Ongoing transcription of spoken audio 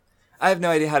I have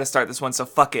no idea how to start this one, so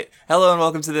fuck it. Hello and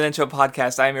welcome to the Ninja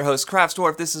Podcast. I am your host,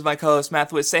 Craftsdwarf. This is my co-host,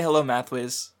 Mathwiz. Say hello,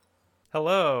 Mathwiz.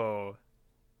 Hello.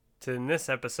 In this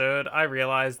episode, I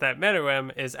realized that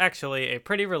Meruem is actually a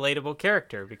pretty relatable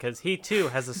character because he too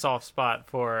has a soft spot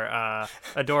for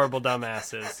adorable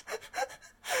dumbasses.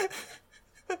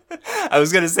 I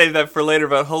was gonna save that for later,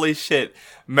 but holy shit,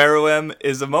 Meruem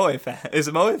is a Moe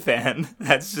fan.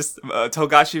 That's just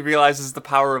Togashi realizes the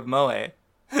power of Moe.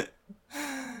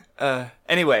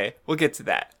 Anyway, we'll get to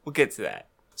that.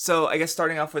 So I guess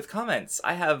starting off with comments,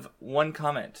 I have one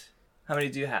comment. How many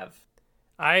do you have?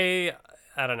 I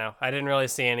don't know. I didn't really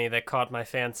see any that caught my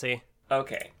fancy.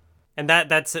 Okay. And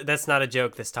that's not a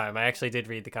joke this time. I actually did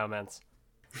read the comments.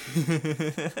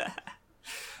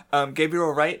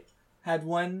 Gabriel Wright had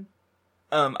one.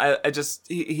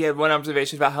 He had one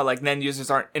observation about how like Nen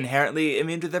users aren't inherently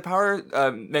immune to their power,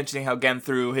 mentioning how Gen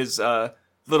through his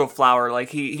little flower, like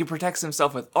he protects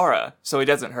himself with aura, so he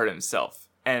doesn't hurt himself.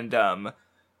 And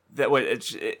that what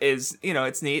it is,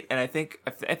 it's neat. And I think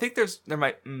there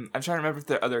might I'm trying to remember if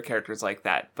there are other characters like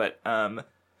that, but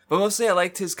mostly I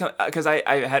liked his because I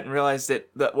hadn't realized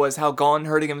that was how Gon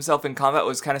hurting himself in combat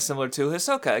was kind of similar to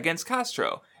Hisoka against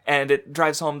Castro, and it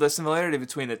drives home the similarity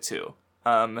between the two.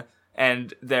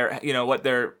 And they're what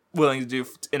they're willing to do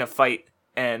in a fight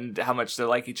and how much they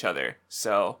like each other.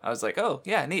 So I was like, oh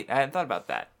yeah, neat. I hadn't thought about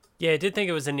that. Yeah, I did think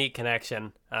it was a neat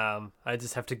connection. I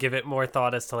just have to give it more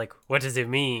thought as to like, what does it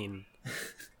mean?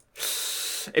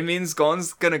 It means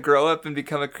Gon's gonna grow up and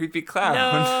become a creepy clown.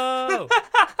 No.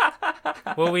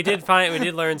 Well, we did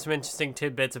learn some interesting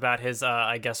tidbits about his,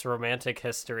 I guess, romantic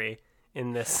history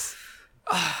in this.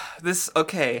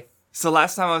 Okay. So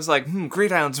last time I was like,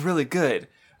 Great Island's really good.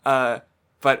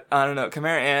 But I don't know,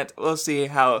 Chimera Ant, we'll see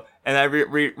how. And I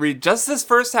read just this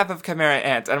first half of Chimera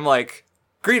Ant, and I'm like,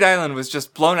 Great Island was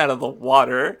just blown out of the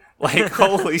water. Like,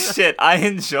 holy shit, I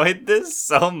enjoyed this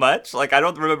so much. Like, I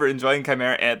don't remember enjoying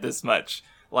Chimera Ant this much.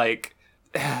 Like,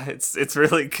 it's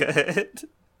really good.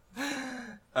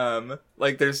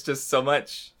 Like, there's just so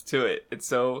much to it. It's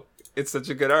such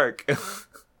a good arc.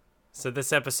 So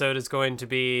this episode is going to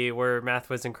be where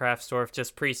Mathwiz and Craftsdorf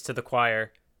just preach to the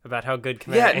choir about how good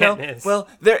Chimera Ant is. Well,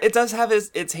 it does have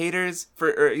its haters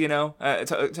for Hunter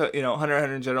x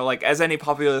Hunter in general. Like, as any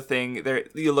popular thing, there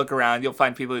you look around, you'll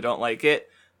find people who don't like it.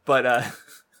 But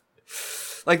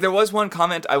like there was one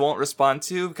comment I won't respond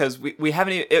to because we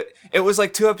haven't even, it was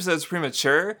like 2 episodes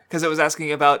premature because it was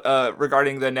asking about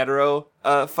regarding the Netero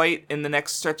fight in the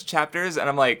next stretch of chapters, and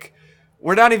I'm like,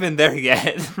 we're not even there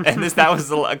yet. And that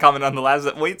was a comment on the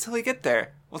last. Wait till we get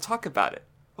there. We'll talk about it.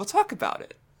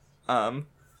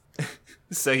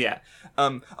 So yeah.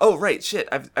 Oh right, shit.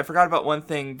 I forgot about one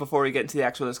thing before we get into the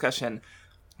actual discussion.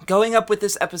 Going up with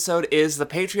this episode is the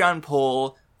Patreon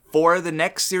poll for the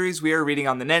next series we are reading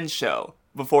on the Nen Show,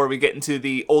 before we get into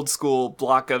the old school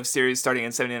block of series starting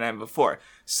in 79 before.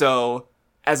 So,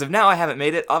 as of now, I haven't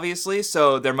made it, obviously,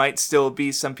 so there might still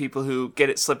be some people who get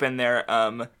it slip in there,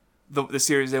 the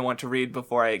series they want to read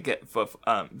before I get,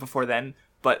 before then.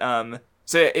 But,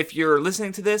 so if you're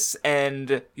listening to this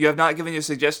and you have not given your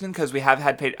suggestion, because I have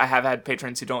had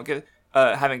patrons who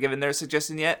haven't given their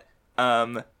suggestion yet,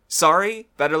 sorry,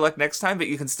 better luck next time, but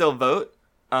you can still vote.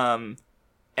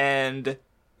 And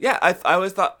yeah, I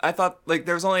thought like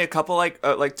there was only a couple like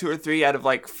 2 or 3 out of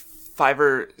like 5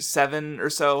 or 7 or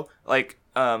so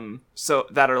so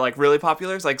that are like really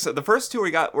popular. Like, so the first 2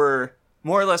 we got were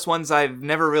more or less ones I've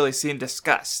never really seen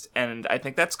discussed, and I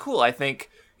think that's cool. I think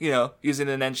using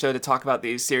the Nen Show to talk about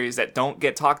these series that don't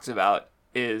get talked about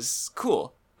is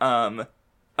cool. So I'm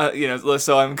I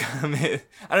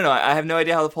don't know. I have no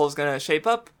idea how the poll is gonna shape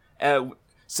up.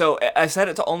 So I set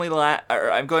it to only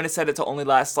I'm going to set it to only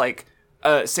last like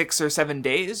 6 or 7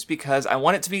 days because I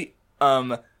want it to be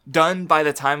done by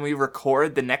the time we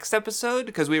record the next episode,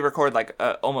 because we record like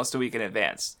almost a week in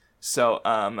advance. So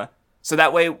so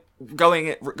that way going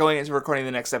into recording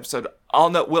the next episode,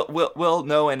 we'll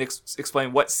know and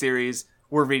explain what series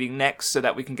we're reading next, so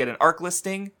that we can get an arc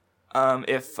listing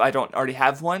if I don't already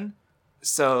have one.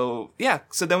 So yeah,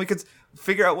 so then we could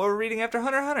figure out what we're reading after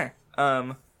Hunter x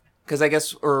Hunter. Because I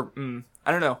guess, I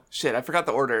don't know. Shit, I forgot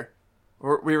the order.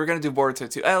 We were going to do Boruto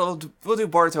too. We'll do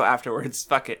Boruto afterwards.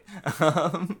 Fuck it.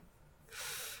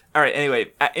 Alright,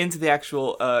 anyway, into the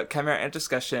actual Chimera Ant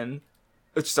discussion,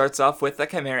 which starts off with the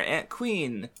Chimera Ant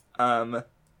Queen.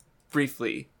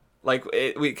 Briefly. Like,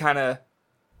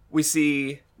 we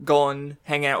see Gon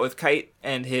hanging out with Kite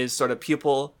and his sort of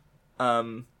pupil,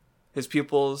 his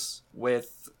pupils,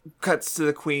 with cuts to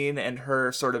the Queen and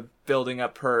her sort of building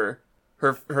up her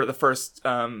the first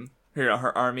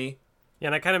her army. Yeah,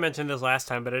 and I kind of mentioned this last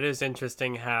time, but it is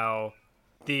interesting how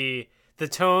the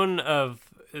tone of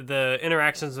the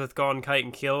interactions with Gon, Kite,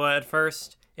 and Killua at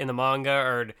first in the manga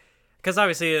are, because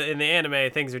obviously in the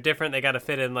anime things are different. They got to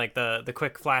fit in like the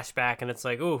quick flashback, and it's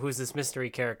like, ooh, who's this mystery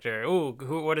character? Ooh,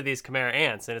 what are these Chimera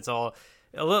Ants? And it's all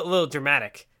a little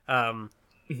dramatic.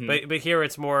 But here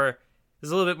it's more.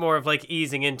 There's a little bit more of like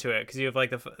easing into it because you have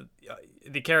like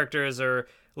the characters are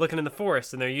looking in the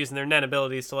forest and they're using their net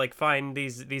abilities to like find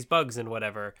these bugs and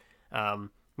whatever.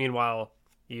 Meanwhile,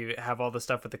 you have all the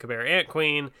stuff with the Chimera Ant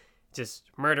Queen just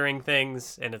murdering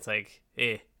things, and it's like,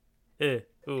 ooh.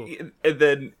 And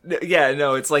then, yeah,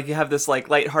 no, it's like you have this like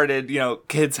lighthearted,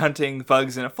 kids hunting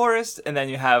bugs in a forest, and then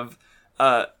you have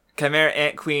Chimera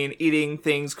Ant Queen eating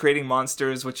things, creating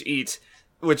monsters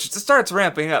which starts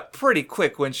ramping up pretty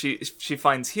quick when she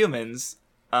finds humans.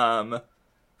 And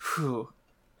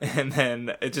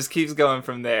then it just keeps going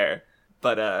from there.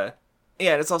 But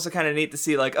yeah, it's also kind of neat to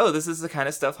see like, oh, this is the kind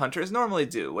of stuff hunters normally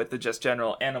do with the just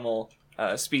general animal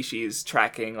species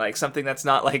tracking, like something that's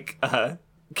not like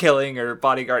killing or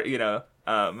bodyguard,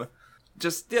 they're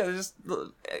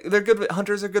good with,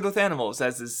 hunters are good with animals,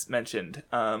 as is mentioned.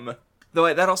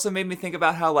 Though that also made me think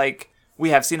about how like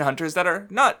we have seen hunters that are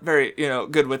not very,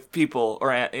 good with people,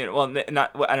 or not.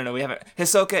 I don't know. We haven't.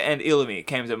 Hisoka and Illumi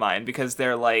came to mind because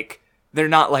they're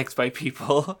not liked by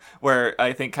people. Where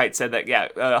I think Kite said that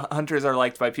hunters are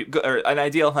liked by people, or an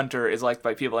ideal hunter is liked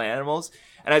by people and animals.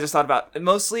 And I just thought about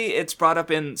mostly it's brought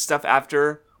up in stuff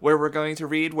after where we're going to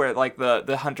read, where like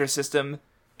the hunter system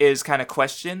is kind of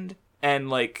questioned, and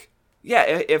like, yeah,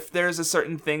 if there's a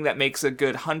certain thing that makes a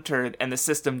good hunter and the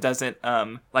system doesn't,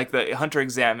 like the hunter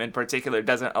exam in particular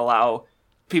doesn't allow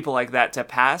people like that to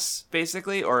pass,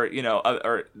 basically, or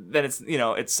then it's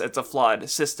it's a flawed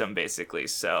system, basically.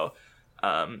 So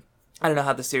I don't know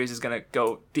how the series is gonna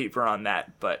go deeper on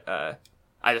that, but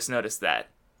I just noticed that.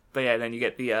 But yeah, then you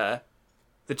get the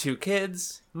two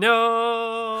kids.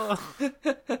 No,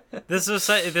 this was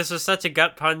such a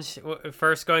gut punch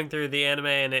first going through the anime,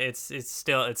 and it's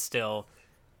still a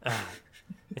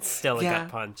gut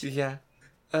punch. Yeah.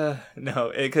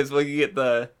 No, because you get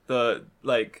the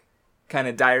like kind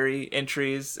of diary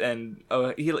entries, and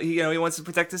he wants to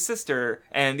protect his sister,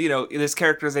 and this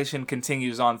characterization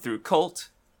continues on through Cult,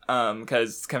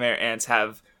 because Chimera Ants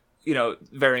have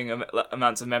varying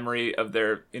amounts of memory of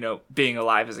their being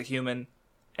alive as a human.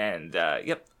 And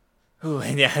yep. Ooh,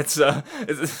 and yeah, it's and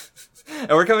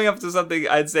we're coming up to something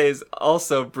I'd say is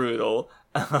also brutal.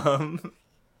 And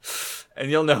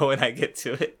you'll know when I get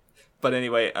to it. But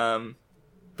anyway, but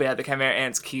yeah, the Chimera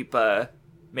Ants keep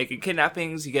making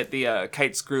kidnappings. You get the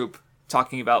Kites group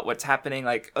talking about what's happening.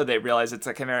 Like, they realize it's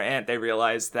a Chimera Ant. They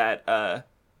realize that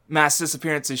mass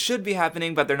disappearances should be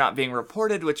happening, but they're not being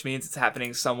reported, which means it's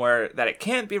happening somewhere that it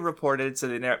can't be reported. So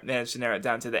they managed to narrow it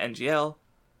down to the NGL.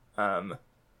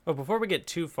 Oh, before we get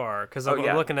too far, because I'm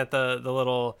looking at the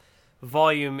little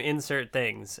volume insert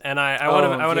things, and I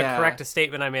want to correct a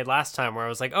statement I made last time where I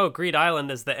was like, oh, Greed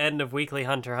Island is the end of Weekly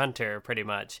Hunter x Hunter, pretty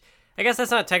much. I guess that's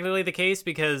not technically the case,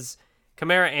 because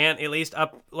Chimera Ant, at least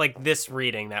up like this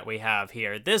reading that we have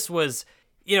here, this was,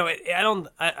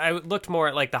 I looked more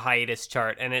at like the hiatus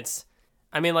chart, and it's,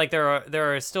 I mean, like there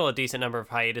are still a decent number of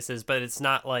hiatuses, but it's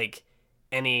not like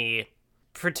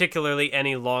particularly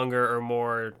any longer or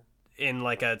more in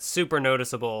like a super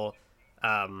noticeable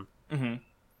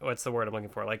what's the word I'm looking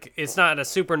for, like it's not a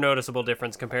super noticeable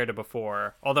difference compared to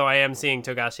before, although I am seeing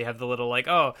Togashi have the little like,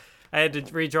 oh, I had to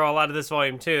redraw a lot of this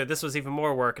volume too, this was even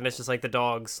more work, and it's just like the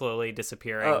dog slowly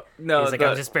disappearing. No, he's like,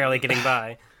 I'm just barely getting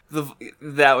by.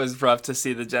 That was rough to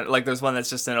see like there's one that's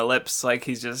just an ellipse, like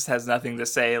he just has nothing to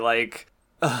say, like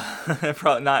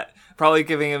probably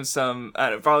giving him some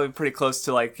probably pretty close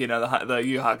to like the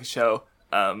Yu Hakusho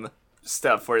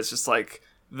stuff where it's just like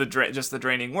the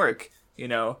draining work,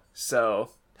 so.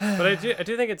 But I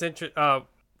do think it's interesting.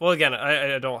 Well, again,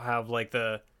 I don't have like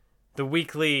the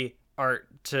weekly art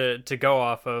to go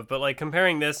off of, but like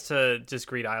comparing this to just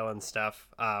Greed Island stuff,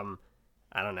 I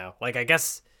don't know, like I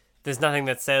guess there's nothing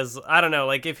that says, I don't know,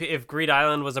 like if Greed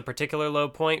Island was a particular low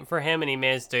point for him and he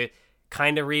managed to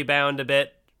kind of rebound a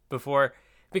bit before,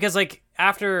 because like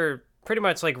after pretty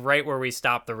much like right where we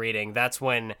stopped the reading, that's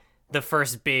when the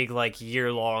first big like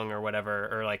year-long or whatever,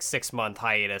 or like 6-month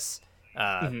hiatus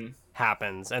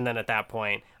happens. And then at that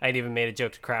point, I'd even made a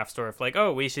joke to Craftsdorf like,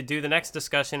 oh, we should do the next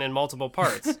discussion in multiple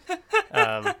parts.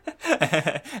 And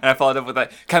I followed up with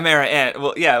like Chimera Ant.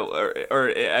 Well, yeah,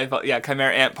 or I thought, yeah,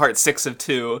 Chimera Ant part 6 of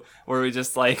 2, where we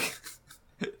just like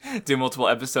do multiple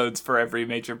episodes for every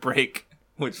major break,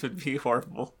 which would be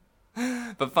horrible,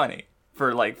 but funny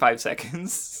for like 5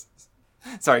 seconds.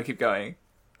 Sorry, keep going.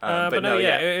 But no,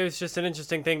 it was just an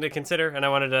interesting thing to consider, and I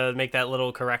wanted to make that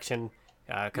little correction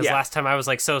Because last time I was,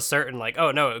 like, so certain, like,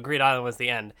 oh, no, Greed Island was the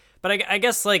end. But I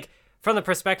guess, like, from the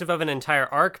perspective of an entire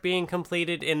arc being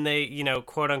completed in the, you know,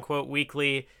 quote-unquote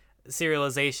weekly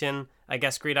serialization, I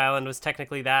guess Greed Island was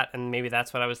technically that, and maybe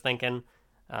that's what I was thinking.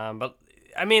 But,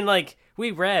 I mean, like,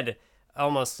 we read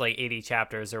almost, like, 80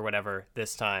 chapters or whatever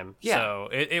this time. Yeah. So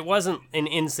it wasn't an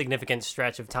insignificant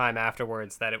stretch of time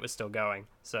afterwards that it was still going.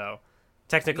 So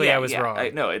technically I was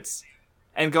wrong. No, it's...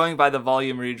 And going by the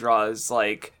volume redraws,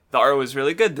 like, the art was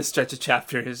really good this stretch of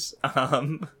chapters.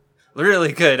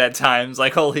 Really good at times,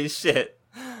 like, holy shit.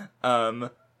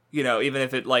 You know, even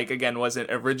if it, like, again, wasn't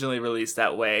originally released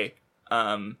that way,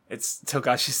 it's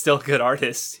Togashi's still a good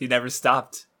artist. He never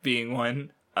stopped being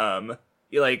one.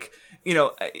 Like, you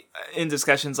know, in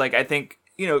discussions, like, I think,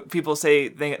 you know, people say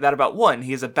that about One,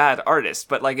 he's a bad artist,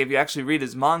 but, like, if you actually read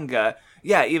his manga,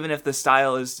 yeah, even if the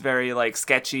style is very, like,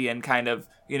 sketchy and kind of,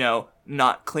 you know,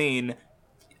 not clean,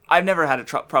 I've never had a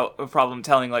problem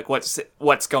telling, like,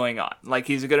 what's going on. Like,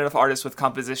 he's a good enough artist with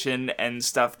composition and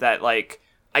stuff that, like,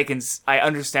 I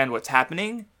understand what's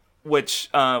happening, which,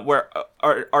 where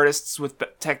artists with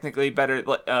technically better,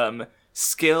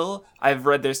 skill, I've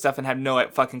read their stuff and have no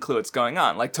fucking clue what's going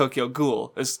on. Like, Tokyo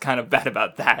Ghoul is kind of bad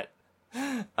about that.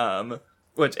 And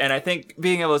I think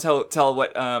being able to tell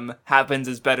what, happens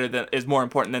is more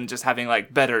important than just having,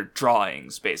 like, better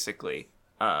drawings, basically.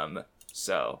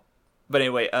 But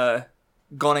anyway,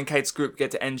 Gon and Kite's group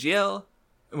get to NGL,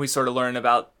 and we sort of learn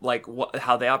about, like,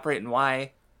 how they operate and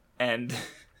why, and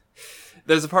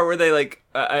there's a part where they, like,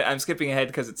 I'm skipping ahead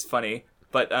because it's funny,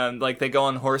 but, like, they go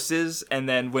on horses, and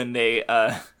then when they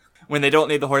don't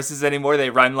need the horses anymore, they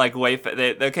run, like,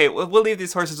 okay, we'll leave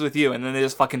these horses with you, and then they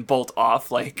just fucking bolt off,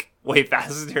 like, way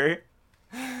faster.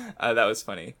 That was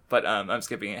funny, but, I'm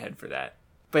skipping ahead for that.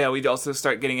 But yeah, we'd also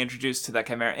start getting introduced to the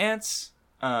Chimera Ants.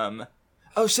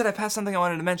 Oh shit, I passed something I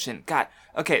wanted to mention. God.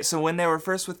 Okay, so when they were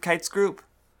first with Kite's group,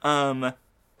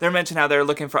 they mentioned how they were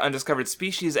looking for undiscovered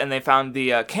species, and they found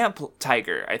the camp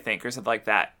tiger, I think, or something like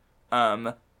that.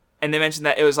 And they mentioned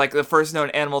that it was, like, the first known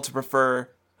animal to prefer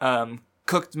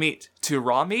cooked meat to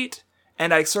raw meat.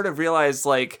 And I sort of realized,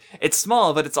 like, it's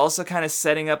small, but it's also kind of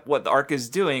setting up what the arc is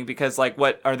doing, because, like,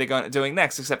 what are they doing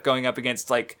next except going up against,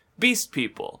 like, beast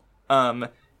people?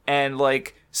 And,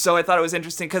 like, so I thought it was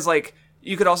interesting, because, like,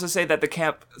 you could also say that the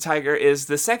camp tiger is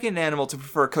the second animal to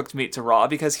prefer cooked meat to raw,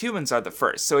 because humans are the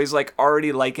first. So he's, like,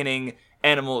 already likening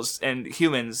animals and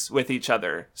humans with each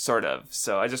other, sort of.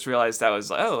 So I just realized that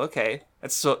was like, oh, okay.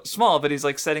 That's so small, but he's,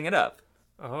 like, setting it up.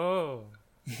 Oh.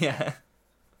 Yeah.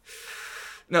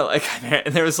 No, like,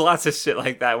 there was lots of shit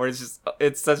like that where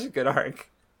it's such a good arc.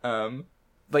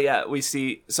 But yeah,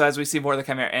 as we see more of the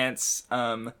Chimera Ants,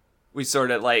 we sort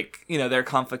of, like, you know, they're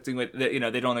conflicting with, you know,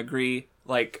 they don't agree.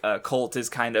 Like, Colt is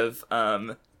kind of,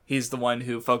 he's the one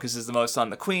who focuses the most on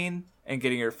the queen and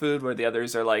getting her food, where the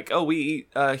others are like, oh, we eat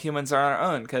humans on our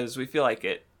own because we feel like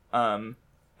it. And,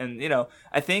 you know,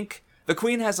 I think the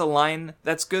queen has a line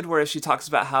that's good where she talks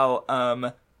about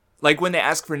how, like, when they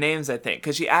ask for names, I think,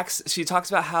 because she talks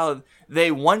about how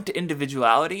they want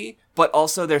individuality, but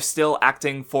also they're still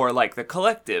acting for, like, the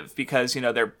collective, because, you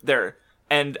know,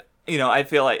 and, you know, I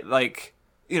feel like,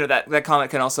 you know, that comment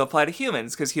can also apply to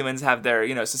humans, because humans have their,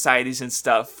 you know, societies and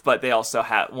stuff, but they also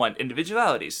want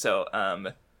individuality. So,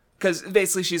 because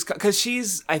basically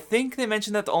I think they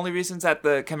mentioned that the only reasons that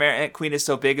the Chimera Ant Queen is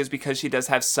so big is because she does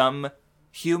have some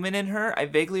human in her. I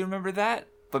vaguely remember that,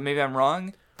 but maybe I'm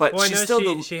wrong. But well, she's I know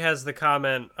still she has the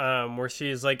comment where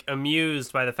she's, like,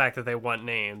 amused by the fact that they want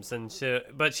names,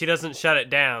 but she doesn't shut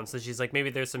it down. So she's like, maybe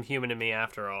there's some human in me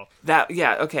after all.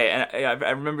 Okay, and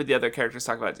I remember the other characters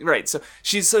talking about it. Right. So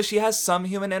she has some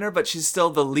human in her, but she's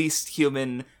still the least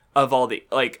human of all the,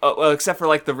 like, well, except for,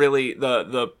 like,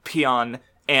 the peon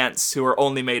ants who are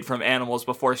only made from animals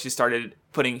before she started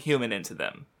putting human into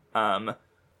them.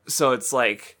 So it's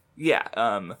like,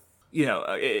 yeah. You know,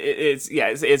 it's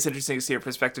interesting to see her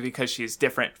perspective because she's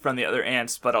different from the other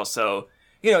ants, but also,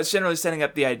 you know, it's generally setting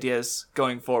up the ideas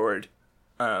going forward.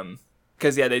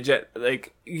 Because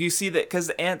you see that because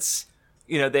the ants,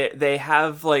 you know, they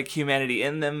have, like, humanity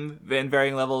in them in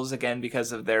varying levels, again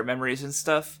because of their memories and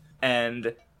stuff,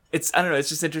 and it's, I don't know, it's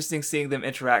just interesting seeing them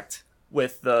interact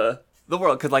with the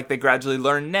world, because, like, they gradually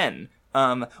learn Nen,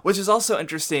 which is also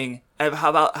interesting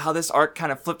about how this arc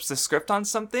kind of flips the script on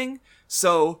something.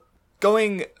 So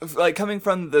coming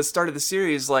from the start of the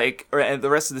series, like, or the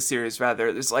rest of the series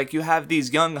rather, there's, like, you have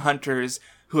these young hunters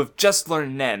who have just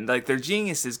learned Nen, like, they're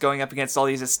geniuses going up against all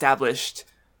these established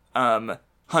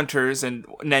hunters and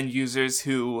Nen users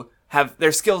who have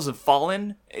their skills have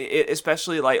fallen,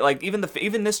 especially like even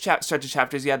this stretch of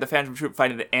chapters, you had the Phantom Troop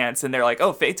fighting the ants, and they're like,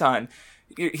 oh, Phaeton,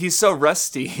 he's so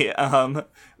rusty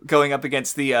going up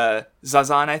against the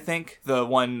Zazan, I think, the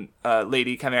one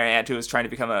lady Chimera Ant who was trying to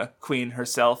become a queen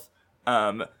herself.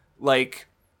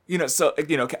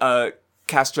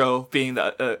 Castro being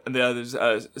the others,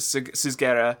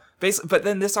 Suzgera. But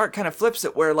then this arc kind of flips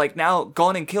it where, like, now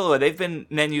Gon and Killua, they've been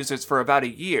Nen users for about a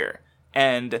year,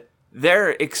 and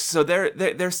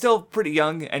they're still pretty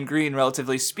young and green,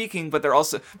 relatively speaking, but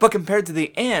compared to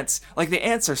the ants, like, the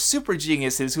ants are super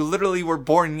geniuses who literally were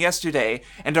born yesterday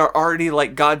and are already,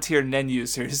 like, god tier Nen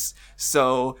users.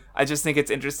 So I just think it's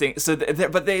interesting. So,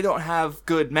 but they don't have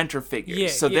good mentor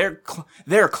figures. They're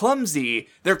clumsy.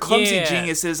 They're clumsy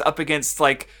geniuses up against,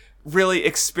 like, really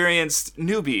experienced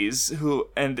newbies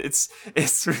and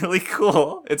it's really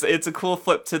cool. It's a cool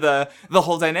flip to the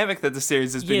whole dynamic that the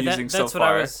series has been using so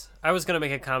far. What I was going to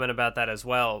make a comment about that as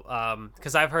well,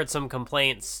 because I've heard some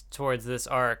complaints towards this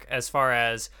arc as far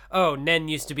as, Nen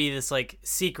used to be this, like,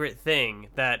 secret thing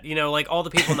that, like, all the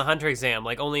people in the Hunter exam,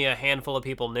 like, only a handful of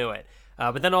people knew it.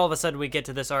 But then all of a sudden we get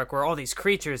to this arc where all these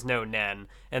creatures know Nen,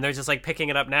 and they're just, like, picking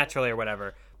it up naturally or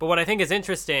whatever. But what I think is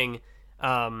interesting,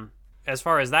 as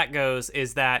far as that goes,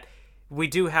 is that we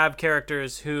do have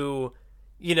characters who,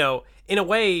 in a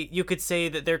way, you could say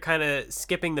that they're kind of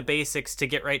skipping the basics to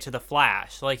get right to the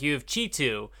Flash. Like, you have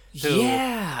Cheetu, who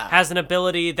has an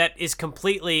ability that is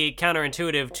completely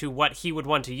counterintuitive to what he would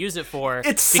want to use it for.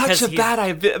 It's such a bad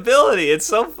ability. It's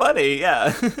so funny,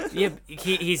 yeah.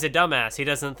 He's a dumbass. He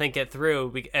doesn't think it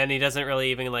through, and he doesn't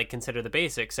really even, like, consider the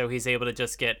basics, so he's able to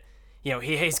just get...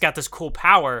 he's got this cool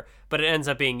power, but it ends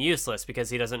up being useless because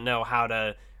he doesn't know how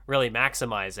to really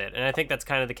maximize it. And I think that's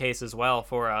kind of the case as well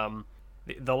for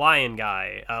the lion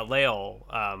guy, Lael,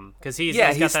 because he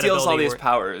steals all these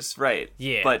powers, right?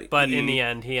 Yeah, but in the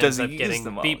end, he ends up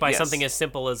getting beat by something as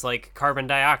simple as, like, carbon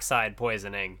dioxide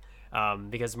poisoning,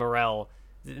 because Morel.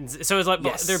 So it's like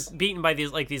they're beaten by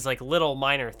these little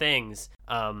minor things,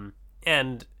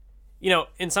 and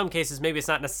in some cases maybe it's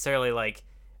not necessarily like,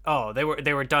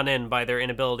 they were done in by their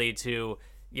inability to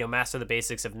master the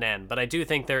basics of Nen, but I do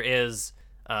think there is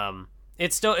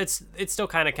it still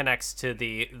kind of connects to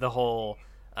the whole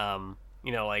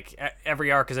like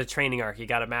every arc is a training arc. You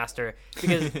got to master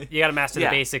the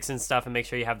basics and stuff and make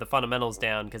sure you have the fundamentals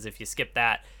down, because if you skip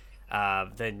that,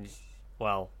 then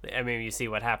you see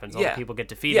what happens. All the people get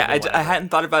defeated. Yeah, I hadn't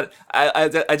thought about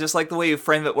it. I just like the way you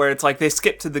frame it, where it's like they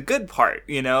skip to the good part,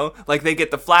 like they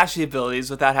get the flashy abilities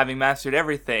without having mastered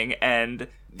everything, and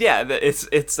it's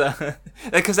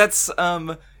because that's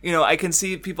I can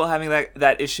see people having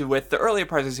that issue with the earlier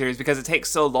parts of the series because it takes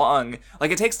so long.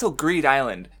 Like, it takes till Greed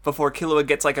Island before Killua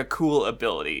gets, like, a cool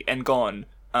ability and Gon,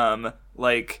 and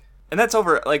that's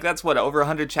over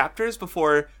 100 chapters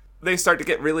before they start to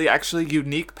get really actually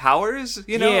unique powers,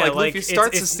 Luffy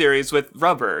starts the series with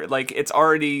rubber, like, it's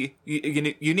already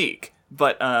unique,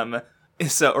 but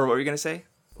so, or what were you gonna say?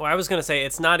 Well, I was gonna say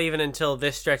it's not even until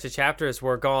this stretch of chapters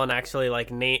where Gon actually,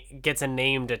 like, gets a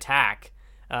named attack,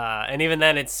 and even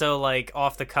then it's so, like,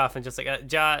 off the cuff and just like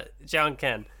Jiang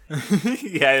Ken.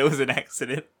 Yeah, it was an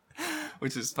accident.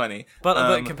 Which is funny.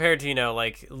 But compared to,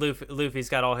 like, Luffy's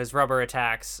got all his rubber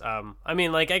attacks.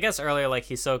 I guess earlier, like,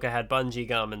 Hisoka had bungee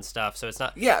gum and stuff, so it's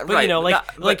not... Yeah, but, right.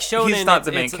 Like Shonen, he's not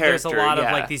the main character, there's a lot of,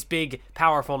 like, these big,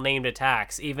 powerful named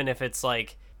attacks, even if it's,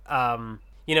 like,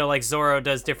 like Zoro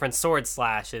does different sword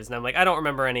slashes, and I'm like, I don't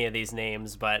remember any of these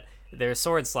names, but they're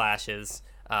sword slashes.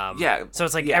 So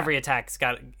it's like every attack's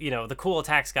got, the cool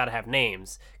attack's got to have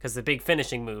names, because the big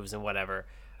finishing moves and whatever...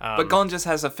 but Gon just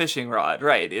has a fishing rod,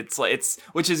 right? It's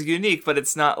which is unique, but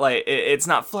it's not like it's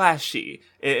not flashy.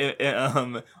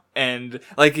 And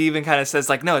like he even kind of says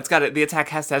like, no, the attack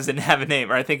has to have a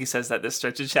name, or I think he says that this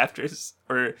stretch of chapters,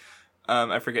 or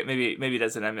I forget, maybe he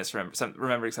doesn't. I'm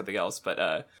remembering something else,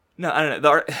 but no, I don't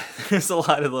know. There's a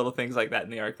lot of little things like that in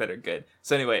the arc that are good.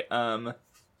 So anyway,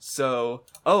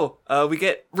 we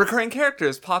get recurring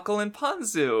characters, Pakal and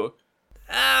Ponzu.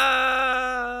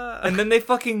 And then they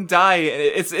fucking die.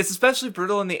 It's especially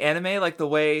brutal in the anime, like the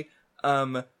way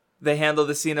they handle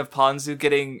the scene of Ponzu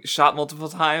getting shot multiple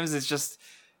times. It's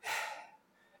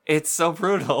so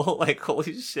brutal. Like,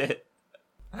 holy shit.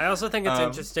 I also think it's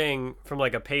interesting from,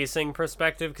 like, a pacing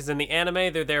perspective, because in the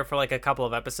anime they're there for, like, a couple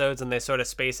of episodes and they sort of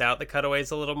space out the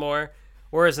cutaways a little more,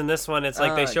 whereas in this one it's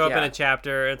like they show up in a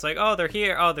chapter, it's like, oh, they're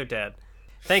here, oh, they're dead.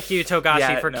 Thank you,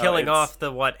 Togashi, for killing off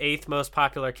the 8th most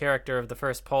popular character of the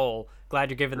first poll. Glad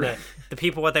you're giving the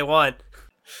people what they want.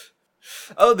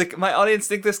 Oh, my audience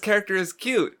think this character is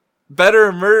cute.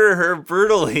 Better murder her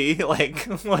brutally. Like,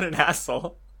 what an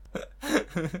asshole.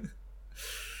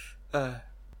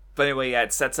 But anyway,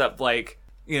 it sets up, like,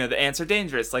 the ants are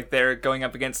dangerous. Like, they're going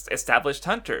up against established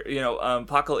hunter.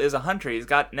 Pakal is a hunter. He's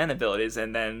got Nen abilities,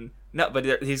 and then no,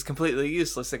 but he's completely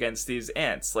useless against these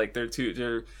ants. Like,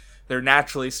 they're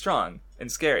naturally strong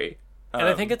and scary. And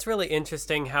I think it's really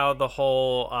interesting how the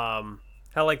whole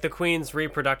how like the queen's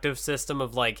reproductive system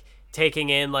of like taking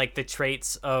in like the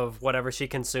traits of whatever she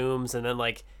consumes, and then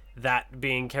like that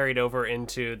being carried over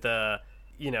into the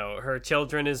her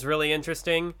children is really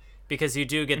interesting, because you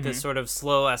do get this sort of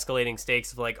slow escalating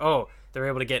stakes of like, oh, they're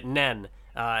able to get Nen,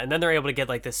 and then they're able to get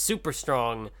like this super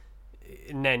strong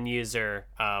Nen user.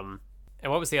 And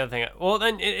what was the other thing? Well,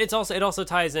 then it also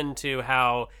ties into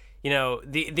how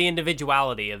the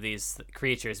individuality of these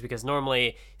creatures, because normally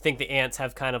you think the ants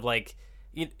have kind of like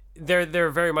they're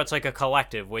very much like a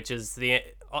collective, which is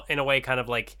in a way kind of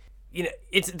like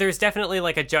there's definitely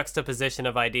like a juxtaposition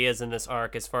of ideas in this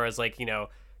arc as far as like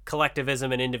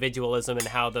collectivism and individualism and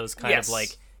how those kind of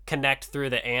like connect through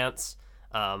the ants,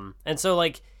 and so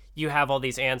like you have all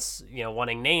these ants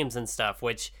wanting names and stuff,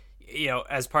 which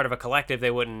as part of a collective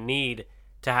they wouldn't need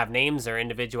to have names or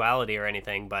individuality or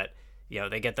anything, but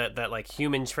they get that like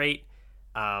human trait,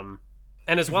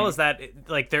 and as well as that,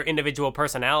 like their individual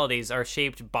personalities are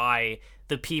shaped by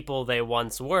the people they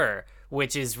once were,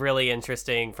 which is really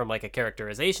interesting from like a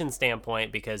characterization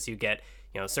standpoint, because you get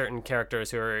certain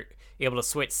characters who are able to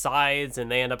switch sides, and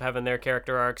they end up having their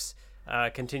character arcs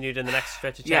continued in the next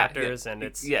stretch of chapters, and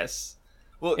it's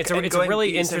well, it's a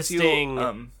really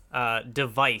interesting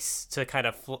device to kind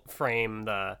of frame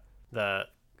the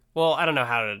well, I don't know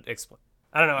how to explain.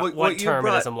 I don't know what term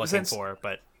it is I'm looking for,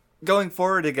 but going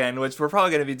forward again, which we're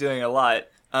probably going to be doing a lot.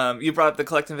 You brought up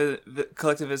the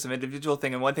collectivism individual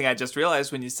thing, and one thing I just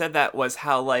realized when you said that was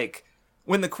how, like,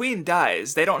 when the queen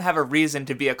dies, they don't have a reason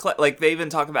to be like, they even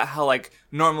talk about how, like,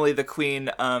 normally the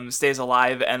queen stays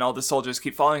alive and all the soldiers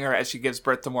keep following her as she gives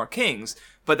birth to more kings,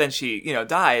 but then she,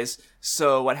 dies.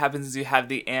 So what happens is you have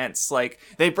the ants, like,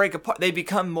 they break apart, they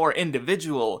become more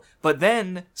individual, but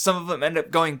then some of them end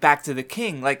up going back to the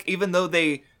king. Like, even though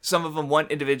some of them want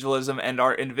individualism and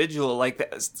are individual, like,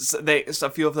 a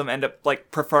few of them end up, like,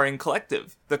 preferring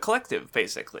the collective,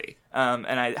 basically. And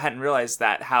I hadn't realized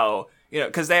that, how,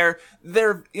 because they're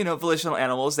volitional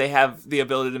animals, they have the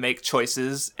ability to make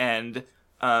choices and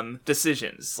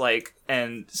decisions, like,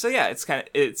 and so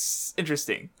it's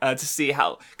interesting to see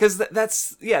how, because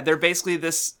they're basically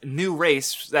this new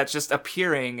race that's just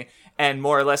appearing and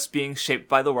more or less being shaped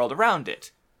by the world around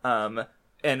it, and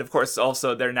of course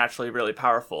also they're naturally really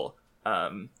powerful,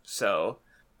 so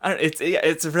I don't,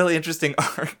 it's a really interesting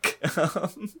arc.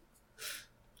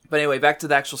 But anyway, back to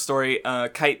the actual story.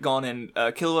 Kite, Gon, and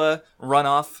Killua run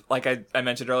off, like I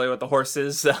mentioned earlier with the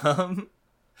horses.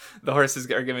 The horses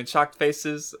are given shocked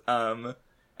faces, and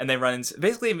they run into,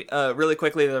 basically, really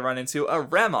quickly, they run into a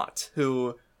Ramot,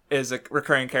 who is a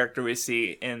recurring character we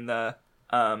see in the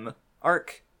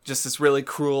arc. Just this really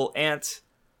cruel ant.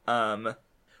 Well,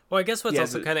 I guess what's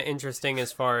also kind of interesting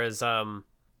as far as,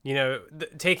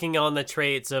 taking on the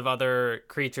traits of other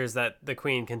creatures that the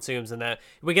queen consumes, and that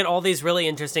we get all these really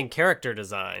interesting character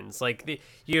designs. Like,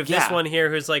 you have this one here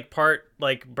who's like part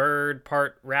like bird,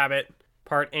 part rabbit,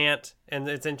 part ant, and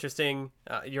it's interesting.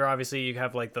 You have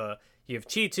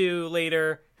Chitu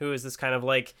later, who is this kind of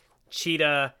like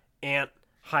cheetah ant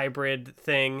hybrid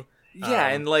thing. Yeah,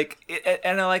 and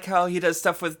I like how he does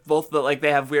stuff with both the, like,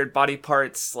 they have weird body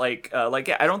parts, I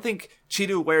don't think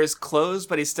Chitu wears clothes,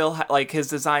 but he still his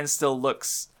design still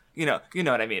looks, you know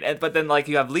what I mean. But then, like,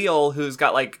 you have Leol, who's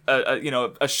got like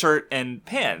a shirt and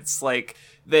pants. Like,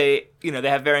 they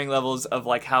have varying levels of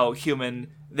like how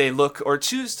human they look or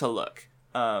choose to look.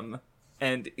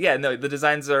 And yeah, no, the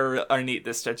designs are neat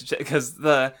this stretch, because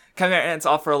the Chimera Ants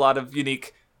offer a lot of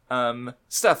unique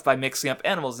stuff by mixing up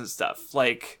animals and stuff.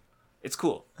 Like, it's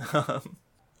cool. But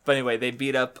anyway, they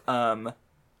beat up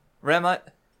Ramot,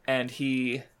 and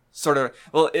he sort of,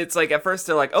 well, it's like at first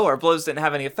they're like, oh, our blows didn't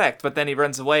have any effect, but then he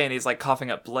runs away and he's like coughing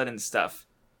up blood and stuff.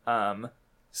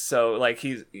 So like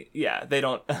they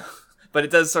don't, but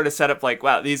it does sort of set up like,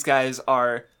 wow, these guys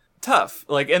are tough.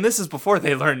 Like, and this is before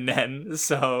they learn Nen,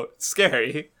 so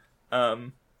scary.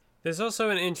 There's also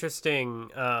an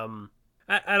interesting, I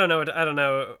don't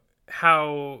know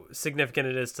how significant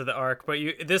it is to the arc, but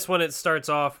this one, it starts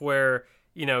off where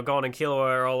Gon and Killua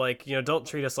are all like, don't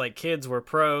treat us like kids, we're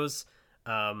pros,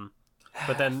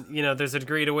 but then there's a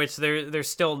degree to which they're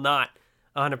still not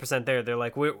 100% there. They're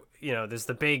like, there's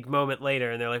the big moment later,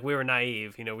 and they're like, we were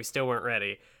naive, we still weren't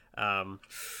ready.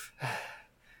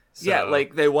 So. Yeah,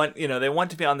 like they want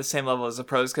to be on the same level as the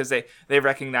pros, because they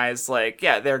recognize, like,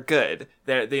 yeah, they're good.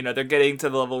 They're getting to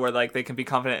the level where like they can be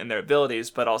confident in their abilities,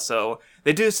 but also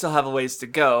they do still have a ways to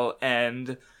go.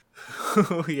 And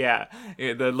Yeah,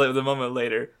 the moment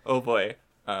later. Oh boy.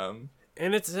 And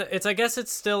it's I guess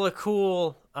it's still a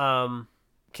cool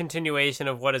continuation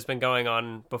of what has been going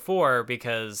on before,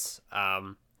 because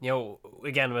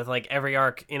again, with like every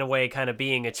arc in a way kind of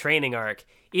being a training arc.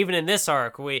 Even in this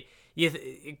arc,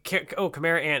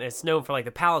 Chimera Ant is known for like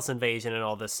the palace invasion and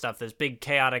all this stuff, this big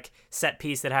chaotic set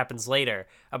piece that happens later,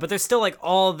 but there's still like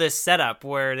all this setup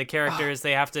where the characters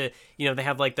they have to, they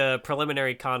have like the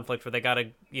preliminary conflict where they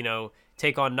gotta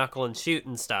take on Knuckle and shoot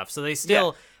and stuff, so they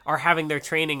still are having their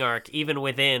training arc even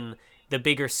within the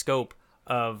bigger scope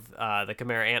of the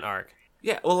Chimera Ant arc.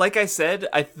 Yeah, well, like I said,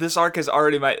 this arc is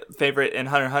already my favorite in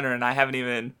Hunter x Hunter, and I haven't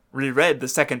even reread the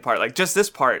second part. Like, just this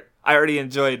part, I already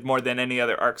enjoyed more than any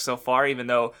other arc so far, even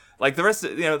though, like, the rest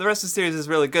of the series is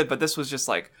really good, but this was just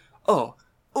like, it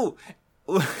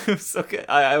was so good.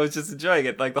 I was just enjoying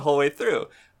it, like, the whole way through.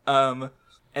 And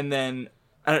then,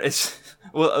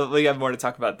 we have more to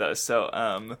talk about, though,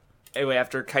 so, anyway,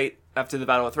 after the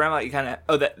battle with Rama, you kind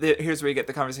of, here's where you get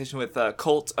the conversation with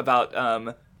Colt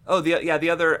about, the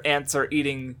other ants are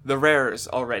eating the rares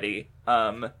already.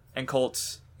 And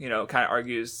Colt, kind of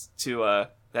argues to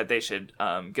that they should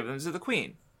give them to the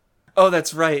queen. Oh,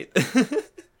 that's right.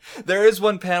 There is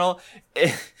one panel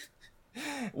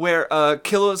where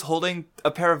Killua is holding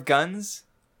a pair of guns.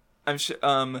 I'm sure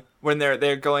when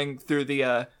they're going through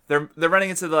the they're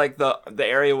running into the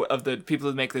area of the people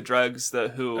who make the drugs,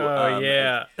 and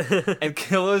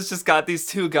Killua's just got these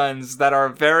two guns that are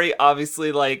very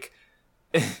obviously like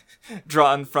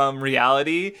drawn from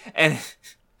reality, and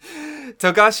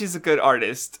Togashi's a good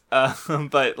artist,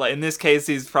 but like in this case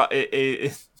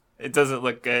it doesn't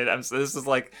look good. This is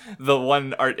like the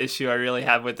one art issue I really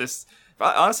have with this,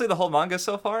 honestly, the whole manga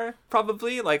so far.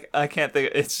 Probably, like, I can't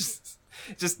think, it's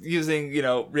just using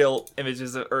real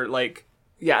images, or like,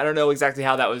 I don't know exactly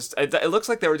how that was. It looks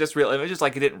like they were just real images,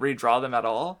 like it didn't redraw them at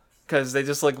all, because they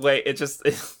just look it's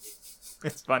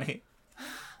funny.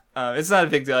 It's not a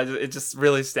big deal. It just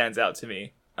really stands out to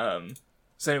me.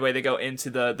 So anyway, they go into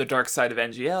the dark side of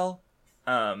NGL,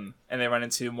 and they run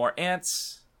into more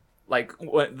ants. Like,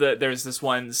 there's this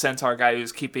one centaur guy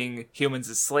who's keeping humans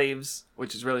as slaves,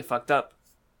 which is really fucked up.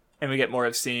 And we get more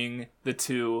of seeing the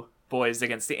two boys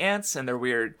against the ants and their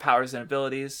weird powers and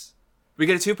abilities. We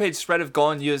get a 2-page spread of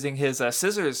Gon using his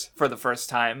scissors for the first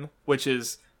time, which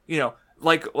is,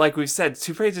 like we've said,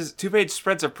 two-page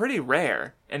spreads are pretty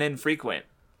rare and infrequent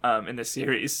in this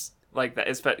series. Like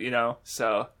that,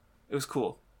 so it was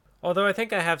cool. Although I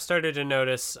think I have started to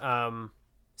notice,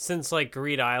 since like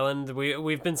Greed Island,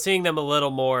 we've been seeing them a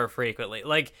little more frequently.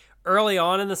 Like early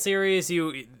on in the series,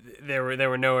 they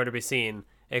were nowhere to be seen,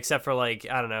 except for like,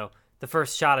 I don't know, the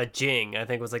first shot of Jing, I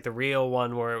think, was like the real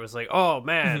one where it was like, oh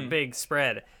man, big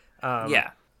spread.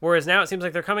 Whereas now it seems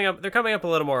like they're coming up a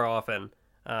little more often,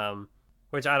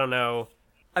 which I don't know.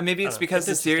 Maybe it's because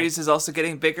the series is also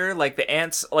getting bigger. Like the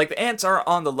ants are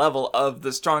on the level of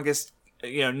the strongest,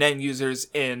 Nen users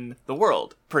in the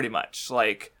world, pretty much.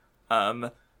 Like,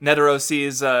 Netero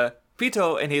sees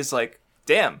Pito, and he's like,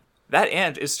 damn, that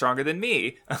ant is stronger than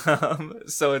me.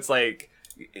 So it's like,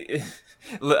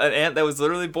 an ant that was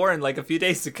literally born like a few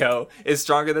days ago is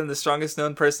stronger than the strongest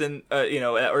known person,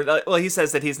 he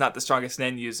says that he's not the strongest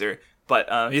Nen user,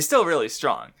 but he's still really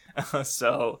strong.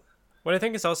 So what I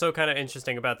think is also kind of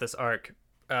interesting about this arc,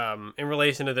 in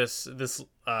relation to this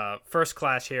first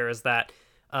clash here, is that,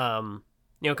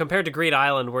 compared to Greed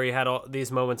Island, where you had all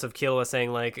these moments of Killua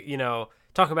saying, like,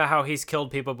 talking about how he's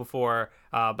killed people before,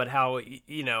 but how,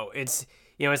 it's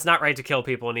not right to kill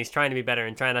people, and he's trying to be better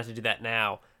and trying not to do that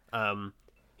now.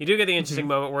 You do get the interesting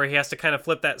moment where he has to kind of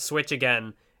flip that switch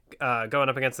again, going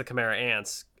up against the Chimera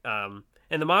Ants. And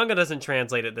the manga doesn't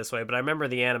translate it this way, but I remember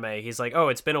the anime, he's like, oh,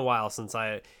 it's been a while since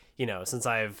I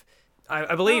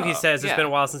believe he says it's been a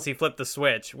while since he flipped the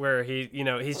switch, where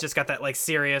he's just got that like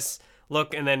serious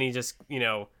look, and then he just,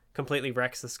 completely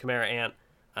wrecks this Chimera Ant.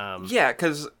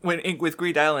 Because with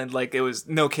Greed Island, like, it was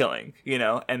no killing,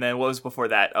 and then what was before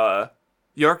that?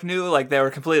 York knew, like, they were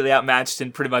completely outmatched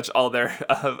in pretty much all their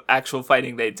actual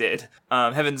fighting they did.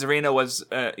 Heaven's Arena was,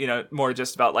 more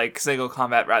just about, like, single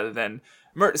combat rather than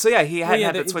murder. So yeah, he hadn't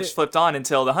had that switch flipped on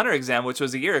until the Hunter exam, which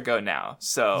was a year ago now.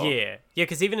 So yeah,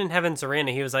 because even in Heaven's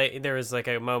Arena, he was like, there was like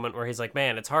a moment where he's like,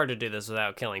 man, it's hard to do this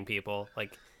without killing people.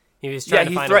 Like, he was trying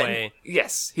to find a way.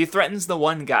 Yes, he threatens the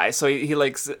one guy, so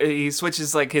he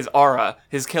switches like his aura,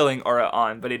 his killing aura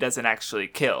on, but he doesn't actually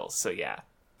kill. So yeah.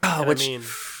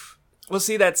 Well,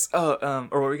 see, that's or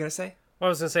what were we gonna say? Well, I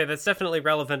was gonna say that's definitely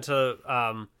relevant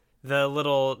to the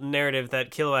little narrative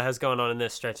that Killua has going on in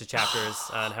this stretch of chapters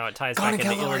and how it ties Gon back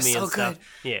and into Killua are Illumi so and stuff.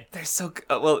 good. Yeah, They're so good.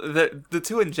 Well, the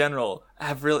two in general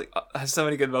have really have so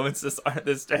many good moments this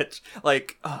stretch.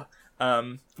 Like, but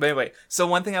anyway, so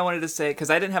one thing I wanted to say, because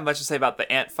I didn't have much to say about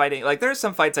the ant fighting. Like, there are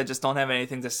some fights I just don't have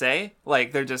anything to say.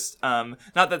 Like, they're just not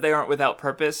that they aren't without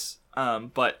purpose.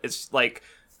 But it's like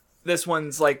this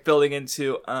one's like building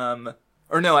into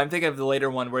or no, I'm thinking of the later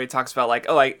one where he talks about like,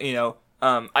 oh,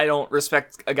 I don't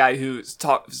respect a guy who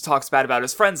talks bad about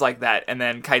his friends like that. And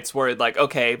then Kite's worried, like,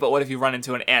 okay, but what if you run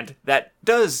into an ant that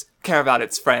does care about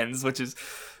its friends, which is,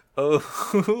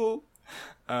 oh,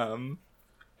 and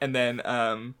then,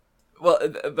 there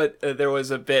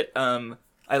was a bit,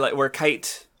 I like where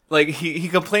Kite, like, he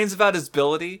complains about his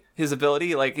ability,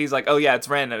 like, he's like, oh yeah, it's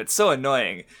random, it's so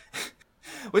annoying,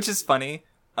 which is funny,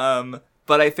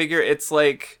 but I figure it's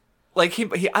like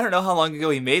he I don't know how long ago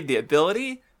he made the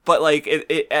ability. But like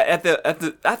at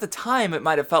the time, it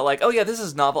might have felt like, oh yeah, this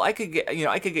is novel. I could get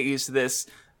used to this,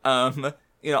 and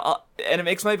it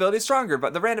makes my ability stronger.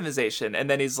 But the randomization, and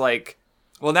then he's like,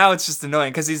 well, now it's just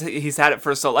annoying because he's had it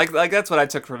for so like that's what I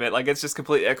took from it. Like it's just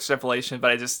complete extrapolation.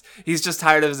 But he's just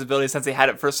tired of his ability since he had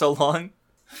it for so long.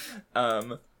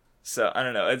 So I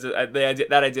don't know.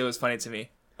 That idea was funny to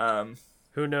me.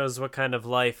 Who knows what kind of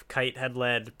life Kite had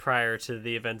led prior to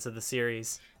the events of the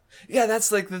series. Yeah,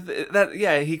 that's like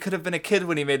he could have been a kid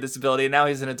when he made this ability, and now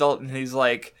he's an adult, and he's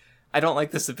like, I don't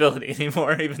like this ability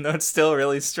anymore, even though it's still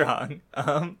really strong.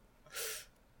 I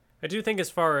do think as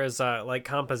far as like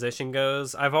composition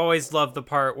goes, I've always loved the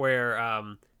part where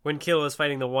when Killua is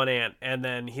fighting the one ant, and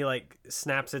then he like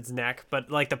snaps its neck, but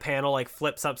like the panel like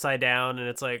flips upside down, and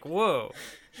it's like, whoa.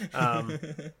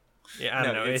 Yeah, I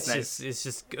don't know. It's nice. It's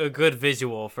just a good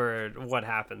visual for what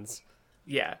happens.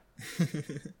 Yeah.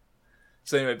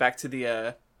 So anyway, back to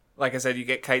the, like I said, you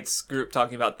get Kite's group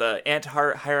talking about the ant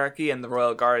hierarchy and the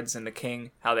royal guards and the king,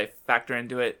 how they factor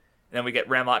into it. And then we get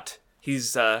Ramot.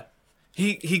 He's,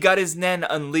 he got his Nen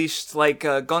unleashed like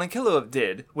Gon and Killua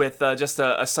did, with just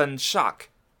a sudden shock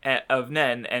of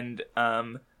Nen, and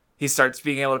he starts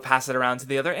being able to pass it around to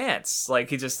the other ants. Like,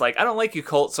 he just like, I don't like you,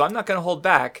 Colt, so I'm not going to hold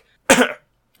back.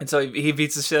 And so he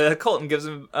beats the shit out of Colt and gives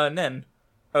him Nen.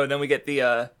 Oh, and then we get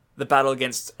the battle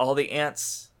against all the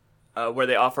ants. Where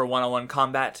they offer one-on-one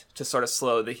combat to sort of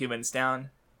slow the humans down.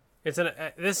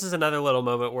 This is another little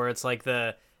moment where it's like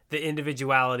the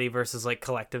individuality versus like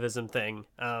collectivism thing.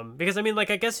 Because I mean,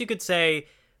 like, I guess you could say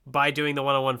by doing the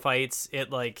one-on-one fights,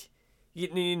 it like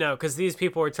you know, because these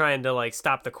people are trying to like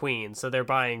stop the queen, so they're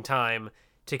buying time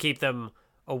to keep them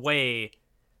away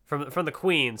from the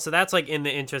queen. So that's like in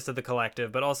the interest of the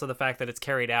collective, but also the fact that it's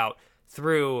carried out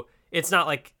through. It's not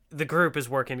like the group is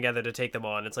working together to take them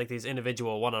on. It's like these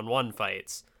individual one-on-one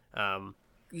fights.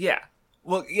 Yeah.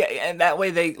 Well, yeah, and that way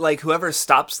they, like, whoever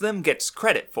stops them gets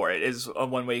credit for it is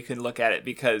one way you can look at it,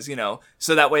 because,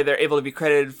 so that way they're able to be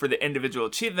credited for the individual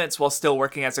achievements while still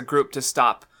working as a group to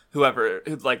stop whoever,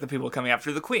 like, the people coming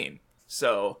after the queen.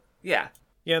 So, yeah.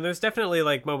 Yeah, and there's definitely,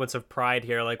 like, moments of pride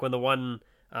here, like when the one,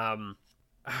 I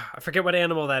forget what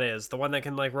animal that is, the one that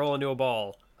can, like, roll into a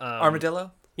ball.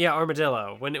 Armadillo? Yeah,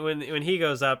 Armadillo. When he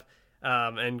goes up,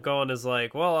 and Gon is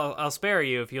like, well, I'll spare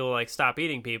you if you'll like stop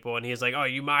eating people, and he's like, oh, are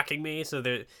you mocking me? So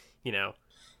they're,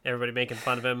 everybody making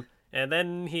fun of him, and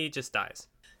then he just dies.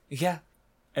 Yeah,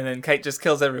 and then Kite just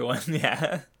kills everyone.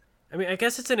 Yeah. I mean, I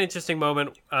guess it's an interesting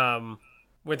moment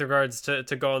with regards to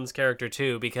Gon's character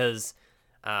too, because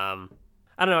I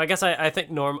don't know. I guess I think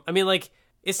I mean, like,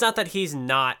 it's not that he's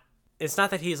like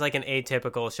an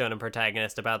atypical shonen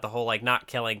protagonist about the whole like not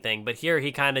killing thing, but here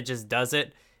he kind of just does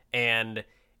it, and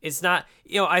it's not,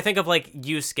 I think of like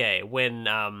Yusuke when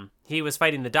he was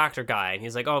fighting the doctor guy, and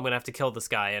he's like, oh, I'm gonna have to kill this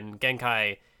guy, and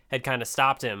Genkai had kind of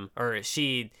stopped him, or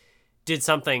she did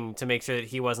something to make sure that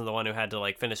he wasn't the one who had to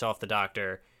like finish off the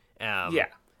doctor. Yeah.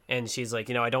 And she's like,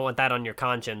 I don't want that on your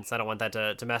conscience. I don't want that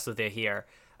to mess with you here.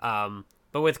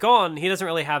 But with Gon, he doesn't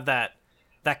really have that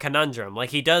conundrum. Like,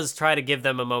 he does try to give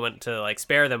them a moment to like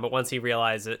spare them, but once he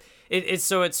realizes it's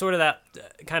sort of that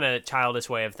kind of childish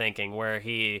way of thinking where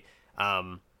he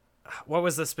what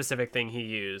was the specific thing he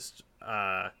used?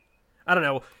 I don't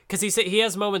know, because he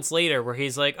has moments later where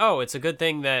he's like, oh, it's a good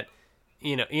thing that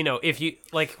if you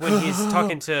like when he's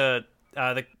talking to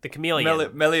the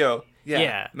chameleon Melio.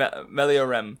 Yeah. Melio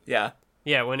Rem. Yeah.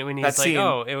 Yeah, when he's that like, scene.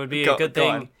 oh, it would be a good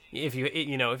thing on.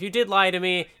 if you did lie to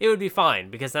me, it would be fine,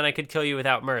 because then I could kill you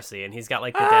without mercy. And he's got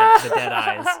like the dead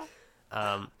eyes.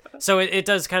 So it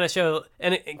does kind of show,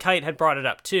 and Kite had brought it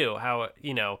up too, how,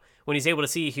 when he's able to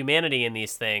see humanity in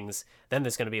these things, then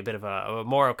there's going to be a bit of a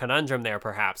moral conundrum there,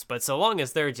 perhaps. But so long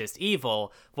as they're just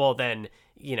evil, well, then,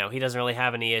 he doesn't really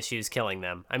have any issues killing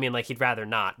them. I mean, like, he'd rather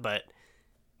not, but,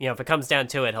 if it comes down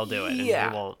to it, he'll do it, and he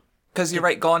won't. Because you're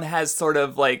right, Gon has sort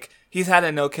of, like, he's had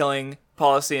a no-killing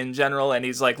policy in general, and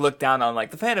he's, like, looked down on,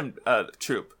 like, the Phantom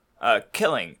Troop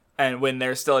killing, and when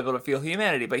they're still able to feel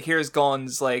humanity. But here's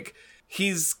Gon's, like,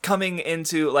 he's coming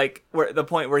into, like, where the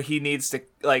point where he needs to,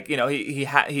 like,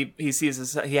 he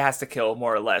sees he has to kill,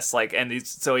 more or less, like, and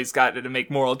he's got to make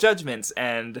moral judgments.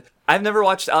 And I've never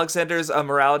watched Alexander's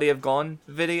Morality of Gon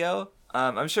video.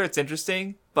 I'm sure it's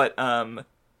interesting, but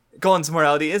Gon's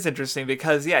morality is interesting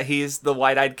because, he's the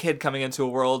wide-eyed kid coming into a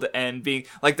world and being,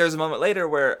 like, there's a moment later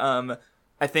where,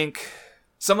 I think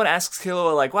someone asks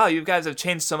Killua, like, wow, you guys have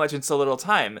changed so much in so little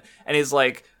time. And he's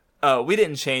like, we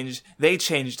didn't change, they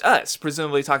changed us,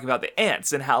 presumably talking about the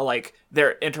ants and how, like,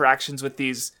 their interactions with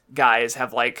these guys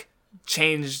have, like,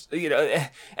 changed,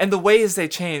 and the ways they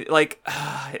change, like,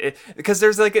 because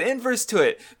there's, like, an inverse to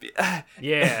it.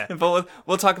 Yeah. But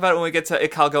we'll talk about it when we get to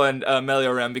Ikalgo and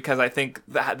Meliorem, because I think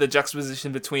the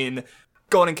juxtaposition between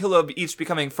Gon and Killua each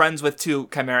becoming friends with two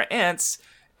Chimera Ants,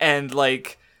 and,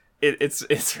 like,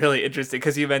 it's really interesting,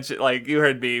 because you mentioned, like, you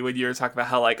heard me when you were talking about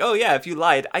how, like, oh yeah, if you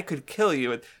lied, I could kill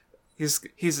you.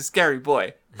 He's a scary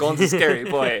boy. Gon's a scary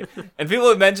boy. And people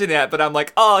have mentioned that, but I'm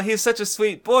like, oh, he's such a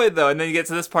sweet boy, though. And then you get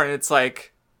to this part, and it's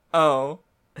like, oh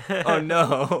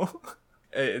no.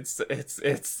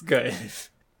 It's good.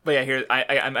 But yeah, here,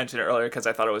 I mentioned it earlier because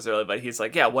I thought it was early, but he's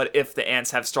like, yeah, what if the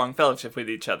ants have strong fellowship with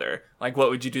each other? Like,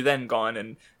 what would you do then, Gon?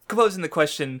 And posing the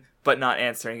question, but not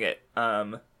answering it.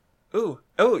 Going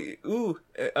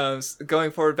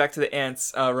forward back to the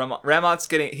ants, Ramot's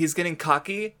getting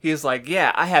cocky. He's like,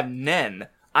 yeah, I have Nen.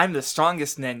 I'm the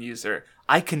strongest Nen user.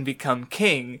 I can become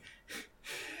king.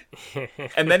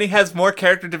 And then he has more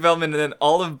character development than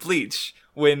all of Bleach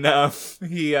when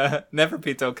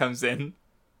Neferpito comes in.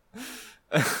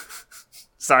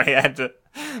 Sorry, I had to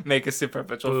make a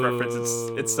superficial reference.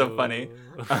 It's so funny.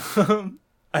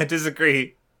 I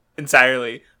disagree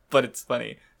entirely, but it's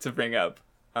funny to bring up.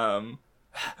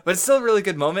 But it's still a really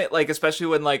good moment, like, especially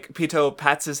when, like, Pito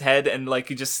pats his head and, like,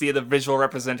 you just see the visual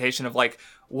representation of, like,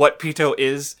 what Pito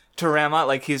is to Ramot.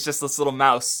 Like, he's just this little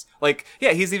mouse. Like,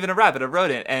 yeah, he's even a rabbit, a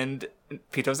rodent, and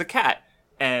Pito's a cat.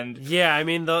 And yeah, I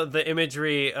mean, the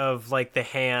imagery of, like, the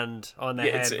hand on the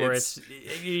head, where it's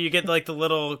you get, like, the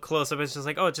little close-up, it's just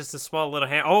like, oh, it's just a small little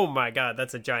hand. Oh my god,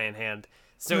 that's a giant hand.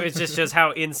 So it just shows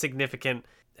how insignificant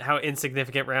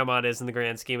Ramot is in the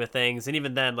grand scheme of things. And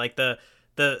even then, like, the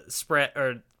spread,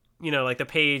 or, like, the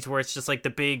page where it's just, like, the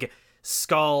big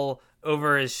skull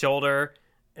over his shoulder,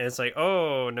 and it's like,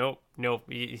 oh, nope. No,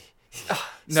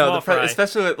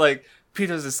 especially with, like,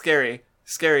 Pito's a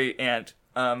scary ant.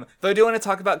 Though I do want to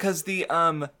talk about, because the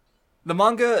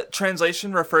manga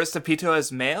translation refers to Pito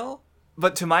as male,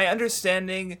 but to my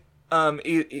understanding,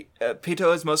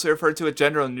 Pito is mostly referred to with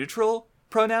gender-neutral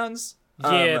pronouns.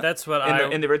 Yeah, that's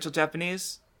what in the original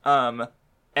Japanese.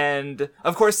 And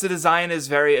of course the design is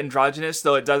very androgynous,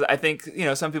 though it does, I think,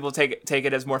 some people take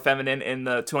it as more feminine in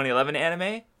the 2011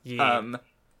 anime. Yeah.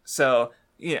 So,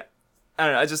 I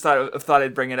don't know, I just thought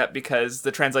I'd bring it up because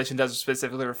the translation does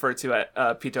specifically refer to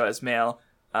Pito as male.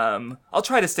 I'll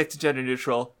try to stick to gender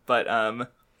neutral, but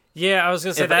yeah, I was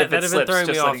gonna say that had been throwing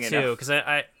me off too, because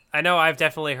I know I've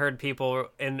definitely heard people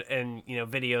in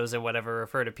videos and whatever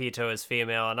refer to Pito as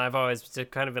female, and I've always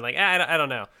just kind of been like, I don't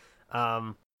know.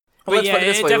 But yeah,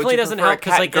 it definitely doesn't help,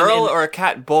 because, like, girl or a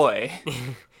cat boy.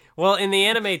 Well, in the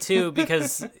anime too,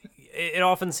 because it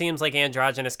often seems like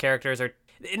androgynous characters are,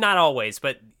 not always,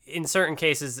 but in certain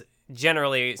cases,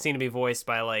 generally seem to be voiced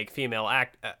by, like, female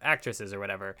actresses or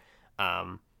whatever.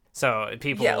 So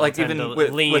people like, tend even to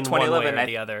with lean 2011, one way or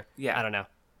the other. Yeah, I don't know.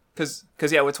 Because with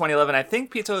 2011, I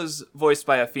think Pito's voiced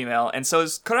by a female, and so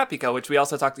is Kurapika, which we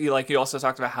also talked. You also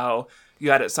talked about how you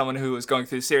had someone who was going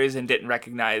through the series and didn't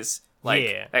recognize,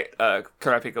 like,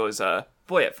 Kurapika was a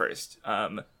boy at first.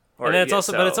 And it's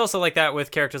but it's also like that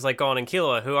with characters like Gon and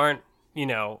Killua, who aren't,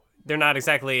 they're not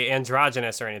exactly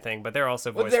androgynous or anything, but they're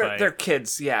also voiced by... They're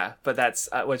kids, yeah, but that's,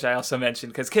 which I also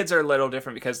mentioned, because kids are a little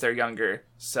different because they're younger,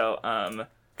 so,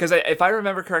 because if I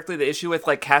remember correctly, the issue with,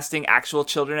 like, casting actual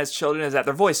children as children is that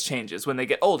their voice changes when they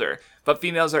get older, but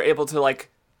females are able to,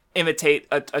 like, imitate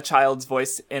a child's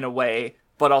voice in a way,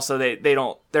 but also they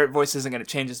don't, their voice isn't going to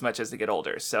change as much as they get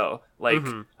older, so, like,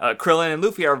 Krillin and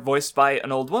Luffy are voiced by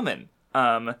an old woman,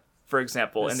 for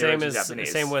example, in the original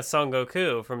Japanese. Same with Son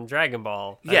Goku from Dragon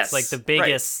Ball. That's, like, the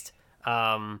biggest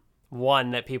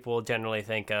one that people generally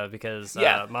think of because though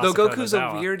Masako Goku's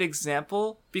Nozawa. a weird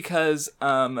example because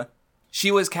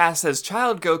she was cast as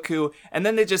child Goku, and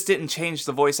then they just didn't change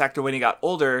the voice actor when he got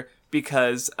older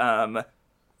because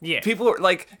people were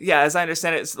like, as I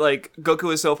understand it, it's like Goku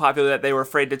was so popular that they were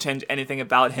afraid to change anything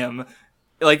about him.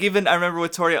 Like, even I remember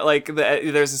with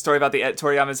there's a story about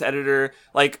Toriyama's editor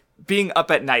like being up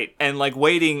at night and like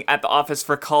waiting at the office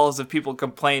for calls of people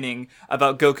complaining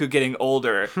about Goku getting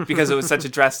older because it was such a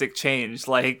drastic change.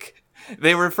 Like,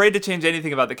 they were afraid to change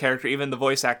anything about the character, even the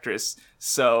voice actress.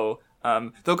 So,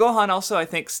 though Gohan also, I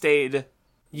think, stayed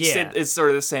it's sort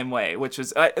of the same way, which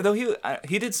was though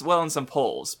he did well in some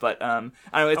polls, but I don't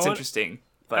know, it's interesting.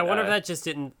 But I wonder if that just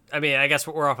didn't. I mean, I guess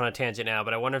we're off on a tangent now,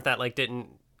 but I wonder if that like didn't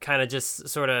kind of just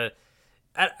sort of.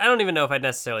 I don't even know if I'd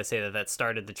necessarily say that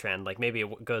started the trend. Like, maybe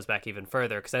it goes back even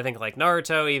further, because I think like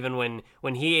Naruto, even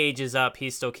when he ages up, he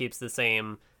still keeps the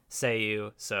same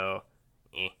Seiyu. So,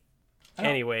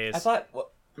 anyways, I thought.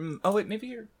 Well, oh wait, maybe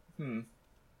you're.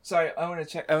 Sorry, I want to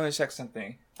check. I want to check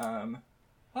something.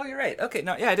 Oh, you're right. Okay,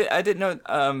 no, yeah, I didn't know.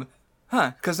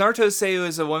 Because Naruto's Seiyu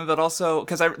is a woman, but also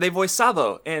because they voice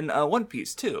Sabo in One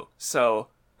Piece too. So,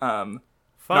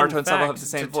 Naruto and Sabo have the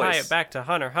same voice. To tie it back to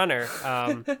Hunter x Hunter,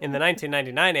 in the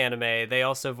 1999 anime, they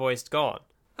also voiced Gon.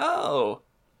 Oh,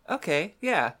 okay,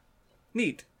 yeah,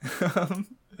 neat.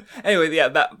 Anyway, yeah,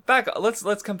 back.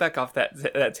 Let's come back off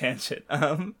that tangent.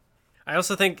 I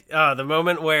also think the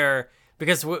moment where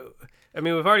because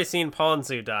we've already seen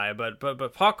Ponzu die, but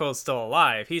Paco's still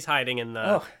alive. He's hiding in the.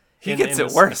 Oh, he gets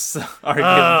it worse,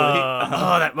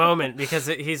 arguably. That moment, because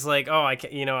he's like, I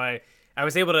can't, I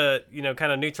was able to,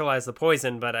 kind of neutralize the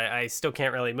poison, but I still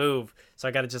can't really move, so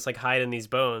I got to just like hide in these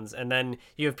bones. And then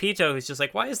you have Pito, who's just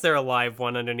like, why is there a live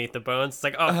one underneath the bones? It's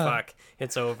like, fuck,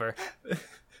 it's over.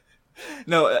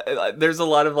 No, there's a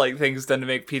lot of like things done to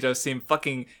make Pito seem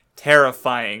fucking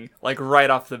terrifying, like right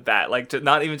off the bat. Like,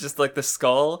 not even just like the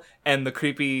skull and the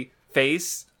creepy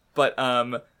face, but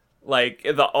like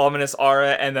the ominous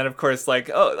aura, and then of course like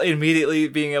immediately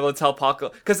being able to tell Paco,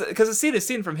 because the scene is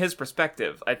seen from his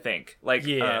perspective, I think. Like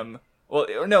well,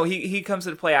 no, he comes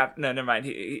into play after. No, never mind.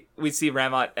 We see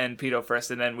Ramat and Pito first,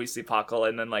 and then we see Paco,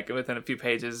 and then like within a few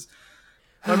pages.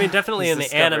 Well, I mean, definitely in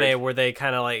the anime where they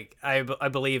kind of like, I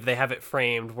believe they have it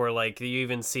framed where like you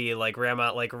even see like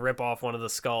Ramat like rip off one of the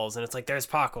skulls, and it's like there's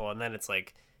Paco, and then it's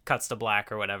like cuts to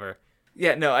black or whatever.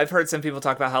 Yeah, no, I've heard some people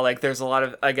talk about how like there's a lot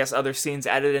of, I guess, other scenes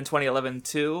added in 2011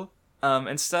 too,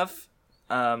 and stuff.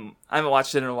 I haven't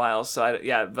watched it in a while, so I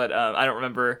don't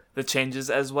remember the changes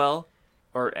as well,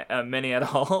 or many at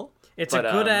all. It's a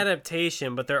good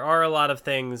adaptation, but there are a lot of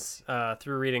things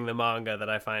through reading the manga that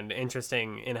I find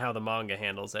interesting in how the manga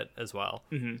handles it as well.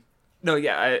 Mm-hmm. No,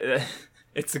 yeah,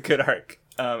 it's a good arc.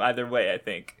 Either way, I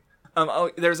think.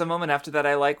 There's a moment after that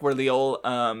I like where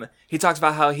Liol, he talks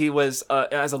about how he was,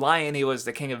 as a lion, he was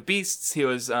the king of beasts. He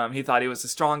was, he thought he was the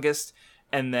strongest,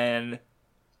 and then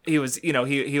he was,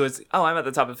 he was, I'm at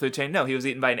the top of the food chain. No, he was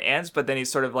eaten by an ant, but then he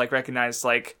sort of like recognized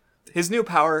like his new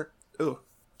power.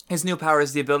 His new power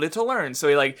is the ability to learn.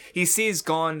 So he sees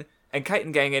Gon and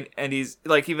Kite Gang, and he's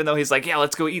like, even though he's like, yeah,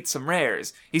 let's go eat some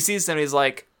rares, he sees them and he's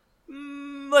like,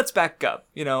 let's back up,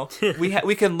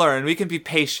 we can learn, we can be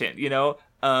patient,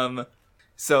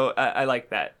 so I like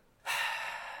that.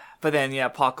 But then, yeah,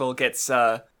 Paco gets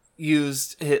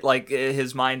used,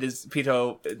 his mind is,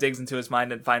 Pito digs into his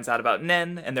mind and finds out about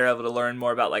Nen, and they're able to learn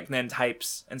more about like Nen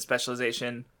types and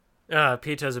specialization.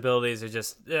 Pito's abilities are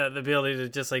just the ability to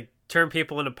just like turn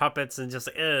people into puppets and just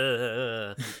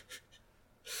Oh,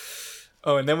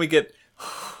 and then we get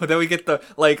the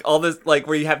like all this like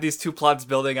where you have these two plots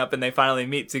building up and they finally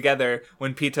meet together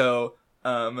when Pito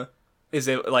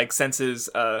senses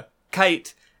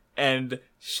Kite, and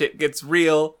shit gets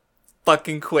real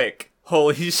fucking quick.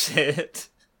 Holy shit.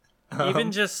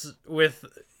 Even just with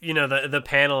the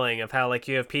paneling of how like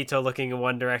you have Pito looking in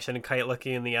one direction and Kite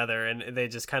looking in the other, and they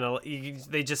just kind of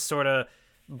they just sort of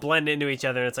blend into each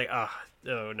other, and it's like oh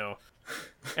no.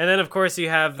 And then of course you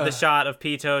have the shot of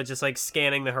Pito just like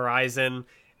scanning the horizon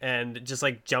and just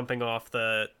like jumping off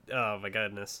the, oh my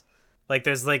goodness, like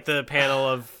there's like the panel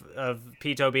of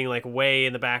Pito being like way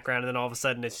in the background, and then all of a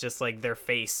sudden it's just like their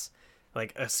face,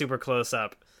 like a super close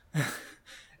up.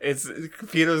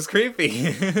 Pito's creepy.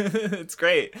 It's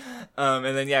great. And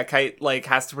then yeah, Kite like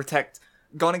has to protect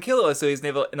Gon and Killua, so he's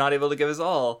not able to give his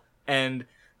all. And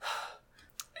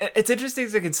it's interesting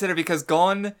to consider because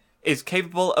Gon is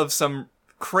capable of some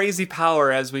crazy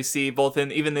power, as we see both in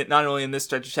not only in this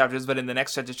stretch of chapters but in the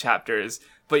next stretch of chapters.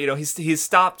 But he's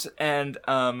stopped, and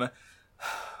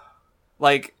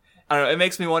like I don't know, it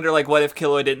makes me wonder like what if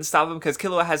Killua didn't stop him, because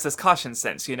Killua has this caution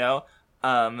sense,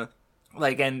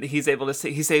 Like, and he's able to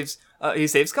he saves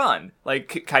Khan.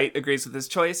 Like, Kite agrees with his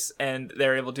choice, and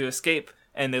they're able to escape,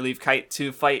 and they leave Kite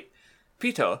to fight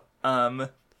Pito. I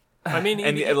mean,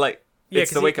 and like, yeah,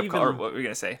 it's the wake up call. Or what were you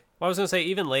gonna say? Well, I was gonna say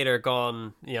even later,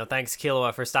 Gon, thanks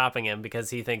Killua for stopping him because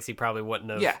he thinks he probably wouldn't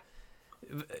have. Yeah.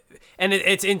 And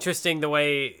it's interesting the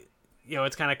way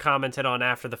it's kind of commented on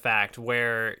after the fact,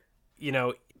 where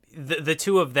the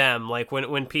two of them, like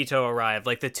when Pito arrived,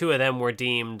 like the two of them were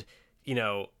deemed,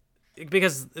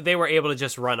 because they were able to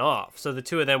just run off. So the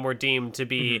two of them were deemed to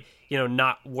be,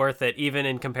 not worth it, even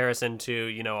in comparison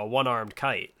to, a one-armed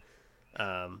Kite.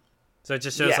 So it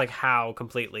just shows like how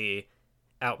completely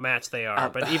outmatched they are.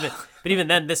 But even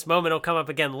then, this moment will come up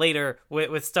again later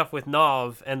with stuff with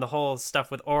Nov and the whole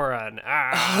stuff with Aura and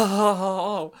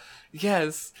Oh,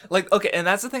 yes. Like, okay, and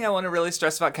that's the thing I want to really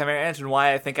stress about Chimera Ant and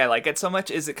why I think I like it so much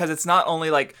is because it's not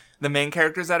only like the main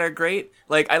characters that are great.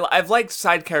 Like, I've liked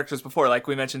side characters before, like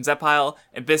we mentioned Zepile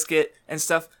and Biscuit and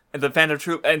stuff. And the Phantom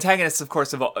Troop antagonists, of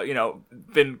course, have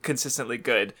been consistently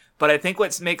good. But I think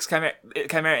what makes Chimera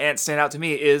Ant stand out to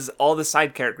me is all the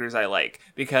side characters I like,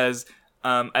 because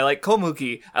I like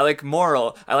Komuki, I like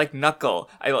Moral, I like Knuckle,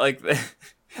 I like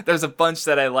there's a bunch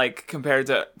that I like compared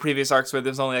to previous arcs where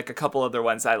there's only like a couple other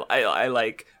ones I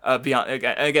like beyond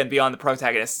the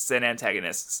protagonists and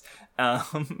antagonists.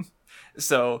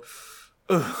 So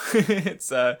it's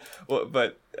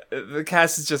but the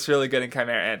cast is just really good in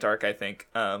Chimera Ant arc, I think.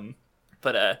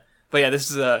 But yeah, this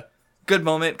is a good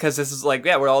moment because this is like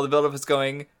where all the buildup is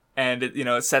going, and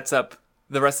it sets up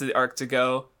the rest of the arc to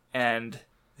go, and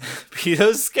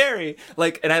Pito's scary.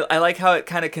 Like, and I like how it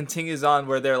kind of continues on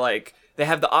where they're like, they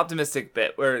have the optimistic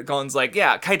bit where Gon's like,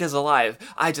 yeah, Kite is alive.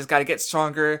 I just got to get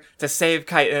stronger to save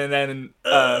Kite. And then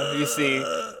you see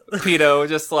Pito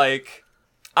just like,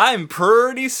 I'm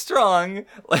pretty strong,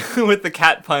 with the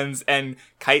cat puns and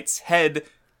Kite's head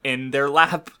in their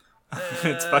lap.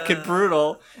 It's fucking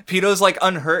brutal. Pito's like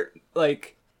unhurt.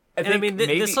 Like,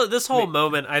 this whole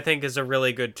moment I think is a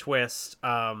really good twist.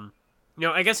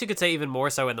 I guess you could say even more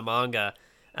so in the manga.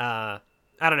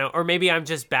 I don't know, or maybe I'm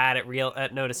just bad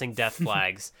at noticing death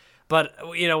flags. But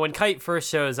when Kite first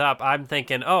shows up, I'm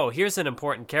thinking, oh, here's an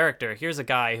important character. Here's a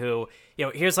guy who,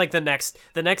 here's like the next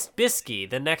Bisky,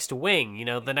 the next Wing,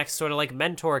 the next sort of like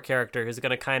mentor character who's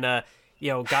gonna kind of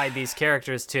guide these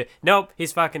characters to. Nope,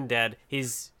 he's fucking dead.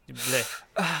 He's.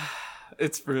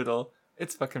 It's brutal.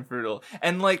 It's fucking brutal.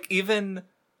 And like even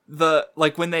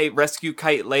when they rescue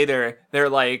Kite later, they're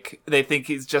like, they think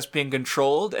he's just being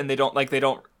controlled, and they don't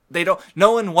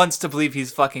no one wants to believe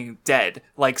he's fucking dead,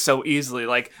 like, so easily.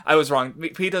 Like, I was wrong.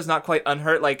 Pito's not quite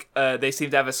unhurt. Like, they seem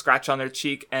to have a scratch on their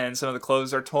cheek, and some of the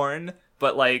clothes are torn,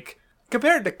 but like,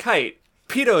 compared to Kite,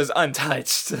 Pito is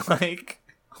untouched. Like,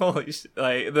 holy shit,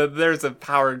 like, there's a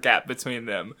power gap between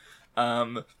them.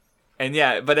 And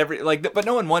yeah, but but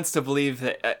no one wants to believe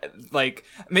that, like,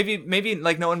 maybe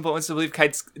like no one wants to believe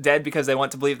Kite's dead because they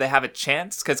want to believe they have a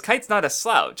chance, because Kite's not a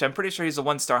slouch. I'm pretty sure he's a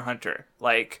 1-star hunter.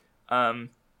 Like,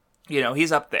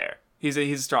 he's up there.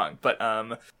 He's strong,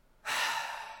 but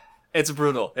it's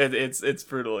brutal. It's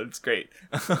brutal. It's great.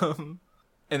 And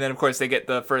then of course they get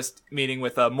the first meeting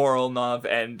with Moral, Nov,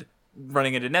 and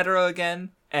running into Netero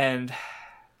again, and.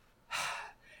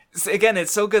 Again,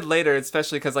 it's so good later,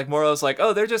 especially because, like, Moral's like,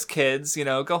 oh, they're just kids,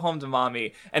 go home to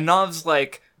mommy. And Nov's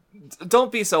like, don't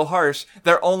be so harsh,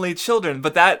 they're only children.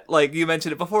 But that, like, you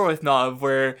mentioned it before with Nov,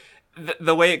 where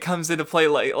the way it comes into play,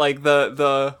 like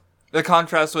the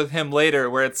contrast with him later,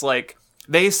 where it's like,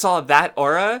 they saw that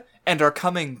aura and are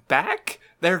coming back?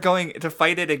 They're going to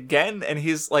fight it again? And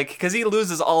he's like, because he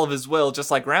loses all of his will,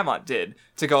 just like Ramont did,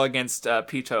 to go against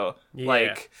Pito. Yeah.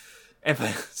 Like, and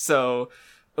so,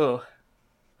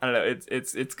 I don't know,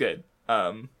 it's good.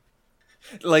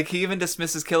 Like, he even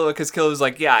dismisses Killua because Killua's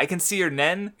like, yeah, I can see your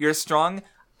Nen, you're strong,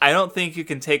 I don't think you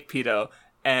can take Pito.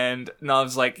 And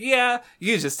Nov's like, yeah,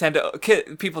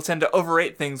 people tend to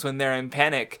overrate things when they're in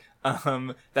panic,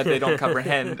 that they don't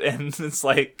comprehend. And it's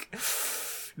like,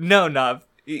 no, Nov,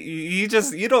 you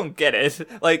don't get it.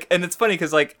 Like, and it's funny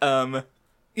because, like,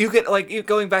 you get, like,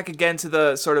 going back again to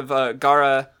the sort of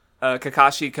Gaara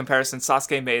Kakashi comparison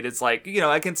Sasuke made, it's like,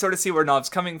 I can sort of see where Nov's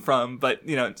coming from, but,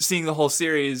 seeing the whole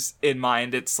series in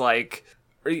mind, it's like,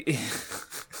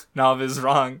 Nov is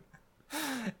wrong.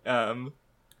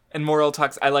 And Moral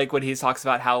I like when he talks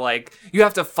about how, like, you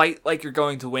have to fight like you're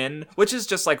going to win, which is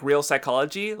just, like, real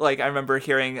psychology. Like, I remember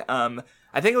hearing, I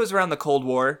think it was around the Cold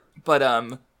War, but,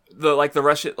 the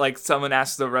Russian, like, someone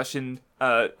asked the Russian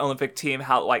Olympic team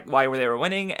how, like, why they were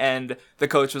winning, and the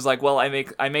coach was like, well, I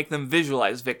make them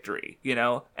visualize victory,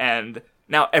 and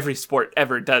now every sport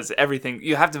ever does everything.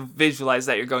 You have to visualize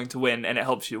that you're going to win, and it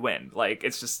helps you win. Like,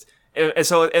 it's just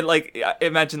So it like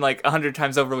imagine like 100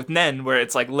 times over with Nen, where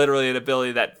it's like literally an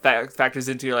ability that factors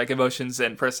into your like emotions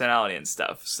and personality and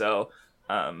stuff. So,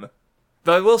 but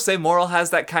I will say Moral has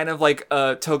that kind of like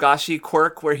Togashi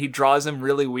quirk where he draws him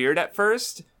really weird at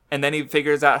first, and then he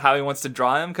figures out how he wants to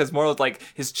draw him. Because Moral, like,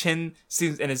 his chin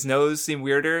seems and his nose seem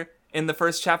weirder in the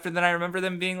first chapter than I remember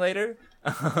them being later.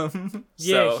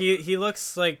 Yeah, he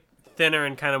looks like thinner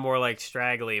and kind of more like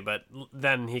straggly, but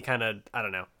then he kind of, I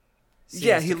don't know.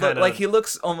 Yeah, he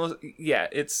looks almost, yeah,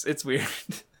 it's weird.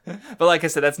 But like I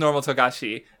said, that's normal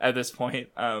Togashi at this point.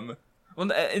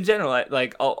 Well, in general,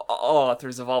 like all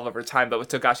authors evolve over time, but with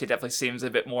Togashi, it definitely seems a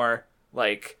bit more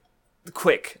like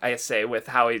quick, I say, with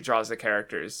how he draws the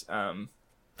characters. But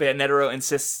yeah, Netero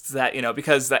insists that, you know,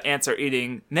 because the ants are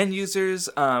eating Nen users,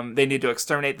 they need to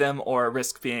exterminate them or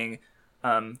risk being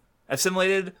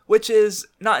assimilated, which is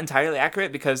not entirely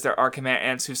accurate because there are Chimera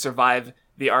ants who survive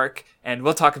the arc, and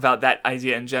we'll talk about that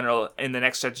idea in general in the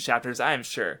next stretch of chapters, I'm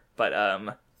sure. But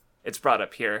it's brought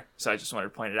up here, so I just wanted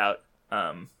to point it out.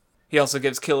 He also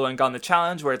gives Killua and Gon the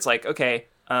challenge, where it's like, okay,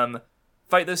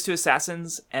 fight those two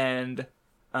assassins, and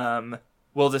we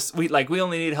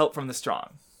only need help from the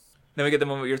strong. Then we get the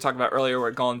moment you were talking about earlier,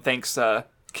 where Gon thanks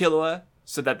Killua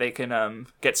so that they can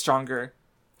get stronger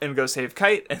and go save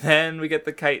Kite, and then we get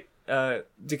the Kite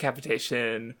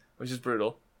decapitation, which is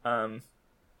brutal.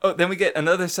 Then we get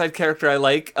another side character I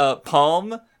like,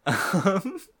 Palm.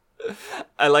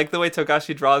 I like the way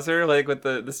Togashi draws her, like with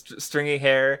the stringy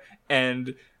hair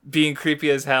and being creepy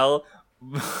as hell.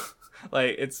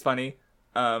 Like, it's funny.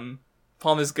 Palm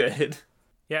is good.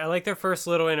 Yeah, I like their first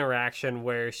little interaction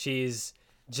where she's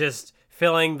just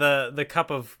filling the cup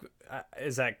of,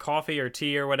 is that coffee or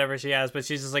tea or whatever she has, but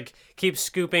she's just like, keeps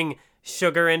scooping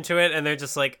sugar into it, and they're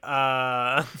just like,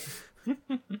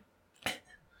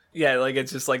 Yeah, like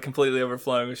it's just like completely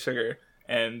overflowing with sugar,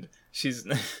 and she's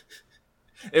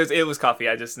it was coffee,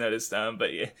 I just noticed,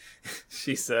 but yeah,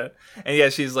 she's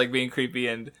she's like being creepy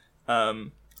and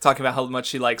talking about how much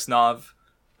she likes Nav.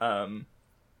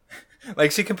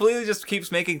 Like she completely just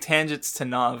keeps making tangents to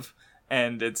Nav,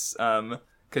 and it's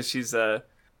because she's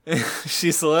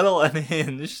she's a little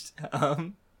unhinged.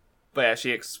 But yeah,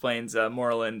 she explains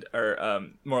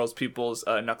Moral's pupils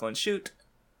Knuckle and Shoot,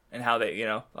 and how they, you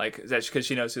know, like, that's because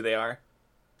she knows who they are.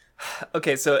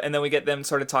 Okay, so, and then we get them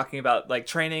sort of talking about, like,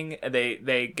 training.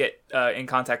 They get in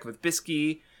contact with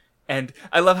Bisky, and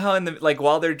I love how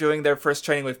while they're doing their first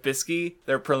training with Bisky,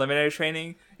 their preliminary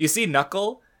training, you see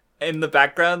Knuckle in the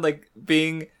background, like,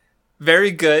 being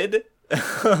very good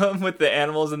with the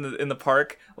animals in the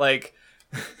park. Like,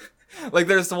 like,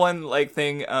 there's the one, like,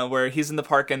 thing where he's in the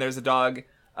park and there's a dog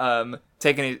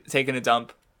taking a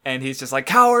dump. And he's just like,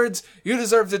 cowards, you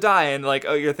deserve to die. And like,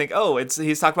 oh, you're thinking,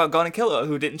 he's talking about Gon and Killua,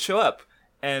 who didn't show up.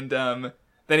 And then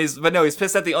he's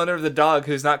pissed at the owner of the dog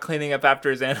who's not cleaning up after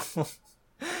his animal.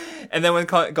 And then when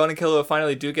Gon and Killua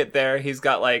finally do get there, he's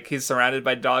surrounded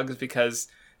by dogs because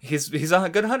he's a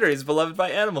good hunter. He's beloved by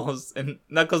animals, and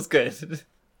Knuckles good.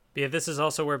 Yeah, this is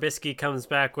also where Bisky comes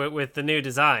back with the new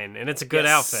design, and it's a good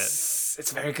outfit.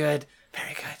 It's very good,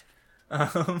 very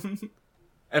good.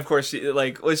 And of course,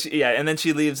 and then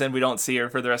she leaves, and we don't see her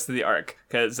for the rest of the arc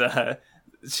because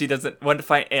she doesn't want to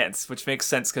fight ants, which makes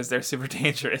sense because they're super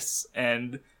dangerous.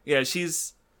 And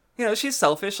she's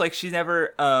selfish. Like she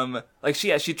never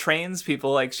she trains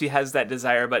people. Like she has that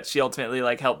desire, but she ultimately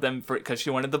like helped them because she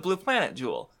wanted the blue planet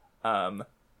jewel. I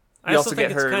also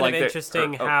think it's kind of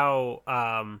interesting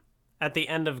how at the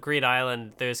end of Greed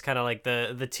Island, there's kind of like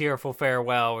the tearful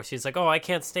farewell where she's like, "Oh, I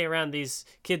can't stay around these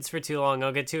kids for too long.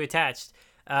 I'll get too attached."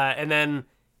 And then,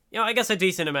 I guess a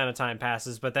decent amount of time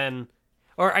passes, but then,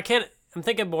 I'm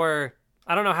thinking more,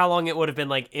 I don't know how long it would have been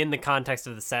like in the context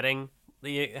of the setting,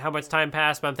 how much time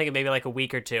passed, but I'm thinking maybe like a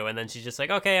week or two, and then she's just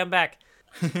like, okay, I'm back.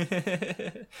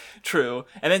 True.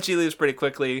 And then she leaves pretty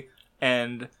quickly,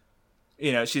 and,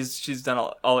 she's done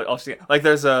all she can. Like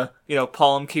there's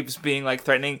Palm keeps being like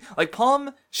threatening. Like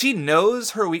Palm, she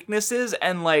knows her weaknesses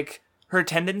and like her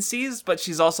tendencies, but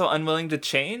she's also unwilling to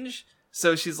change.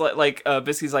 So she's like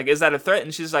Bisky's like, is that a threat?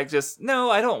 And she's like, just, no,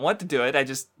 I don't want to do it. I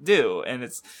just do. And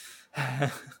it's,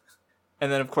 and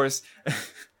then of course,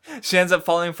 she ends up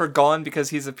falling for Gon because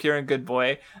he's a pure and good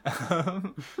boy.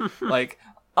 Like,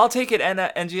 I'll take it,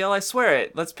 NGL, I swear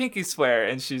it. Let's pinky swear.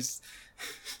 And she's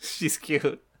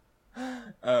cute.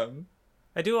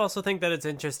 I do also think that it's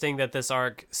interesting that this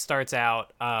arc starts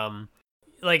out,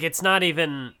 like it's not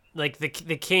even like the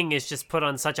king is just put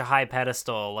on such a high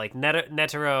pedestal. Like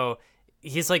Netero,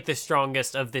 he's like the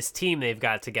strongest of this team they've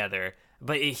got together,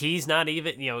 but he's not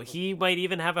even, he might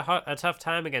even have a tough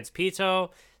time against Pito.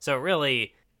 So it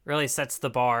really sets the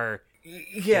bar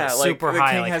Yeah, like super the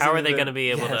high. king Like, hasn't how are they even- going to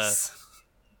be able Yes.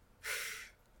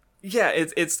 Yeah,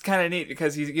 it's kind of neat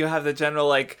because you have the general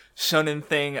like shonen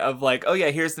thing of like, oh yeah,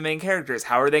 here's the main characters.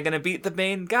 How are they gonna beat the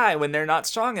main guy when they're not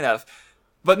strong enough?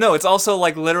 But no, it's also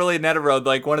like literally Netherode,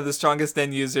 like one of the strongest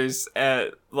Nen users,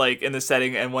 like in the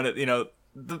setting, and one of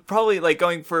probably like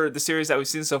going for the series that we've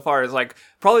seen so far is like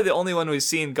probably the only one we've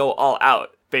seen go all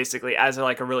out basically as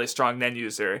like a really strong Nen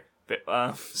user.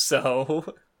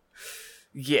 So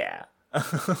yeah.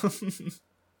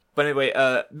 But anyway,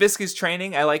 Biscuit's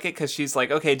training, I like it because she's like,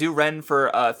 okay, do Ren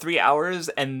for 3 hours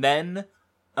and then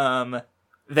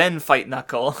fight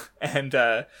Knuckle.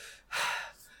 And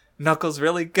Knuckle's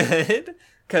really good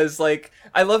because like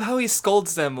I love how he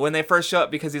scolds them when they first show up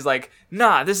because he's like,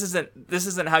 nah, this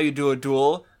isn't how you do a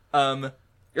duel.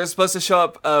 You're supposed to show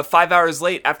up 5 hours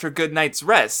late after a good night's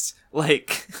rest.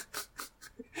 Like.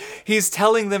 He's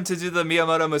telling them to do the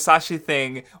Miyamoto Musashi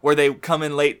thing where they come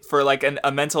in late for like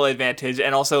a mental advantage,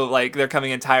 and also like they're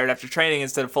coming in tired after training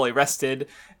instead of fully rested,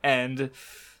 and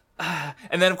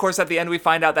then of course at the end we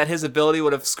find out that his ability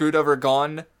would have screwed over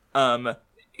Gon.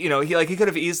 He could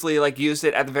have easily like used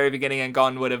it at the very beginning and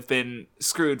Gon would have been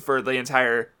screwed for the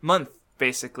entire month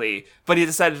basically, but he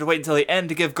decided to wait until the end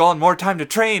to give Gon more time to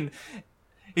train.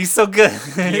 He's so good.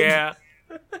 Yeah.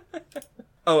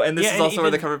 Oh, and this is also even,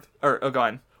 where the cover. Go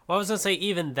on. Well, I was gonna say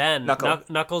even then,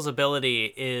 Knuckles'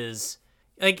 ability is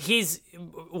like he's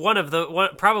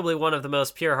probably one of the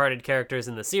most pure-hearted characters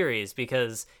in the series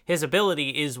because his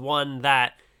ability is one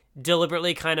that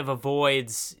deliberately kind of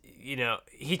avoids.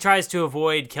 He tries to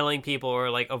avoid killing people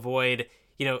or like avoid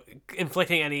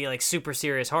inflicting any like super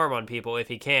serious harm on people if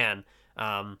he can.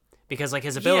 Because like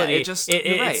his ability,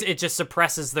 it just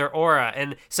suppresses their aura,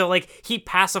 and so like he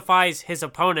pacifies his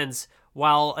opponents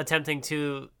while attempting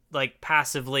to like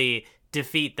passively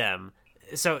defeat them.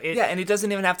 So and he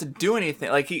doesn't even have to do anything.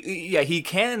 Like he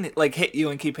can like hit you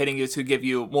and keep hitting you to give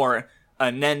you more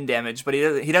Nen damage, but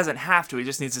he doesn't have to. He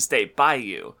just needs to stay by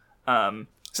you. So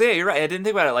yeah, you're right. I didn't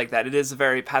think about it like that. It is a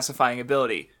very pacifying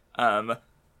ability, and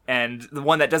the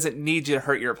one that doesn't need you to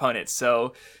hurt your opponent.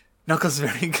 So Knuckles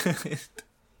is very good.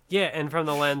 Yeah, and from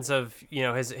the lens of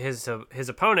his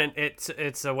opponent,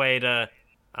 it's a way to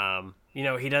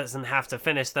he doesn't have to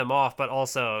finish them off, but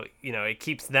also it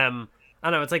keeps them. I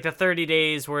don't know. It's like the 30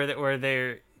 days where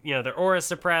they're their aura's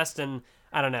suppressed, and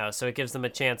I don't know. So it gives them a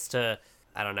chance to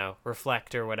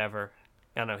reflect or whatever.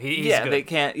 I don't know. He's good. They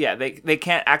can't. Yeah, they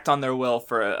can't act on their will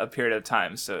for a period of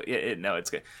time. So it's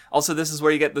good. Also, this is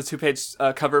where you get the 2-page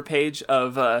cover page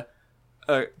of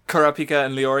Kurapika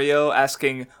and Leorio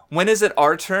asking, "When is it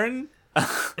our turn?"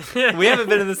 We haven't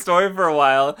been in the story for a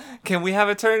while. Can we have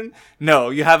a turn? No,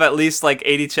 you have at least like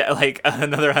 80 like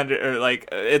another 100 or like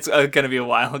it's gonna be a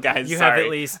while, guys. You have at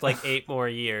least like 8 more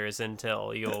years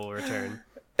until you'll return.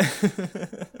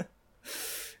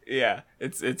 Yeah,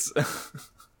 it's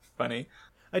funny.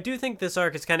 I do think this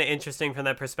arc is kind of interesting from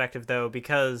that perspective though,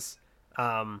 because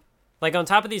like on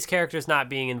top of these characters not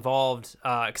being involved,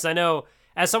 because I know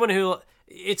as someone who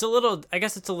it's a little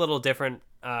different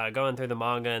going through the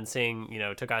manga and seeing,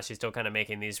 Togashi still kind of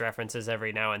making these references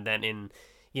every now and then in,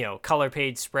 color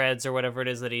page spreads or whatever it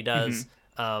is that he does.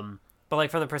 Mm-hmm. But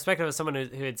like from the perspective of someone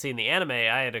who had seen the anime,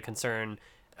 I had a concern.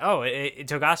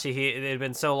 Togashi, it had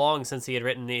been so long since he had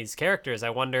written these characters. I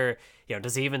wonder,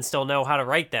 does he even still know how to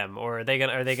write them, or are they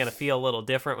gonna feel a little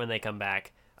different when they come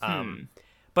back?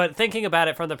 But thinking about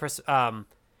it from the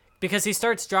because he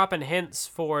starts dropping hints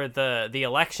for the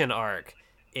election arc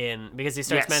because he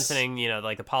starts mentioning,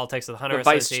 like the politics of the Hunter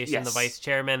Association, the vice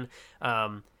chairman.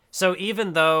 So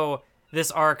even though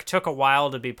this arc took a while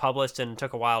to be published and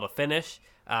took a while to finish,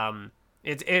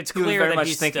 it's clear that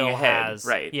he still has,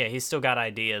 right? Yeah, he's still got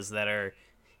ideas that are,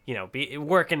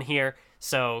 working here.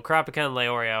 So Kurapika and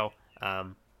Leorio,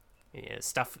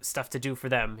 stuff to do for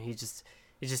them. It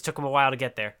just took him a while to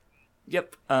get there.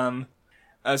 Yep.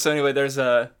 So anyway, there's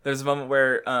a moment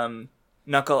where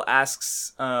Knuckle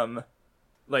asks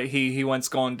like he wants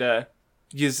going to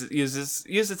use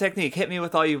the technique, hit me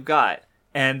with all you've got,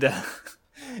 and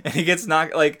and he gets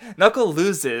knocked. Like Knuckle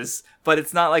loses, but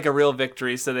it's not like a real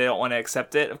victory, so they don't want to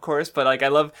accept it, of course. But like I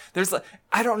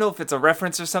don't know if it's a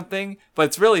reference or something, but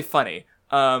it's really funny.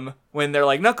 When they're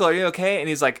like, Knuckle, are you okay? And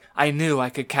he's like, I knew I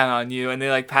could count on you, and they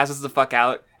like passes the fuck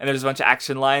out, and there's a bunch of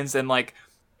action lines, and like,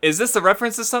 is this a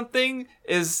reference to something?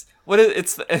 What is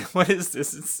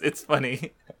this? It's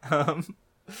funny.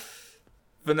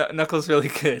 But Knuckles really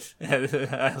good.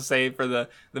 I'll say for the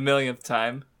millionth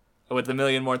time, with a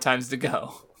million more times to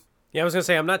go. Yeah, I was gonna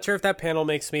say I'm not sure if that panel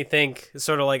makes me think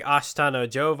sort of like Ashita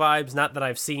Joe vibes. Not that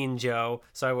I've seen Joe,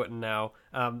 so I wouldn't know.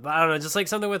 But I don't know, just like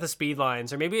something with the speed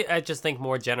lines, or maybe I just think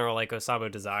more general like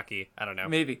Osamu Dezaki. I don't know.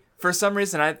 Maybe for some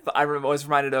reason I was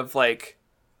reminded of like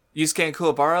Yusuke and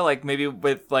Kuwabara, like maybe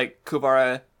with like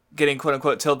Kuwabara getting quote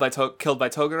unquote killed by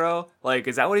Toguro. Like,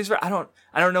 is that what he's? I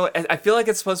don't know. I feel like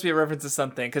it's supposed to be a reference to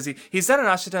something because he's done an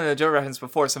Ashita no Joe reference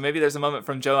before, so maybe there's a moment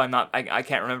from Joe I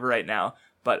can't remember right now,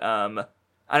 but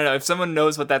I don't know if someone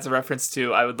knows what that's a reference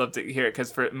to. I would love to hear it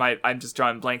because I'm just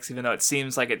drawing blanks, even though it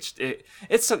seems like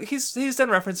it's so he's done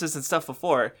references and stuff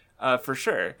before, for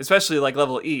sure, especially like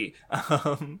level E.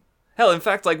 Hell, in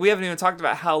fact, like we haven't even talked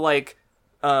about how like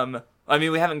I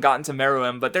mean we haven't gotten to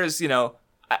Meruem, but there's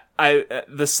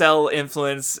the Cell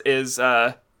influence is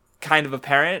kind of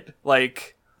apparent,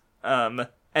 like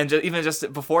and even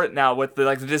just before it now with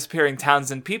the disappearing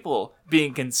towns and people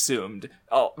being consumed.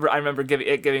 Oh, I remember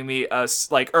it giving me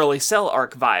like early Cell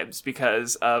arc vibes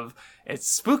because of it's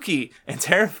spooky and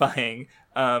terrifying.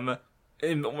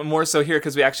 More so here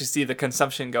because we actually see the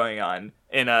consumption going on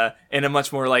in a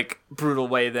much more like brutal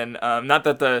way than not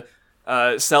that the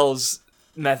Cell's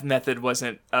method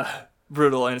wasn't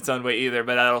brutal in its own way either,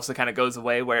 but that also kind of goes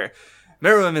away where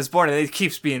Meruem is born and it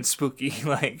keeps being spooky.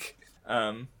 Like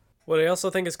what I also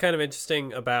think is kind of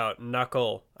interesting about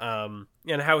Knuckle,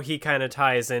 and how he kind of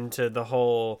ties into the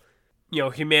whole,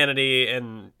 humanity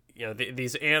and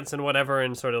these ants and whatever,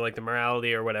 and sort of like the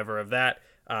morality or whatever of that.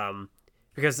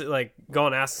 Because like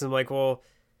Gon asks him like, well,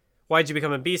 why'd you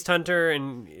become a beast hunter?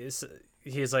 And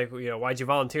he's like, why'd you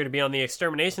volunteer to be on the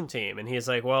extermination team? And he's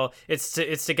like, well, it's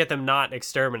to get them not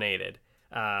exterminated.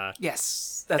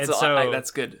 Yes,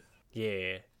 that's good.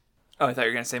 Yeah. Oh, I thought you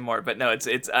were gonna say more, but no, it's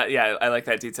yeah, I like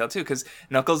that detail too because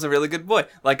Knuckles a really good boy.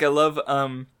 Like I love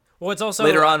well, it's also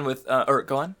later on with or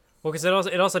go on. Well, because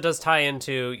it also does tie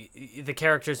into the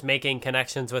characters making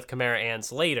connections with Chimera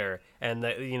Ants later, and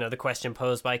the question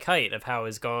posed by Kite of how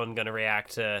is Gon going to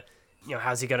react to,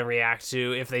 how's he going to react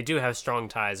to if they do have strong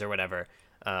ties or whatever.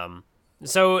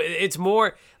 So it's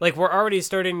more like we're already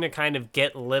starting to kind of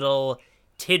get little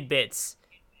tidbits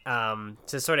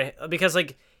to sort of, because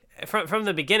like from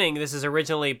the beginning, this is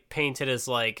originally painted as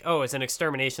like, oh, it's an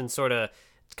extermination sort of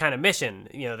kind of mission.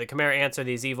 The Chimera Ants are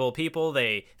these evil people.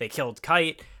 They killed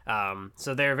Kite.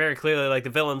 So they're very clearly like the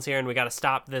villains here, and we got to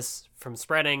stop this from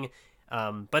spreading.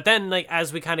 But then, like,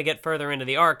 as we kind of get further into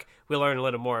the arc, we learn a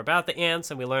little more about the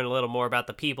ants, and we learn a little more about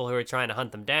the people who are trying to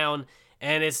hunt them down.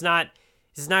 And it's not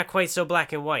quite so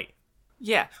black and white.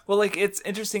 Yeah, well, like, it's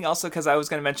interesting also because I was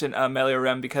going to mention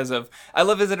Meliorem because I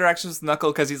love his interactions with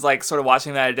Knuckle because he's, like, sort of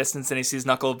watching that at a distance and he sees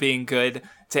Knuckle being good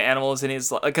to animals and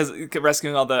he's, like, because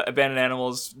rescuing all the abandoned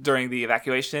animals during the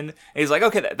evacuation. And he's like,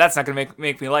 okay, that's not going to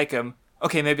make me like him.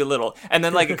 Okay, maybe a little. And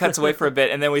then, like, it cuts away for a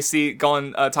bit and then we see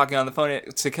Gon talking on the phone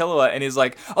to Killua and he's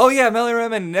like, oh, yeah,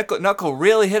 Meliorem and Knuckle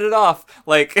really hit it off.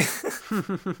 Like,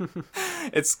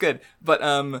 it's good.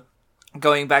 But,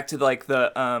 going back to, like,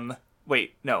 the,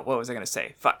 wait, no, what was I going to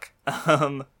say? Fuck.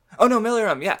 Oh, no,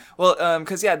 Meliorem, yeah. Well,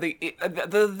 because, yeah, the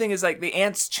other thing is, like, the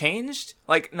ants changed.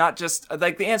 Like, not just,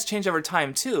 like, the ants change over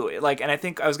time, too. Like, and I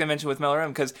think I was going to mention with Meliorem,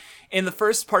 because in the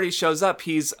first part he shows up,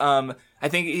 he's, I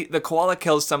think the koala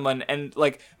kills someone, and,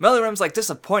 like, Meliorem's, like,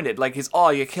 disappointed. Like, he's, oh,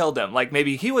 you killed him. Like,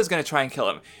 maybe he was going to try and kill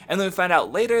him. And then we find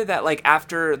out later that, like,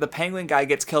 after the penguin guy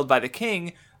gets killed by the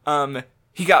king,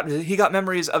 he got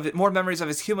more memories of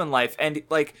his human life, and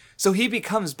like so he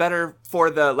becomes better for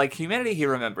the like humanity he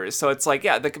remembers. So it's like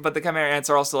but the Chimera Ants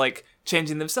are also like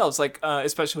changing themselves, like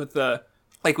especially with the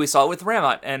like we saw with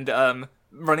Ramot and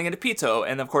running into Pito,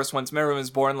 and of course once Meruem is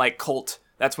born, like Colt,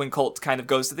 that's when Colt kind of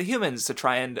goes to the humans to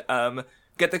try and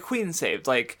get the queen saved.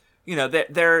 Like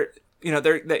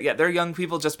they're young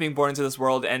people just being born into this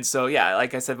world, and so yeah,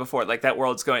 like I said before, like that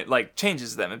world's going like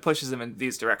changes them and pushes them in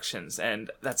these directions, and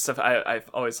that's stuff I've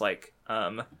always like.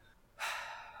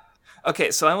 Okay,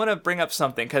 so I want to bring up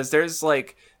something because there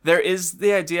is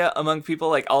the idea among people,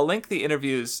 like I'll link the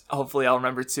interviews. Hopefully, I'll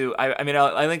remember to. I mean,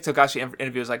 I linked Togashi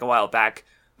interviews like a while back,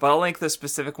 but I'll link the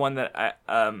specific one that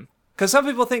because some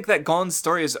people think that Gon's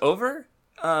story is over,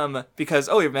 because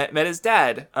he met his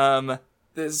dad,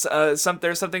 There's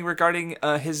something regarding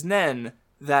his nen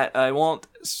that I don't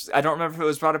remember if it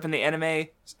was brought up in the anime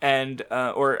and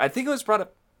or I think it was brought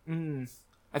up.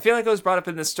 I feel like it was brought up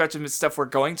in this stretch of stuff we're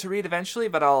going to read eventually,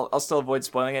 but I'll still avoid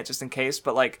spoiling it just in case.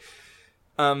 But like,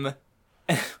 well,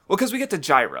 because we get to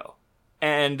Gyro,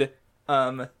 and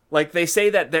like they say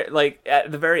that they're like at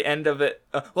the very end of it.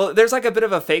 Well, there's like a bit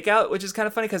of a fake out, which is kind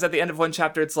of funny because at the end of one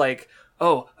chapter it's like,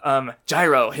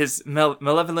 Gyro, his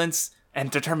malevolence and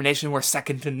determination were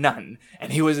second to none.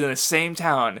 And he was in the same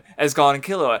town as Gon and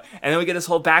Killua. And then we get this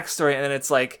whole backstory, and then it's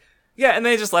like, yeah, and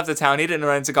then he just left the town. He didn't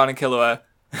run into Gon and Killua.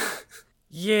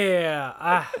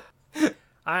 Yeah,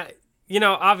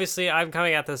 obviously I'm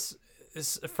coming at this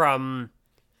from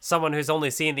someone who's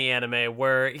only seen the anime,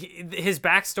 where his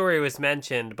backstory was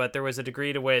mentioned, but there was a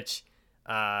degree to which,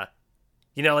 like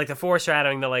the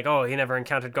foreshadowing that, like, oh, he never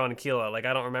encountered Gon and Killua. Like,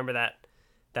 I don't remember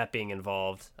that being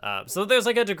involved. So there's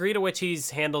like a degree to which he's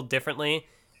handled differently,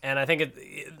 and I think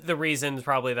the reason is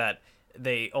probably that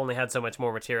they only had so much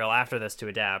more material after this to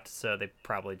adapt, so they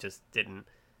probably just didn't.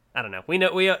 I don't know. I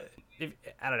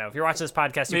don't know. If you're watching this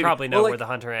podcast, you probably know where the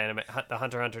Hunter x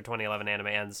Hunter 2011 anime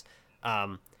ends.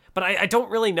 But I don't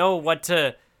really know what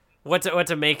to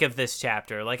make of this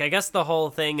chapter. Like, I guess the whole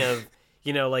thing of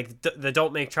the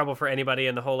don't make trouble for anybody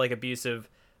and the whole like abusive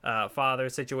father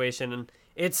situation, and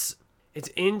it's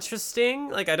interesting.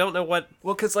 Like, I don't know what.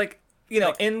 Well, because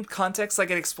in context, like,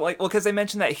 it explains. Well, because they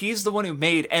mentioned that he's the one who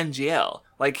made NGL.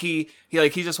 Like, he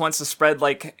just wants to spread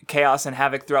like chaos and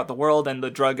havoc throughout the world, and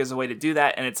the drug is a way to do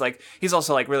that. And it's like he's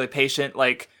also like really patient.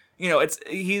 Like,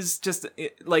 he's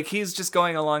just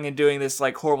going along and doing this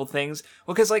like horrible things.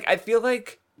 Well, because like I feel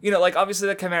like. Obviously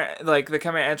the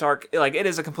Chimera Ant arc, like, it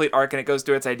is a complete arc and it goes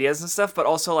through its ideas and stuff, but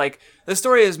also, like, the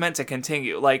story is meant to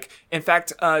continue. Like, in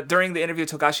fact, during the interview,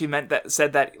 Togashi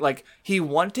said that, like, he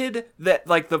wanted that,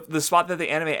 like, the spot that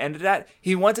the anime ended at,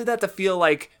 he wanted that to feel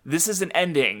like this is an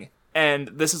ending, and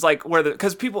this is, like, where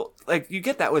because people, like, you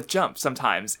get that with Jump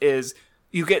sometimes, is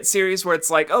you get series where it's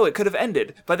like, oh, it could have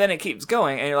ended, but then it keeps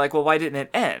going, and you're like, well, why didn't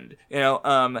it end?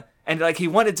 And, like, he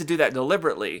wanted to do that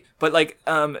deliberately. But, like,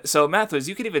 so, Mathwas,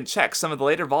 you could even check some of the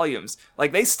later volumes.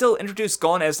 Like, they still introduce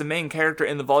Gon as the main character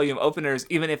in the volume openers,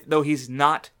 even though he's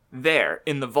not there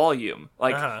in the volume.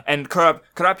 Like, and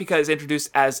Kurapika is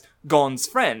introduced as Gon's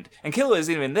friend. And Killua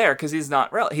isn't even there, because he's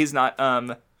not, in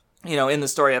the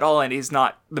story at all, and he's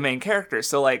not the main character.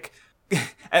 So, like,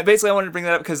 basically I wanted to bring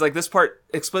that up, because, like, this part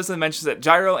explicitly mentions that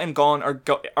Gyro and Gon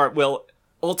will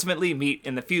ultimately meet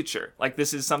in the future. Like,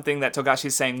 this is something that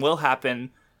Togashi's saying will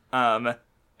happen, and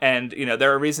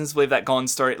there are reasons to believe that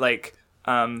Gon's story, like,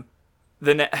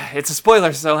 it's a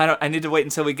spoiler, so I need to wait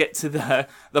until we get to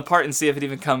the part and see if it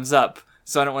even comes up,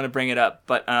 so I don't want to bring it up,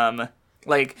 but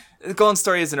like, Gon's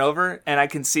story isn't over, and I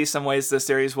can see some ways the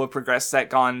series will progress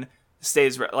that Gon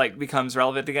becomes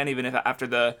relevant again, even if after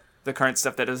the current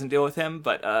stuff that doesn't deal with him,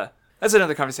 but that's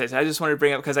another conversation. I just wanted to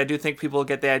bring up because I do think people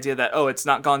get the idea that, oh, it's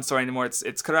not Gon's story anymore, it's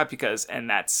Kurapika's, and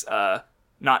that's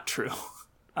not true.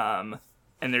 And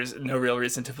there's no real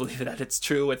reason to believe that it's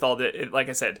true with all like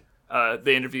I said,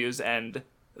 the interviews and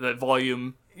the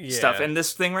volume stuff, and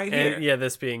this thing right here. Yeah,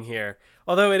 this being here.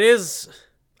 Although it is,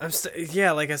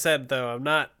 like I said, though, I'm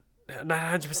not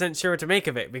 100% sure what to make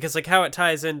of it, because like how it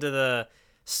ties into the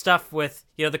stuff with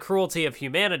the cruelty of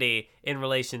humanity in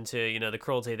relation to the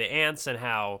cruelty of the ants, and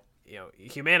how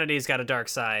humanity's got a dark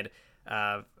side.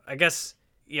 I guess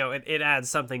it adds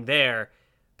something there,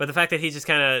 but the fact that he just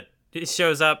kind of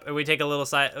shows up and we take a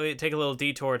little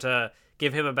detour to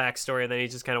give him a backstory, and then he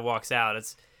just kind of walks out.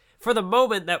 It's for the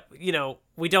moment that we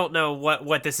don't know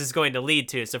what this is going to lead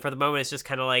to. So for the moment, it's just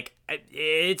kind of like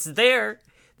it's there.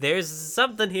 There's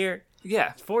something here.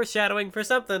 Yeah, foreshadowing for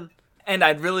something. And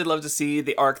I'd really love to see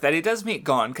the arc that he does meet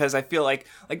Gon, because I feel like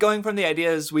going from the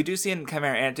ideas we do see in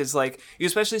Chimera Ant is, like, you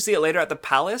especially see it later at the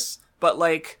palace, but,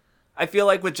 like, I feel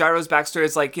like with Gyro's backstory,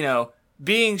 it's like,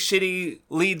 being shitty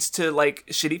leads to, like,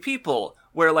 shitty people,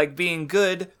 where, like, being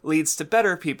good leads to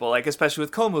better people, like, especially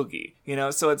with Komugi,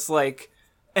 so it's like,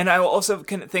 and I also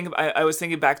can think, I was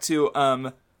thinking back to,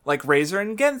 like, Razor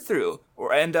and Genthru,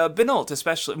 and Benolt,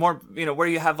 especially, more, where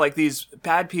you have, like, these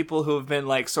bad people who have been,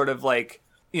 like, sort of, like,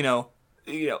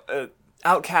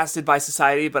 outcasted by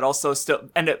society, but also still,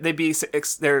 and they get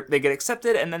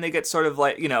accepted, and then they get sort of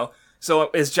like, so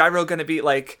is Gyro going to be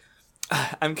like,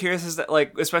 I'm curious as that,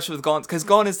 like, especially with Gon, because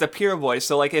Gon is the pure boy,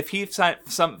 so like if he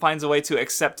finds a way to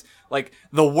accept like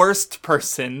the worst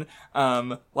person,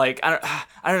 like I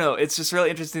don't know, it's just really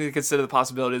interesting to consider the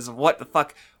possibilities of what the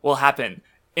fuck will happen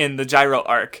in the Gyro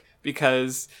arc,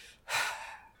 because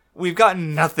we've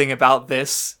gotten nothing about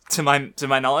this to my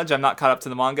knowledge. I'm not caught up to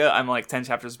the manga. I'm like 10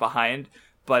 chapters behind,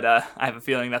 but I have a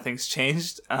feeling nothing's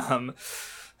changed. So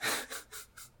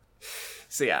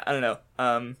yeah, I don't know.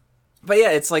 But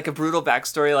yeah, it's like a brutal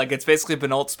backstory. Like, it's basically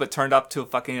Benolt's but turned up to a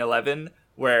fucking 11,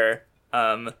 where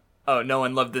no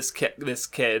one loved this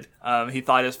kid. He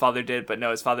thought his father did, but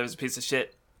no, his father was a piece of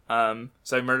shit. So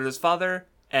he murdered his father,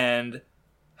 and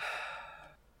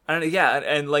I don't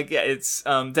know, it's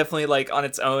definitely, like, on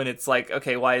its own, it's like,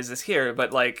 okay, why is this here?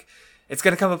 But, like, it's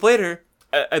gonna come up later,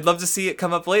 I'd love to see it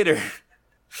come up later.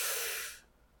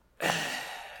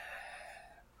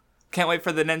 Can't wait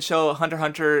for the Nensho Hunter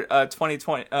x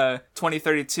Hunter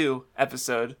 2032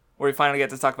 episode where we finally get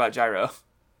to talk about Gyro.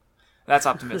 That's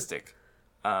optimistic.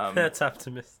 That's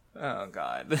optimistic. Oh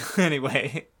god.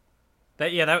 Anyway,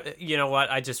 that you know what?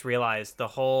 I just realized the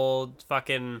whole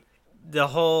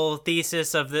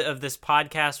thesis of this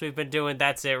podcast we've been doing.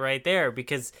 That's it right there,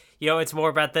 because it's more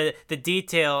about the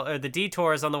detail or the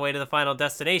detours on the way to the final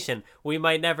destination. We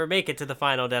might never make it to the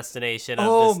final destination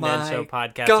of this Nensho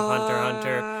podcast of Hunter x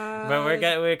Hunter. But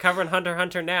we're covering Hunter x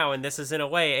Hunter now, and this is in a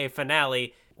way a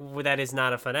finale that is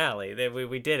not a finale.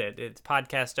 We did it. It's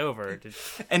podcast over.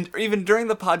 And even during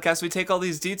the podcast, we take all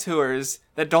these detours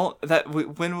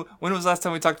when was the last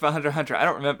time we talked about Hunter x Hunter? I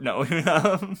don't remember. No.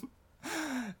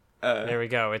 There we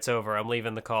go. It's over. I'm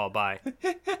leaving the call. Bye.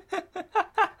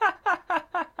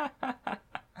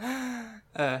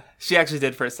 She actually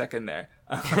did for a second there.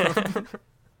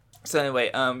 So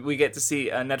anyway, we get to see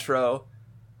Netero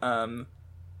and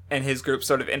his group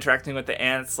sort of interacting with the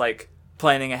ants, like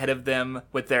planning ahead of them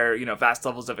with their vast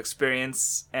levels of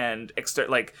experience and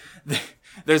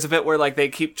there's a bit where like they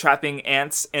keep trapping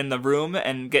ants in the room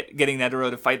and getting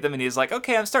Netero to fight them, and he's like,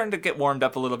 okay, I'm starting to get warmed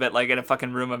up a little bit, like in a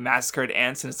fucking room of massacred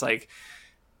ants, and it's like,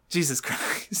 Jesus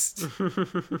Christ.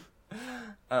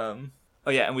 Oh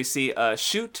yeah, and we see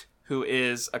Shoot, who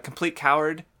is a complete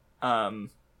coward.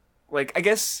 Like I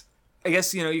guess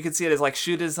you could see it as like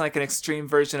Shoot is like an extreme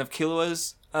version of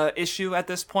Killua's issue at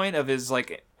this point, of his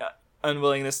like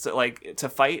unwillingness to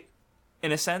fight,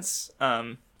 in a sense.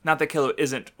 Not that Killua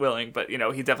isn't willing, but he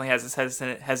definitely has his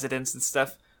hesitance and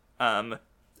stuff. And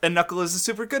Knuckle is a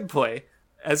super good boy,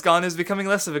 as Gon is becoming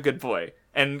less of a good boy,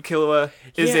 and Killua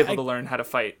is able to learn how to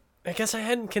fight. I guess I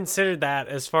hadn't considered that,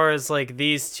 as far as like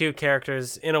these two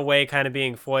characters in a way kind of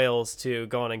being foils to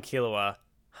Gon and Killua.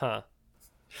 Huh.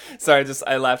 Sorry,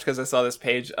 I laughed because I saw this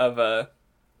page of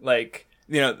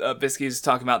Biscuit's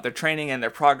talking about their training and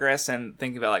their progress, and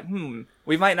thinking about like,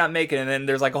 we might not make it, and then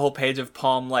there's like a whole page of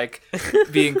Palm like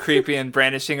being creepy and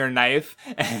brandishing her knife,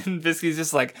 and Biscuit's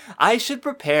just like, I should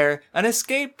prepare an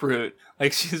escape route.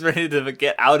 Like she's ready to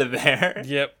get out of there.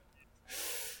 Yep.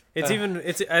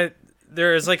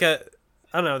 There's like I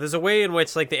don't know, there's a way in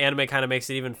which like the anime kind of makes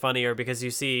it even funnier, because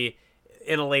you see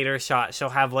in a later shot she'll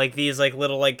have like these like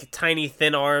little like tiny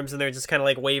thin arms, and they're just kind of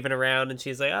like waving around, and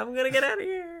she's like, I'm gonna get out of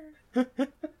here.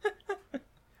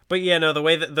 But yeah, no, the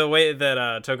way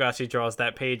that Togashi draws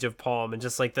that page of Palm, and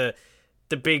just like the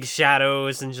big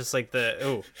shadows, and just like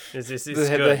the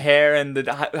hair and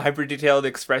the hyper detailed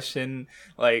expression,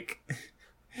 like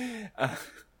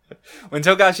when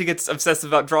Togashi gets obsessive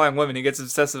about drawing women, he gets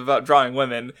obsessive about drawing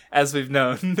women, as we've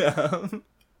known.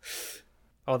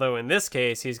 Although in this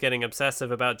case, he's getting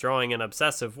obsessive about drawing an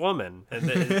obsessive woman.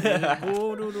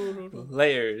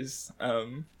 Layers.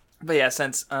 But yeah,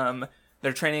 since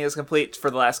their training is complete for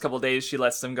the last couple days, she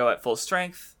lets them go at full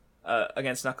strength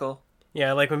against Knuckle.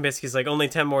 Yeah, I like when Biscuit's like, only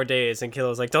 10 more days, and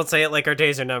Killua's like, don't say it like our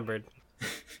days are numbered.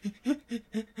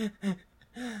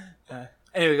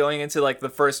 Anyway, going into like the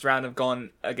first round of Gon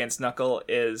against Knuckle,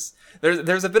 is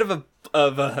there's a bit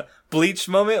of a Bleach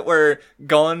moment where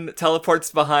Gon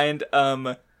teleports behind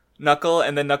Knuckle,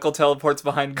 and then Knuckle teleports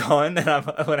behind Gon, and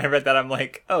when I read that, I'm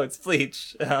like, oh, it's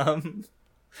Bleach.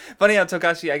 Funny how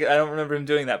Togashi, I don't remember him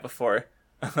doing that before.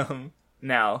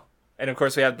 Now. And of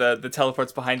course we have the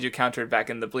teleports behind you countered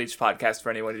back in the Bleach podcast for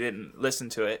anyone who didn't listen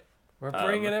to it. We're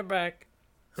bringing it back.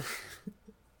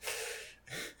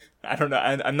 I don't know.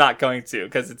 I'm not going to,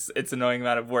 because it's an annoying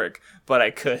amount of work, but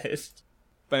I could.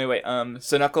 But anyway,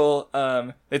 so Knuckle,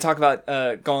 they talk about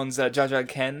Gon's Jaja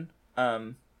Ken,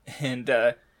 and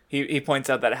he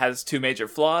points out that it has two major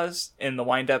flaws in the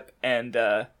windup and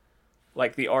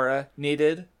like the aura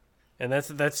needed. And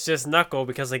that's just Knuckle,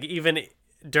 because like even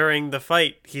during the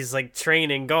fight, he's like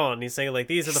training Gon. He's saying like,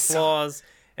 these are the flaws,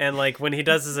 and like when he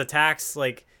does his attacks,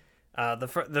 like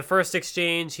the first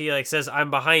exchange, he like says, I'm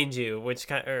behind you, which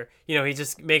he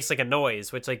just makes like a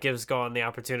noise, which like gives Gon the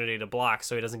opportunity to block,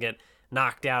 so he doesn't get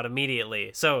knocked out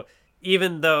immediately. So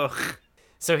even though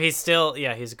so he's still,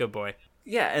 he's a good boy.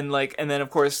 Yeah, and then of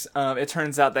course it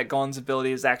turns out that Gon's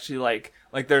ability is actually like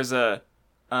there's a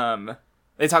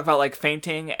they talk about like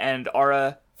fainting and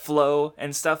aura flow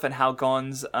and stuff, and how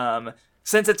Gon's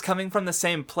since it's coming from the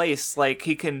same place, like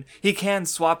he can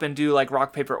swap and do like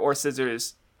rock paper or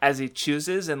scissors as he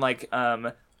chooses, and like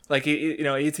it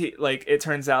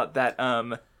turns out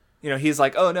that he's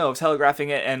like, oh no, telegraphing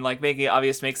it and like making it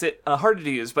obvious makes it harder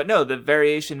to use, but no, the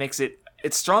variation makes it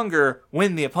it's stronger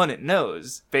when the opponent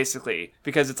knows, basically,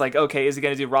 because it's like, okay, is he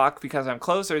going to do rock because I'm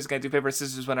close, or is he going to do paper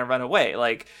scissors when I run away?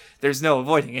 Like, there's no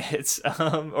avoiding it,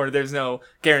 or there's no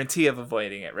guarantee of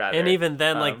avoiding it, rather. And even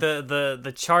then, like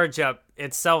the charge up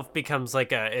itself becomes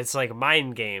like it's like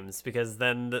mind games, because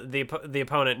then the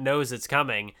opponent knows it's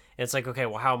coming. It's like, okay,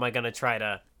 well, how am I going to try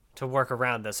to work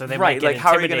around this? Or they might get like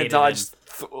how are you going to dodge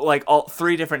and... like all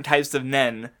three different types of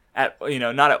nen at, you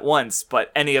know, not at once,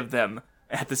 but any of them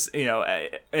at this, you know,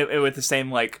 with the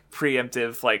same like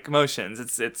preemptive like motions.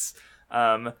 It's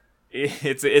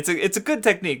a good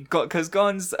technique, because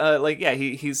Gon's like, yeah,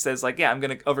 he says like, yeah, I'm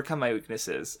gonna overcome my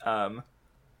weaknesses. And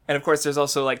of course there's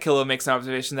also like Killua makes an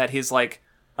observation that he's like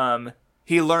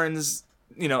he learns,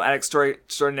 you know, at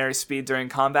extraordinary speed during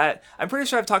combat. I'm pretty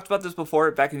sure I've talked about this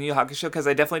before back in Yu Yu Hakusho, because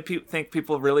I definitely think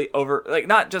people really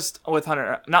not just with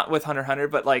Hunter x Hunter,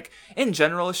 but like in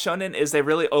general shonen, is they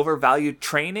really overvalue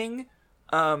training.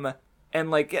 And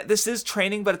like, yeah, this is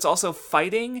training, but it's also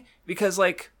fighting, because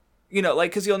like, you know,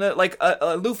 like, because you'll know, like,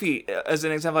 Luffy as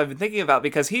an example I've been thinking about,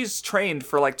 because he's trained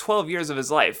for like 12 years of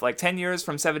his life, like 10 years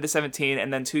from 7 to 17,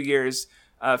 and then 2 years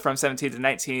from 17 to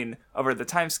 19 over the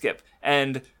time skip,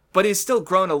 but he's still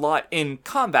grown a lot in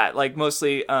combat, like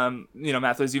mostly, you know,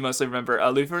 Mathers, you mostly remember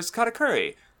Luffy versus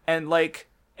Katakuri, and like,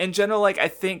 in general, like, I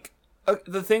think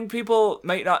the thing people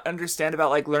might not understand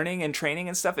about like learning and training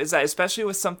and stuff is that, especially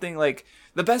with something like,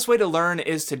 the best way to learn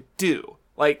is to do,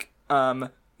 like,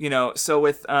 you know, so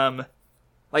with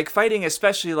like fighting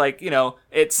especially, like, you know,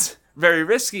 it's very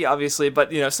risky obviously,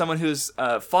 but you know, someone who's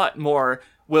fought more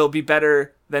will be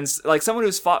better than, like, someone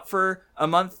who's fought for a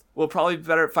month will probably be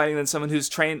better at fighting than someone who's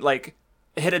trained, like,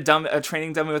 hit a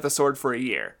training dummy with a sword for a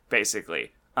year,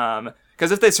 basically,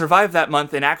 because if they survive that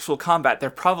month in actual combat, they're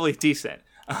probably decent.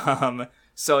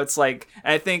 So it's like,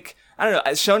 and I think, I don't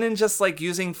know, shonen just like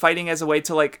using fighting as a way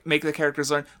to like make the characters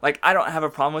learn, like, I don't have a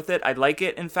problem with it. I like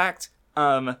it, in fact,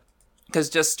 because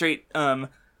just straight,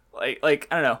 like,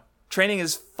 I don't know, training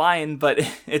is fine, but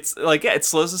it's like, yeah, it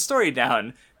slows the story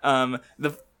down. And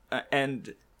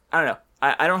I don't know,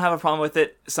 I don't have a problem with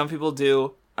it. Some people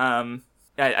do.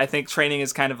 I think training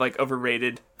is kind of like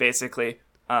overrated, basically,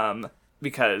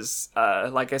 because,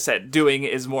 like I said, doing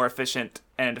is more efficient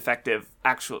and effective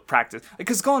actual practice.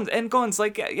 Because Gon's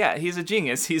like, yeah, he's a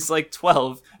genius. He's like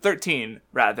 13,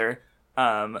 rather.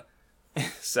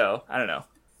 So, I don't know.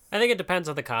 I think it depends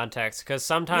on the context, because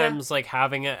sometimes, like,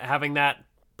 having that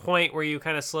point where you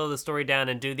kind of slow the story down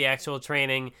and do the actual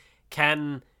training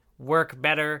can work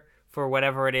better for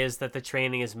whatever it is that the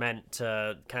training is meant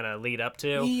to kind of lead up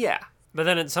to. Yeah. But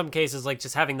then in some cases, like,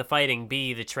 just having the fighting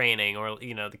be the training, or,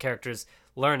 you know, the characters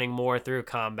learning more through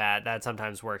combat, that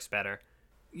sometimes works better.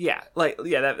 Yeah, like,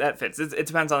 yeah, that fits. It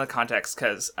depends on the context,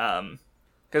 because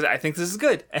I think this is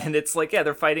good. And it's like, yeah,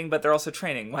 they're fighting, but they're also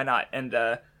training. Why not? And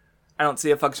I don't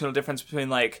see a functional difference between,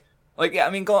 like, yeah, I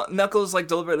mean, Knuckles, like,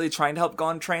 deliberately trying to help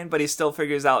Gon train, but he still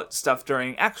figures out stuff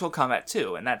during actual combat,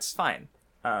 too, and that's fine.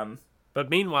 But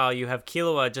meanwhile, you have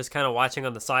Killua just kind of watching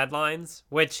on the sidelines,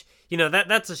 which, you know,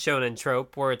 that's a shonen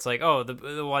trope where it's like, oh,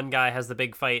 the one guy has the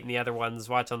big fight and the other ones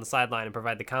watch on the sideline and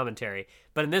provide the commentary.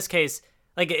 But in this case,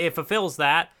 like, it fulfills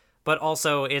that, but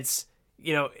also it's,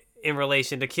 you know, in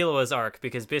relation to Killua's arc,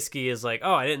 because Bisky is like,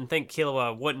 oh, I didn't think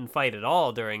Killua wouldn't fight at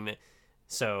all during the...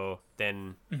 So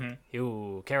then,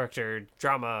 ooh, character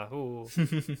drama, ooh.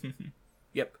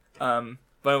 Yep. By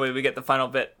the way, we get the final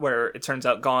bit where it turns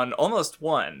out Gon almost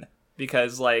won,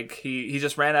 because, like, he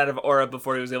just ran out of aura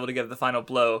before he was able to give the final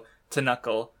blow to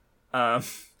Knuckle.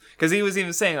 Because he was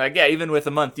even saying, like, yeah, even with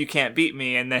a month, you can't beat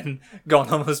me, and then Gon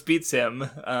almost beats him.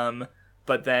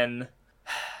 But then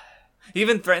he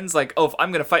even threatens, like, oh, if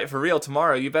I'm gonna fight for real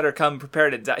tomorrow, you better come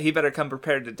prepared to die. He better come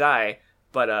prepared to die.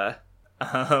 But,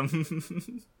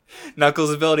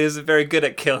 Knuckles' ability isn't very good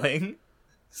at killing,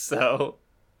 so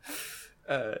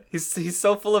he's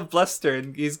so full of bluster,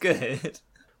 and he's good.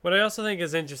 What I also think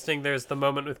is interesting, there's the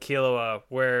moment with Killua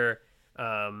where,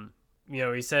 you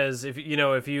know, he says, if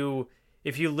you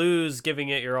lose giving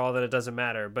it your all, then it doesn't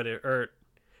matter. But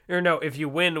if you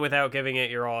win without giving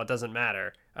it your all, it doesn't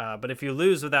matter. But if you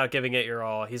lose without giving it your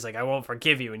all, he's like, I won't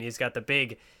forgive you, and he's got the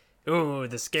big, ooh,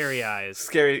 the scary eyes.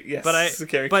 Scary, yes.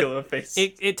 Scary Killua face.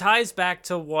 It ties back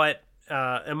to what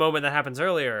a moment that happens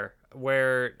earlier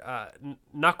where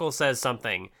Knuckles says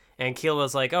something, and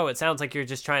Killua's like, oh, it sounds like you're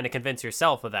just trying to convince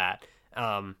yourself of that.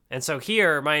 And so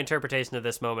here, my interpretation of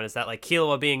this moment is that, like,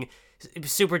 Killua being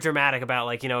super dramatic about,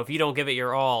 like, you know, if you don't give it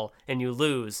your all and you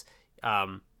lose,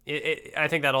 I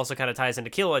think that also kind of ties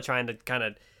into Killua trying to kind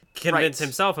of convince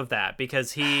himself of that,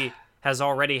 because he has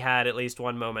already had at least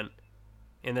one moment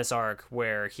in this arc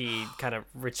where he kind of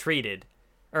retreated.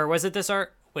 Or was it this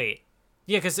arc? Wait.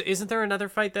 Yeah, because isn't there another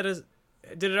fight that is...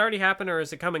 Did it already happen, or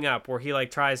is it coming up, where he,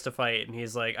 like, tries to fight, and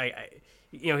he's like,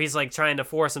 he's, like, trying to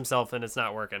force himself, and it's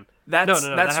not working? No, That's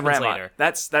that happens Ramon. later.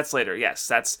 That's later, yes.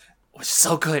 That's which is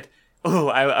so good. Ooh,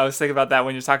 I was thinking about that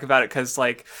when you're talking about it, because,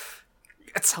 like,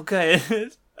 it's so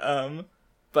good. Like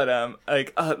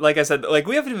I said, like,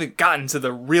 we haven't even gotten to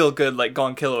the real good, like,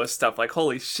 Gon Killua stuff. Like,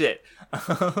 holy shit.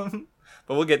 But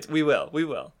we will.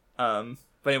 But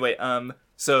anyway,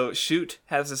 so Shoot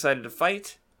has decided to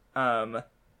fight.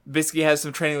 Bisky has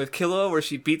some training with Killua where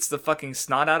she beats the fucking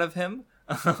snot out of him.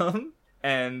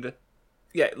 And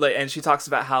yeah, like, and she talks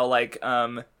about how, like,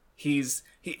 he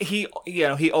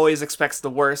always expects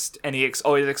the worst, and he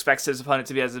always expects his opponent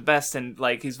to be as the best, and,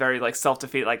 like, he's very, like,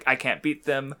 self-defeat, like, I can't beat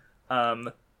them.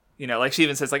 Like, she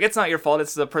even says, like, it's not your fault,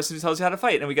 it's the person who tells you how to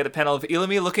fight. And we get a panel of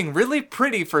Illumi looking really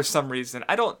pretty for some reason.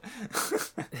 I don't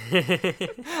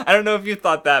know if you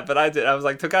thought that, but I did. I was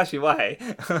like, Togashi, why?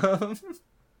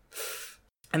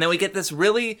 And then we get this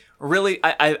really, really...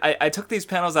 I took these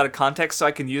panels out of context so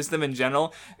I can use them in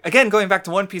general. Again, going back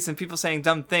to One Piece and people saying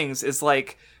dumb things is,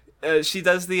 like... she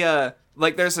does the...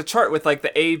 like, there's a chart with, like,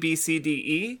 the A, B, C, D,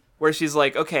 E, where she's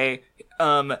like, okay...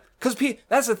 because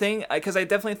that's the thing, because I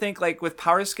definitely think, like, with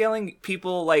power scaling,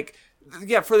 people, like...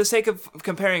 Yeah, for the sake of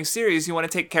comparing series, you want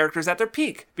to take characters at their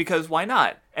peak, because why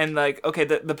not? And, like, okay,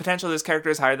 the potential of this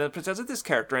character is higher than the potential of this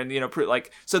character, and,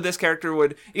 like, so this character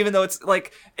would, even though it's,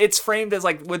 like, it's framed as,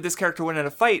 like, would this character win in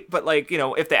a fight, but, like,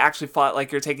 if they actually fought,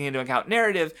 like, you're taking into account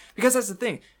narrative, because that's the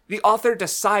thing, the author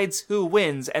decides who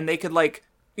wins, and they could, like,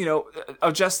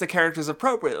 adjust the characters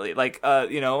appropriately, like,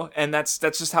 and that's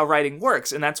just how writing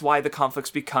works, and that's why the conflicts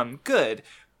become good,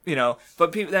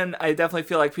 but then I definitely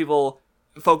feel like people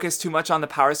focus too much on the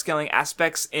power scaling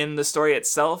aspects in the story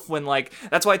itself when, like,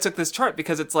 that's why I took this chart,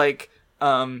 because it's like,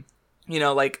 she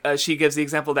gives the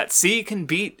example that C can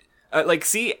beat,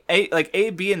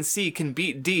 A, B, and C can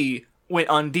beat D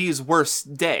on D's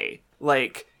worst day,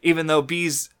 like, even though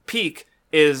B's peak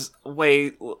is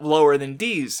way lower than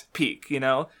D's peak,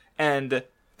 and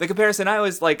the comparison I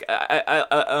always, like,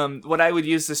 what I would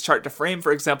use this chart to frame,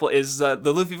 for example, is the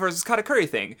Luffy versus Katakuri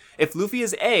thing. If Luffy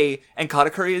is A and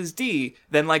Katakuri is D,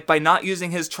 then, like, by not using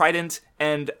his trident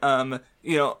and, and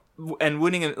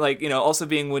wounding him, like, also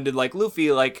being wounded like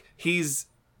Luffy, like,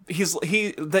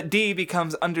 that D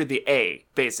becomes under the A,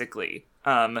 basically.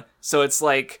 So it's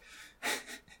like,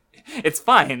 it's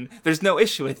fine. There's no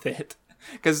issue with it.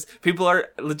 Because people are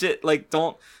legit, like,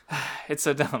 don't... It's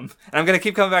so dumb. And I'm going to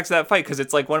keep coming back to that fight, because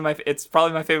it's, like, it's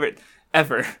probably my favorite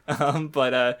ever.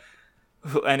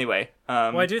 Anyway.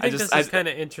 Well, I do think this is kind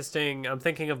of interesting. I'm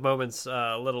thinking of moments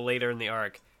a little later in the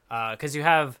arc. Because you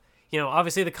have,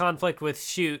 obviously the conflict with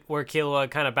Shoot, where Killua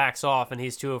kind of backs off, and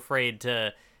he's too afraid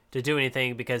to do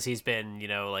anything because he's been,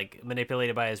 like,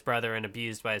 manipulated by his brother and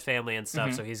abused by his family and stuff.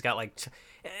 Mm-hmm. So he's got, like...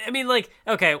 I mean, like,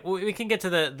 okay, we can get to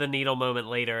the needle moment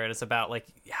later, and it's about, like,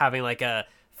 having, like, a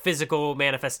physical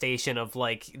manifestation of,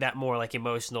 like, that more, like,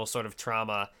 emotional sort of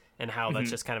trauma, and how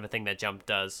that's just kind of a thing that Jump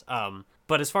does.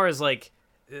 But as far as, like,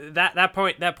 that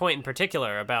point in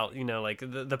particular about, like,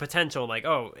 the potential, like,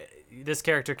 oh, this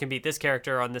character can beat this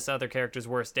character on this other character's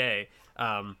worst day,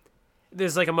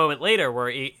 there's, like, a moment later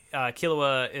where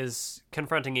Killua is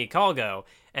confronting Ikalgo,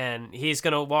 and he's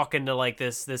gonna walk into, like,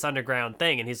 this underground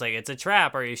thing, and he's like, it's a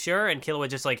trap, are you sure? And Killua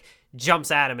just, like, jumps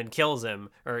at him and kills him,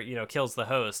 or, kills the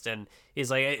host, and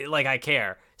he's like, I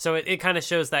care. So it kind of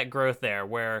shows that growth there,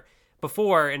 where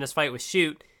before, in his fight with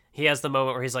Shoot, he has the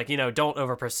moment where he's like, don't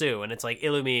over pursue, and it's like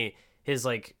Illumi, his,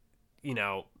 like,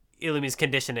 Illumi's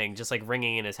conditioning just, like,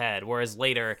 ringing in his head, whereas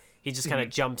later he just kind of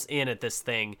jumps in at this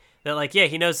thing that, like, yeah,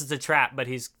 he knows it's a trap, but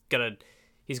he's gonna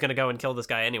go and kill this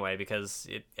guy anyway, because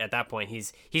at that point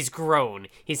he's grown,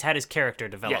 he's had his character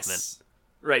development. Yes.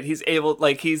 Right, he's able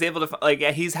to, like,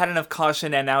 yeah, he's had enough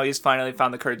caution, and now he's finally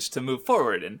found the courage to move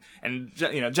forward and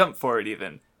jump forward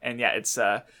even, and yeah, it's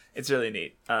really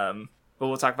neat. But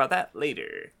we'll talk about that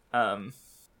later.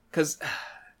 Because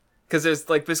there's,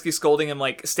 like, Bisky scolding him,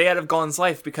 like, stay out of Gon's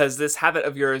life, because this habit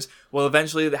of yours will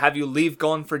eventually have you leave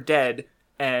Gon for dead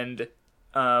and,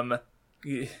 run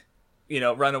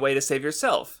away to save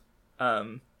yourself.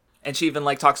 And she even,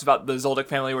 like, talks about the Zoldyck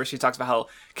family, where she talks about how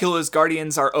Killua's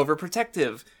guardians are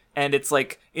overprotective, and it's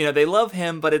like, they love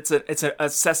him, but it's an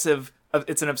obsessive,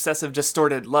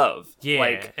 distorted love. Yeah,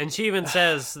 like, and she even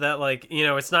says that, like,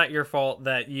 it's not your fault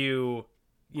that you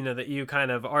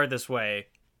kind of are this way,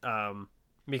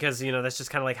 because, that's just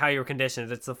kind of like how you were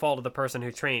conditioned. It's the fault of the person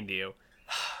who trained you.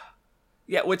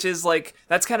 Yeah, which is, like,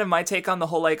 that's kind of my take on the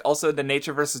whole, like, also the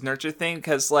nature versus nurture thing,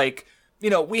 because, like,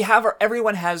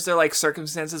 everyone has their like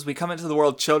circumstances. We come into the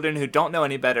world children who don't know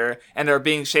any better and are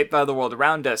being shaped by the world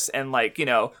around us. And like,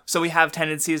 so we have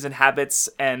tendencies and habits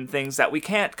and things that we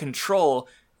can't control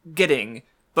getting.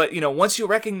 But, once you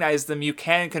recognize them, you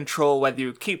can control whether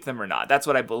you keep them or not. That's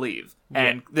what I believe. Yeah.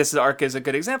 And this arc is a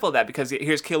good example of that, because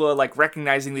here's Killua, like,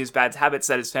 recognizing these bad habits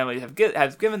that his family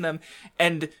has given them,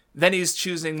 and then he's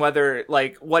choosing whether,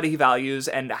 like, what he values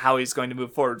and how he's going to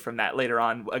move forward from that later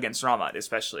on against Ramat,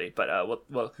 especially. But,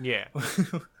 yeah.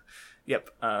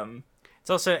 Yep. It's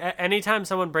also, anytime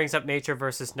someone brings up nature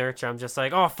versus nurture, I'm just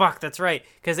like, oh, fuck, that's right.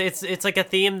 Because it's like a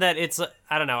theme that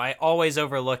I don't know, I always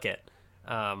overlook it.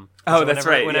 That's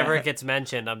right. Whenever it gets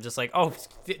mentioned, I'm just like, oh,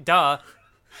 duh.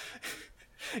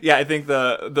 Yeah, I think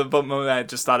the moment I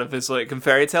just thought of is like in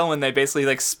Fairy Tail when they basically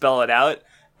like spell it out,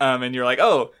 and you're like,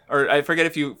 oh, or I forget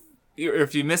if you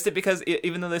missed it because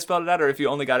even though they spelled it out, or if you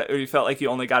only got it, or you felt like you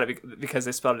only got it because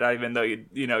they spelled it out, even though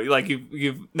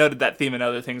you've noted that theme in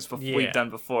other things we've done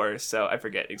before. So I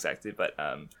forget exactly, but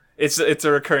it's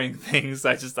a recurring thing.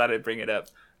 So I just thought I'd bring it up.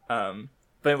 But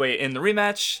anyway, in the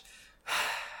rematch.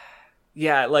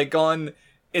 Yeah, like Gon,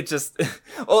 it just,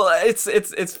 well,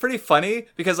 it's pretty funny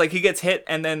because like he gets hit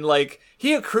and then like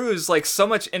he accrues like so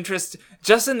much interest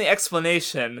just in the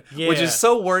explanation, which is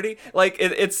so wordy. Like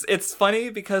it's funny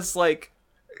because like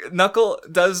Knuckle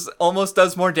almost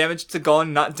does more damage to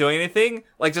Gon not doing anything,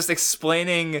 like just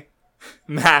explaining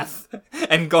math,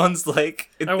 and Gon's like,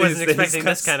 I wasn't expecting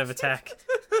this kind of attack.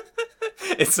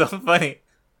 It's so funny.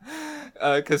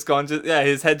 Because Gon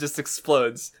his head just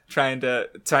explodes trying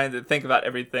to think about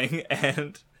everything,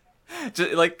 and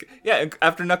just,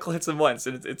 after Knuckle hits him once,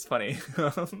 and it's funny.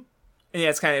 And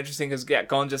it's kind of interesting because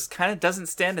Gon just kind of doesn't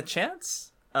stand a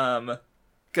chance. And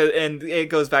it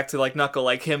goes back to like Knuckle,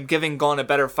 like him giving Gon a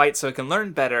better fight so he can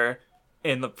learn better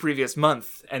in the previous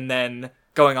month, and then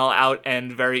going all out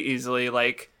and very easily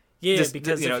like. Yeah,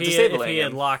 because if he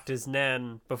had locked his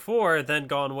Nen before, then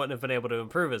Gon wouldn't have been able to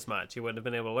improve as much. He wouldn't have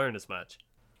been able to learn as much.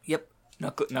 Yep.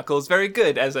 Knuckle's very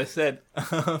good, as I said.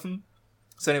 So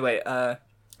anyway, then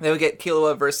we get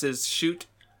Killua versus Shoot.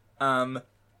 And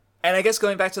I guess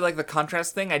going back to like the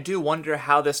contrast thing, I do wonder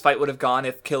how this fight would have gone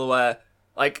if Killua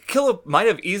might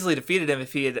have easily defeated him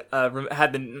if he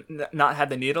had not had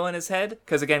the needle in his head.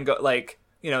 Because again,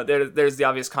 there's the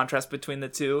obvious contrast between the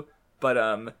two.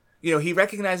 But he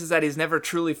recognizes that he's never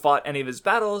truly fought any of his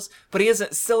battles, but he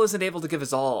still isn't able to give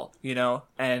his all,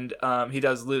 and he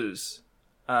does lose.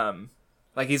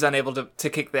 Like he's unable to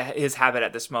kick his habit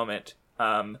at this moment,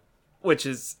 which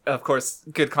is of course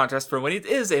good contrast for when he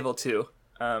is able to.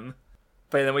 But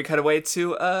then we cut away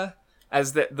to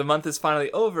as the month is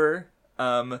finally over,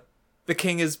 the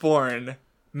king is born.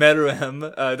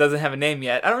 Meruem doesn't have a name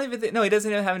yet. I don't even think... No, he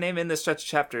doesn't even have a name in this stretch of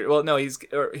chapter. Well, no,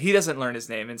 he doesn't learn his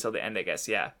name until the end, I guess,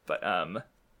 yeah. But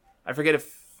I forget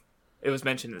if it was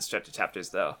mentioned in the stretch of chapters,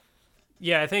 though.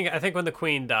 Yeah, I think when the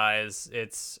queen dies,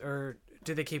 or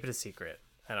do they keep it a secret?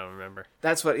 I don't remember.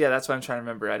 That's what I'm trying to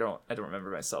remember. I don't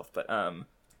remember myself. But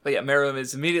yeah, Meruem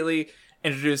is immediately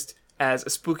introduced as a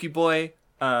spooky boy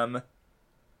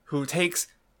who takes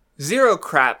zero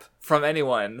crap from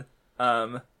anyone.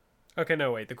 Okay,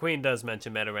 no, wait. The queen does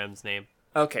mention Meruem's name.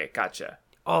 Okay, gotcha.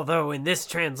 Although in this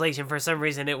translation, for some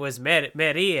reason, it was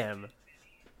Meriem.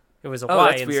 It was a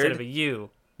Y instead weird. Of a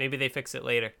U. Maybe they fix it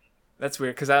later. That's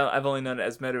weird, because I've only known it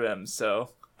as Meruem,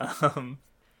 so...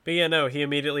 But yeah, no, he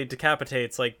immediately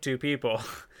decapitates, like, 2 people.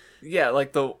 Yeah,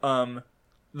 like the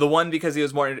one because he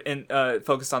was more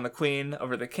focused on the queen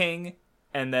over the king,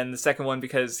 and then the second one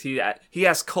because he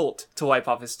asked Colt to wipe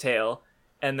off his tail,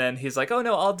 and then he's like, oh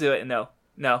no, I'll do it, and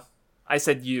no. I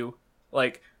said you.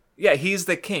 Like, yeah, he's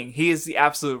the king. He is the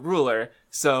absolute ruler.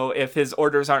 So if his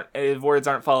words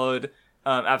aren't followed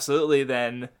absolutely,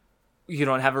 then you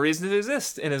don't have a reason to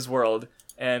exist in his world.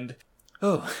 And,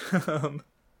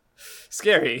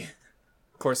 scary.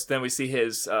 Of course, then we see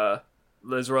his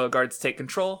royal guards take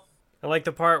control. I like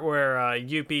the part where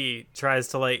Yuppie tries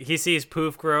to, like, he sees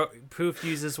Poof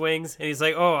use his wings, and he's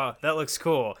like, oh, that looks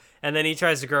cool. And then he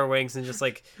tries to grow wings and just,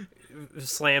 like,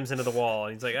 slams into the wall.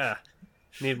 And he's like,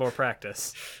 need more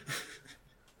practice.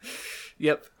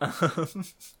 Yep.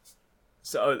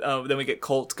 So then we get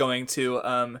Colt going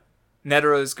to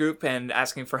Netero's group and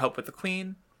asking for help with the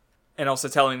queen. And also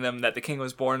telling them that the king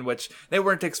was born, which they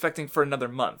weren't expecting for another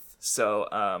month. So,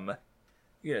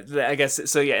 I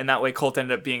guess, so yeah, in that way, Colt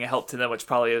ended up being a help to them, which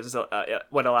probably is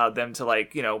what allowed them to,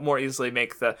 like, more easily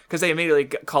make because they immediately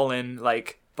call in,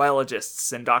 like,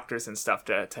 biologists and doctors and stuff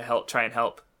to try and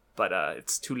help. But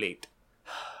it's too late.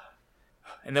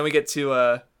 And then we get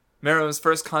to Meruem's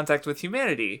first contact with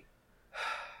humanity,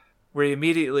 where he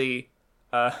immediately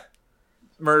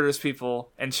murders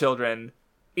people and children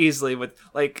easily with,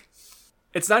 like,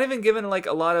 it's not even given, like,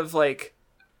 a lot of, like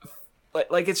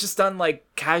it's just done, like,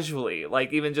 casually,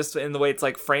 like, even just in the way it's,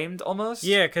 like, framed almost.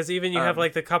 Yeah, because even you have,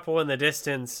 like, the couple in the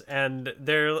distance, and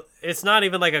it's not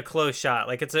even, like, a close shot.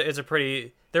 Like, they're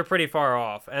pretty far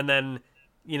off, and then,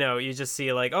 you know, you just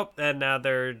see, like, oh, and now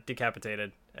they're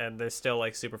decapitated, and they're still,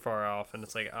 like, super far off, and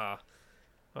it's like, oh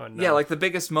no. Yeah, like, the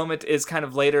biggest moment is kind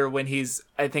of later when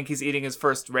I think he's eating his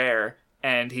first rare,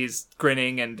 and he's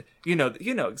grinning, and you know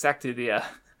exactly the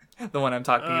one I'm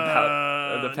talking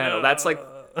about, the panel. No. That's, like,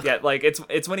 yeah, like,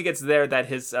 it's when he gets there that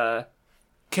his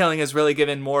killing is really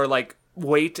given more, like,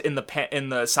 weight in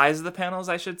the size of the panels,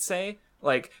 I should say.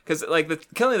 Like, because, like, the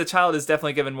killing of the child is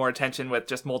definitely given more attention with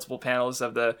just multiple panels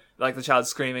of the child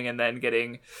screaming and then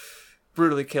getting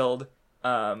brutally killed.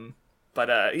 But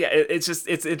yeah,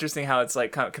 it's interesting how it's,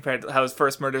 like, compared to how his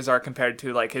first murders are compared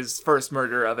to, like, his first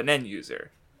murder of an end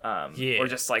user. Or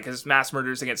just, like, his mass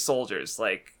murders against soldiers.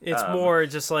 Like, it's more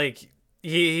just, like,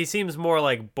 he seems more,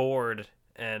 like, bored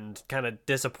and kind of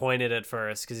disappointed at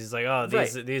first because he's like, oh,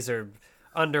 these are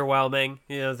underwhelming.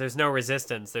 You know, there's no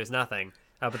resistance, there's nothing.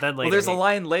 But then later, there's a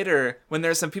line later when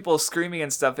there's some people screaming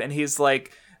and stuff, and he's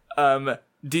like, "Do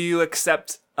you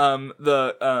accept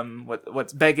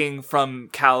what's begging from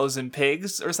cows and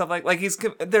pigs or something like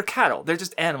they're cattle, they're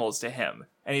just animals to him,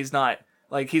 and he's not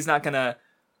gonna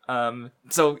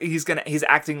so he's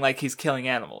acting like he's killing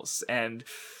animals, and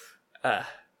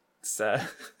it's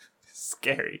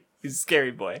scary. He's a scary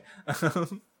boy."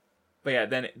 But yeah,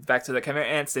 then back to the Chimera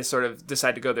Ants, they sort of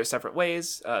decide to go their separate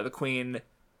ways. The queen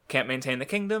can't maintain the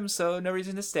kingdom, so no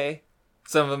reason to stay.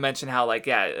 Some of them mention how, like,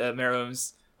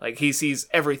 Meruem's, like, he sees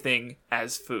everything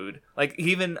as food. Like,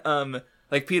 even,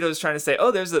 like, Pito's trying to say,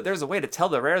 oh, there's a way to tell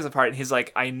the rares apart, and he's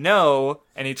like, I know,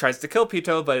 and he tries to kill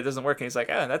Pito, but it doesn't work, and he's like,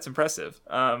 oh, that's impressitive.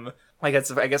 Like,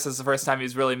 I guess it's the first time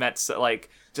he's really met, like,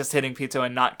 just hitting Pito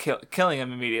and not killing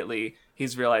him immediately.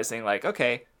 He's realizing, like,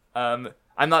 okay, I'm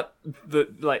not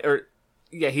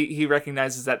he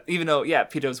recognizes that even though,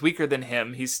 Pito's weaker than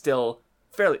him, he's still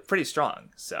pretty strong.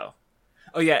 So,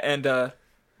 oh yeah, and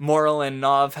Moral and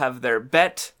Nov have their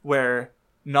bet where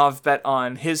Nov bet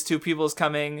on his two peoples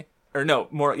coming, or no,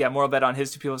 Moral bet on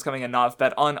his two peoples coming, and Nov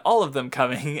bet on all of them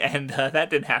coming, and that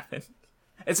didn't happen.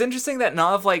 It's interesting that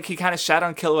Nov, like, he kind of shat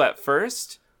on Kilo at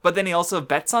first, but then he also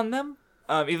bets on them,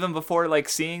 even before, like,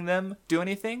 seeing them do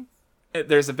anything.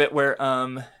 There's a bit where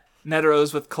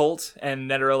Netero's with Colt, and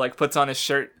Netero, like, puts on his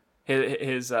shirt,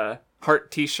 his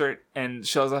heart t-shirt, and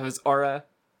shows off his aura,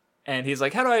 and he's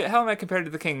like, how am I compared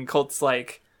to the king? And Colt's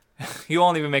like, you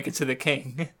won't even make it to the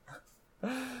king.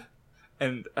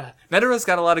 And Netero's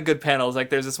got a lot of good panels. Like,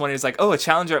 there's this one, he's like, oh, a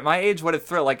challenger at my age, what a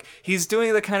thrill. Like, he's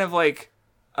doing the kind of, like,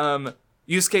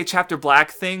 Yusuke Chapter Black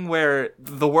thing where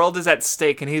the world is at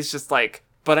stake, and he's just like,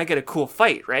 but I get a cool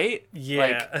fight, right?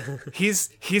 Yeah. Like, he's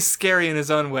scary in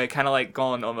his own way, kind of like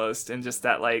Gon almost, and just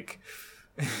that, like,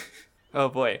 oh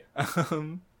boy.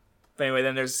 But anyway,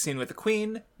 then there's a scene with the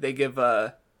queen. They give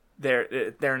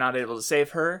they're not able to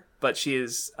save her, but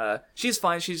she's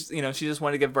fine. She's, she just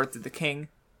wanted to give birth to the king,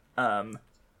 and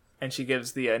she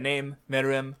gives the name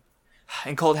Meruem.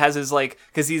 And Colt has his, like,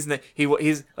 because he's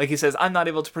like, he says, I'm not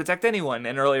able to protect anyone,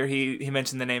 and earlier he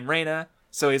mentioned the name Reina,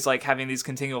 so he's, like, having these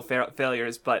continual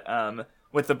failures. But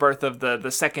with the birth of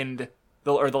the second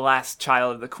or the last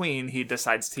child of the queen, he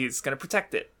decides he's gonna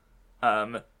protect it.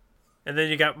 And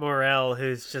then you got Morel,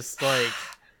 who's just like,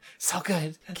 so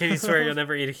good. Can you swear you'll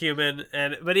never eat a human?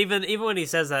 But even when he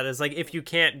says that, it's like, if you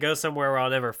can't go somewhere where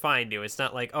I'll never find you, it's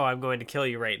not like, oh, I'm going to kill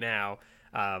you right now.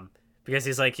 Because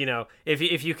he's like,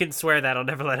 if you can swear that, I'll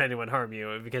never let anyone harm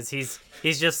you. Because he's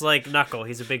just like Knuckle.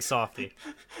 He's a big softie.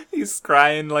 He's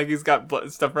crying like he's got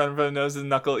stuff running from his nose and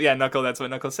Knuckle. Yeah, Knuckle, that's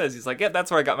what Knuckle says. He's like, yeah, that's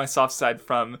where I got my soft side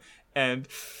from. And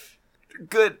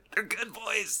they're good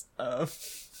boys.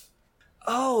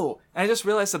 Oh, and I just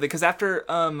realized something, because after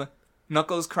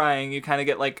Knuckles crying, you kind of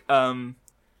get like,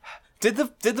 did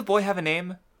the boy have a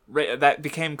name that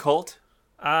became Colt?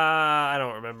 I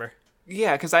don't remember.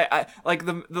 Yeah, because I like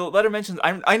the letter mentions,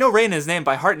 I know Reina's name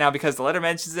by heart now because the letter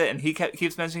mentions it and he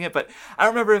keeps mentioning it, but I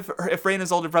don't remember if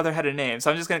Reina's older brother had a name,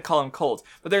 so I'm just gonna call him Colt.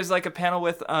 But there's like a panel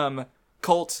with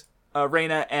Colt,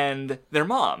 Reina, and their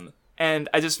mom. And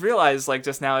I just realized, like,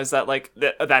 just now, is that, like,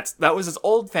 that was his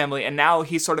old family, and now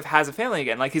he sort of has a family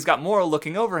again. Like, he's got Moral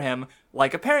looking over him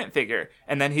like a parent figure,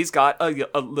 and then he's got a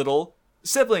little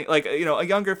sibling, like, a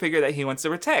younger figure that he wants to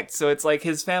protect. So it's like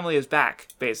his family is back,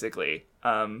 basically.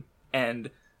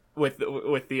 And with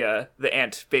the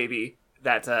ant baby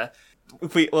that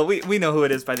we know who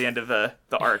it is by the end of the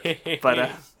arc, but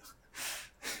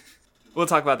we'll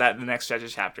talk about that in the next stretch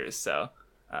of chapters. So.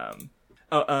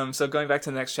 So going back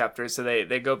to the next chapter, so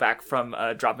they go back from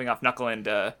dropping off Knuckle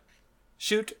and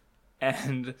Shoot,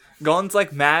 and Gon's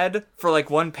like mad for like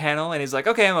one panel, and he's like,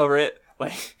 okay, I'm over it.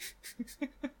 Like,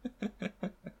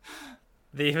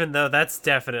 even though that's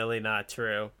definitely not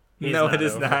true. No, it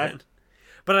is not.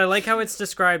 But I like how it's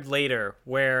described later,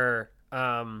 where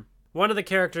one of the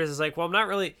characters is like, well, I'm not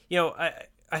really,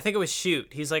 I think it was Shoot.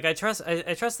 He's like, I trust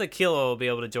that Kilo will be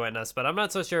able to join us, but I'm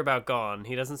not so sure about Gon.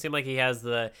 He doesn't seem like he has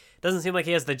the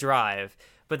drive.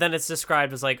 But then it's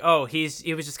described as like, oh, he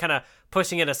was just kind of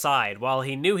pushing it aside. While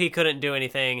he knew he couldn't do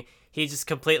anything, he just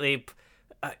completely,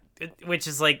 which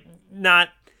is like not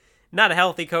a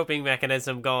healthy coping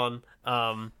mechanism, Gon.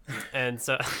 And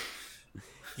so,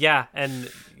 yeah,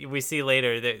 and we see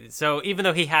later that, so even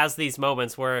though he has these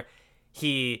moments where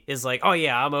he is like, oh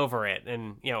yeah, I'm over it,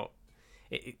 and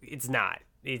it's not.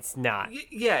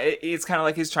 Yeah, it's kind of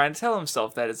like he's trying to tell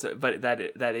himself that it's, but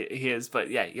he is. But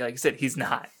yeah, like I said, he's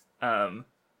not.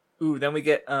 Then we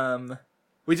get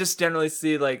we just generally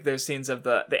see like there's scenes of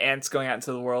the ants going out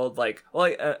into the world. Like,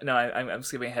 well, no, I'm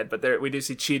skipping ahead, but there we do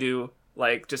see Chidu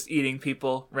like just eating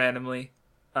people randomly.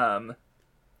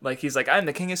 Like he's like, I'm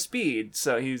the king of speed,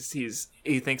 so he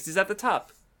thinks he's at the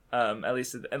top. At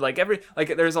least, and like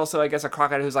there's also, I guess, a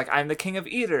crocodile who's like, I'm the king of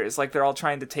eaters. Like they're all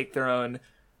trying to take their own,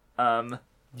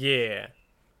 yeah,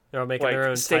 they're all making their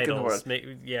own titles.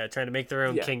 Trying to make their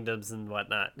own kingdoms and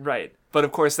whatnot. Right, but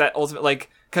of course that ultimate, like,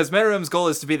 because Meruem's goal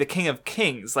is to be the king of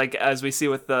kings, like as we see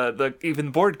with the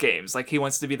even board games. Like he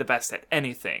wants to be the best at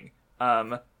anything,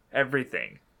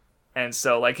 everything. And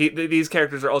so, like, these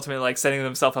characters are ultimately, like, setting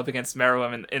themselves up against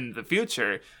Meruem in the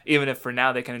future, even if for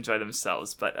now they can enjoy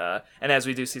themselves. But, and as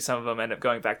we do see, some of them end up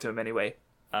going back to him anyway.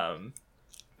 But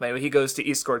anyway, he goes to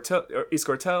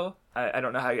Iscorto. I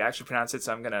don't know how you actually pronounce it,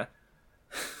 so I'm gonna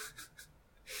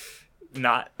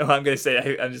I'm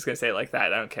just gonna say it like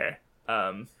that. I don't care.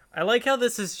 I like how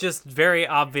this is just very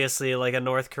obviously, like, a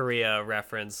North Korea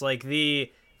reference. Like, the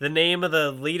name of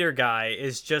the leader guy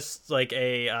is just, like,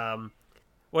 a,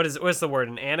 what's the word?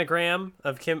 An anagram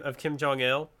of Kim Jong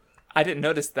Il. I didn't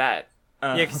notice that.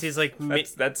 Yeah, because he's like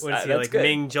that's like good.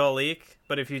 Ming Jolik,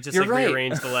 but if you just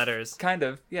rearrange the letters, kind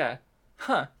of, yeah,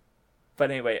 huh.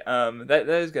 But anyway, that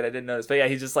is good. I didn't notice, but yeah,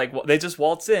 he's just like they just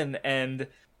waltz in and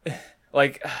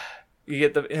like you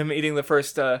get him eating the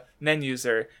first Nen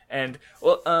user, and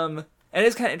and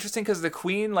it's kind of interesting because the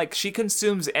queen, like, she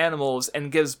consumes animals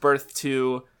and gives birth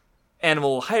to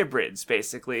animal hybrids,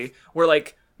 basically, where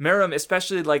like Meruem,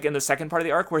 especially like in the second part of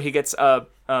the arc where he gets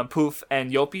Poof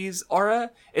and Yopi's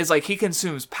aura, is like he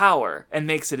consumes power and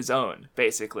makes it his own,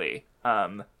 basically.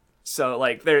 So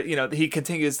like there, he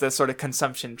continues the sort of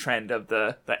consumption trend of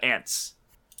the ants,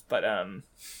 but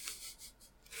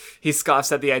he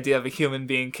scoffs at the idea of a human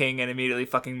being king and immediately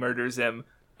fucking murders him,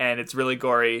 and it's really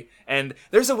gory. And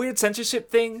there's a weird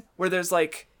censorship thing where there's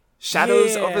like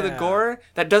shadows over the gore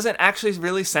that doesn't actually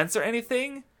really censor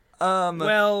anything.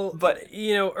 But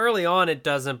early on it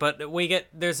doesn't, but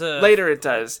later it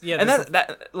does. Yeah, and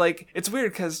that like it's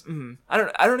weird because I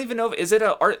don't even know was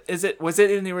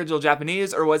it in the original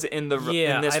Japanese or was it in the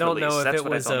in this I don't release? know if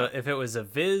That's if it was a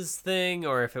Viz thing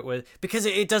or if it was, because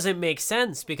it doesn't make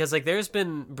sense, because like there's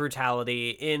been brutality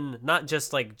in not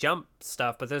just like Jump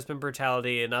stuff, but there's been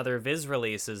brutality in other Viz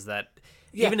releases that.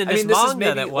 Yeah, even in this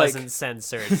manga that wasn't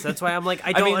censored. So that's why I'm like,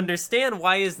 I don't understand,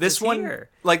 why is this one here?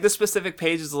 Like, this specific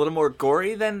page is a little more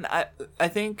gory than I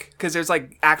think, because there's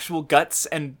like actual guts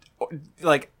and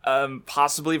like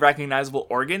possibly recognizable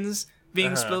organs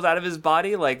being spilled out of his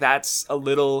body. Like, that's a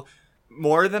little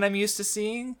more than I'm used to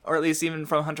seeing, or at least even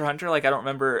from Hunter x Hunter. Like, I don't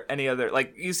remember any other,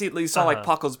 like, you saw like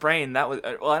Paco's brain. That was,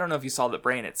 well, I don't know if you saw the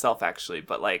brain itself actually,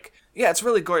 but like, yeah, it's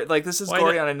really gory. Like, this is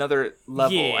gory on another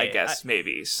level, I guess,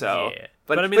 maybe. So,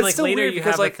 but I mean, like, still later weird you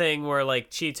because, have like, a thing where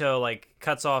like Cheeto like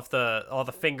cuts off all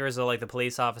the fingers of like the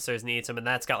police officers and eats them, and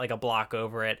that's got like a block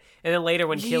over it. And then later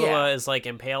when Killua is like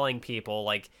impaling people,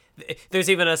 like there's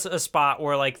even a spot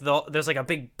where like there's like a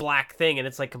big black thing and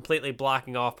it's like completely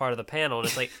blocking off part of the panel, and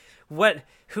it's like, what?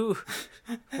 Who?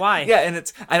 Why? Yeah,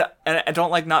 and I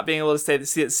don't like not being able to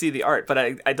see the art, but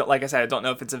I don't, like I said, I don't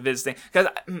know if it's a Viz thing, because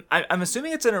I'm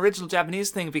assuming it's an original Japanese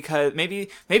thing, because maybe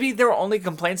there were only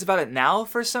complaints about it now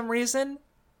for some reason,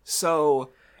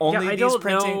 so only I these don't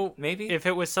printing know maybe if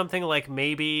it was something like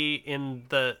maybe in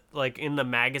the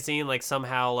magazine, like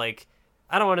somehow, like,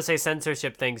 I don't want to say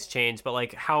censorship things change, but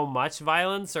like how much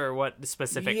violence or what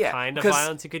specific kind of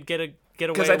violence you could get away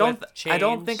with. I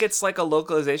don't think it's like a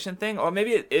localization thing, or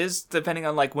maybe it is depending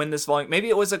on like when this volume. Maybe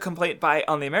it was a complaint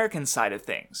on the American side of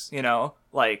things,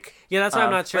 Like, yeah, that's why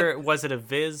I'm not sure. Was it a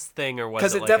Viz thing or was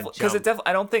because it like a Jump? because it definitely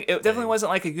I don't think it definitely wasn't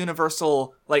like a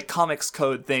universal like comics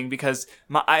code thing, because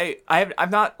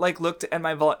I've not like looked at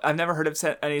I've never heard of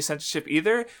any censorship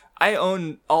either. I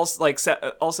own all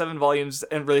 7 volumes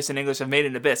and released in English of Made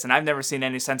in Abyss, and I've never seen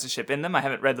any censorship in them. I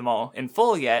haven't read them all in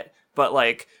full yet, but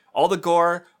like all the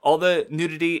gore, all the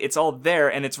nudity, it's all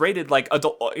there, and it's rated like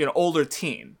adult, older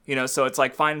teen, so it's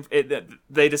like fine.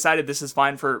 They decided this is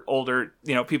fine for older,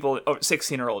 people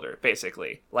 16 or older,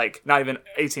 basically, like not even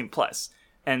 18 plus,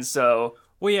 and so.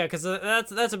 Well, yeah, because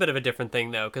that's a bit of a different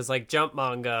thing, though, because like Jump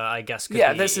manga, I guess, could be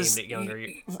this aimed is at younger.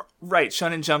 Right.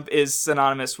 Shonen Jump is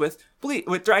synonymous with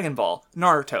Dragon Ball,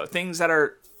 Naruto, things that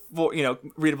are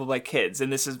readable by kids,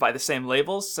 and this is by the same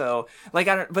labels. So like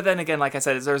but then again, like I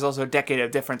said, there's also a decade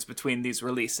of difference between these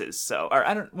releases. So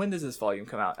when does this volume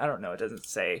come out? I don't know. It doesn't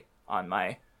say on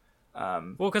my.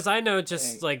 Well, because I know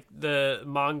just like the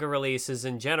manga releases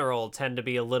in general tend to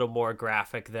be a little more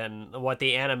graphic than what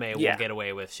the anime will get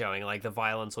away with showing. Like the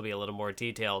violence will be a little more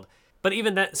detailed. But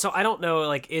even that, so I don't know.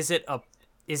 Like, is it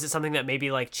something that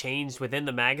maybe like changed within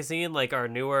the magazine? Like, are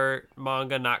newer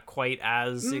manga not quite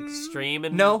as extreme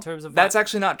in terms of? That's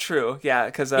actually not true. Yeah,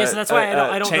 because so that's why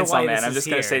I don't know why Man. I'm just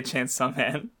gonna say Chainsaw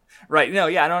Man. Right? No,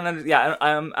 yeah, I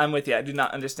don't. I'm with you. I do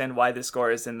not understand why the score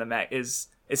is in the is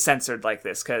censored like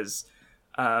this, because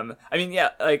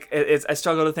like I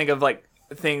struggle to think of like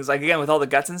things like, again, with all the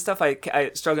guts and stuff,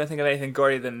 I struggle to think of anything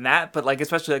gorier than that, but like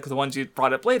especially like the ones you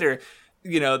brought up later,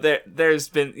 there's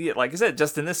been, like I said,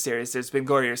 just in this series there's been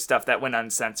gorier stuff that went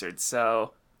uncensored,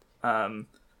 so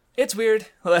it's weird.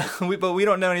 But we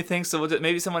don't know anything, so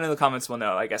maybe someone in the comments will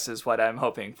know, I guess, is what I'm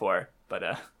hoping for.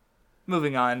 But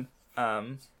moving on,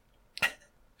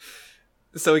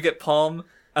 so we get Palm.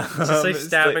 Just like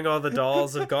stabbing all the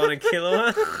dolls of Gon and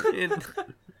Killua.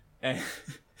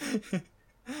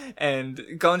 And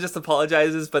Gon just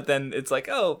apologizes, but then it's like,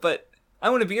 oh, but I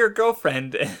want to be your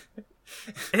girlfriend.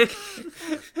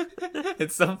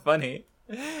 It's so funny.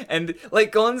 And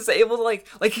like Gon's able to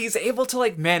he's able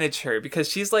to manage her, because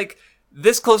she's like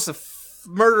this close to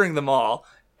murdering them all.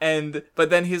 But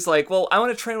then he's like, well, I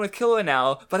want to train with Killua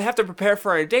now, but I have to prepare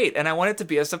for our date, and I want it to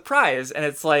be a surprise. And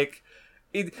it's like,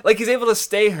 he's able to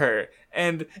stay her,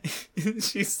 and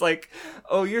she's like,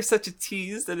 oh, you're such a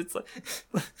tease, and it's like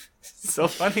so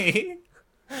funny.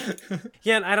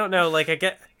 Yeah, and I don't know, like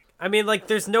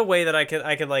there's no way that I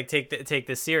can like take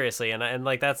this seriously, and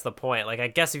like that's the point. Like, I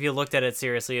guess if you looked at it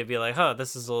seriously, it'd be like, huh,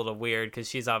 this is a little weird, because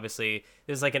she's obviously,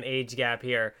 there's like an age gap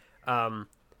here. But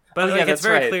it's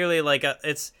very clearly like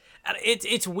it's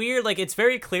weird. Like, it's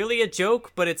very clearly a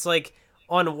joke, but it's like,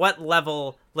 on what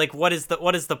level? Like, what is the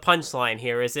punchline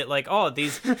here? Is it like, oh,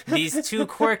 these two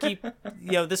quirky,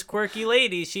 this quirky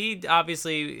lady, she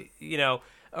obviously,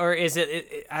 or is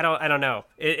it I don't know.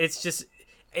 It's just,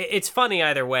 it's funny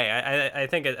either way. I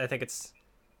think it's,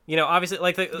 obviously,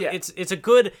 like it's a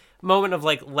good moment of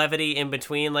like levity in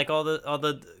between like all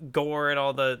the gore and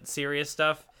all the serious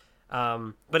stuff.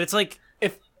 But it's like,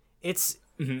 if it's,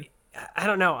 I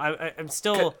don't know. I'm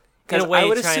still in a way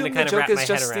trying to kind of wrap my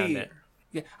head around it.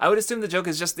 Yeah, I would assume the joke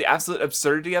is just the absolute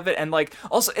absurdity of it, and like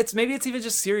also it's even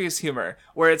just serious humor,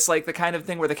 where it's like the kind of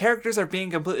thing where the characters are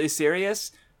being completely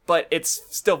serious, but it's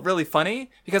still really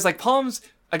funny, because like Palm's,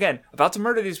 again, about to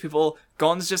murder these people,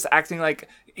 Gon's just acting like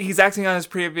he's acting on his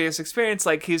previous experience,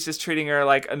 like he's just treating her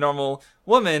like a normal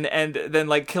woman, and then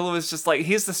like Killua's just like,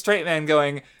 he's the straight man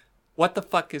going, what the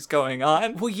fuck is going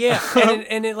on? Well, yeah,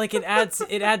 and it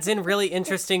adds in really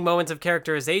interesting moments of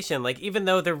characterization. Like, even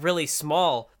though they're really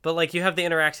small, but like you have the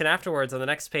interaction afterwards on the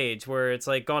next page where it's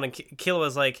like Gon and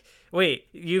Killua's like, wait,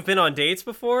 you've been on dates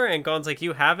before? And Gon's like,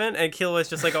 you haven't? And Killua's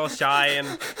just like all shy,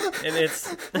 and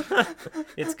it's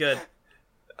it's good.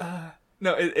 And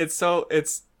it's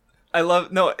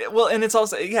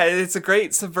also, it's a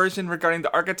great subversion regarding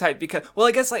the archetype, because, well,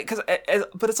 I guess, like,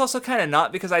 but it's also kind of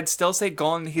not, because I'd still say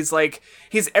Gon, he's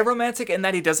aromantic in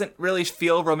that he doesn't really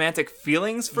feel romantic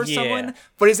feelings for someone,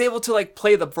 but he's able to, like,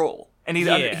 play the role, and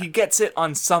he gets it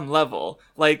on some level,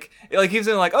 like he's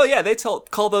been like, oh yeah, they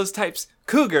call those types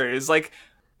cougars, like,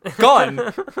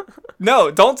 Gon,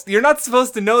 no, you're not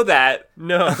supposed to know that.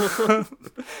 No.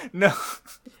 No.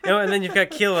 And then you've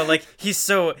got Killua, like, he's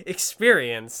so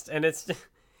experienced, and it's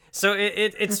so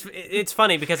it's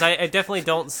funny, because I definitely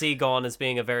don't see Gon as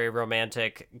being a very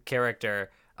romantic character,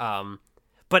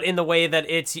 but in the way that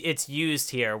it's used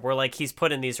here, where like he's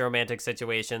put in these romantic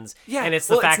situations, Yeah, and it's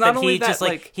the fact not that only he just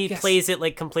like he yes. plays it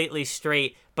like completely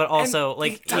straight, but also And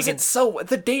like he does can, it so.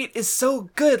 The date is so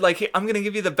good. Like, I'm gonna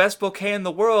give you the best bouquet in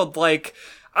the world. Like,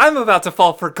 I'm about to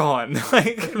fall for Gone.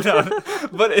 Like, no,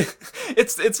 but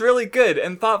it's really good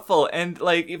and thoughtful, and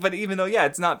like, but even though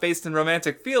it's not based in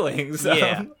romantic feelings,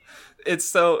 Yeah. it's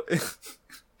so.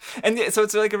 And so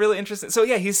it's like a really interesting. So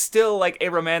he's still like a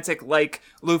romantic like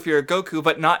Luffy or Goku,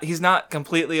 but he's not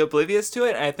completely oblivious to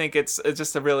it. And I think it's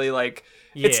just a really like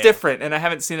it's different, and I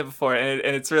haven't seen it before, and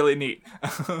it's really neat.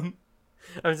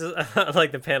 I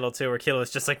like the panel too, where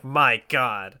Kilo's just like, my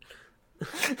God,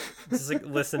 just like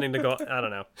listening to go. I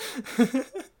don't know.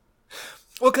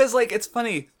 Well, because like it's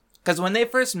funny because when they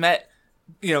first met.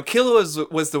 Kilo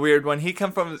was the weird one. He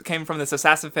came from this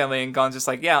assassin family, and Gon's just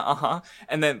like,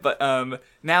 and then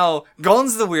now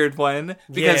Gon's the weird one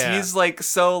because he's like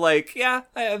so like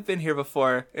I've been here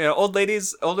before. Older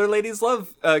ladies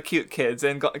love cute kids,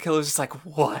 and Kilo's just like,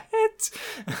 what?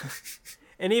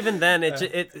 And even then,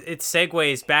 it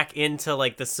segues back into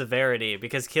like the severity,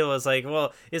 because Kilo's like,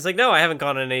 well, he's like, no, I haven't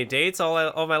gone on any dates.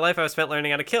 All my life I've spent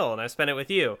learning how to kill, and I've spent it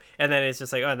with you. And then it's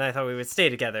just like, oh, and I thought we would stay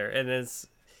together, and it's.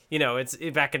 It's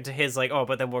back into his like, oh,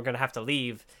 but then we're gonna have to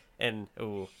leave, and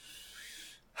ooh.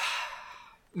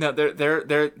 No,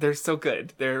 they're so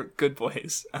good. They're good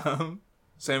boys.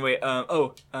 So anyway,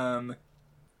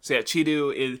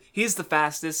 Chidu he's the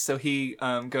fastest, so he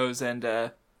goes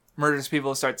and murders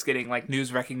people, starts getting like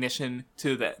news recognition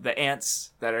to the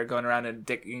ants that are going around and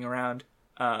dicking around.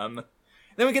 Then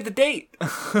we get the date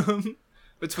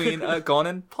between Gon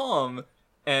and Palm,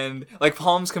 and like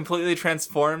Palm's completely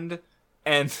transformed.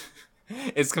 And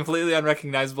it's completely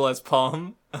unrecognizable as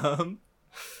Palm. And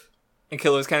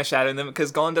Killer's kind of shadowing them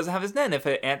because Gon doesn't have his Nen. If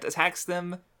an ant attacks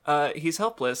them, he's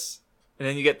helpless. And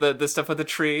then you get the stuff with the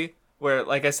tree where,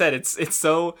 like I said, it's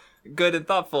so good and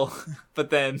thoughtful.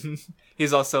 But then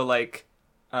he's also like...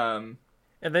 And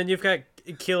then you've got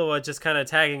Killua just kind of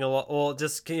tagging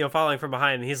just following from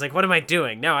behind. And he's like, what am I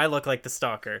doing? Now I look like the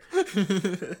stalker.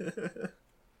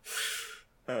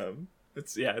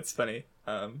 It's funny.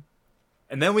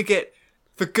 And then we get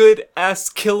the good-ass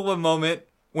Killua moment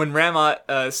when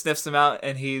Ramat sniffs him out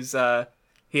and he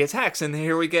attacks. And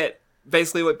here we get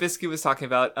basically what Biscuit was talking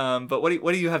about. But what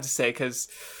do you have to say? Because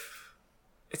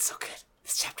it's so good.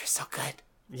 This chapter's so good.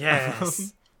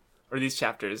 Yes. Or these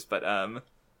chapters. But I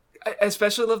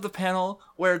especially love the panel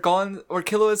where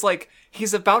Killua is like,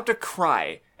 he's about to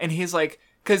cry. And he's like...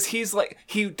 Because he's like,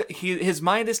 his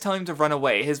mind is telling him to run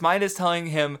away. His mind is telling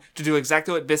him to do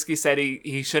exactly what Bisky said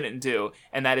he shouldn't do,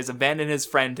 and that is abandon his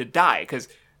friend to die. Because,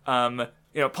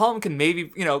 Palm can maybe,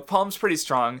 Palm's pretty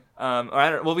strong.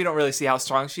 We don't really see how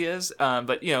strong she is.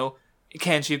 But,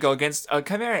 can she go against a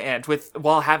Chimera Ant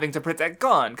while having to protect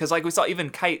Gon? Because, like we saw,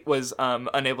 even Kite was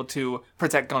unable to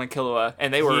protect Gon and Killua,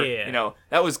 and they were,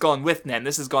 that was Gon with Nen.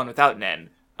 This is Gon without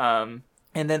Nen.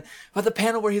 And then, but the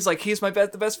panel where he's like, he's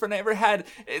the best friend I ever had.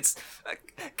 It's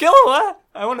Killua.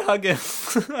 I want to hug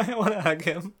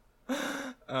him.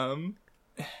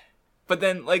 But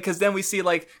then, like, because then we see,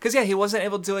 like, because he wasn't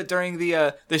able to do it during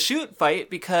the shoot fight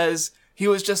because he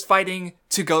was just fighting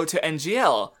to go to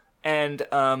NGL, and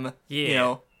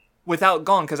without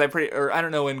Gon, because I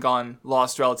don't know when Gon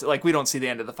lost relative. Like, we don't see the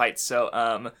end of the fight,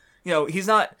 so he's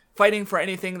not fighting for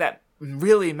anything that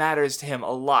really matters to him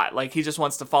a lot. Like, he just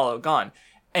wants to follow Gon.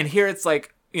 And here it's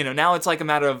like, now it's like a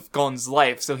matter of Gon's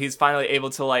life, so he's finally able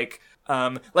to like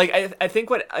I think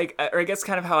what or I guess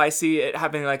kind of how I see it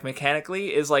happening like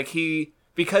mechanically is like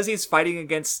because he's fighting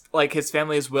against like his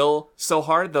family's will so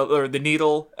hard, the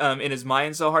needle in his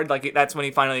mind so hard, like that's when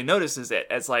he finally notices it.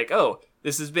 It's like, oh,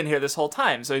 this has been here this whole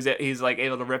time, so he's like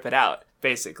able to rip it out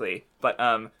basically. But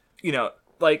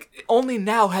like, only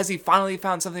now has he finally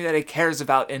found something that he cares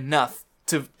about enough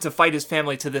to fight his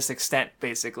family to this extent,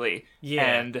 basically.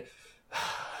 Yeah.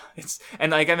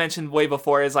 And like I mentioned way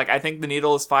before, is like, I think the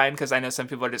needle is fine, because I know some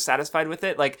people are dissatisfied with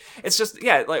it. Like, it's just,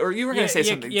 or you were going to say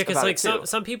something about like, it too.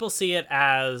 Some people see it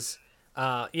as,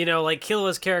 like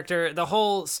Killua's character, the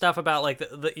whole stuff about like,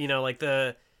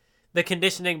 the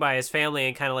conditioning by his family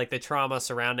and kind of like the trauma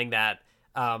surrounding that,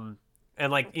 and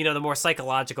like, the more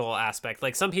psychological aspect.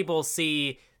 Like, some people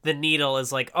see the needle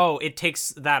as like, oh, it takes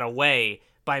that away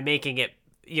by making it,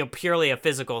 purely a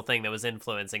physical thing that was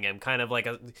influencing him, kind of like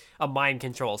a mind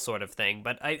control sort of thing.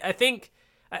 But I think,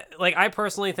 like, I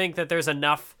personally think that there's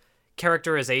enough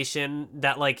characterization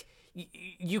that like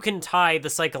you can tie the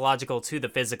psychological to the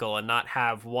physical and not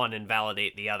have one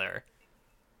invalidate the other.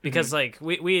 Because like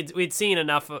we'd seen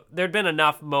enough, there'd been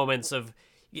enough moments of,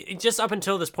 just up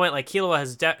until this point, like Killua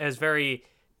has very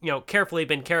carefully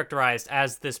been characterized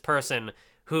as this person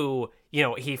who,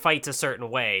 he fights a certain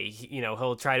way.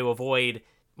 He'll try to avoid,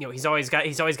 he's always got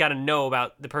to know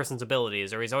about the person's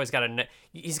abilities, or he's got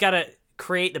to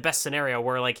create the best scenario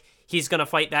where, like, he's going to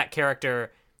fight that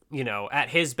character, at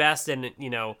his best, and,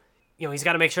 he's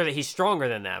got to make sure that he's stronger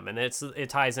than them. And it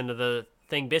ties into the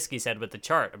thing Bisky said with the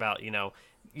chart about,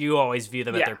 you always view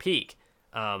them at their peak.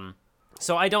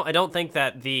 So I don't think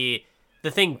that the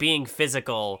thing being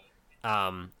physical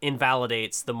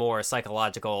invalidates the more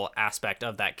psychological aspect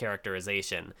of that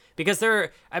characterization, because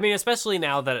especially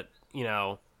now that,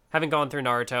 having gone through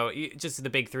Naruto, just the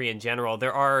big three in general,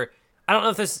 I don't know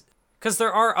if this, because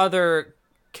there are other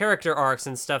character arcs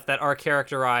and stuff that are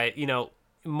characterized,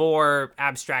 more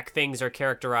abstract things are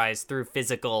characterized through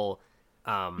physical,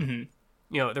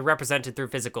 they're represented through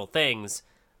physical things.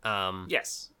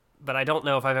 Yes. But I don't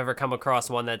know if I've ever come across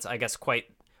one that's, I guess, quite,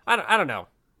 I don't know.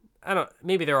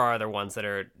 Maybe there are other ones that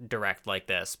are direct like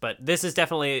this, but this is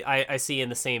definitely, I see in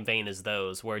the same vein as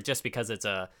those, where just because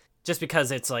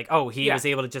it's like, oh, he was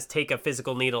able to just take a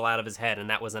physical needle out of his head and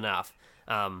that was enough.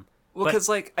 Well, because,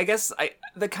 like, I guess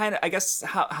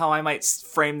how I might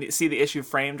see the issue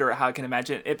framed, or how I can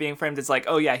imagine it being framed, is like,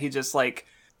 oh yeah, he just, like,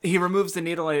 he removes the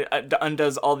needle and it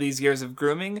undoes all these years of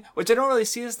grooming, which I don't really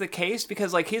see as the case,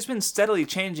 because, like, he's been steadily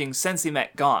changing since he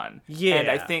met Gon. Yeah. And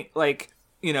I think, like,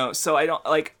 so I don't,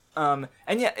 like, and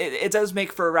yeah, it does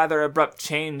make for a rather abrupt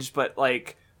change, but,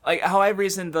 like how I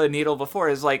reasoned the needle before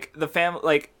is, like, the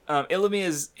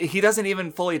Illumi he doesn't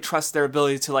even fully trust their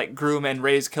ability to, like, groom and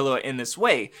raise Killua in this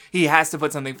way. He has to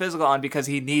put something physical on because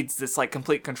he needs this, like,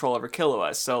 complete control over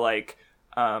Killua. So, like,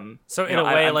 so in a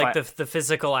way, like, the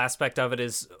physical aspect of it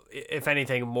is, if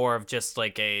anything, more of just,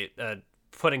 like, a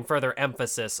putting further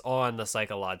emphasis on the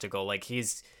psychological. Like,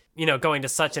 he's, going to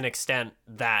such an extent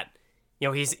that,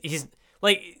 he's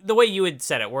like, the way you had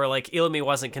said it, where, like, Illumi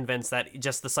wasn't convinced that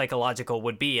just the psychological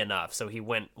would be enough, so he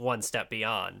went one step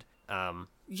beyond.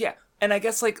 Yeah, and I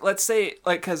guess, like, let's say,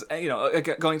 like, because,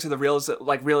 going to the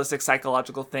realistic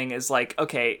psychological thing is, like,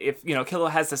 okay, if, Killua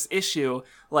has this issue,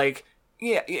 like,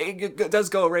 yeah, it does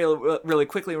go away really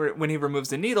quickly when he removes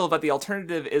the needle, but the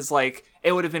alternative is, like,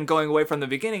 it would have been going away from the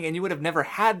beginning, and you would have never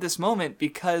had this moment,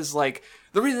 because, like,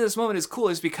 the reason this moment is cool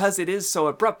is because it is so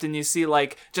abrupt, and you see,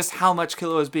 like, just how much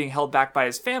Killua is being held back by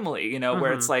his family,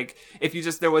 where it's, like, if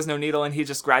there was no needle and he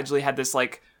just gradually had this,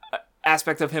 like,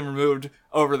 aspect of him removed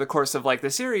over the course of, like,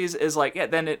 the series, is, like, yeah,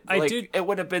 then it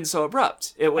would have been so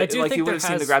abrupt. It would, like, you would have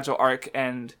seen the gradual arc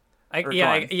and...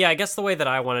 I guess the way that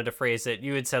I wanted to phrase it,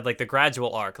 you had said, like, the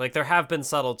gradual arc. Like, there have been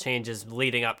subtle changes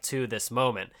leading up to this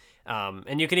moment.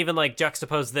 And you can even, like,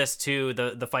 juxtapose this to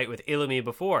the fight with Illumi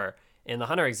before in the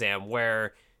Hunter exam,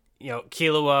 where,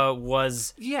 Killua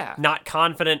was not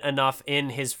confident enough in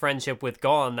his friendship with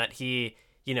Gon that he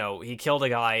killed a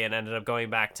guy and ended up going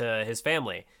back to his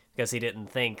family because he didn't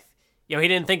think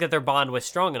that their bond was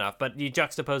strong enough. But you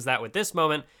juxtapose that with this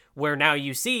moment where now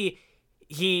you see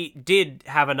he did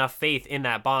have enough faith in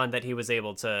that bond that he was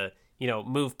able to,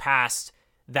 move past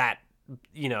that,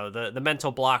 the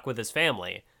mental block with his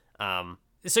family.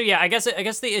 So yeah, I guess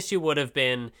the issue would have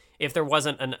been if there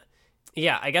wasn't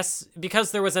I guess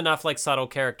because there was enough, like, subtle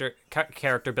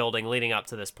character building leading up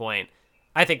to this point.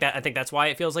 I think that's why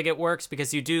it feels like it works,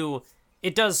 because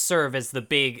it does serve as the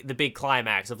big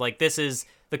climax of, like, this is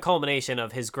the culmination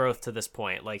of his growth to this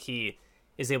point. Like, he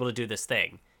is able to do this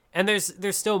thing. And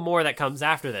there's still more that comes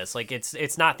after this. Like,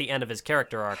 it's not the end of his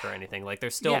character arc or anything. Like,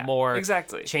 there's still more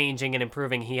changing and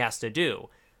improving he has to do.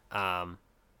 And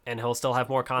he'll still have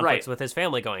more conflicts with his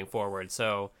family going forward.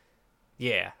 So,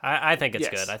 yeah, I think it's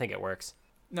good. I think it works.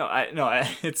 It's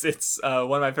one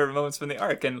of my favorite moments from the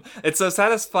arc, and it's so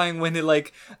satisfying when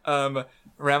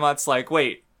Ramot's like,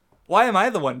 wait, why am I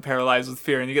the one paralyzed with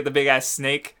fear? And you get the big ass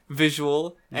snake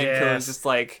visual, and Killua's just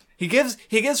like, he gives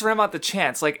Ramot the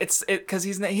chance, like, because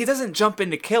he doesn't jump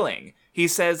into killing. He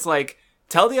says, like,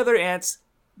 tell the other ants,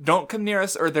 don't come near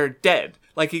us or they're dead.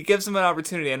 Like, he gives them an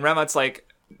opportunity, and Ramot's like,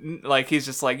 he's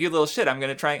just like, you little shit, I'm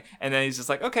gonna try, and then he's just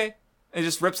like, okay, and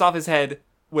just rips off his head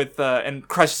with and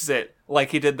crushes it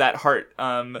like he did that heart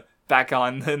back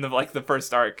on in the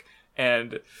first arc,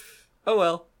 and oh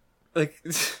well, like.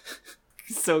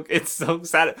 So it's so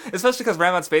sad, especially because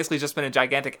Ramot's basically just been a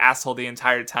gigantic asshole the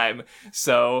entire time.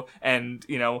 So, and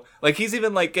like, he's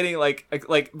even, like, getting like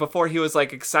before he was,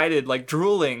 like, excited, like,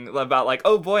 drooling about, like,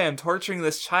 oh boy, I'm torturing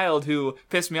this child who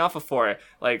pissed me off before.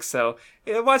 Like, so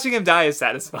watching him die is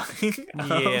satisfying.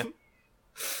 Yeah.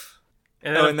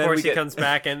 And then, of course, he comes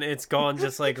back and it's Gon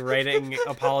just, like, writing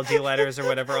apology letters or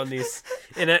whatever on these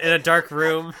in a dark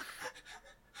room.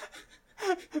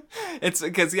 It's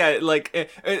because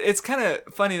it's kind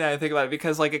of funny now I think about it,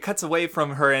 because like it cuts away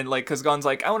from her, and like because Gon's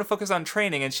like, I want to focus on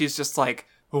training, and she's just like,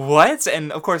 what?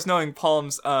 And of course, knowing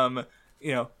Palm's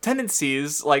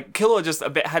tendencies, like Killua just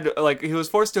had to, like, he was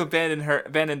forced to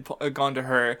abandon Gon to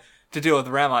her to deal with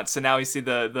Ramot. So now we see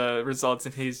the results,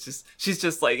 and she's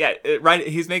just like, yeah, right.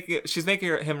 She's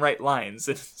making him write lines.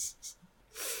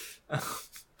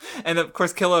 And of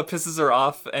course, Killua pisses her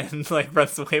off and like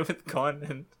runs away with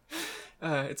Gon,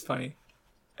 and it's funny.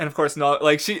 And of course, no,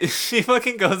 like she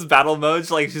fucking goes battle mode.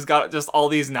 Like she's got just all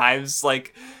these knives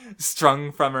like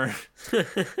strung from her.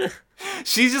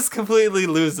 She just completely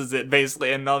loses it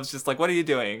basically, and Nov's just like, "What are you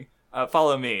doing?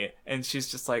 Follow me." And she's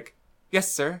just like,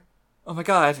 "Yes, sir." Oh my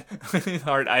god,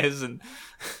 hard eyes and.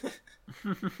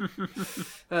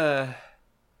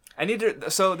 I need to.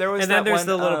 So there was. And then there's one,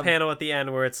 the little panel at the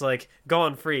end where it's like,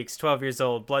 Gon freaks, 12 years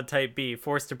old, blood type B,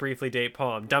 forced to briefly date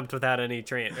Palm, dumped without any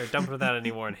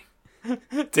warning.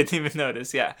 Didn't even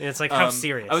notice. Yeah, and it's like, how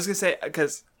serious? I was gonna say,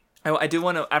 because I do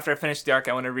want to, after I finish the arc,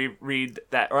 I want to reread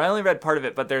that, or I only read part of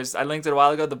it, but I linked it a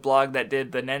while ago, the blog that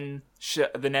did the Nen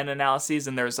analyses,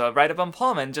 and there's a write up on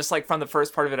Palm, and just like from the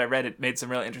first part of it I read, it made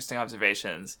some really interesting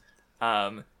observations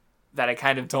that I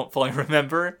kind of don't fully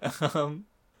remember,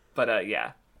 but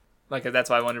yeah. Like, that's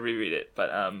why I want to reread it, but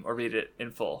or read it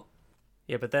in full.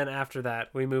 Yeah, but then after that,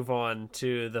 we move on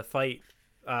to the fight.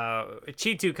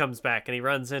 Chitu comes back, and he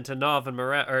runs into Nov and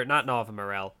Morel, or not Nov and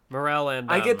Morel. Morel and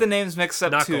I get the names mixed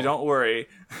up, Knuckle. too, don't worry.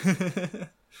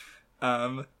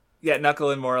 Yeah, Knuckle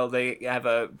and Morel, they have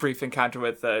a brief encounter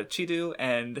with Chitu,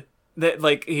 and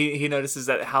like he notices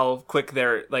that how quick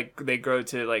they grow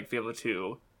to like be able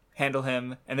to handle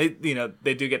him, and they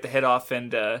do get the hit off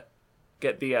and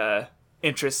get the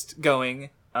interest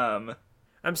going.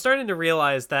 I'm starting to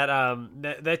realize that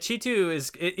that Chitu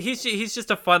he's just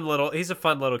a fun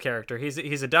little character. He's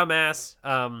a dumbass.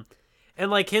 And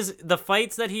like the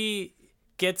fights that he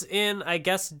gets in, I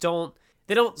guess don't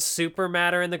super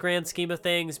matter in the grand scheme of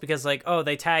things, because like, oh,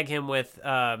 they tag him with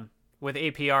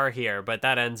APR here, but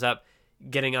that ends up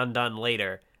getting undone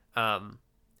later. And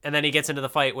then he gets into the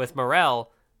fight with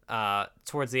Morel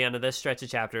towards the end of this stretch of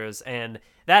chapters, and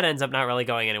that ends up not really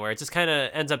going anywhere. It just kind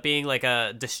of ends up being like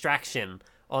a distraction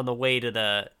on the way to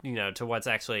the to what's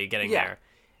actually getting there.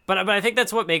 But I think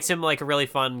that's what makes him like a really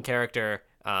fun character.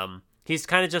 He's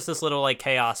kind of just this little like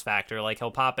chaos factor. Like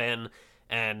he'll pop in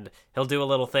and he'll do a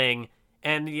little thing,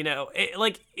 and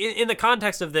like in the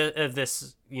context of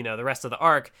this the rest of the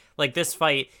arc, like this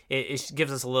fight, it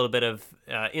gives us a little bit of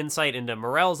insight into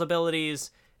Morel's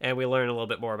abilities. And we learn a little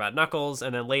bit more about Knuckles,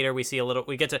 and then later we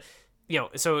get to,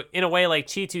 so in a way, like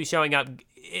Chitu showing up,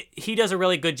 he does a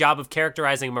really good job of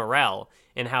characterizing Morel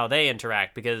and how they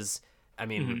interact, because, I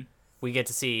mean, we get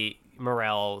to see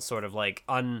Morel sort of like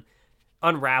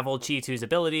unravel Chitu's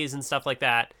abilities and stuff like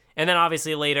that. And then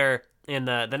obviously later in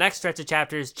the next stretch of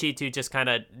chapters, Chitu just kind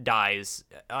of dies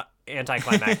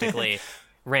anticlimactically,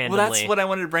 randomly. Well, that's what I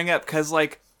wanted to bring up, because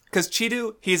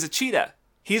Chitu, he's a cheetah.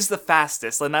 He's the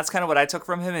fastest, and that's kind of what I took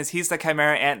from him, is he's the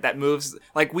Chimera Ant that moves,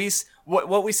 like,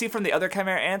 what we see from the other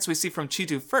Chimera Ants, we see from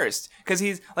Chitu first, because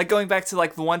he's, like, going back to,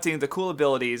 like, wanting the cool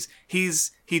abilities, he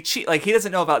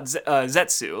doesn't know about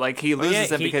Zetsu, like, he loses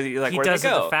them because he's like, where'd they go? He does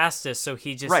it the fastest, so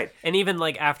he just, right. And even,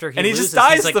 like, after he loses, just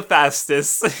dies like, the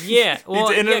fastest. Yeah,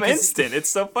 well, in an instant, it's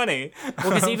so funny.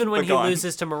 Well, because even when he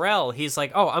loses to Morel, he's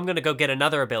like, oh, I'm gonna go get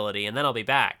another ability, and then I'll be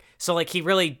back. So, like, he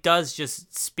really does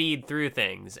just speed through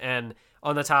things, and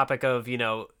on the topic of,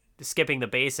 skipping the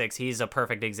basics, he's a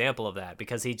perfect example of that,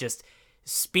 because he just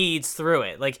speeds through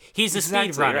it. Like, he's a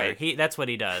speed runner. Right. That's what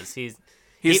he does. He's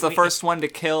the first one to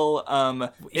kill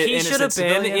he should have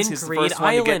been in Greed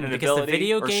Island, because the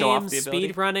video game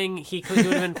speed running, he would have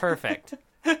been perfect.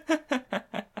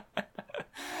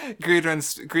 Greed Island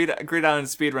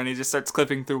speedrun, he just starts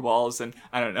clipping through walls, and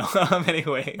I don't know.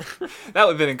 Anyway, that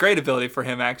would have been a great ability for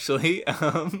him, actually.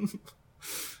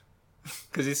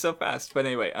 Because he's so fast. But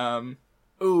anyway,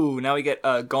 now we get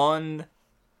Gon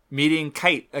meeting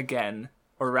Kite again,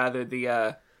 or rather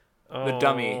the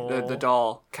dummy, the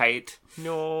doll Kite.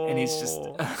 No. And he's just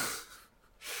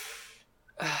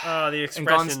the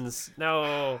expressions.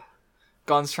 No.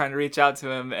 Gon's trying to reach out to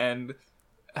him, and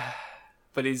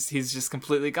but he's just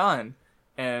completely gone,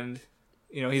 and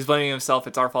he's blaming himself.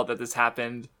 It's our fault that this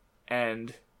happened,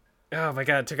 and oh my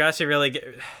god, Togashi really.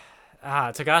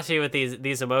 Togashi with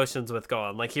these emotions with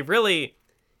Gon. Like, he really,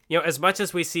 as much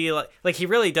as we see, like he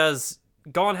really does,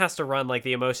 Gon has to run, like,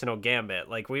 the emotional gambit.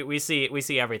 Like, we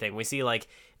see everything. We see, like,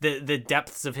 the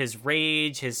depths of his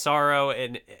rage, his sorrow,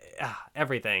 and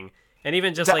everything. And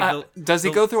even just, like... does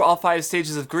he go through all 5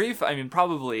 stages of grief? I mean,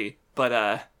 probably,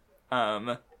 but,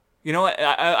 You know what?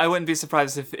 I wouldn't be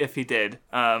surprised if he did.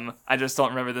 I just don't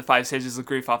remember the 5 stages of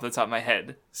grief off the top of my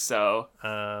head. So.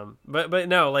 But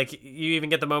no, like you even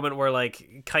get the moment where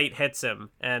like Kite hits him,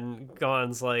 and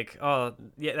Gon's like, "Oh,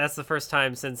 yeah, that's the first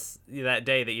time since that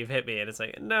day that you've hit me," and it's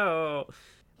like, no.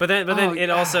 But then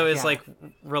it also is like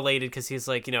related because he's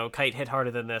like, Kite hit harder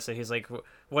than this, and he's like,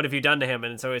 "What have you done to him?"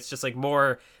 And so it's just like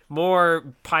more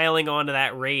piling onto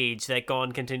that rage that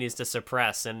Gon continues to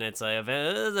suppress, and it's like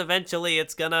eventually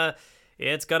it's gonna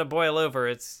boil over.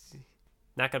 It's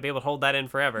not gonna be able to hold that in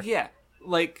forever. Yeah,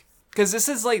 like because this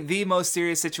is like the most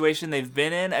serious situation they've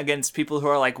been in against people who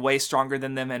are like way stronger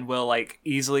than them and will like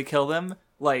easily kill them.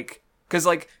 Like. Because,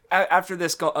 like, after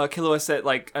this, Killua said,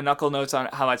 like, a Knuckle notes on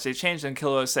how much they changed, and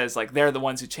Killua says, like, they're the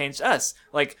ones who changed us.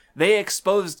 Like, they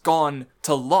exposed Gon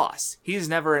to loss. He's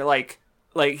never,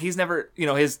 he's never,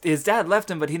 his dad left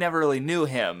him, but he never really knew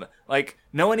him. Like,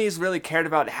 no one he's really cared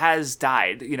about has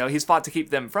died. He's fought to keep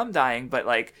them from dying, but,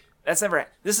 like, that's never...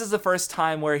 This is the first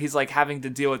time where he's, like, having to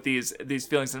deal with these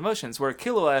feelings and emotions, where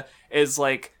Killua is,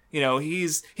 like...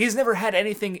 he's never had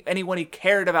anyone he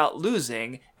cared about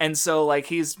losing, and so, like,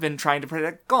 he's been trying to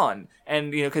protect Gon, and,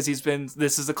 because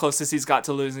this is the closest he's got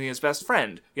to losing his best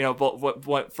friend, but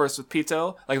what first with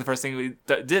Pito, like, the first thing we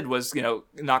did was,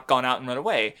 knock Gon out and run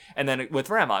away, and then with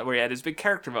Ramon, where he had his big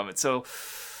character moment, so,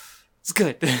 it's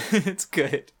good, it's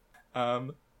good.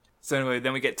 So anyway,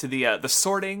 then we get to the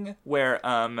sorting, where,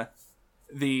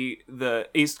 the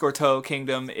East Gorto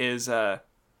Kingdom is, or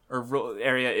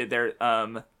area, there,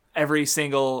 every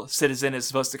single citizen is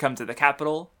supposed to come to the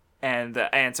capital, and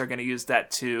the ants are going to use that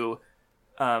to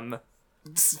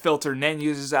filter Nen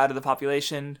users out of the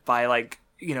population by, like,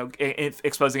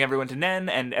 exposing everyone to Nen,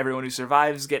 and everyone who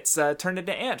survives gets turned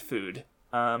into ant food,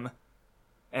 and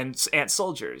ant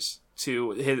soldiers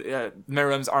to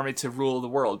Meruem's army to rule the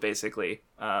world, basically.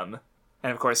 And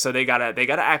of course, so they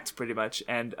gotta act pretty much,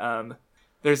 and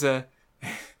there's the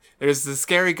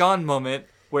scary Gon moment.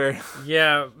 Where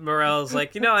Morel's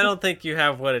like, I don't think you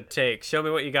have what it takes. Show me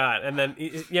what you got. And then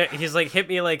he's like, hit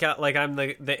me like I'm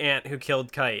the ant who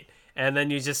killed Kite. And then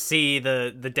you just see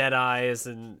the dead eyes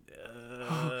and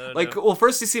like no. Well,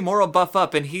 first you see Morel buff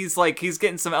up, and he's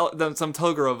getting some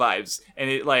Toguro vibes, and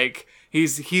it like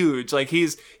he's huge, like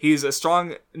he's a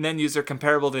strong Nen user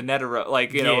comparable to Netero,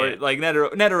 like or, like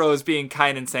Netero is being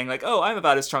kind and saying like, oh, I'm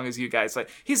about as strong as you guys. Like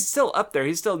he's still up there,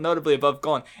 he's still notably above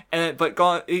Gon, but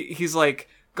Gon, he's like.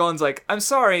 Gon's like, I'm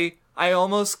sorry, I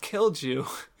almost killed you.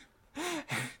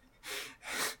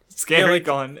 Scary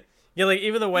Gon. Yeah, like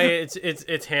even the way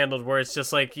it's handled, where it's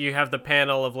just like you have the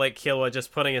panel of like Killua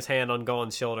just putting his hand on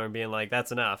Gon's shoulder and being like,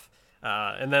 "That's enough,"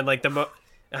 and then like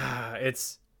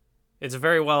it's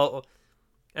very well.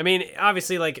 I mean,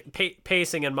 obviously, like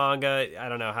pacing in manga, I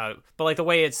don't know how, but like the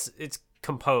way it's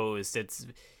composed,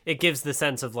 it gives the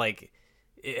sense of like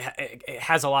it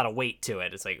has a lot of weight to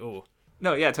it. It's like, ooh.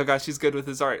 No, yeah, Togashi's good with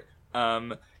his art.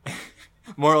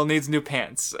 Morel needs new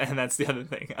pants, and that's the other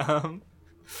thing.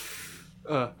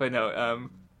 But no,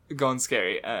 Gon's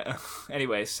scary.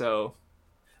 Anyway, so...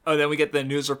 Oh, then we get the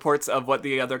news reports of what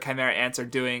the other Chimera Ants are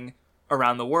doing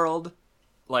around the world.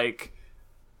 Like,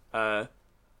 the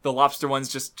lobster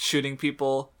one's just shooting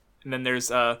people. And then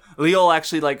there's, Leol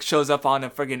actually, like, shows up on a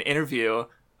friggin' interview,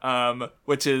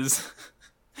 which is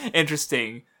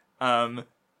interesting.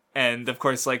 And of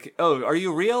course, like, oh, are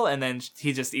you real? And then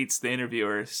he just eats the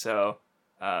interviewer. So,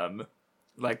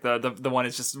 like the one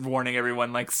is just warning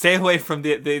everyone, like, stay away from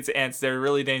these ants. They're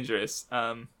really dangerous.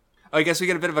 I guess we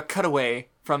get a bit of a cutaway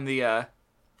from the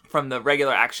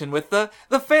regular action with the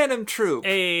Phantom Troop.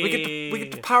 Hey. We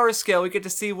get the power scale. We get to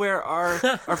see where our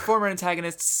former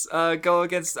antagonists go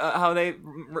against how they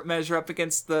measure up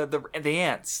against the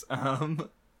ants.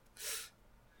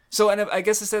 So, and I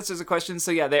guess this answers a question.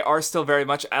 So, yeah, they are still very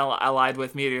much allied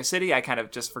with Meteor City. I kind of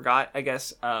just forgot, I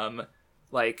guess. And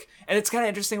it's kind of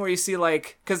interesting where you see,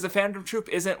 like, because the Phantom Troop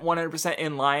isn't 100%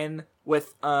 in line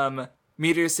with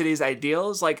Meteor City's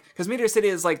ideals. Like, because Meteor City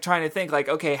is, like, trying to think, like,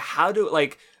 okay, how do,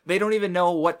 like, they don't even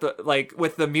know what the, like,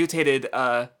 with the mutated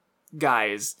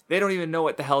guys, they don't even know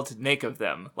what the hell to make of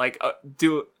them. Like,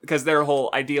 because their whole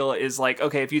ideal is, like,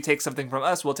 okay, if you take something from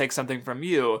us, we'll take something from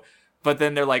you. But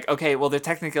then they're like, okay, well, they're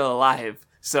technically alive,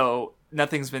 so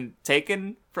nothing's been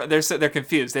taken. They're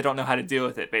confused. They don't know how to deal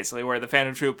with it, basically. Where the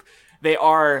Phantom Troop, they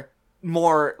are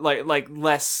more, like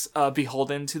less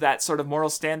beholden to that sort of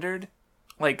moral standard.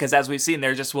 Like, because as we've seen,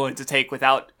 they're just willing to take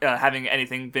without having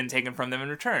anything been taken from them in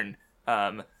return.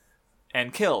 And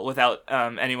kill without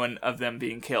anyone of them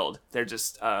being killed. They're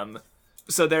just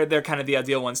So they're kind of the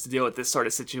ideal ones to deal with this sort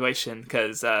of situation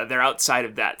because they're outside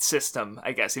of that system,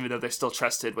 I guess, even though they're still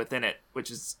trusted within it,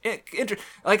 which is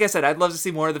like I said, I'd love to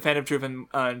see more of the Phantom Troop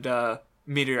and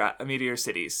Meteor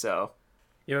Cities. So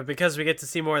Yeah, but because we get to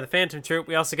see more of the Phantom Troop,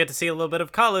 we also get to see a little bit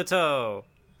of Kaluto.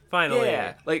 Finally.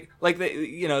 yeah, like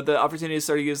the opportunity to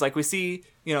sort of use, like, we see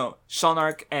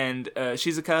Shalnark and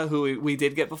Shizuka, who we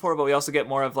did get before, but we also get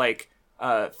more of like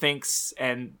Finks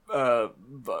and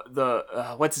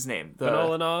what's his name?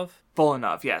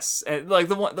 Bolanov, yes. And like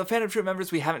the Phantom Troop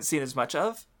members we haven't seen as much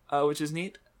of, which is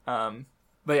neat. But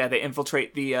yeah, they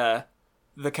infiltrate the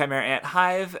Chimera Ant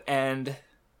hive, and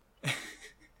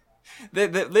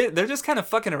they're just kind of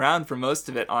fucking around for most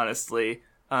of it, honestly.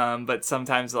 But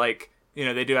sometimes, like,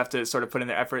 they do have to sort of put in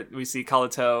their effort. We see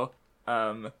Kaluto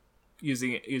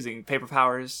using paper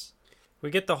powers. We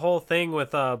get the whole thing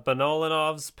with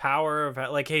Bonolanov's power of,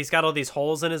 like, he's got all these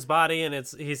holes in his body, and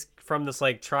he's from this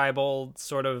like tribal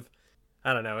sort of,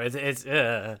 I don't know, it's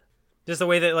just the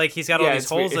way that, like, he's got all these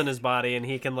holes in his body, and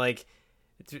he can like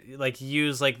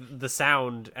use like the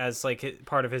sound as like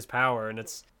part of his power, and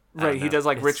it's right. He does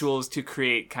like rituals to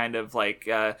create kind of like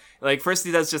first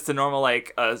he does just the normal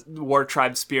like war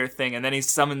tribe spear thing, and then he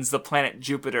summons the planet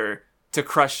Jupiter to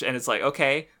crush, and it's like,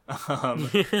 okay.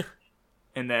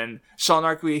 And then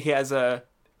Shalnark, he has a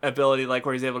ability like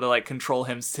where he's able to like control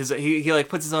he like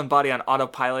puts his own body on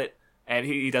autopilot, and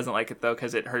he doesn't like it though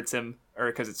because it hurts him or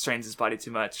because it strains his body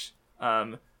too much.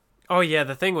 Oh yeah,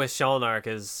 the thing with Shalnark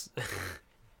is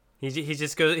he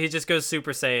just goes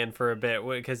Super Saiyan for a bit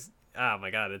because, oh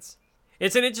my god, it's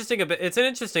an interesting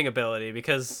ability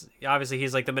because obviously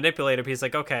he's like the manipulator, but he's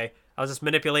like, okay, I'll just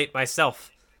manipulate myself.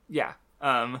 Yeah.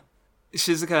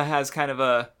 Shizuka has kind of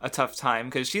a tough time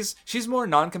because she's more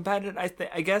non-combatant,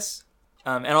 I guess.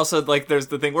 And also, like, there's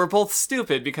the thing, we're both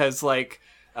stupid because, like,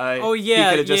 oh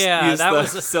yeah, he just that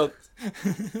was silk.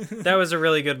 That was a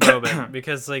really good moment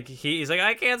because, like, he's like,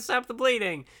 I can't stop the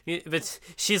bleeding, but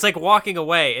she's like walking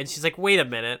away, and she's like, wait a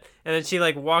minute, and then she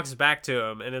like walks back to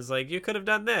him and is like, you could have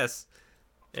done this,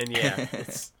 and yeah,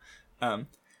 it's and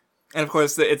of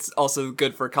course it's also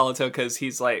good for Kaluto because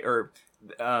he's like,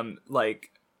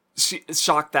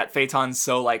 shocked that Phaeton's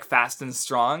so like fast and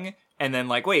strong, and then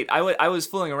like, wait, I was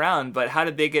fooling around, but how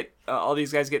did they get all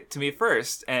these guys get to me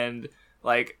first? And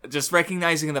like just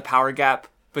recognizing the power gap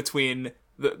between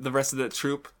the rest of the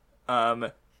troop,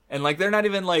 and like they're not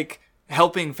even like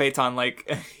helping Phaeton, like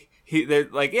they're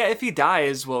like, yeah, if he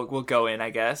dies we'll go in, I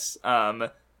guess,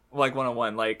 like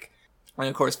one-on-one, like, and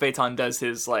of course Phaeton does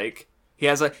his like he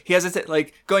has a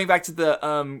like going back to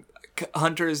the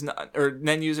hunters or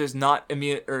Nen users not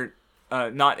immune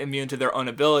to their own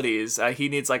abilities. He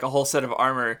needs like a whole set of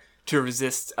armor to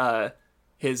resist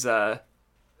his super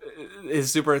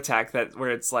attack,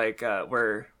 where it's like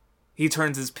where he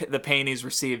turns the pain he's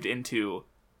received into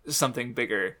something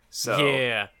bigger. So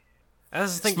yeah, I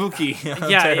was thinking, spooky.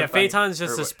 yeah. Phaeton's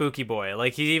just a spooky boy.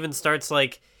 Like, he even starts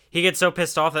like, he gets so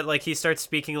pissed off that like he starts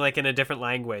speaking like in a different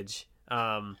language.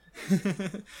 And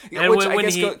which I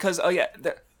guess because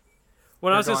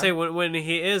when I was gonna say when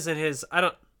he is in his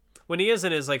like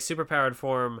superpowered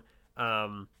form,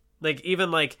 like even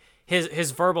like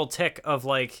his verbal tick of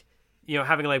like,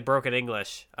 having like broken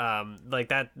English, like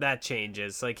that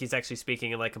changes. Like, he's actually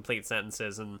speaking in like complete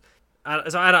sentences, and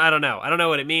so I don't know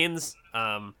what it means.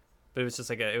 But it was just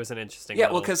like it was an interesting.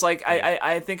 Yeah, well, because like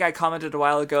I think I commented a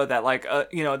while ago that like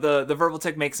the verbal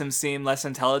tick makes him seem less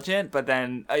intelligent, but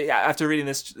then after reading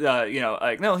this,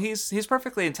 like, no, he's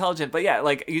perfectly intelligent. But yeah,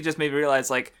 like, you just made me realize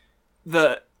like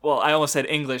I almost said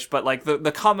English, but like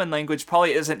the common language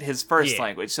probably isn't his first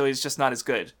language, so he's just not as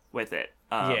good with it.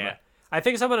 Yeah. I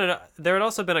think there had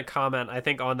also been a comment, I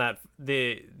think, on that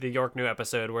the York New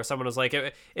episode where someone was like,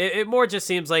 it more just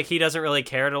seems like he doesn't really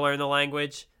care to learn the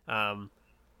language.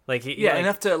 Like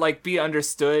enough to like be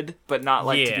understood, but not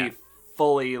like to be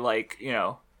fully like,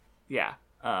 yeah.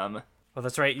 Well,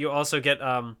 that's right. You also get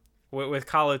with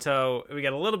Kaluto, we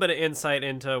get a little bit of insight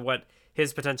into what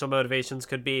his potential motivations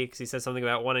could be, because he says something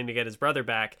about wanting to get his brother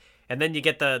back, and then you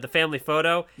get the family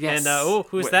photo, and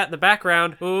who's that in the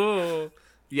background? Ooh.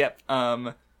 Yep.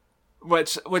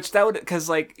 Which that would, because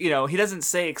like, he doesn't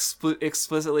say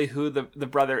explicitly who the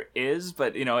brother is,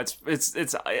 but it's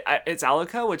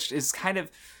Aluka, which is kind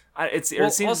of it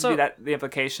seems also to be that the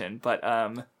implication, but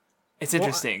it's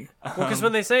interesting. Well, because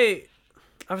when they say,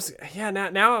 I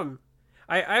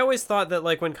always thought that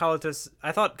like when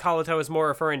I thought Kaluto was more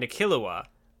referring to Killua,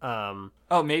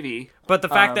 Oh, maybe. But the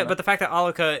fact that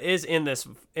Alluka is in this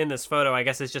photo, I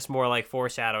guess, is just more like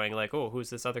foreshadowing. Like, oh, who's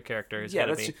this other character? Yeah,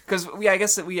 that's because I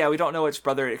guess that we don't know which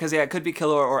brother, because it could be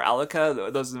Killua or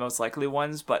Alluka. Those are the most likely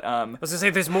ones. But I was gonna say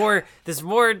there's more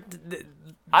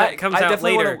that comes out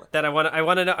later that I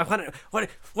want to know.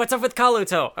 What's up with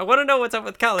Kaluto? I want to know what's up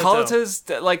with Kaluto. Kaluto's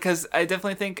like, because I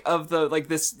definitely think of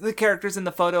the characters in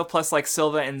the photo plus like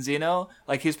Silva and Zeno.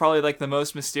 Like he's probably like the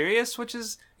most mysterious, which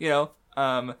is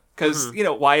because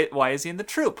why is he in the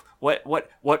troop?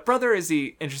 What brother is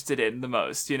he interested in the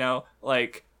most?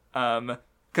 Like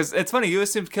because it's funny, you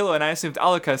assumed Killua and I assumed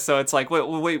Alluka, so it's like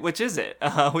wait, which is it?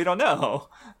 We don't know.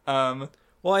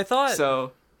 Well, I thought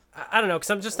so. I don't know, because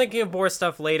I'm just thinking of more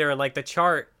stuff later, and like the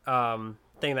chart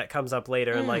thing that comes up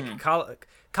later, and like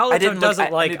Kaluto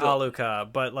doesn't like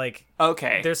Alluka, but like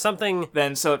okay, there's something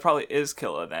then, so it probably is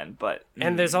Killua then, but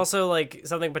and there's also like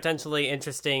something potentially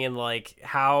interesting in like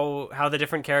how the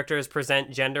different characters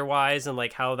present gender wise, and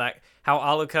like how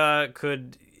Alluka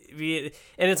could be,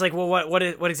 and it's like, well,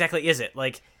 what exactly is it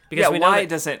like? Because why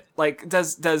doesn't like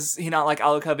does he not like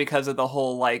Alluka because of the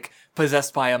whole like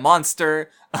possessed by a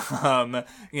monster,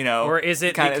 or is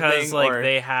it because like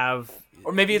they have,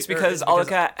 or maybe it's because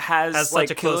Alluka has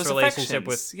such a close relationship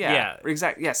with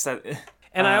exactly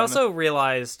and I also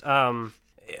realized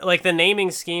like the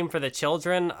naming scheme for the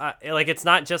children, like it's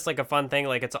not just like a fun thing,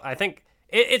 like I think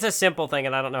it's a simple thing,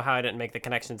 and I don't know how I didn't make the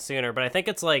connection sooner, but I think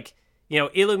it's like,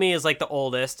 Illumi is like the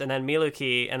oldest, and then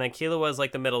Miluki, and then Killua is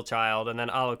like the middle child, and then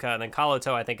Alluka, and then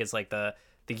Kaluto I think is like the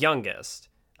youngest,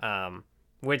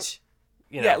 which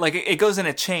like it goes in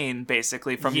a chain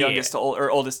basically from youngest to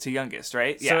oldest to youngest,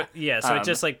 right? So it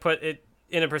just like put it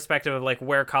in a perspective of like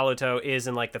where Kaluto is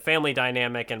in like the family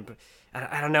dynamic, and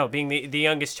I don't know, being the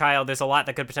youngest child, there's a lot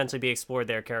that could potentially be explored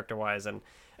there character wise, and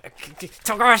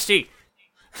Togashi,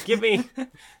 give me.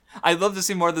 I'd love to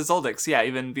see more of the Zoldycks,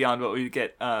 even beyond what we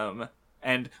get.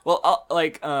 And well,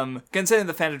 considering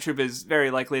the Phantom Troop is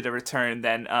very likely to return,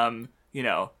 then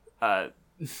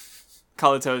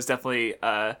Kaluto is definitely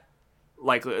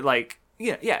likely. Like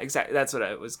exactly. That's what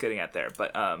I was getting at there.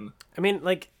 But I mean,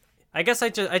 like, I guess I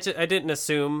didn't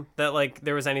assume that like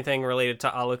there was anything related to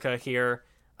Alluka here.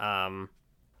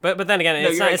 But then again,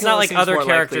 it's not like other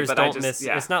characters don't miss.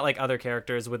 It's not like other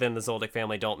characters within the Zoldyck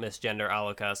family don't misgender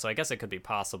Alluka. So I guess it could be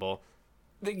possible.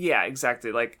 Yeah,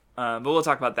 exactly. Like, but we'll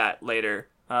talk about that later.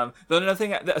 Though another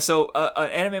thing, so an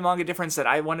anime manga difference that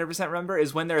I 100% remember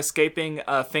is when they're escaping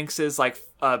Finks's like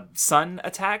sun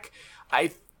attack. I'm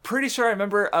pretty sure I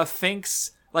remember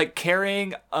Finks like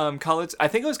carrying Kaluto. I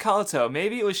think it was Kaluto.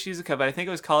 Maybe it was Shizuka, but I think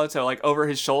it was Kaluto like over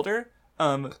his shoulder.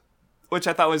 Which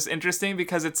I thought was interesting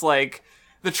because it's like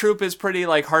the troop is pretty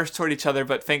like harsh toward each other,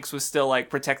 but Finks was still like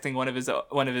protecting one of his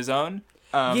own.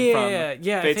 From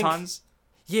Phaetons.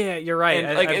 Yeah, you're right.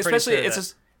 And, like, especially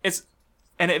it's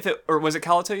and if it, or was it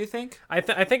Kaluto, you think? I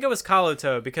think it was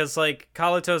Kaluto, because like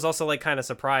Kaluto is also like kind of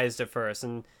surprised at first,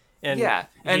 and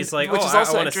he's like, which is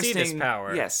also I want to see this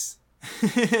power. Yes.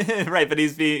 Right, but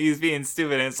he's being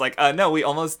stupid, and it's like, no, we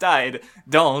almost died.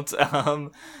 Don't.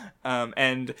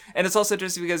 And it's also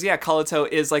interesting because Kaluto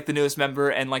is like the newest member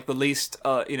and like the least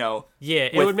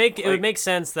it would make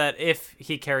sense that if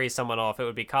he carries someone off, it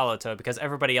would be Kaluto, because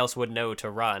everybody else would know to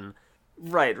run.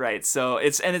 Right. So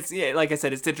it's like I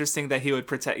said, it's interesting that he would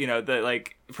protect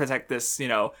protect this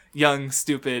young,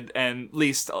 stupid, and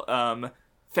least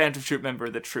Phantom Troop member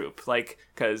of the troop, like,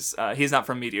 because he's not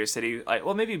from Meteor City. Like,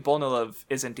 well, maybe Bolnilov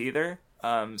isn't either.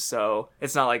 So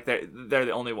it's not like they're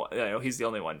the only one. He's the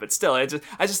only one. But still, I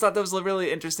just thought that was a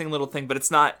really interesting little thing. But it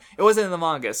wasn't in the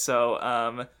manga,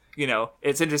 so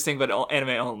it's interesting, but anime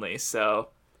only. So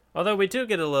although we do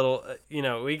get a little,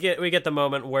 we get the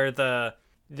moment where the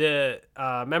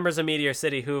members of Meteor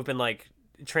City who have been like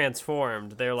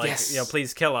transformed, they're like, yes,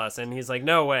 please kill us, and he's like,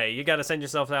 no way, you got to send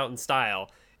yourself out in style.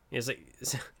 He's like,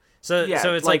 so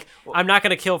it's like, I'm not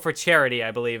gonna kill for charity,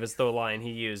 I believe is the line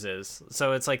he uses.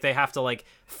 So it's like they have to like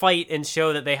fight and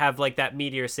show that they have like that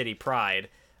Meteor City pride.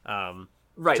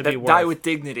 Right, that die with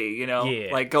dignity,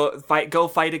 like go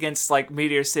fight against like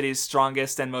Meteor City's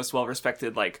strongest and most well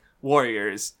respected like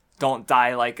warriors. Don't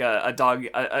die like a dog,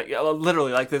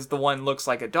 literally, like this, the one looks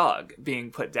like a dog being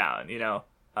put down,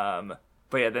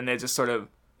 but then they just sort of,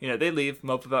 they leave,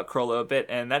 mope about Crollo a bit,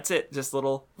 and that's it. Just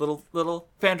little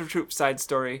Phantom Troop side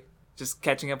story, just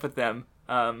catching up with them.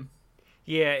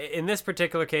 In this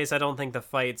particular case, I don't think the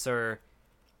fights are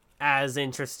as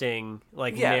interesting,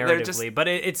 like, narratively, but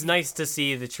it's nice to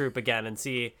see the troop again and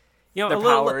see, their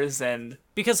powers, and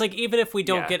because like even if we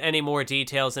don't get any more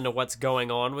details into what's going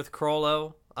on with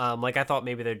Crollo, Like I thought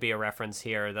maybe there'd be a reference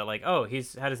here that like, oh,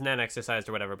 he's had his nan exercised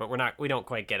or whatever, but we don't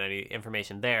quite get any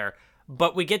information there.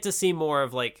 But we get to see more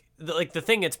of like the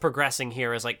thing that's progressing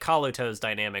here is like Kaluto's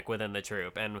dynamic within the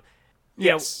troop, and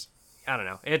yes, I don't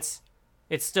know, it's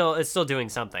still doing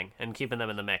something and keeping them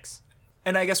in the mix.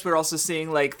 And I guess we're also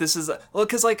seeing, like, this is... Well,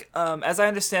 because, like, as I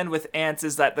understand with ants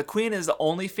is that the queen is the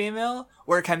only female,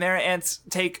 where Chimera ants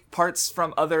take parts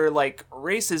from other, like,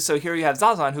 races. So here you have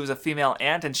Zazan, who's a female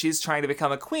ant, and she's trying to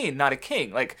become a queen, not a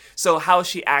king. Like, so how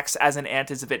she acts as an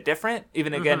ant is a bit different.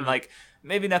 Even, again, like,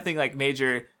 maybe nothing, like,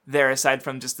 major there aside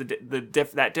from just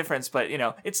that difference. But, you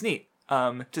know, it's neat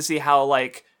to see how,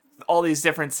 like, all these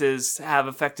differences have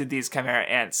affected these Chimera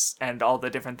ants and all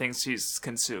the different things she's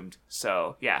consumed.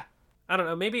 So, yeah. I don't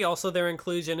know, maybe also their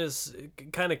inclusion is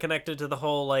kind of connected to the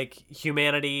whole, like,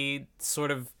 humanity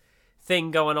sort of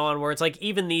thing going on, where it's like,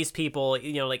 even these people,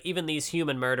 you know, like, even these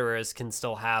human murderers can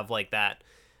still have, like, that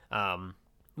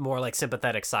more, like,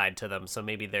 sympathetic side to them. So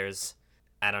maybe there's,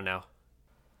 I don't know.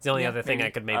 It's the only other thing maybe.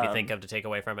 I could maybe think of to take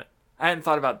away from it. I hadn't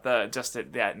thought about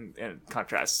that in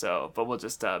contrast, so, but we'll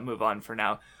just move on for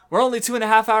now. We're only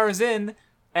 2.5 hours in,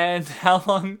 and how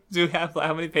long do we have,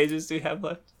 how many pages do we have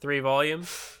left? 3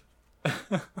 volumes.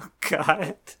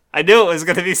 God, I knew it was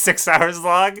going to be 6 hours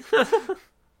long.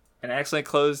 And I actually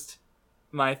closed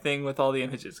my thing with all the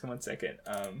images. Come on, second.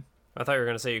 I thought you were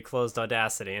going to say you closed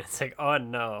Audacity, and it's like, oh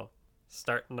no,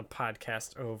 starting the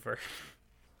podcast over.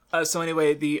 So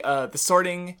anyway, the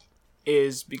sorting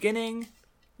is beginning.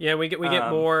 Yeah, we get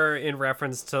more in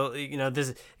reference to, you know,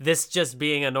 this just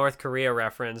being a North Korea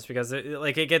reference, because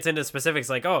it gets into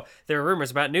specifics like, oh, there are rumors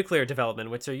about nuclear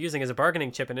development, which they're using as a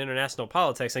bargaining chip in international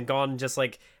politics, and Gon just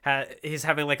like he's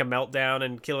having like a meltdown,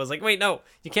 and Kilo's like, wait, no,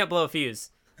 you can't blow a fuse,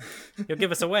 you'll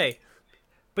give us away.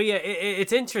 But yeah,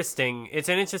 it's interesting. It's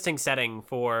an interesting setting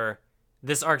for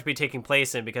this arc to be taking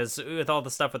place in, because with all the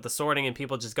stuff with the sorting and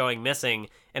people just going missing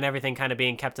and everything kind of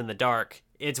being kept in the dark,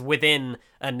 it's within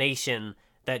a nation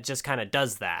that just kind of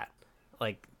does that.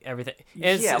 Like, everything.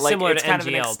 It's similar to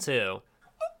NGL, too.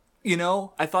 You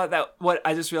know, I thought that what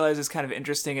I just realized is kind of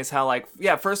interesting is how, like,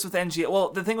 yeah, first with NGL... Well,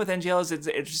 the thing with NGL is it's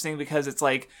interesting because it's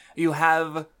like, you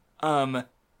have,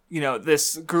 you know,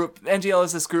 this group... NGL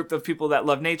is this group of people that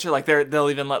love nature. Like,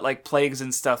 they'll even let, like, plagues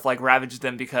and stuff, like, ravage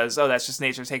them because, oh, that's just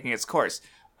nature taking its course.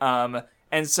 And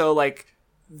so, like,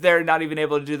 they're not even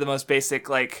able to do the most basic,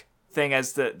 like, thing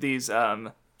as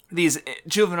these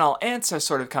juvenile ants are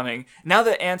sort of coming. Now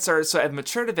that ants are sort of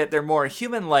matured a bit, they're more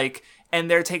human-like,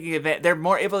 and they're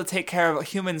more able to take care of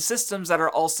human systems that are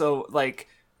also, like,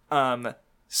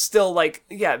 still, like,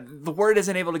 yeah, the word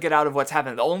isn't able to get out of what's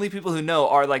happening. The only people who know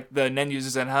are, like, the Nen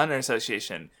Users and Hunter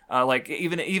Association. Like,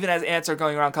 even as ants are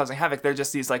going around causing havoc, they're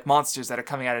just these, like, monsters that are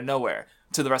coming out of nowhere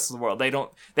to the rest of the world. They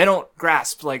don't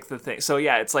grasp, like, the thing. So,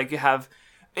 yeah, it's like you have...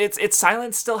 It's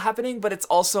silence still happening, but it's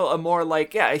also a more,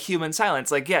 like, yeah, a human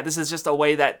silence. Like, yeah, this is just a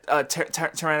way that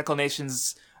tyrannical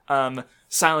nations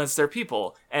silence their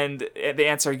people, and the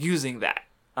ants are using that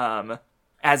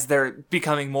as they're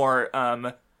becoming more,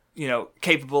 you know,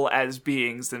 capable as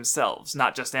beings themselves,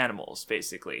 not just animals,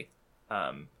 basically.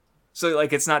 So,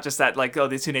 like, it's not just that, like, oh,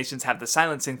 these two nations have the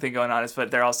silencing thing going on,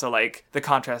 but they're also, like, the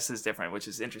contrast is different, which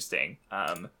is interesting.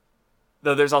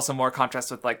 Though there's also more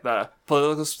contrast with, like, the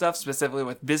political stuff, specifically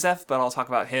with Bizef, but I'll talk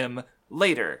about him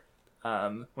later,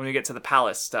 when we get to the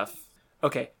palace stuff.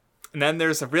 Okay, and then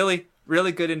there's a really,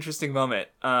 really good, interesting moment.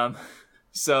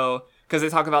 So, because they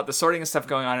talk about the sorting and stuff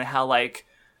going on, and how, like,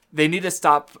 they need to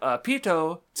stop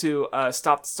Pito to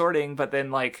stop the sorting, but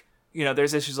then, like, you know,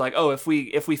 there's issues like, oh, if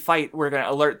we fight, we're going to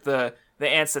alert the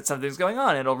ants that something's going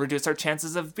on, it'll reduce our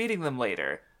chances of beating them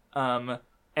later.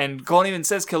 And Gon even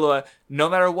says, Killua, no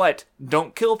matter what,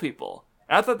 don't kill people.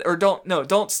 And I thought, or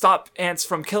don't stop ants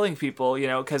from killing people, you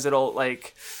know, because it'll,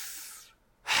 like...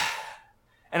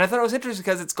 And I thought it was interesting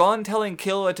because it's Gon telling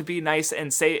Killua to be nice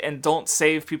and don't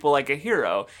save people like a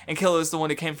hero. And Killua is the one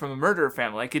who came from a murderer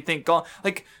family. Like, you'd think Gon,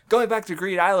 like, going back to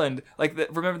Greed Island, like,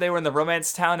 remember they were in the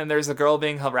romance town and there's a girl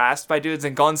being harassed by dudes,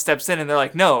 and Gon steps in and they're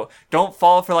like, no, don't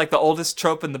fall for, like, the oldest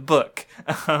trope in the book.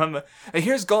 And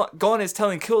here's Gon is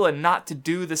telling Killua not to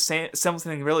do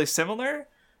something really similar,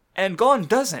 and Gon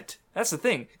doesn't. That's the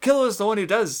thing. Killua is the one who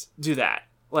does do that.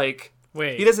 Like...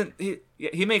 Wait. He doesn't.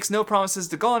 He makes no promises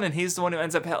to Gon, and he's the one who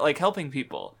ends up like helping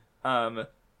people.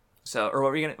 So, or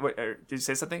what were you gonna? Did you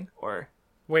say something? Or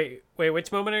wait,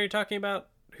 which moment are you talking about?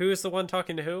 Who is the one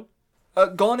talking to who?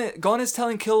 Gon is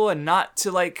telling Killua not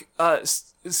to like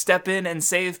step in and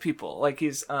save people. Like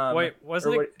he's wait,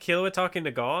 wasn't it Killua talking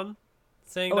to Gon,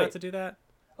 saying not to do that?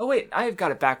 Oh wait, I've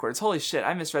got it backwards. Holy shit,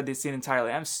 I misread this scene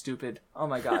entirely. I'm stupid. Oh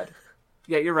my god.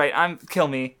 Yeah, you're right. Kill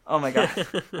me. Oh my god.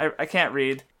 I can't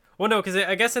read. Well, no, because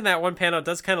I guess in that one panel it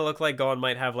does kind of look like Gon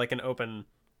might have like an open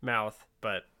mouth,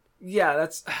 but yeah,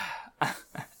 that's.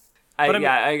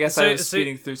 I guess I was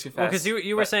speeding through too fast. Well, because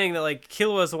you were saying that like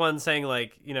Killua's the one saying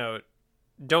like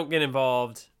don't get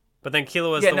involved, but then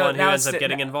Killua's the one who ends up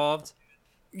getting involved.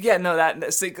 Yeah, no,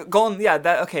 Gon. Yeah,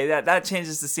 that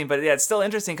changes the scene, but yeah, it's still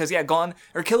interesting because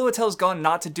Killua tells Gon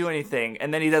not to do anything,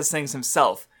 and then he does things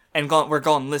himself, and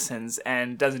Gon listens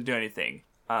and doesn't do anything.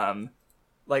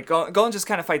 Like Gon just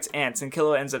kind of fights ants, and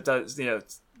Killua ends up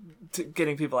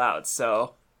getting people out.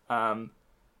 So, I'm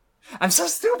so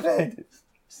stupid.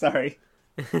 Sorry.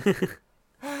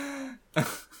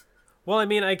 Well, I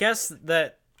mean, I guess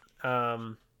that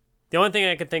the only thing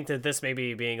I could think that this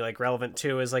maybe being like relevant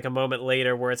to is like a moment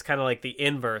later where it's kind of like the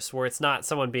inverse, where it's not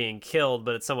someone being killed,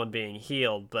 but it's someone being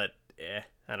healed. But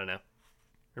I don't know,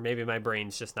 or maybe my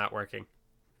brain's just not working.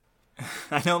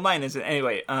 I know mine isn't.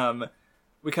 Anyway,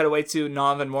 we cut away to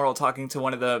Nom and Moral talking to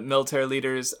one of the military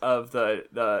leaders of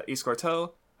the East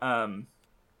Corto,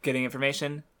 getting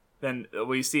information. Then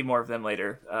we see more of them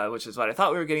later, which is what I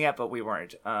thought we were getting at, but we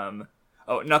weren't.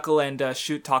 Knuckle and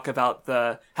Shoot talk about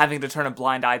having to turn a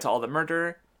blind eye to all the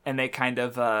murder, and they kind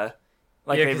of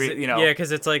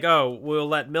because it's like, oh, we'll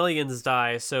let millions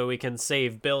die so we can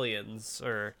save billions,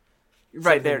 or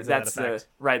right there. That's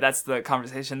the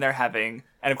conversation they're having,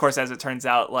 and of course, as it turns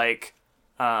out, like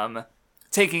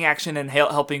taking action and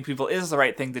helping people is the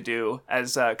right thing to do,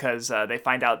 as because they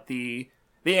find out the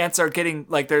ants are getting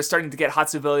they're starting to get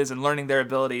Hatsu abilities and learning their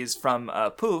abilities from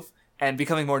Poof. And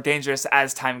becoming more dangerous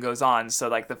as time goes on. So,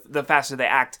 like, the faster they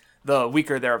act, the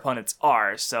weaker their opponents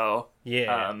are. So,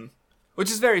 yeah, which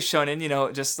is very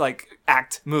shonen, just like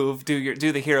act, move,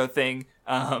 do the hero thing.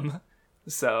 But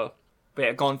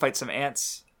yeah, go and fight some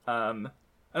ants.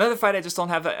 Another fight I just don't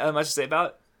have much to say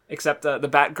about, except the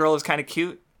Batgirl is kind of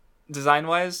cute, design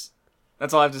wise.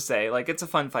 That's all I have to say. Like, it's a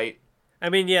fun fight. I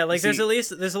mean, yeah, like there's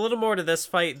a little more to this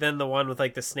fight than the one with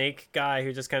like the snake guy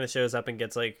who just kind of shows up and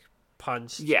gets like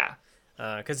punched. Yeah.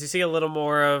 Because you see a little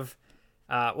more of,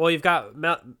 you've got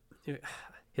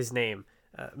his name,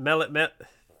 Melioram,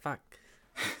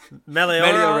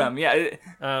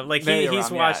 yeah. He's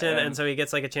watching, and so he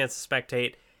gets like a chance to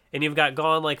spectate, and you've got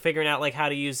Gon like figuring out like how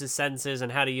to use his senses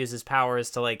and how to use his powers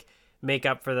to like make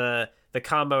up for the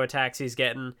combo attacks he's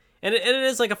getting, and it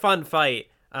is like a fun fight.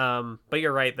 But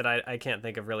you're right that I can't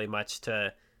think of really much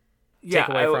to take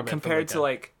away from it compared to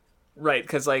right,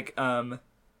 because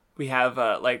we have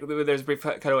there's a brief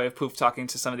cutaway of Poof talking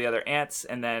to some of the other ants,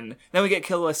 and then we get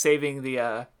Killua saving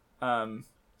the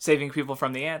saving people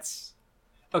from the ants.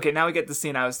 Okay, now we get the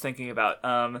scene I was thinking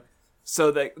about.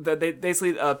 So they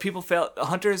basically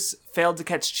hunters failed to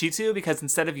catch Cheetu because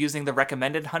instead of using the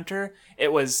recommended hunter,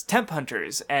 it was temp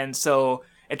hunters, and so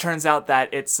it turns out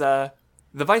that it's the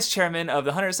vice chairman of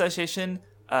the Hunter Association,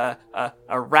 a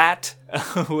rat.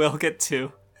 We'll get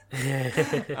to.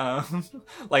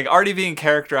 Already being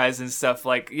characterized and stuff,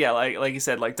 like you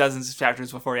said, like dozens of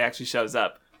chapters before he actually shows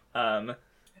up, and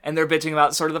they're bitching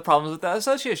about sort of the problems with the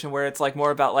association, where it's like more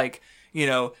about like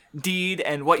deed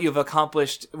and what you've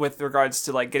accomplished with regards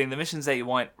to like getting the missions that you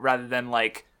want, rather than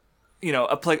like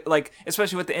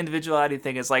especially with the individuality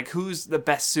thing, is like who's the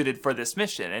best suited for this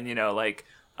mission, and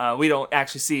we don't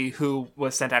actually see who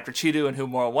was sent after Cheetu and who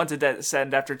Moral wanted to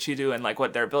send after Cheetu and like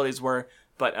what their abilities were,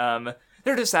 but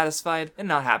they're dissatisfied and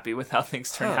not happy with how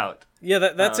things turn out. Yeah,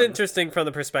 that's interesting from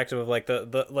the perspective of like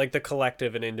the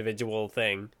collective and individual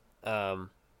thing.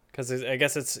 Because I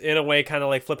guess it's in a way kind of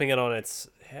like flipping it on its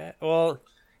head. Well,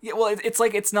 yeah, well, it's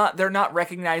like they're not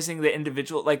recognizing the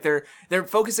individual. Like they're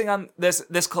focusing on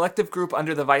this collective group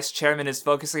under the vice chairman is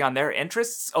focusing on their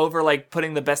interests over like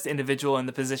putting the best individual in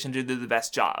the position to do the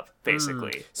best job,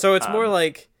 basically. So it's more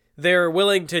like they're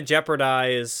willing to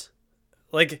jeopardize,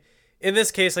 like. In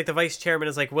this case, like the vice chairman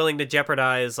is like willing to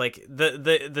jeopardize like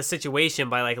the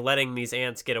situation by like letting these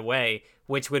ants get away,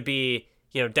 which would be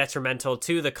detrimental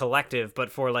to the collective,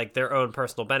 but for like their own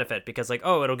personal benefit, because like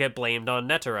it'll get blamed on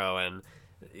Netero, and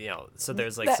so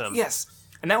there's like yes,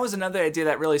 and that was another idea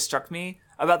that really struck me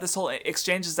about this whole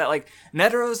exchange, is that like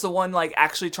Netero is the one like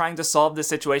actually trying to solve the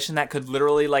situation that could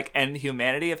literally like end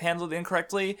humanity if handled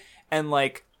incorrectly, and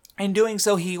like. In doing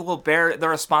so, he will bear the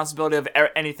responsibility of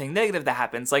anything negative that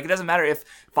happens. Like, it doesn't matter if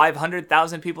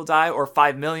 500,000 people die or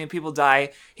 5 million people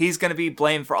die. He's going to be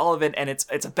blamed for all of it, and it's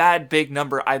a bad, big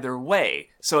number either way.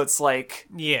 So it's like...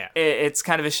 Yeah. It's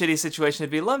kind of a shitty situation to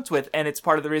be lumped with, and it's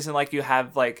part of the reason, like, you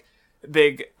have, like,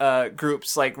 big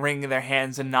groups, like, wringing their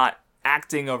hands and not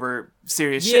acting over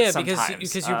serious shit sometimes.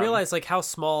 because you realize like how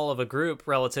small of a group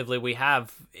relatively we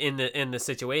have in the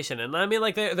situation. And I mean,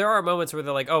 like there are moments where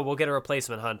they're like, oh, we'll get a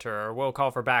replacement hunter or we'll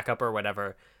call for backup or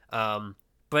whatever.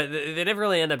 But they never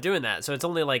really end up doing that. So it's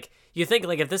only like, you think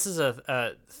like if this is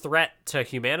a threat to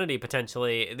humanity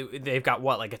potentially, they've got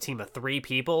what, like a team of 3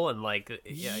 people, and like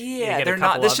they're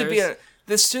not.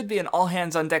 This should be an all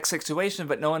hands on deck situation,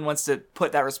 but no one wants to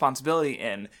put that responsibility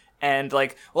in. And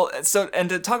like, and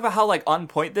to talk about how like on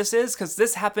point this is, because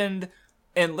this happened,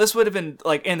 and this would have been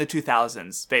like in the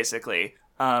 2000s basically.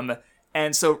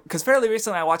 And so, because fairly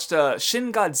recently I watched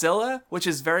Shin Godzilla, which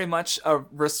is very much a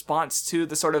response to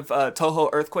the sort of Toho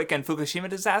earthquake and Fukushima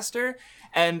disaster.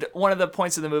 And one of the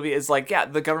points of the movie is like, yeah,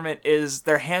 the government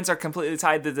their hands are completely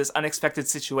tied to this unexpected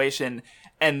situation,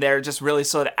 and they're just really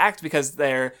slow to act because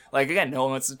they're like, again, no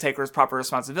one wants to take proper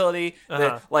responsibility.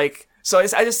 So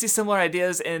I just see similar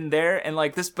ideas in there, and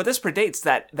like this, but this predates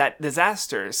that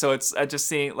disaster. So it's just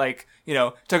seeing like,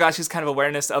 Togashi's kind of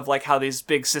awareness of like how these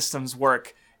big systems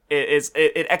work.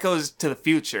 It echoes to the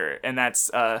future, and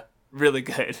that's really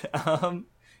good.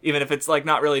 Even if it's like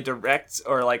not really direct,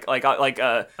 or like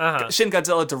Shin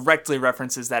Godzilla directly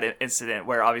references that incident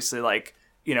where obviously like,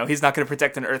 he's not going to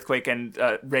protect an earthquake and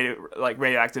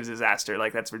radioactive disaster.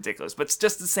 Like that's ridiculous. But it's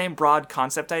just the same broad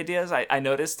concept ideas I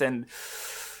noticed, and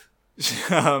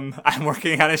I'm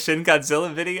working on a Shin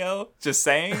Godzilla video. Just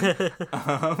saying.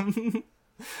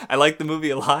 I like the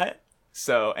movie a lot.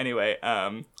 So anyway,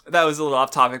 that was a little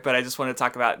off topic, but I just wanted to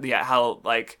talk about how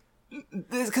like,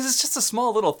 because it's just a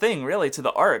small little thing really to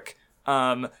the arc,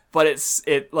 but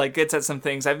it like gets at some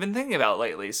things I've been thinking about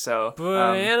lately. So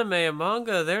but anime and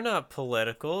manga, they're not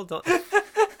political. Don't...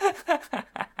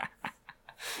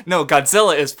 No,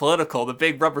 Godzilla is political. The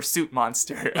big rubber suit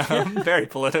monster, very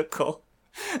political.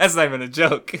 That's not even a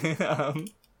joke.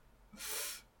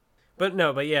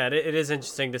 But yeah, it is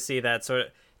interesting to see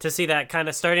that kind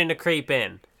of starting to creep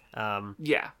in.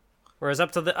 Yeah. Whereas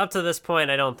up to this point,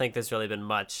 I don't think there's really been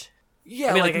much.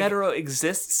 Yeah, I mean, like Netero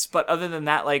exists, but other than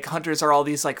that, like hunters are all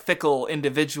these like fickle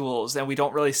individuals, and we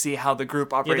don't really see how the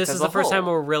group operates. Yeah, this is the first time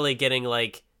we're really getting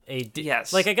like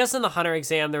yes. Like I guess in the hunter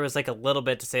exam there was like a little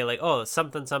bit to say like, oh,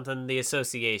 something the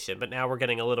association, but now we're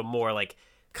getting a little more like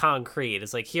concrete.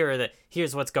 It's like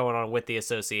here's what's going on with the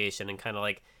association, and kind of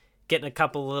like getting a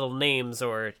couple little names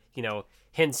or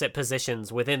hints at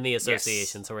positions within the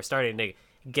association. Yes. So we're starting to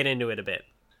get into it a bit.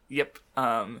 Yep.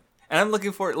 And I'm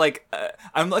looking forward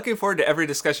to every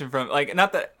discussion from like,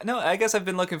 I guess I've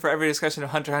been looking for every discussion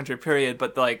of Hunter x Hunter period,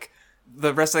 but like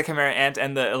the rest of the Chimera Ant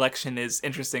and the election is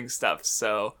interesting stuff.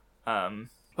 So, but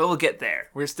we'll get there.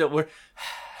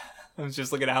 I'm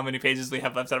just looking at how many pages we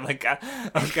have left, and I'm like,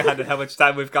 oh god, how much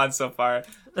time we've gone so far.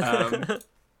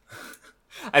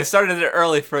 I started it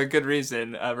early for a good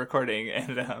reason, recording,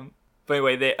 and but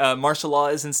anyway, martial law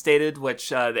is instated, which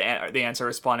the ants are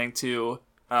responding to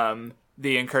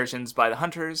the incursions by the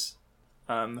hunters.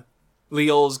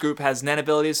 Leol's group has Nen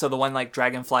abilities, so the one like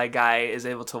dragonfly guy is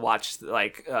able to watch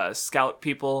like scout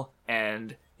people,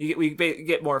 and we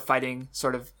get more fighting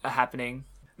sort of happening.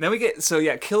 And then we get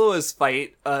Killua's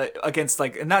fight against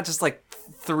like not just like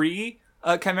 3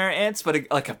 Chimera Ants, but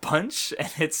like a bunch,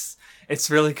 and it's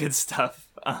really good stuff.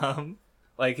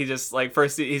 Like he just like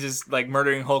first he's just like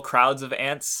murdering whole crowds of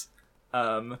ants.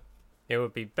 It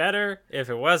would be better if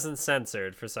it wasn't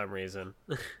censored for some reason.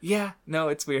 Yeah, no,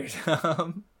 it's weird.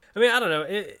 I mean, I don't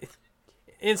know.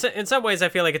 In some ways, I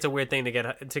feel like it's a weird thing to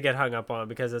get hung up on,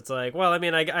 because it's like, well, I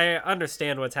mean, I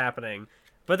understand what's happening,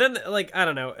 but then like I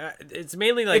don't know. It's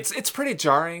mainly like it's pretty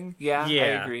jarring. Yeah,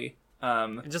 I agree.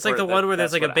 Just like the one where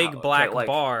there's like a big black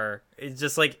bar. It's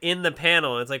just like in the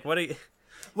panel. It's like, what are you?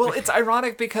 Well, it's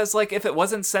ironic because like if it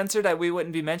wasn't censored, we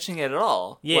wouldn't be mentioning it at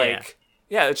all. Yeah. Like,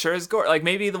 yeah, it sure is gore. Like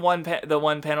maybe the one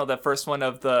panel, the first one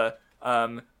of the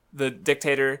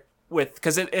dictator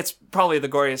because it's probably the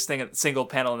goriest single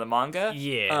panel in the manga.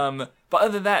 Yeah. But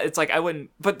other than that, it's like I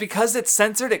wouldn't. But because it's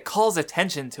censored, it calls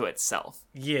attention to itself.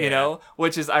 Yeah.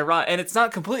 Which is ironic, and it's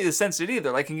not completely censored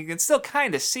either. Like you can still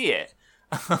kind of see it.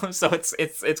 So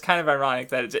it's kind of ironic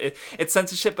that it's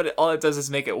censorship, but all it does is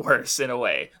make it worse in a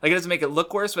way. Like it doesn't make it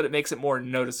look worse, but it makes it more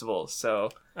noticeable. So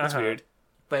it's weird.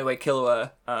 But anyway,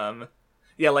 Killua,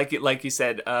 like you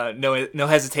said, no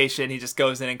hesitation. He just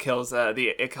goes in and kills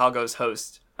the Ikalgo's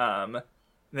host. And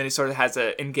then he sort of has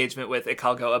an engagement with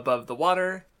Ikalgo above the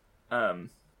water. And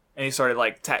he sort of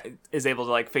like is able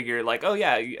to like figure like, oh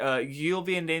yeah, you'll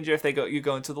be in danger if you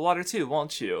go into the water too,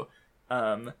 won't you?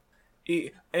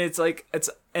 It's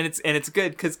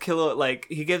good because Killua like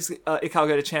he gives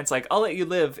Ikalgo a chance like, I'll let you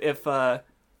live if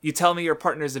you tell me your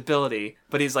partner's ability,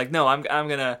 but he's like, no, I'm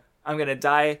gonna I'm gonna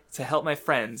die to help my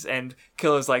friends. And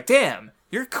Killua's like, damn,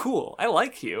 you're cool. I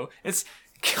like you. It's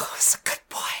Killua's a good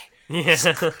boy.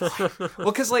 Yeah.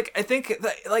 Well, because, like, I think,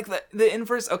 the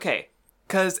inverse, okay,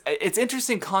 because it's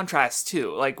interesting contrast,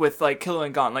 too, like, with, like, Killua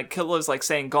and Gon. Like, Killua's, like,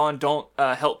 saying, Gon, don't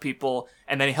help people,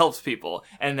 and then he helps people,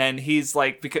 and then he's,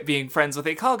 like, being friends with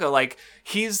Ikaga, like,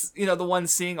 he's, the one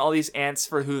seeing all these ants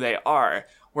for who they are,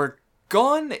 where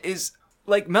Gon is,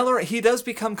 like, he does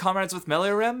become comrades with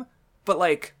Meliorem, but,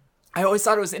 like, I always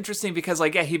thought it was interesting because,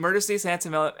 like, yeah, he murders these ants,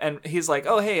 and he's like,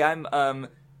 oh, hey, I'm,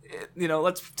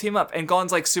 let's team up. And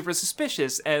Gon's, like, super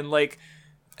suspicious. And, like,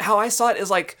 how I saw it is,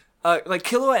 like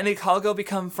Killua and Ikago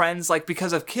become friends, like,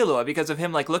 because of Killua, because of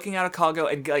him, like, looking at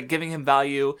Ikago and, like, giving him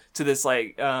value to this,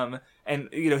 like, and,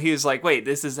 he was like, wait,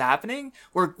 this is happening?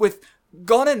 Where with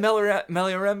Gon and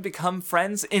Meliorem become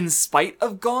friends in spite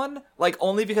of Gon, like,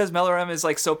 only because Meliorem is,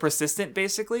 like, so persistent,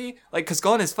 basically, like, because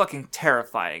Gon is fucking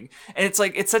terrifying, and it's,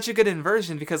 like, it's such a good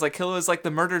inversion, because, like, Killua is, like,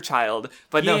 the murder child,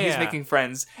 but no, he's making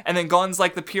friends, and then Gon's,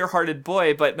 like, the pure-hearted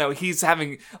boy, but no, he's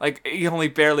having, like, he only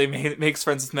barely makes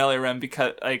friends with Meliorem,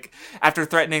 because, like, after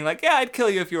threatening, like, yeah, I'd kill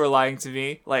you if you were lying to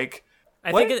me, like,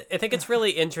 I think it's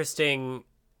really interesting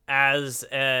as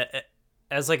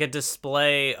like, a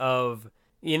display of,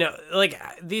 like,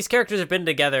 these characters have been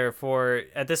together for,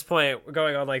 at this point, we're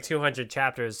going on, like, 200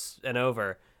 chapters and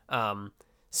over.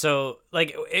 So,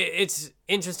 like, it's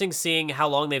interesting seeing how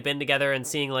long they've been together and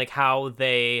seeing, like, how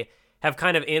they have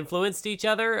kind of influenced each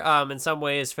other, in some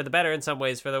ways for the better, in some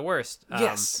ways for the worst.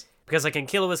 Yes. Because, like, in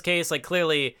Killua's case, like,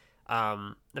 clearly,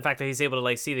 the fact that he's able to,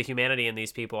 like, see the humanity in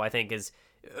these people, I think, is...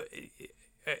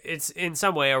 it's in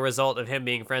some way a result of him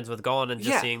being friends with Gon and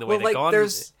just seeing the way that Gon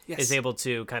is able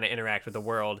to kind of interact with the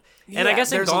world. And I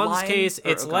guess in Gon's case,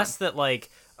 it's less that, like,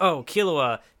 oh,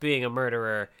 Killua being a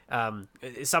murderer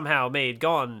somehow made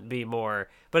Gon be more,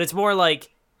 but it's more like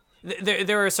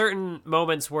there are certain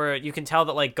moments where you can tell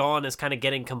that, like, Gon is kind of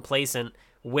getting complacent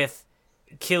with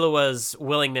Killua's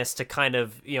willingness to kind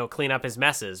of, clean up his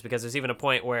messes, because there's even a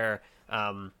point where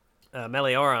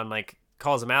Melioran, like,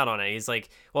 calls him out on it. He's like,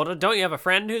 well, don't you have a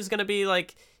friend who's gonna be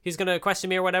like, he's gonna question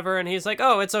me or whatever? And he's like,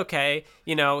 oh, it's okay,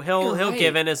 he'll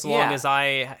give in as long as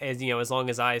as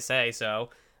long as I say so.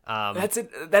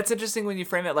 That's interesting when you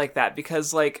frame it like that,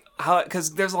 because, like,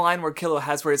 because there's a line where Killua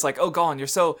has where it's like, oh, Gon, you're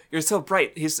so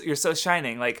bright, you're so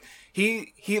shining, like,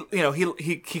 he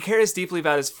cares deeply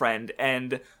about his friend,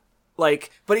 and,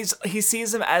 like, but he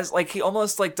sees him as, like, he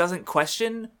almost, like, doesn't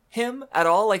question him at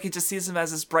all, like, he just sees him as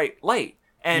this bright light.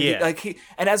 And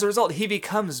and as a result, he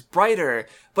becomes brighter,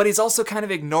 but he's also kind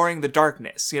of ignoring the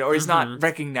darkness, or he's not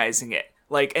recognizing it.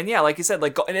 Like, and like you said,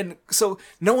 like, and so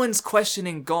no one's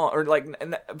questioning Gon, or, like,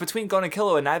 between Gon and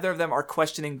Killua, neither of them are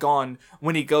questioning Gon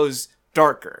when he goes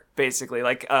darker, basically.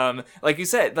 Like you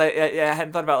said, like, I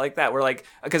hadn't thought about it like that, where, like,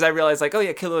 because I realized, like, oh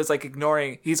yeah, Killua is, like,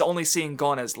 he's only seeing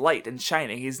Gon as light and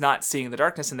shining. He's not seeing the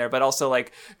darkness in there, but also,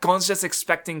 like, Gon's just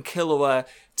expecting Killua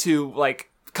to, like,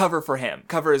 cover for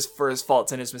his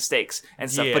faults and his mistakes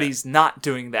and stuff, but he's not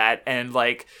doing that, and,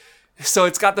 like, so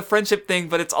it's got the friendship thing,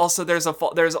 but it's also there's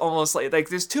almost like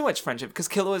there's too much friendship, because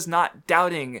Killua is not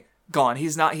doubting Gon,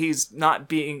 he's not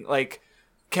being, like,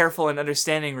 careful and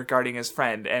understanding regarding his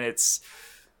friend, and it's,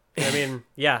 I mean,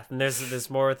 yeah, and there's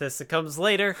more with this that comes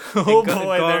later. Oh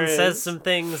boy, Gon says some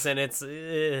things, and it's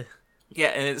yeah,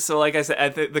 and so, like I said, I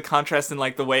think the contrast in,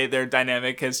 like, the way their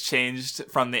dynamic has changed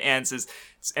from the ants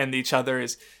and each other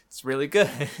it's really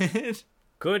good.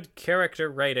 Good character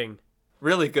writing.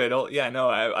 Really good. Oh yeah, no,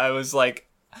 I was like,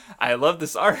 I love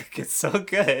this arc. It's so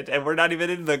good, and we're not even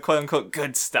in the quote unquote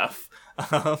good stuff.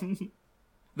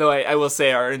 Though I will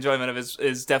say our enjoyment of it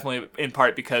is definitely in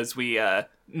part because we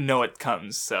know it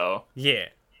comes. So yeah.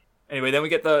 Anyway, then we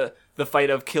get the fight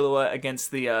of Killua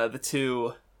against the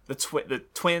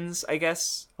twins, I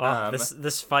guess. Oh,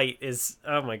 this fight is,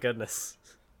 oh my goodness.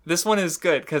 This one is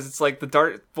good because it's like the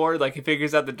dart board, like he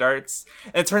figures out the darts,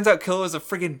 and it turns out Killua is a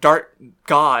friggin' dart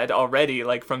god already,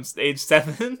 like from age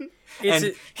 7.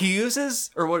 He uses,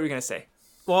 or what were you gonna say?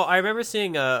 Well, I remember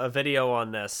seeing a video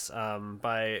on this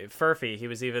by Furphy. He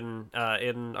was even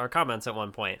in our comments at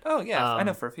one point. Oh yeah, I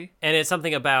know Furphy. And it's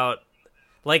something about,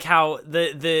 like, how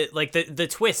the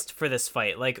twist for this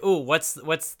fight, like, ooh, what's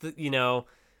the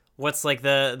what's, like,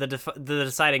 the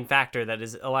deciding factor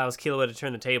that allows Killua to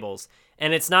turn the tables.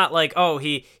 And it's not like, oh,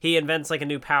 he invents, like, a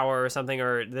new power or something,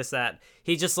 or this, that.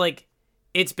 He just, like,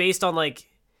 it's based on, like,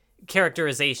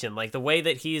 characterization, like the way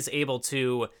that he's able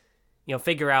to,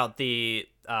 figure out the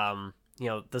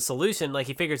the solution. Like,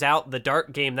 he figures out the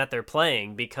dart game that they're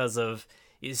playing because of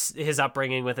his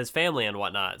upbringing with his family and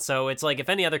whatnot. So it's like if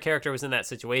any other character was in that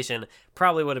situation,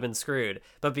 probably would have been screwed.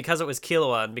 But because it was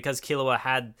Killua, and because Killua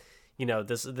had,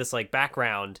 this like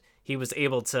background, he was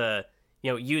able to,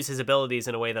 use his abilities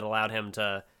in a way that allowed him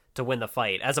to win the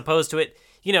fight, as opposed to it,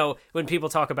 when people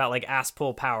talk about like ass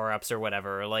pull power-ups or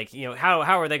whatever, or like, how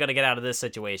are they going to get out of this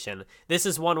situation? This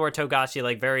is one where Togashi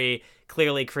like very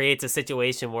clearly creates a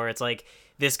situation where it's like,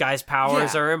 this guy's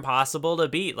powers are impossible to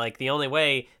beat. Like, the only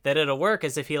way that it'll work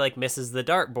is if he like misses the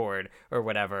dartboard or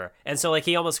whatever. And so like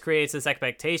he almost creates this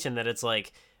expectation that it's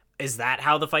like, is that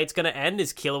how the fight's going to end?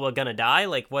 Is Killua going to die?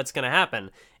 Like, what's going to happen?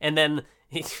 And then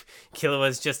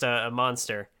Killua's just a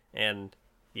monster. And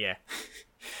yeah.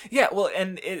 Yeah, well,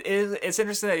 and it's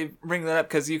interesting that you bring that up,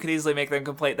 because you could easily make the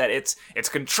complaint that it's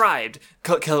contrived.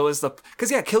 Killua is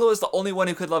the only one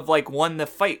who could have like won the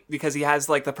fight, because he has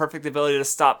like the perfect ability to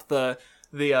stop the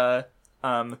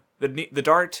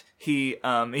dart. He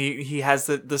has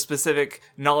the specific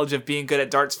knowledge of being good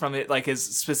at darts from it, like his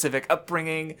specific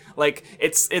upbringing. Like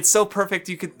it's so perfect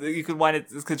you could wind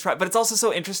it contrived, but it's also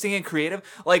so interesting and creative.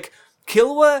 Like,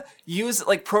 Killua used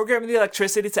like programming the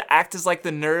electricity to act as like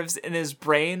the nerves in his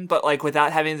brain, but like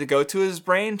without having to go to his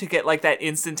brain to get like that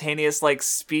instantaneous like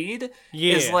speed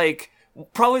is like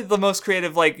probably the most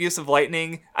creative like use of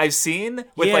lightning I've seen,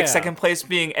 with like second place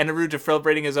being Eneru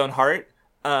defibrillating his own heart.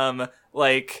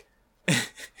 Like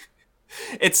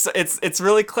it's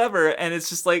really clever, and it's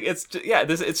just like it's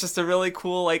just a really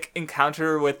cool like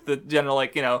encounter with the general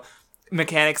like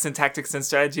mechanics and tactics and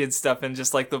strategy and stuff, and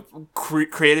just like the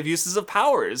creative uses of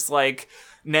powers. Like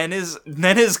Nen is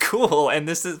cool, and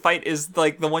fight is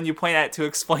like the one you point at to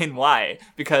explain why,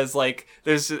 because like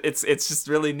it's just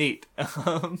really neat.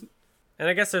 And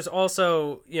I guess there's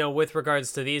also, with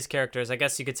regards to these characters, I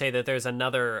guess you could say that there's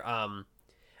another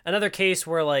case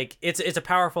where like it's a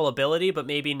powerful ability, but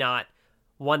maybe not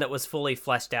one that was fully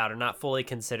fleshed out or not fully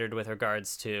considered with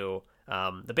regards to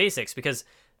the basics, because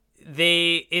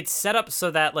it's set up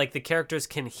so that like the characters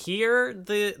can hear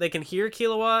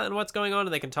Killua and what's going on,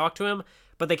 and they can talk to him,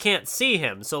 but they can't see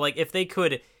him. So like if they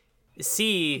could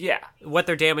see what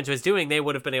their damage was doing, they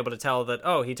would have been able to tell that,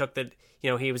 oh, he took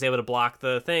he was able to block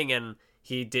the thing and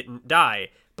he didn't die.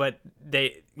 But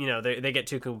they they get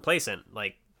too complacent.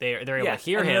 Like they're able to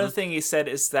hear him. Another thing he said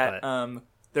is that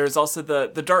there's also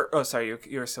the dart. Oh, sorry,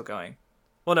 you were still going.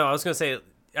 Well, no, I was gonna say,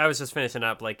 I was just finishing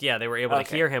up. Like, yeah, they were able to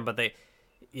hear him, but they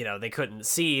couldn't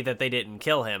see that they didn't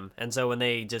kill him. And so when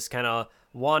they just kind of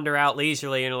wander out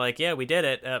leisurely and are like, yeah, we did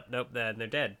it. Nope, then they're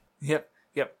dead. Yep.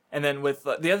 And then with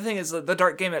the other thing is the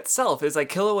dart game itself is like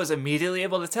Killua was immediately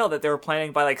able to tell that they were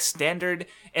playing by like standard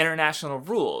international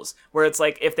rules, where it's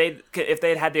like if they'd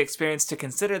had the experience to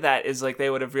consider that, is like they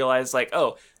would have realized like,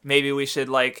 oh, maybe we should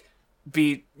like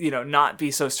be not be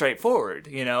so straightforward,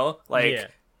 or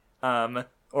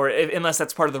unless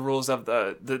that's part of the rules of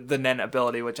the Nen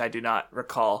ability, which I do not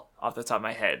recall off the top of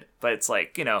my head. But it's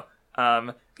like,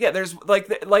 there's like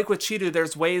with Chidu,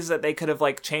 there's ways that they could have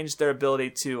like changed their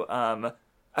ability to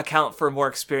account for more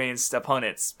experienced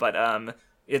opponents. But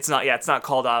it's not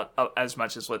called out as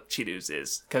much as what Chidu's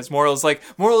is, because Moral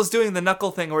is doing the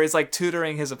knuckle thing where he's like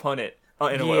tutoring his opponent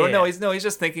in a way. Or no, he's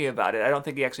just thinking about it. I don't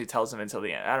think he actually tells him until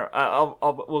the end.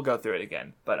 We'll go through it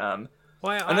again. But I'm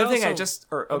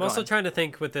also trying to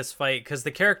think with this fight, because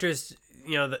the characters,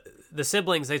 the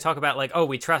siblings, they talk about like, oh,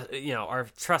 we trust, our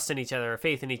trust in each other, our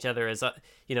faith in each other is, the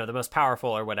most powerful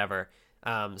or whatever.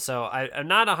 So I'm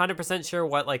not 100% sure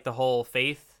what like the whole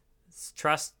faith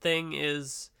trust thing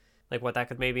is, like what that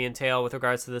could maybe entail with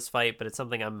regards to this fight, but it's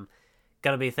something I'm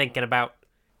gonna be thinking about.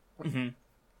 Mm-hmm.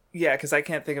 Yeah, because I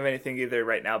can't think of anything either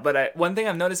right now. But one thing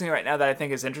I'm noticing right now that I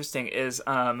think is interesting is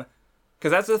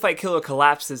because after the fight, Killua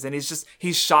collapses, and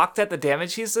he's shocked at the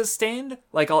damage he's sustained.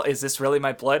 Like, oh, is this really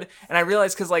my blood? And I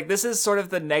realize, because like this is sort of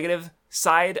the negative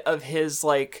side of his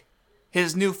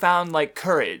newfound like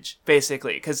courage,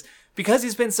 basically. Because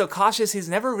he's been so cautious, he's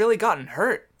never really gotten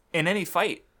hurt in any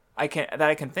fight I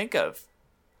can think of.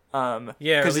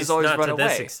 Because he's always run away.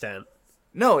 This extent.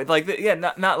 No, like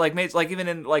not like even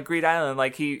in like Greed Island,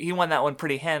 like he won that one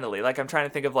pretty handily. Like I'm trying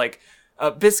to think of like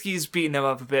Bisky's beaten him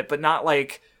up a bit, but not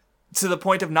like to the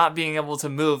point of not being able to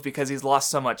move because he's lost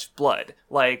so much blood.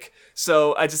 Like,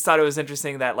 so I just thought it was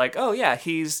interesting that like, oh yeah,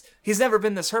 he's never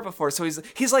been this hurt before. So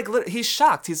he's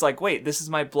shocked. He's like, wait, this is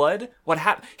my blood? What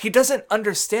happened? He doesn't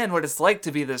understand what it's like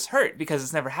to be this hurt because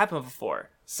it's never happened before.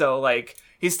 So like,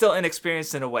 he's still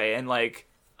inexperienced in a way. And like,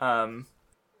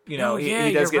 he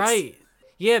does get right.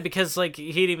 Yeah, because like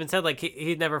he'd even said like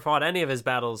he'd never fought any of his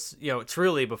battles,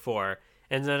 truly before.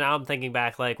 And then I'm thinking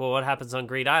back, like, well, what happens on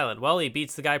Greed Island? Well, he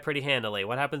beats the guy pretty handily.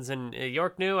 What happens in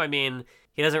York New? I mean,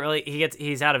 he doesn't really,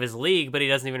 he's out of his league, but he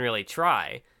doesn't even really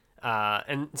try.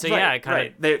 And so, yeah, it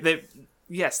kind of...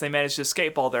 Yes, they managed to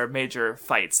escape all their major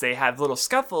fights. They have little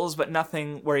scuffles, but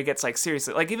nothing where he gets, like,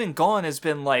 seriously... Like, even Gon has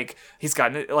been, like... He's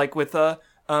gotten, like, with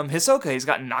Hisoka, he's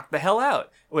gotten knocked the hell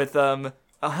out. With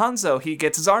Hanzo, he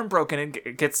gets his arm broken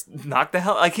and gets knocked the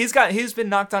hell... Like, he's been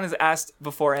knocked on his ass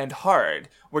before and hard,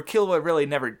 where Killua really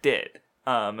never did.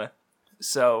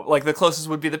 So, like, the closest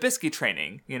would be the Bisky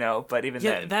training, you know, but even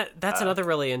then... Yeah, that's another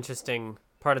really interesting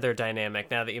part of their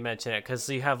dynamic, now that you mention it, because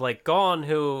you have, like, Gon,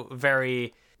 who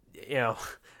very... You know,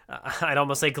 I'd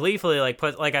almost say gleefully,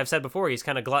 like I've said before, he's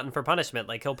kind of glutton for punishment.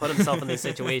 Like, he'll put himself in these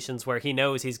situations where he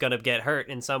knows he's going to get hurt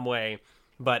in some way,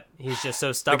 but he's just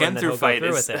so stubborn that he'll go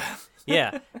through with it.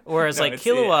 Yeah. Whereas, like,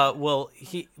 Killua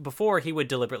before he would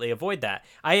deliberately avoid that.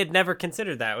 I had never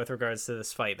considered that with regards to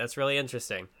this fight. That's really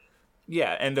interesting.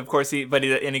 Yeah, and of course he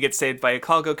gets saved by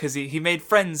Ikalgo because he made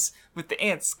friends with the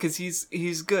ants because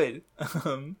he's good.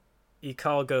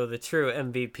 Ikalgo, the true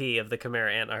MVP of the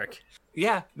Chimera Ant arc.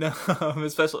 Yeah, no,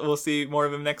 especially we'll see more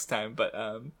of him next time. But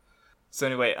so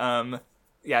anyway,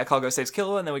 yeah, Ikalgo saves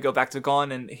Killua, and then we go back to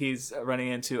Gon, and he's running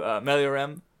into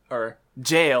Meliorem, or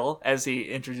Jail, as he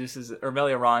introduces, or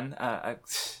Melioran.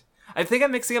 I think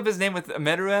I'm mixing up his name with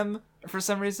Meruem for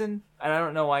some reason, and I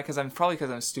don't know why, because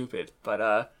I'm stupid.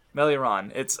 But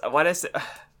Melioran, it's why did I say?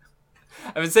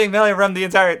 I've been saying Meliorem the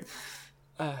entire.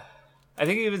 I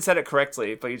think you even said it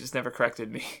correctly, but you just never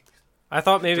corrected me. I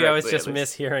thought maybe I was just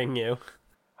mishearing you.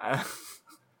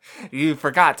 You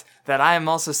forgot that I am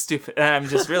also stupid. I'm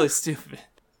just really stupid.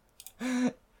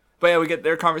 But yeah,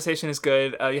 their conversation is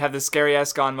good. You have this scary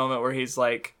ass Gon moment where he's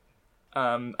like,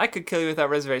 I could kill you without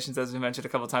reservations, as we mentioned a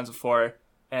couple times before.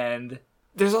 And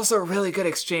there's also a really good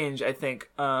exchange, I think,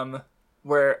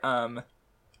 where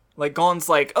like Gon's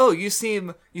like, oh, you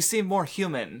seem more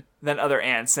human than other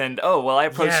ants, and oh, well, I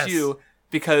approached you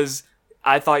because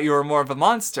I thought you were more of a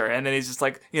monster. And then he's just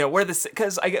like, you know,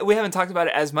 because we haven't talked about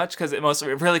it as much because it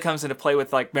really comes into play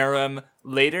with like Meruem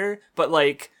later, but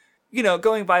like, you know,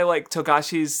 going by like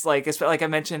Togashi's, like I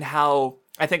mentioned how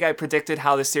I think I predicted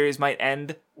how the series might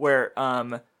end, where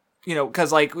you know,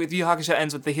 because like with Yu Hakusho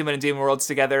ends with the human and demon worlds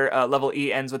together, level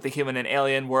E ends with the human and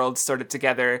alien worlds sorted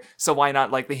together, so why not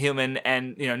like the human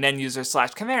and, you know, Nen user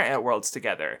 / Chimera Ant worlds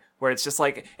together, where it's just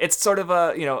like, it's sort of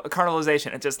a, you know, a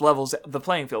carnalization, it just levels the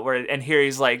playing field, and here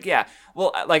he's like, yeah,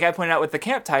 well, like I pointed out with the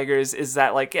camp tigers, is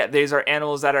that like, yeah, these are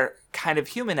animals that are kind of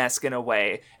human-esque in a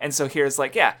way, and so here's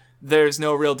like, yeah, there's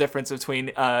no real difference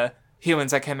between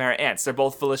humans and Chimera Ants. They're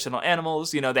both volitional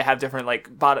animals, you know, they have different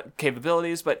like body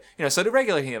capabilities, but, you know, so do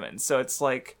regular humans. So it's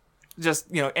like,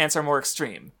 just, you know, ants are more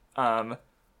extreme.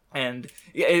 And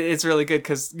yeah, it's really good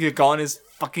because Gon is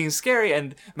fucking scary,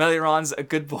 and Melioran's a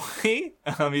good boy.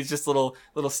 He's just a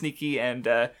little sneaky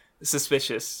and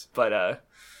suspicious, but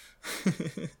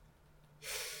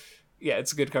yeah,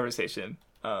 it's a good conversation.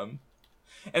 And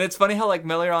it's funny how like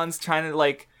Melioran's trying to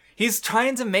like, he's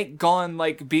trying to make Gon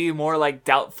like be more like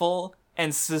doubtful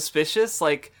and suspicious.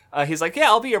 Like he's like, yeah,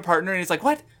 I'll be your partner, and he's like,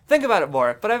 what? Think about it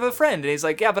more. But I have a friend, and he's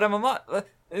like, yeah, but I'm a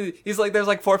he's like, there's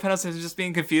like 4 panels of him just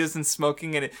being confused and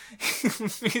smoking, and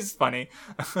he's funny.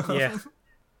 Yeah.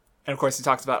 And of course, he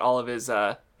talks about all of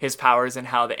his powers and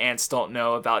how the ants don't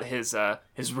know about his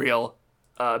real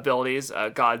abilities,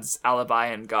 God's alibi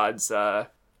and God's or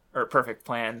perfect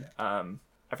plan.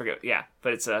 I forget. Yeah,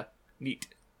 but it's neat.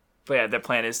 But yeah, their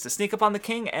plan is to sneak up on the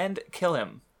king and kill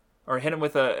him, or hit him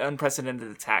with an unprecedented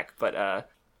attack. But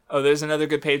there's another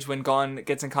good page when Gon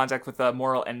gets in contact with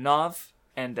Moral and Nov.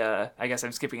 And I guess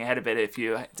I'm skipping ahead a bit if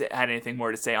you had anything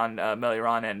more to say on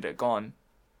Melioran and Gon.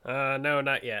 No,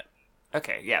 not yet.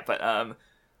 Okay, yeah, but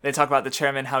they talk about the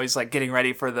chairman, how he's like getting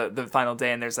ready for the final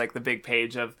day, and there's like the big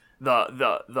page of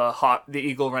the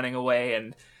eagle running away,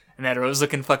 and Netero's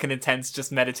looking fucking intense,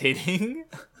 just meditating.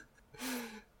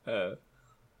 Oh,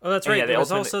 that's right. Yeah, there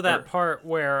was also that part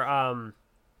where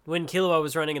when Killua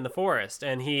was running in the forest,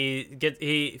 and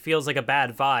he feels like a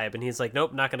bad vibe, and he's like,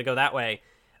 nope, not gonna go that way.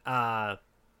 I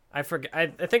forget. I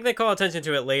think they call attention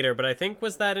to it later, but I think,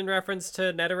 was that in reference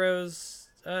to Netero's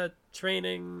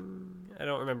training? I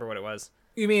don't remember what it was.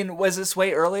 You mean, was this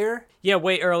way earlier? Yeah,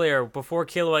 way earlier, before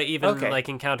Killua even like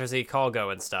encounters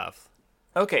Ikalgo and stuff.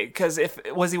 Okay, because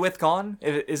was he with Gon?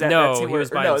 Is that no? He was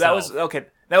by himself. That was okay.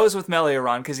 That was with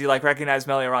Melioran, because he like recognized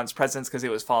Melioran's presence because he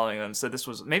was following them. So this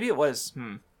was, maybe it was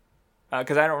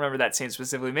because I don't remember that scene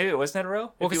specifically. Maybe it was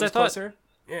Netero. Well, because I thought closer.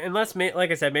 Unless,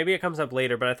 like I said, maybe it comes up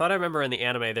later, but I thought I remember in the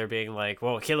anime there being like,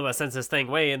 well, Killua sends this thing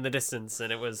way in the distance,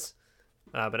 and it was,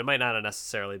 but it might not have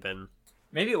necessarily been.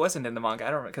 Maybe it wasn't in the manga.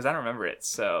 I don't remember it.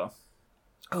 So,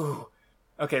 oh,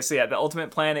 okay. So yeah, the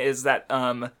ultimate plan is that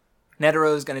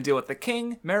Netero is going to deal with the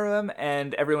king, Meruem,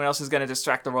 and everyone else is going to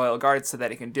distract the royal guard so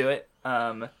that he can do it.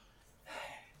 And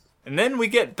then we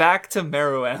get back to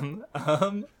Meruem,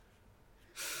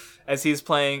 as he's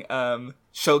playing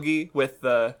shogi with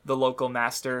the local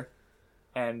master,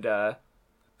 and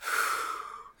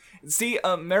see,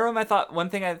 Meruem. I thought one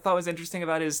thing I thought was interesting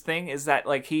about his thing is that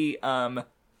like he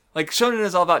like shonen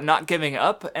is all about not giving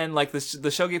up, and like the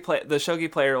shogi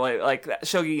player like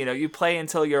shogi, you know, you play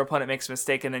until your opponent makes a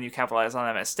mistake and then you capitalize on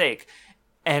that mistake.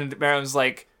 And Meruem's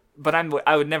like, but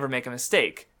I would never make a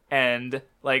mistake. And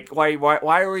like, why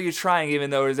were you trying even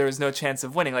though there was no chance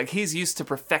of winning? Like, he's used to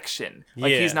perfection.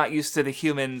 Like, he's not used to the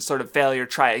human sort of failure,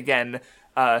 try again,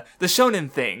 the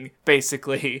shonen thing,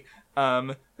 basically,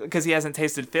 because he hasn't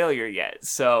tasted failure yet.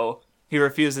 So he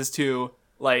refuses to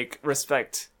like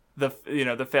respect the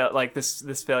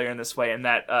this failure in this way, and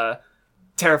that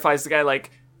terrifies the guy,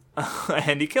 like,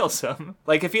 and he kills him.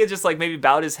 Like, if he had just like maybe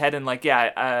bowed his head and like,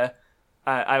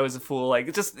 I was a fool,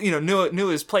 like, just, you know, knew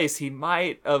his place, he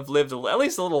might have lived at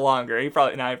least a little longer. He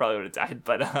probably would have died,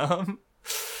 but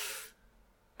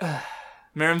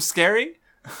Meruem's scary.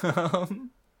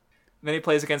 Then he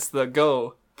plays against the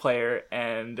Go player,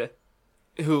 and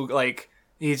who, like,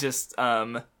 he just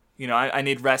you know, I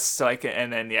need rest so I can,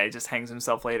 and then he just hangs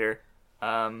himself later.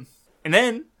 And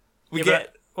then we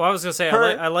get. Well, I was gonna say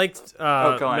I liked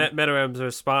Meruem's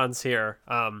response here,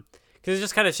 because it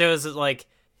just kind of shows that like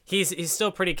he's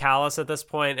still pretty callous at this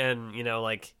point, and, you know,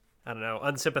 like, I don't know,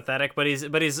 unsympathetic, but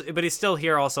he's still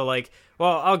here also, like,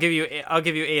 well, I'll give you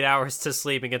 8 hours to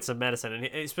sleep and get some medicine,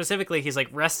 and specifically he's like,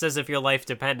 rest as if your life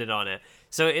depended on it.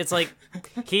 So it's like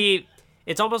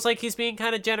it's almost like he's being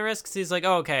kind of generous, because he's like,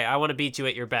 oh, okay, I want to beat you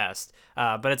at your best,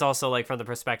 but it's also like from the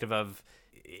perspective of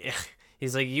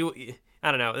he's like, I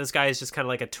don't know, this guy is just kind of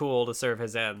like a tool to serve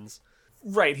his ends.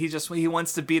 Right, he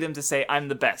wants to beat him to say, I'm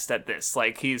the best at this.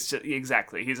 Like, he's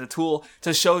a tool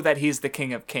to show that he's the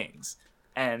king of kings.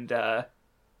 And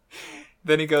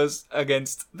then he goes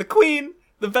against the queen,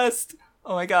 the best.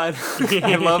 Oh my god,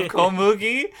 I love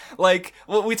Komugi. Like,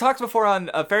 well, we talked before on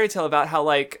a Fairy Tale about how,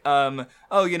 like,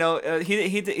 you know,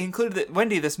 he included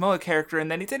Wendy, this Moa character,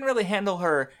 and then he didn't really handle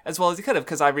her as well as he could have,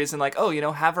 because I reasoned, like, oh, you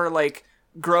know, have her, like,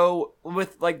 grow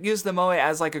with, like, use the Moe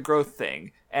as, like, a growth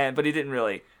thing, but he didn't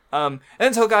really. And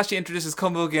then Togashi introduces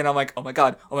Komugi, and I'm like, oh my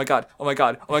god,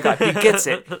 he gets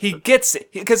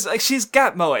it, because, like, she's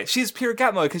Gat Moe, she's pure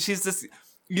Gat Moe, because she's this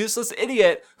useless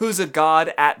idiot who's a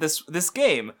god at this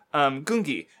game,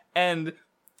 Gungi, and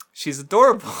she's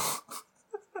adorable.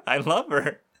 I love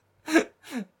her.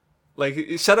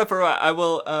 Like, shut up or I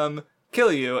will,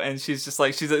 kill you. And she's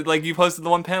like, you posted the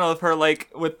one panel of her,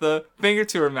 like, with the finger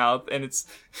to her mouth, and it's,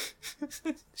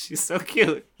 she's so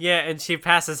cute. Yeah, and she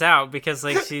passes out because,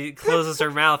 like, she closes her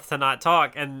mouth to not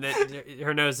talk, and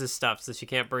her nose is stuffed, so she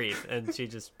can't breathe, and she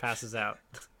just passes out.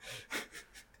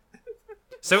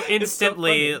 So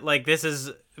instantly, like, this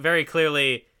is very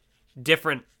clearly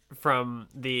different from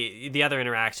the other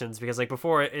interactions, because, like,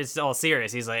 before it's all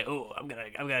serious. He's like, "Oh, I'm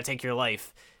gonna take your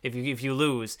life if you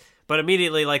lose." But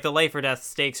immediately, like, the life or death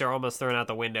stakes are almost thrown out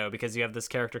the window because you have this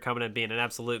character coming and being an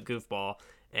absolute goofball.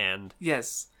 And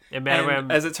yes, and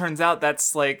as it turns out,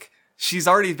 that's like she's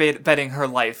already betting her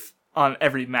life on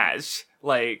every match.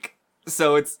 Like,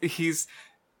 so it's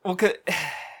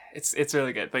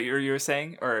really good. But you were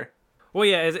saying, or. Well,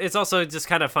 yeah, it's also just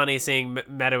kind of funny seeing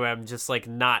Meruem just, like,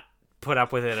 not put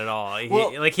up with it at all. He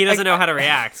doesn't know how to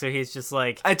react, so he's just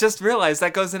like... I just realized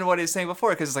that goes into what he was saying before,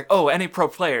 because it's like, oh, any pro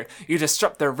player, you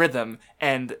disrupt their rhythm,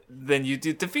 and then you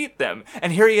defeat them.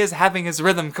 And here he is having his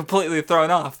rhythm completely thrown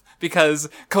off, because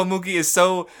Komugi is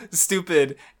so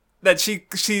stupid that she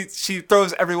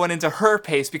throws everyone into her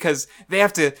pace, because they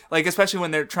have to, like, especially when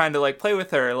they're trying to, like, play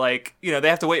with her, like, you know, they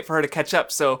have to wait for her to catch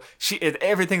up, so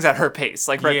everything's at her pace,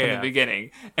 like, right from the beginning.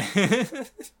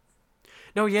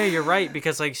 No, yeah, you're right,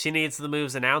 because, like, she needs the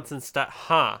moves announced and stuff.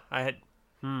 Huh. I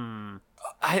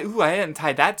hadn't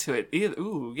tied that to it either.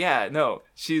 Ooh, yeah, no,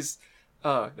 she's...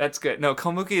 Oh, that's good. No,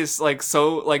 Komugi is, like,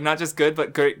 so, like, not just good,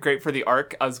 but great for the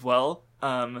arc as well.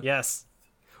 Yes.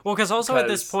 Well, because also at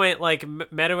this point, like,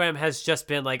 Meruem has just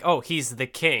been like, oh, he's the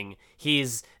king.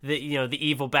 He's the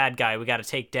evil bad guy we got to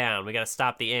take down. We got to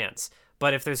stop the ants.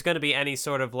 But if there's going to be any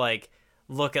sort of, like,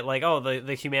 look at, like, oh,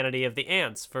 the humanity of the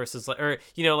ants versus, like, or,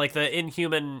 you know, like, the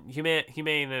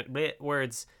humane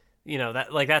words, you know,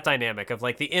 that, like, that dynamic of,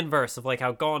 like, the inverse of, like,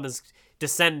 how Gon is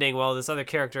descending while this other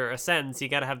character ascends. You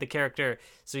got to have the character,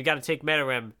 so you got to take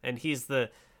Meruem, and he's the,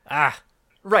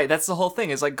 Right, that's the whole thing.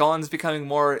 Is like Golan's becoming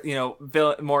more,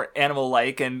 more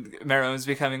animal-like, and Meruem's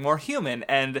becoming more human.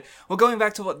 And well, going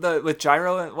back to with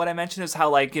Gyro, what I mentioned is how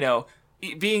like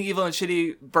being evil and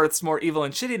shitty births more evil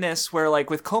and shittiness. Where like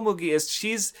with Komugi is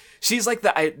she's like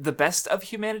the best of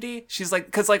humanity. She's like,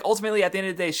 because like ultimately at the end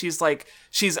of the day,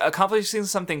 she's accomplishing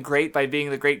something great by being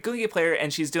the great Gungi player,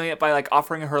 and she's doing it by like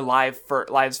offering her life for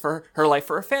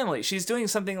her family. She's doing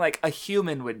something like a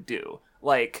human would do,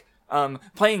 like.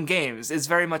 Playing games is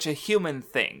very much a human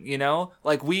thing,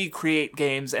 Like, we create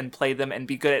games and play them and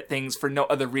be good at things for no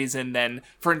other reason than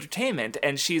for entertainment.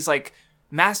 And she's, like,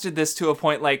 mastered this to a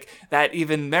point, like, that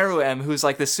even Meruem, who's,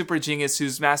 like, this super genius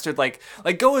who's mastered, like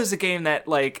Go is a game that,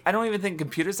 like, I don't even think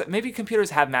maybe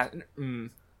computers have I don't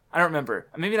remember.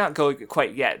 Maybe not Go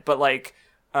quite yet, but, like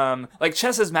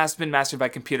chess has been mastered by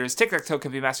computers. Tic-tac-toe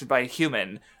can be mastered by a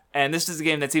human. And this is a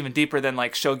game that's even deeper than,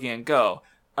 like, Shogi and Go.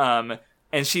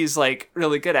 And she's, like,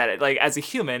 really good at it, like, as a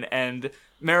human, and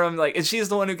Meruem, like, and she's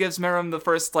the one who gives Meruem the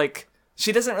first, like,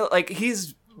 she doesn't really, like,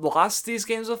 he's lost these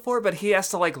games before, but he has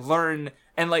to, like, learn,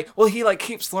 and, like, well, he, like,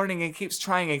 keeps learning and keeps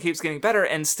trying and keeps getting better,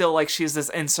 and still, like, she's this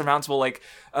insurmountable, like,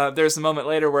 there's a moment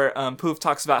later where, Poof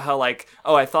talks about how, like,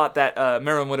 oh, I thought that,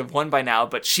 Meruem would have won by now,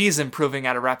 but she's improving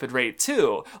at a rapid rate,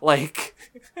 too, like,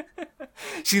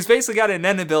 she's basically got an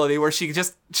Nen ability where she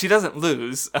doesn't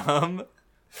lose,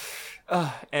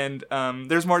 and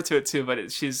there's more to it too, but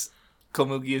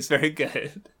Komugi is very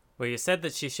good. Well, you said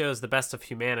that she shows the best of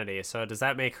humanity, so does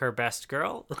that make her best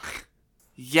girl?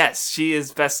 Yes, she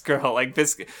is best girl. Like,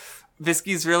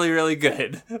 Visky's really, really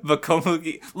good, but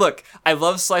Komugi... Look, I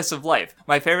love Slice of Life.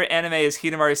 My favorite anime is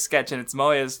Hidamari's Sketch, and it's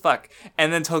moe as fuck.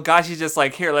 And then Togashi just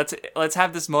like, here, let's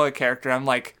have this moe character. I'm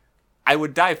like, I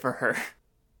would die for her.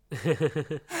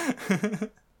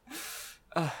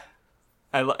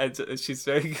 She's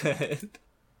very good.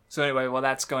 So anyway, while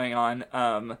that's going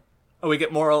on, we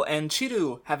get Moral and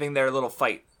Chiru having their little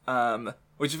fight,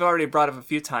 which we've already brought up a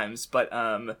few times, but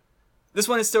this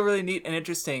one is still really neat and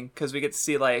interesting because we get to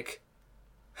see like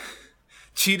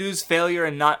Chiru's failure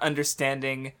and not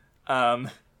understanding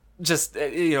just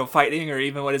fighting, or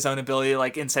even what his own ability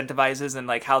like incentivizes, and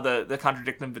like how the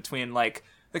contradiction between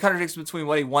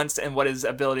what he wants and what his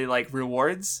ability like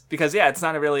rewards. Because it's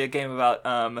not really a game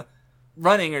about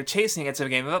running or chasing, it's a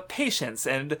game about patience,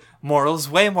 and Moral's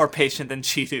way more patient than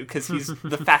Chiru because he's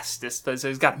the fastest, so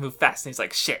he's got to move fast, and he's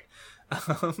like, shit.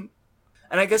 And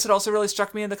I guess it also really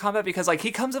struck me in the combat because like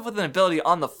he comes up with an ability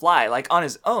on the fly, like on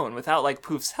his own, without like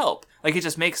Poof's help. Like he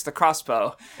just makes the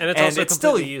crossbow, and it's also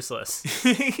completely useless.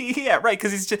 Yeah, right,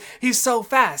 because he's so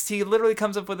fast. He literally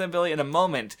comes up with an ability in a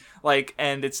moment, like,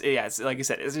 and it's like you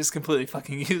said, it's just completely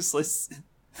fucking useless.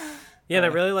 Yeah, and I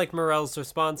really like Morel's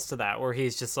response to that, where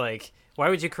he's just like, why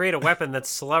would you create a weapon that's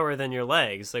slower than your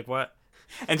legs? Like, what?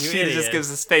 And she just gives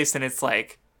his face, and it's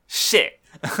like, shit.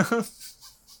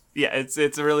 Yeah, it's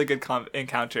a really good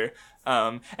encounter.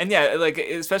 And yeah, like,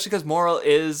 especially because Moral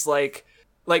is like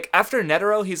after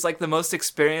Netero, he's like the most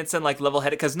experienced and like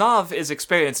level-headed, because Nav is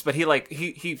experienced, but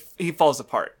he falls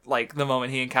apart like the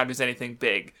moment he encounters anything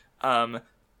big.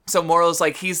 So Moral's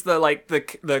like, he's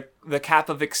the cap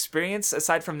of experience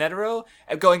aside from Netero,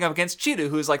 going up against Chiru,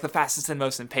 who's like the fastest and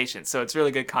most impatient. So it's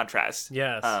really good contrast.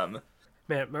 Yes.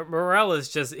 Man, Morel is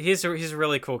just he's a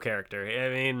really cool character. I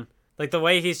mean, like the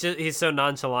way he's so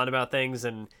nonchalant about things,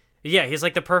 and yeah, he's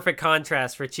like the perfect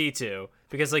contrast for Chitu,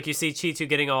 because like you see Chitu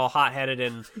getting all hot-headed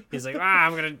and he's like,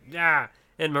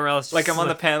 and Morel's just like, I'm on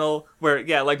the panel where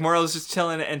like Morel's just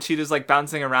chilling and Chitu's like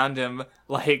bouncing around him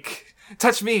like,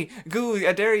 touch me, goo,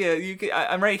 I dare you,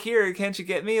 I'm right here, can't you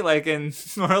get me? Like, and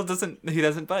Morel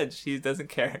doesn't budge, he doesn't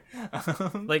care.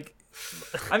 Like,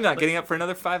 I'm not getting up for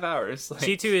another 5 hours. Like,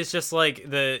 Chitu is just like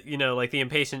the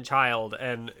impatient child,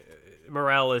 and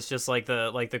Morel is just like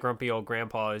the grumpy old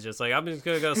grandpa is just like, I'm just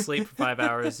gonna go sleep for 5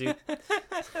 hours.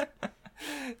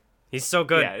 He's so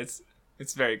good. Yeah,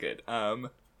 it's very good.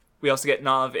 We also get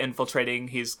Nav infiltrating.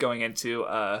 He's going into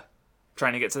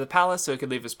trying to get to the palace so he could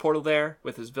leave his portal there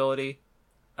with his ability.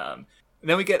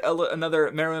 Then we get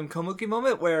another Meruem Komugi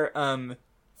moment where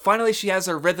finally she has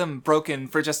her rhythm broken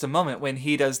for just a moment when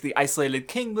he does the isolated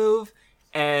king move,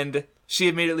 and she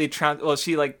immediately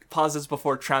she like pauses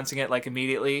before trouncing it like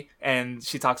immediately, and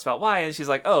she talks about why, and she's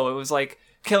like, oh, it was like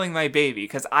killing my baby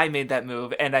because I made that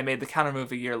move and I made the counter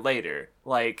move a year later,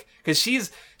 like, because she's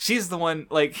the one,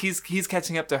 like, he's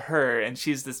catching up to her, and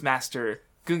she's this master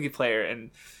Gungi player,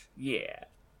 and yeah.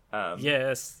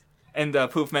 Yes. And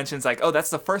Poof mentions like, oh,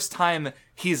 that's the first time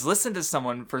he's listened to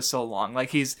someone for so long. Like,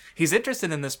 he's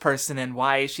interested in this person and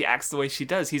why she acts the way she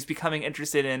does. He's becoming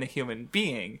interested in a human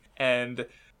being. And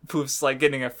Poof's like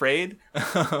getting afraid.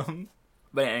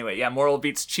 But anyway, yeah, Moral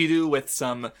beats Chidu with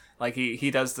some, like,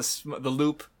 he does the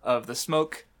loop of the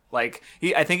smoke. Like,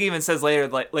 I think he even says later,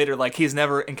 like, he's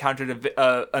never encountered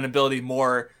an ability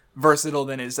more versatile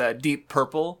than his deep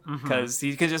purple, because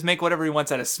he can just make whatever he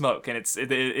wants out of smoke, and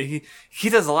he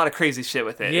does a lot of crazy shit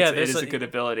with it. Yeah, it is a good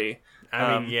ability.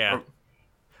 I mean, yeah.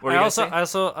 I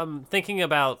also I'm thinking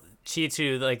about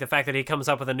Chitu, like the fact that he comes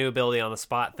up with a new ability on the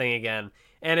spot thing again,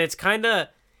 and it's kind of,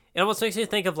 it almost makes me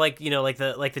think of like, you know, like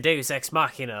the Deus Ex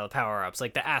Machina power ups,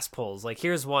 like the ass pulls. Like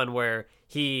here's one where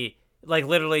he like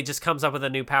literally just comes up with a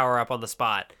new power up on the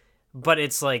spot, but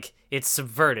it's like it's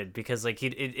subverted because like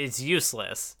it's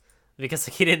useless because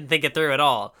like, he didn't think it through at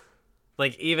all.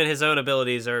 Like even his own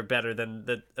abilities are better than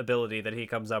the ability that he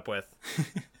comes up with.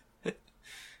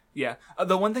 Yeah.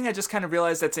 The one thing I just kind of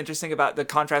realized that's interesting about the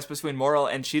contrast between Moral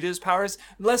and Chidu's powers,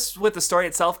 less with the story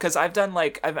itself, because I've done,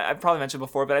 like, I've probably mentioned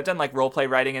before, but I've done, like, roleplay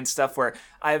writing and stuff where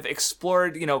I've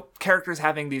explored, you know, characters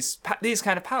having these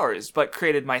kind of powers, but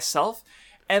created myself.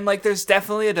 And, like, there's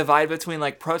definitely a divide between,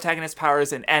 like, protagonist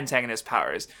powers and antagonist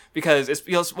powers. Because, if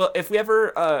we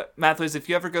ever, Mathers, if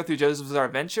you ever go through Joseph's Bizarre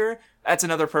Adventure, that's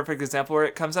another perfect example where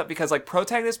it comes up. Because, like,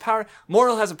 protagonist power,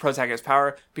 Moral has a protagonist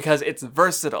power because it's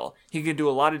versatile. He can do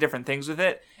a lot of different things with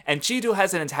it. And Chidu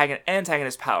has an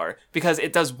antagonist power because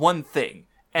it does one thing.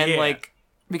 And, like...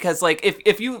 Because, like,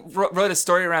 if you wrote a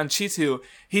story around Chitu,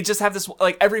 he'd just have this,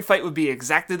 like, every fight would be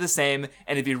exactly the same,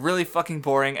 and it'd be really fucking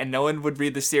boring, and no one would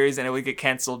read the series, and it would get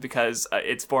canceled because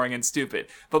it's boring and stupid.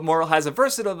 But Moral has a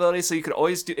versatile ability, so you could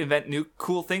always invent new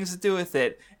cool things to do with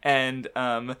it, and,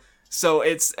 so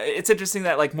it's interesting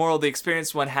that, like, Moral, the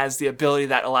experienced one, has the ability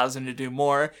that allows him to do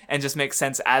more and just makes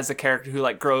sense as a character who,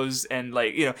 like, grows and,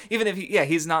 like, you know, even if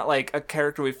he's not, like, a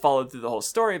character we've followed through the whole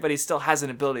story, but he still has an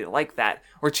ability like that,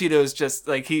 where Cheeto's just,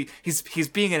 like, he's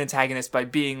being an antagonist by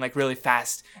being, like, really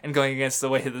fast and going against the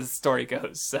way the story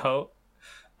goes. So,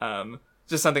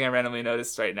 just something I randomly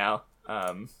noticed right now.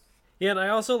 Yeah, and I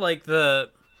also like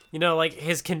like,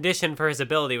 his condition for his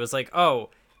ability was like, oh,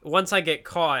 once I get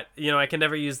caught, you know, I can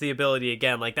never use the ability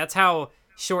again. Like, that's how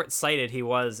short-sighted he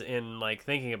was in, like,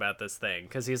 thinking about this thing.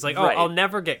 Because he's like, I'll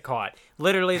never get caught.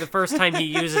 Literally, the first time he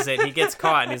uses it, he gets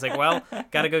caught. And he's like, well,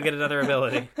 gotta go get another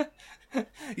ability.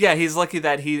 Yeah, he's lucky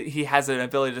that he has an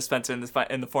ability dispenser in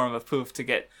the form of Poof to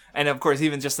get... And, of course,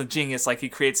 even just the genius, like, he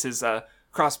creates his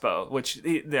crossbow, which,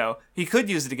 he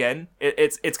could use it again.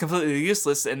 It's completely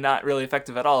useless and not really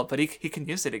effective at all, but he can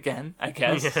use it again, I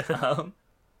guess.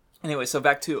 Anyway, so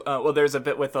back to, there's a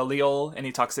bit with Leol, and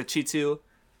he talks to Chitu,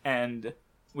 and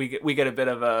we get a bit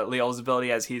of Leol's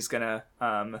ability as he's gonna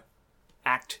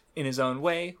act in his own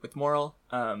way with Moral.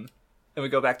 And we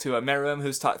go back to Meruem,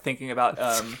 who's thinking about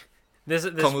this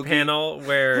panel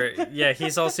where,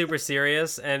 he's all super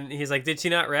serious, and he's like, did she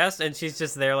not rest? And she's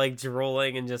just there, like,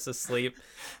 drooling and just asleep.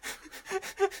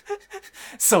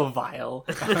 So vile.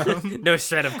 No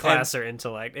shred of class or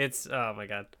intellect. It's, oh my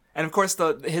god. And of course,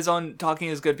 his own talking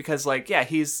is good because, like,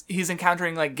 he's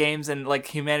encountering, like, games and, like,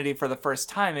 humanity for the first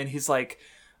time, and he's like,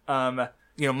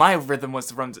 my rhythm was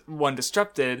the one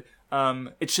disrupted.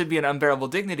 It should be an unbearable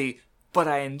dignity, but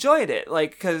I enjoyed it,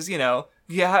 like, because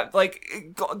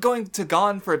like going to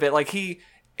Gon for a bit, like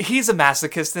he's a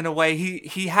masochist in a way.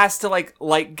 He has to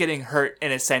like getting hurt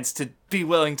in a sense to be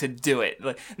willing to do it.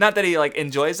 Like, not that he like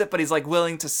enjoys it, but he's like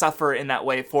willing to suffer in that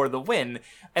way for the win,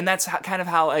 and that's kind of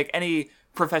how like any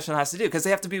professional has to do, because they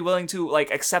have to be willing to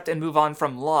like accept and move on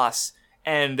from loss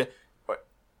and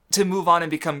to move on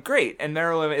and become great. And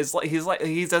Meruem is like,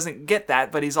 he doesn't get that,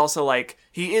 but he's also like,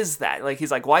 he is that. Like,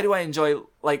 he's like, why do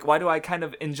I kind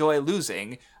of enjoy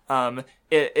losing?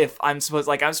 If I'm supposed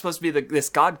to be this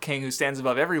god king who stands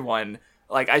above everyone,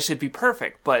 like I should be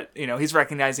perfect. But, he's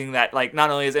recognizing that like,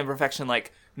 not only is imperfection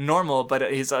like normal,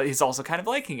 but he's also kind of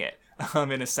liking it.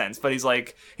 In a sense, but he's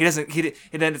like,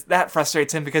 that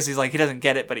frustrates him because he's like, he doesn't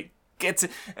get it, but he gets it.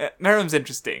 Meruem's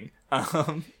interesting.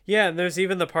 Yeah, there's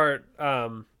even the part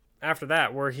after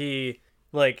that where he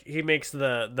makes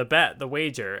the bet, the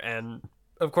wager, and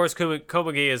of course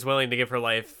Komugi is willing to give her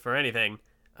life for anything,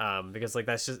 because like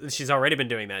that's just, she's already been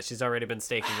doing that. She's already been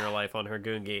staking her life on her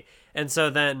Gungi, and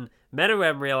so then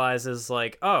Meruem realizes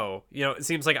like, oh, it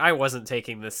seems like I wasn't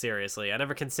taking this seriously. I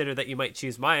never considered that you might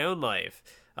choose my own life.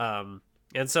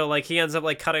 And so like he ends up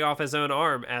like cutting off his own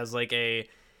arm as like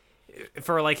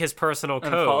for like his personal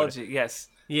code. An apology, yes.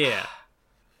 Yeah.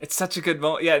 It's such a good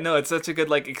moment. Yeah, no, it's such a good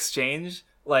like exchange.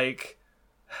 Like,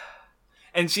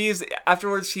 and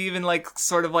afterwards she even like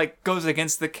sort of like goes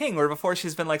against the king, where before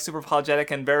she's been like super apologetic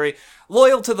and very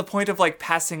loyal to the point of like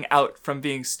passing out from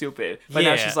being stupid. But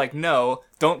now she's like, no,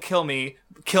 don't kill me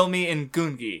in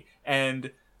Gungi. And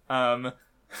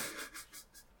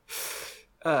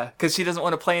because she doesn't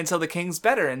want to play until the king's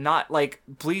better and not like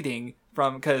bleeding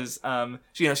from because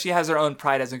she has her own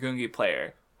pride as a Gungi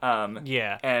player.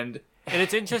 Yeah, and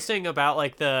it's interesting about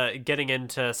like the getting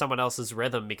into someone else's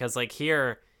rhythm because like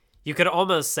here you could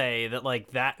almost say that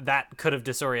like that could have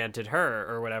disoriented her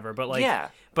or whatever, but like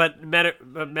but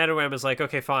Meruem is like,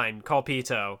 okay, fine, call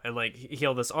Pito and like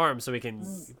heal this arm so we can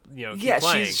keep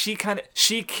playing.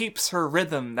 she keeps her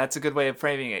rhythm. That's a good way of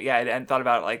framing it. I hadn't thought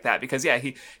about it like that because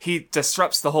he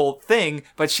disrupts the whole thing,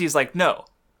 but she's like no.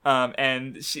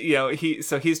 And she,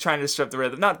 he's trying to disrupt the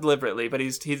rhythm, not deliberately, but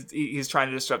he's trying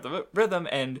to disrupt the rhythm,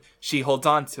 and she holds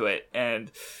on to it,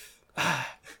 and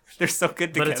they're so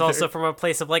good together. But it's also from a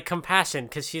place of like compassion,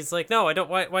 because she's like, no, I don't.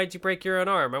 Why'd you break your own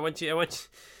arm? I want you.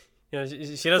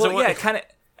 She doesn't want. Yeah,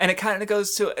 it kind of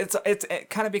goes to it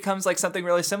kind of becomes like something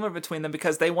really similar between them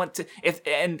because they want to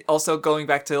and also going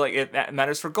back to like it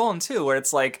matters for Golem too, where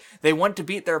it's like they want to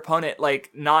beat their opponent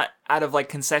like not out of like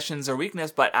concessions or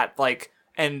weakness, but at like.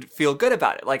 And feel good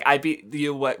about it. Like, I beat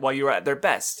you while you were at their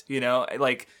best,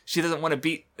 Like, she doesn't want to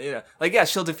beat, Like, yeah,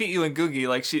 she'll defeat you in Gungi.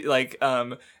 Like,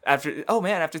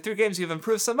 after 3 games, you've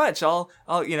improved so much. But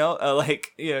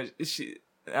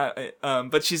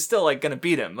she's still, like, gonna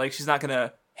beat him. Like, she's not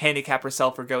gonna handicap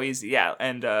herself or go easy. Yeah,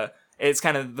 and it's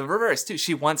kind of the reverse, too.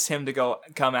 She wants him to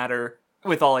come at her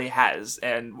with all he has.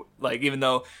 And, like, even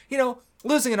though,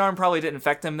 losing an arm probably didn't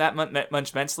affect him that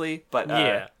much mentally,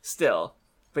 but still...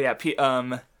 But yeah,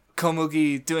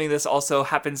 Komugi doing this also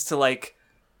happens to like,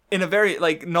 in a very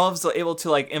like Nov's able to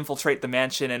like infiltrate the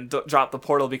mansion and drop the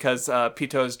portal because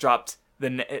Pito's dropped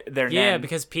their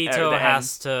because Pito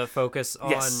has to focus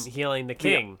on healing the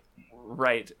king. Yeah.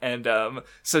 Right, and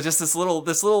so just this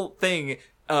little thing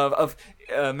of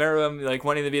Meruem like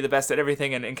wanting to be the best at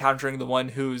everything and encountering the one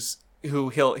who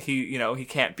he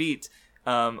can't beat.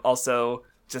 Also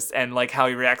just and like how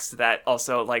he reacts to that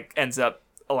also like ends up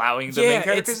allowing the main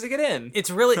characters to get in. It's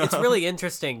really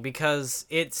interesting because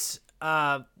it's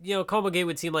Komugi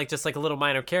would seem like just like a little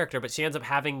minor character, but she ends up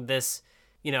having this,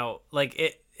 like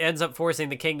it ends up forcing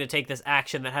the king to take this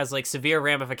action that has like severe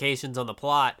ramifications on the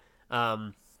plot.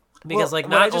 Because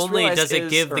not only does it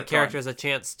give the characters a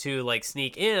chance to like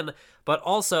sneak in, but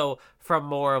also from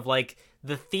more of like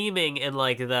the theming and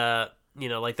like the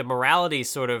like the morality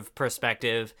sort of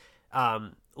perspective.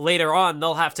 Later on,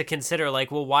 they'll have to consider like,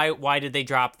 well, why did they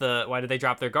drop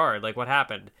their guard? Like, what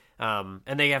happened?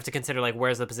 And they have to consider like,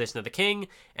 where's the position of the king?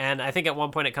 And I think at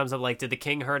one point it comes up like, did the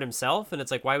king hurt himself? And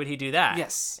it's like, why would he do that?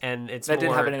 Yes, and it's that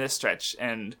did happen in this stretch,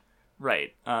 and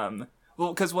right.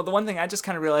 Well, because the one thing I just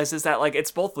kind of realized is that like it's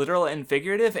both literal and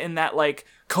figurative in that like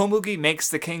Komugi makes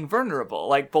the king vulnerable,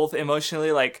 like both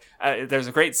emotionally. Like there's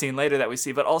a great scene later that we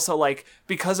see, but also like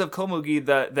because of Komugi,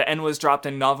 the N was dropped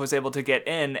and Nov was able to get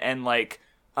in, and like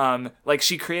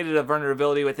she created a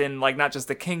vulnerability within like not just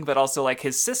the king but also like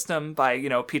his system by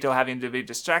Pito having to be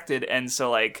distracted, and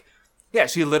so like yeah,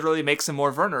 she literally makes him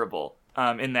more vulnerable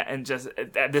in that, and just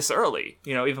this early,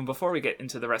 even before we get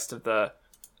into the rest of the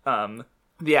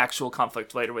actual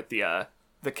conflict later with the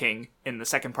king in the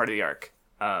second part of the arc.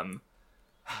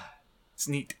 It's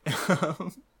neat.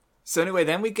 So anyway,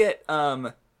 then we get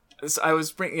so I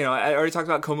already talked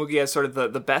about Komugi as sort of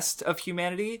the best of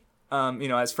humanity,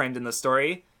 as framed in the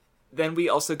story. Then we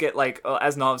also get like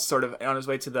as Nov's sort of on his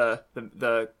way to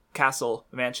the castle,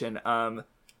 the mansion,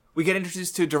 we get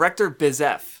introduced to director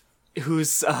Bizef,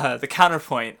 who's the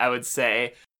counterpoint, I would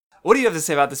say. What do you have to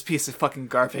say about this piece of fucking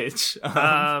garbage?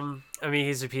 I mean,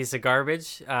 he's a piece of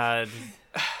garbage.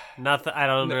 Nothing. I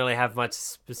don't really have much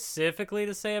specifically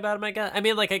to say about him. I guess. I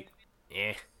mean, like,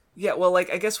 Yeah, well, like,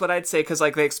 I guess what I'd say, because,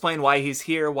 like, they explain why he's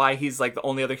here, why he's, like, the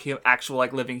only other actual,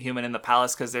 like, living human in the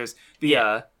palace, because there's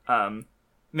the,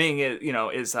 Ming,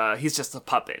 is he's just a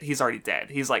puppet. He's already dead.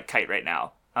 He's, like, Kite right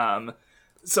now.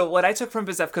 So what I took from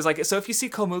Bizef, because, like, so if you see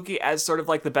Komugi as sort of,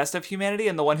 like, the best of humanity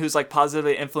and the one who's, like,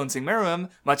 positively influencing Meruem,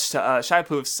 much to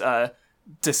Shaipoof's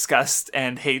disgust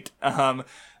and hate,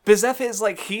 Bizef is,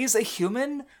 like, he's a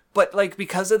human, but, like,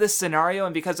 because of this scenario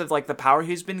and because of, like, the power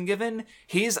he's been given,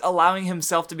 he's allowing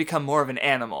himself to become more of an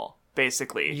animal,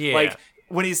 basically. Yeah. Like,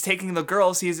 when he's taking the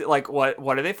girls, he's, like, what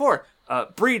are they for?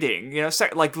 Breeding,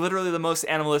 like, literally the most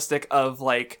animalistic of,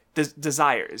 like,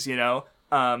 desires,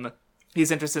 he's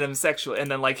interested in sexual,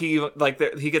 and then, like, he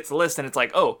gets the list, and it's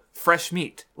like, oh, fresh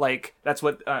meat. Like, that's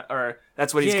what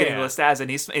he's getting the list as,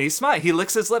 and he smiles. He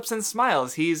licks his lips and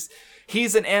smiles. He's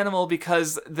an animal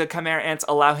because the Chimera Ants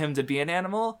allow him to be an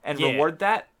animal and reward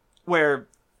that. Where,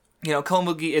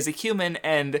 Komugi is a human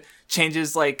and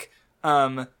changes like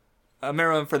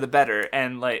Meruem for the better,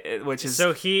 and like which is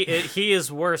so he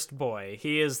is worst boy.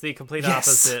 He is the complete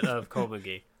opposite of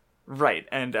Komugi. Right,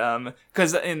 and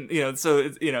because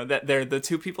that they're the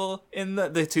two people in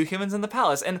the two humans in the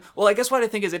palace, and well, I guess what I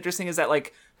think is interesting is that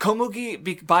like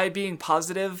Komugi by being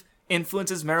positive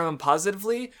influences Meruem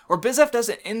positively, or Bizef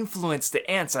doesn't influence the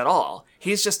ants at all.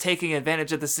 He's just taking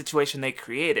advantage of the situation they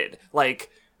created. Like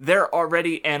they're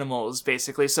already animals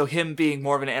basically, so him being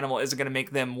more of an animal isn't going to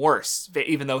make them worse,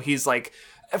 even though he's like,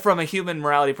 from a human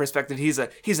morality perspective, he's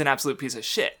an absolute piece of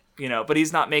shit, but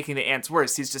he's not making the ants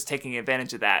worse. He's just taking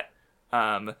advantage of that.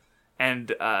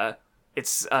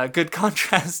 It's a good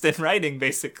contrast in writing,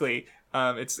 basically.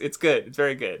 It's good. It's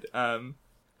very good. But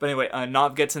anyway,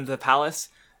 Nob gets into the palace,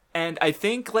 and I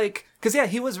think, like, because, yeah,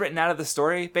 he was written out of the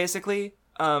story, basically,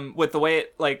 with the way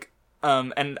it, like,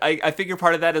 and I figure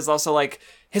part of that is also, like,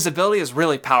 his ability is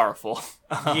really powerful.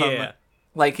 Yeah.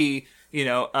 Like, he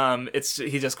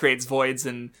just creates voids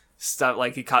and stuff,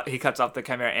 like, he cuts off the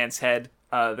Chimera Ant's head,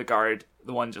 the guard,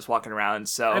 the one just walking around.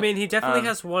 So I mean, he definitely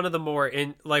has one of the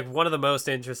most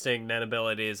interesting Nen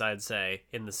abilities, I'd say,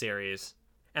 in the series.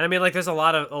 And I mean, like, there's a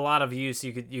lot of use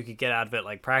you could get out of it,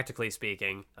 like, practically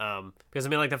speaking. Because I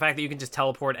mean, like, the fact that you can just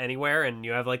teleport anywhere and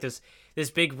you have like this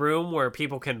big room where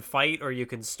people can fight or you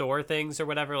can store things or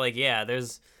whatever. Like, yeah,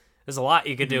 there's a lot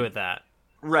you could do with that.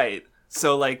 Right.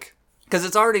 So like, because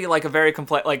it's already like a very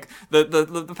complex, like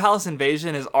the palace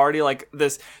invasion is already like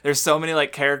this. There's so many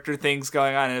like character things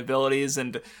going on and abilities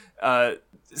and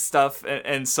stuff,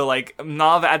 and so like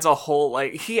Nav adds a whole,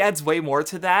 like, he adds way more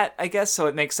to that, I guess. So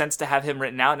it makes sense to have him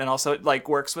written out, and also it like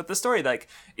works with the story, like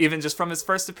even just from his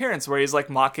first appearance where he's like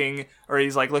mocking, or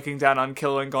he's like looking down on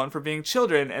Kilo and Gon for being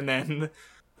children, and then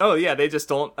oh yeah, they just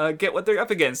don't get what they're up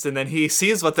against, and then he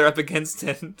sees what they're up against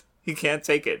and he can't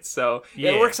take it. So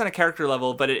yeah, it works on a character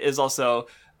level, but it is also,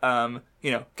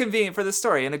 convenient for the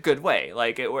story in a good way.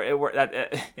 Like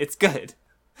it's good.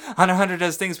 Hunter x Hunter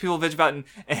does things people bitch about,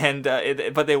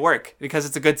 but they work because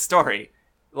it's a good story.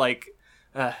 Like,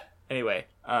 anyway.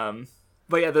 But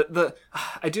yeah,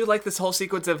 I do like this whole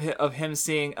sequence of him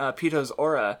seeing Pito's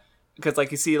aura, because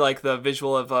like you see like the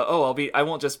visual of I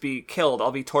won't just be killed,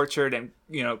 I'll be tortured and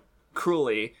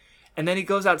cruelly. And then he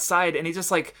goes outside and he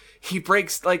just like, he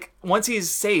breaks, like, once he's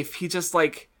safe, he just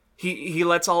like, he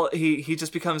lets all, he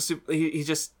just becomes, he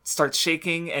just starts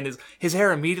shaking, and his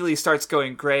hair immediately starts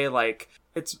going gray. Like,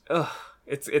 it's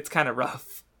kind of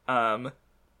rough. Well,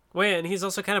 yeah, and he's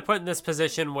also kind of put in this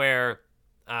position where,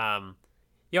 I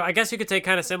guess you could say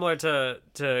kind of similar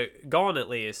to Gon, at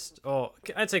least. Oh,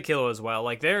 I'd say Kilo as well.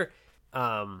 Like, they're,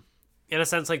 in a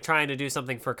sense, like, trying to do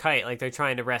something for Kite. Like, they're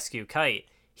trying to rescue Kite.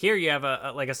 Here you have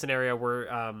a scenario where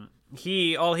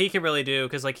all he can really do,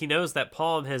 because like he knows that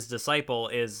Palm, his disciple,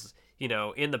 is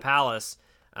in the palace,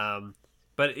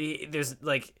 but he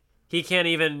can't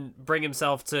even bring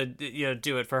himself to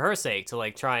do it for her sake, to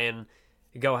like try and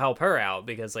go help her out,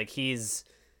 because like he's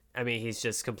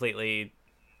just completely,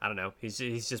 I don't know, he's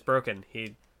just broken.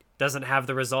 He doesn't have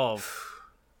the resolve.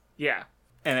 Yeah,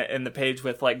 and the page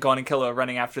with like Gon and Kilo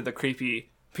running after the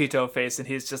creepy Pito face, and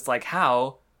he's just like,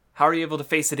 how are you able to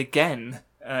face it again?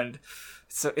 And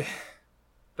so,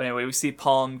 but anyway, we see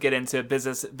Palm get into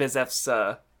Bizef's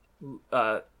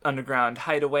underground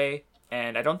hideaway,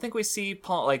 and I don't think we see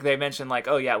Palm, like they mentioned, like,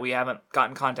 oh yeah, we haven't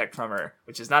gotten contact from her,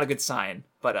 which is not a good sign.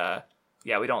 But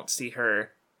yeah, we don't see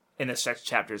her in the next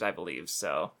chapters, I believe.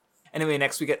 So anyway,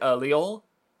 next we get Leol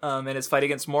in his fight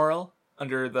against Morel in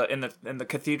the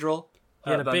cathedral.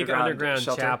 Yeah, in a big underground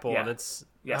shelter. chapel, yeah. And it's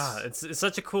it's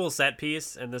such a cool set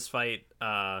piece in this fight.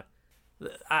 I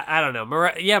don't know.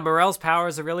 Morel's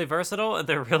powers are really versatile and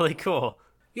they're really cool.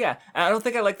 Yeah, I don't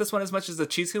think I like this one as much as the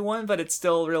Chizu one, but it's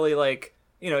still really like,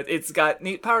 it's got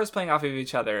neat powers playing off of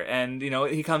each other, and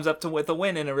he comes up with a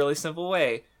win in a really simple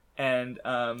way. And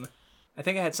I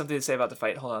think I had something to say about the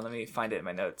fight. Hold on, let me find it in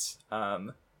my notes.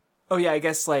 Oh yeah, I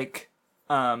guess like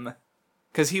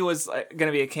because he was going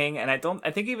to be a king, and I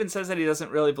think he even says that he doesn't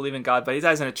really believe in God, but he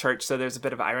dies in a church, so there's a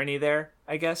bit of irony there,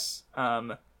 I guess.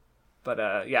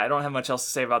 But yeah, I don't have much else to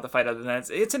say about the fight other than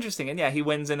it's interesting, and yeah, he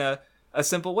wins in a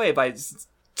simple way by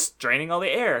draining all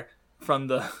the air from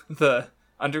the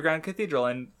underground cathedral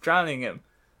and drowning him.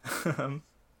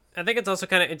 I think it's also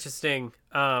kind of interesting,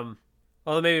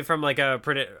 although maybe from like a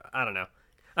pretty, I don't know,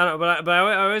 but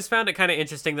I always found it kind of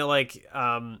interesting that like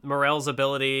Morel's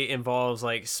ability involves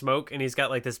like smoke, and he's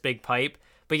got like this big pipe,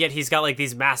 but yet he's got like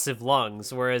these massive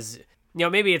lungs, whereas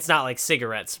maybe it's not like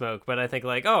cigarette smoke, but I think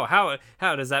like, oh, how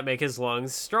does that make his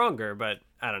lungs stronger? But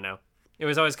I don't know. It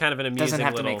was always kind of an amusing Doesn't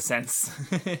have to make sense.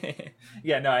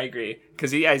 Yeah, no, I agree. Because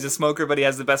he's a smoker, but he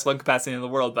has the best lung capacity in the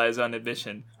world by his own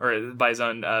admission, or by his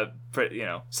own,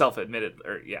 self-admitted,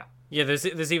 or yeah. Yeah,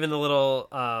 there's even the little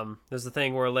there's the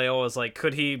thing where Leo was like,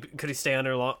 could he stay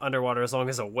underwater as long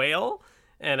as a whale?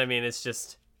 And I mean, it's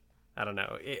just, I don't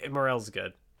know. Morel's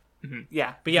good. Mm-hmm.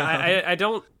 Yeah, but yeah, I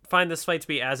don't find this fight to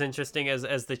be as interesting as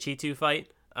the Chitu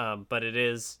fight. But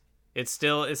it's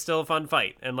still a fun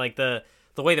fight, and like the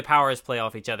way the powers play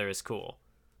off each other is cool.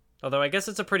 Although I guess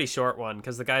it's a pretty short one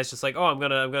because the guy's just like, oh, I'm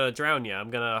gonna drown you,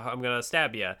 I'm gonna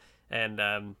stab you,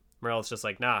 and Morel's just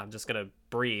like, nah, I'm just gonna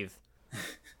breathe.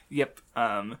 Yep.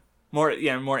 More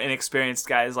inexperienced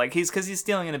guys, like he's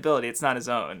stealing an ability, it's not his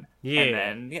own. Yeah.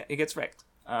 And then he gets wrecked.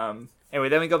 Anyway,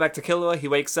 then we go back to Killua. He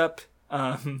wakes up.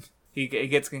 He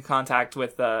gets in contact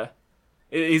with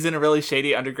he's in a really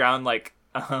shady underground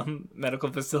medical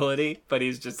facility, but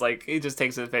he just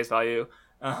takes it at face value.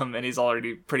 And he's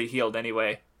already pretty healed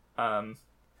anyway. And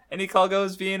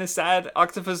Ikalgo's being a sad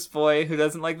octopus boy who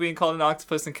doesn't like being called an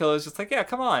octopus, and Killua's just like, yeah,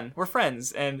 come on, we're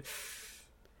friends, and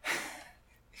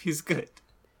he's good.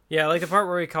 Yeah, like the part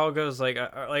where Ikalgo's like,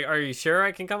 are you sure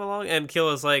I can come along? And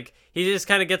Killua's like, he just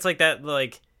kind of gets like that,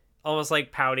 like almost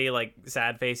like pouty, like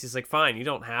sad face. He's like, fine, you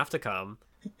don't have to come.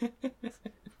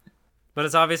 But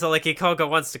it's obviously like Ikalgo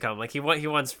wants to come. Like he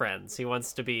wants friends. He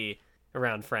wants to be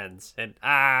around friends. And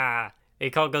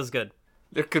Ikalgo's good.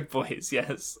 They're good boys,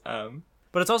 yes.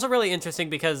 But it's also really interesting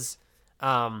because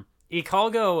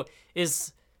Ikalgo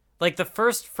is like the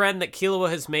first friend that Killua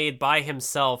has made by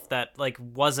himself that like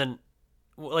wasn't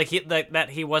like that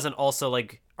he wasn't also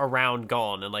like around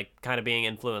Gon and like kind of being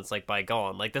influenced like by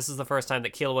Gon. Like this is the first time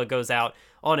that Killua goes out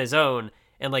on his own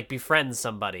and like befriends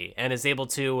somebody and is able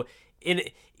to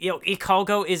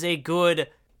Ikalgo is a good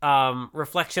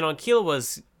reflection on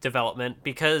Killua's development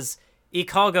because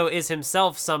Ikalgo is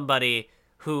himself somebody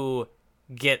who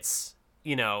gets,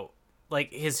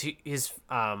 like his he's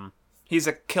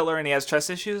a killer and he has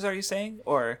trust issues, are you saying?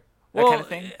 Or that kind of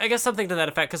thing? I guess something to that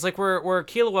effect, because like where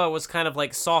Killua was kind of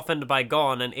like softened by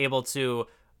Gon and able to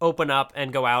open up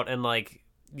and go out and like,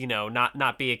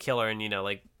 not be a killer and,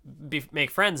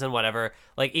 make friends and whatever,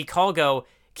 like Killua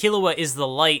is the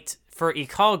light for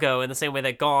Ikalgo in the same way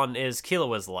that Gon is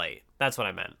Killua's light. That's what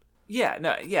I meant. Yeah,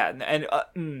 no, yeah,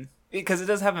 and because it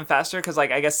does happen faster, because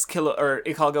like I guess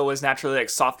Ikalgo was naturally like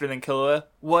softer than Killua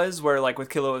was, where like with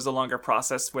Killua it was a longer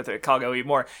process. With Ikalgo even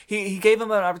more, he gave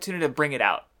him an opportunity to bring it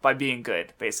out by being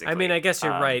good, basically. I mean, I guess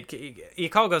you're right.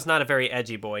 Ikalgo's not a very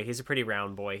edgy boy. He's a pretty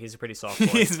round boy. He's a pretty soft boy.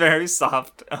 He's very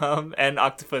soft, and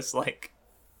octopus-like.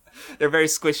 They're very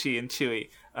squishy and chewy,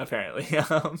 apparently.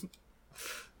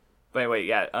 But anyway,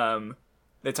 yeah,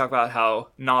 they talk about how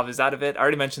Nav is out of it. I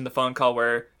already mentioned the phone call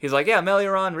where he's like, yeah,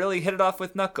 Melioron really hit it off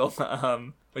with Knuckle,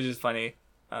 which is funny.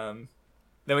 Then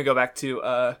we go back to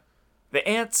the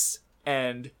ants,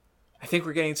 and I think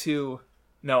we're getting to...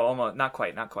 No, almost. Not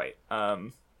quite.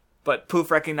 But Poof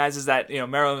recognizes that,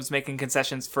 Meruem's making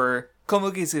concessions for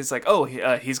Komugi, so he's like, oh,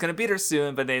 he's going to beat her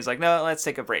soon, but then he's like, no, let's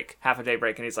take a break. Half a day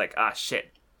break, and he's like,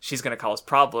 shit, she's going to cause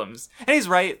problems. And he's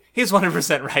right. He's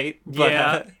 100% right. But,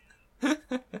 yeah.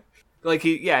 Like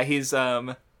he's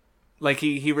like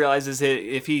he realizes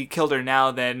if he killed her now,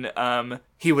 then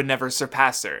he would never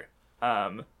surpass her.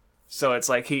 So it's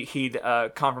like he'd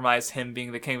compromise him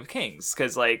being the king of kings,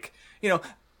 because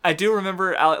I do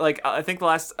remember I think the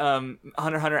last Hunter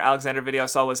x Hunter Alexander video I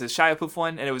saw was his Shiapoof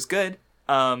one, and it was good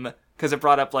because it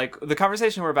brought up like the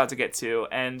conversation we're about to get to,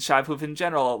 and Shiapoof in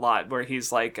general a lot, where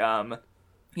he's like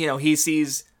he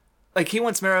sees like he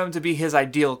wants Meruem to be his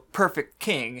ideal perfect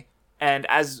king. And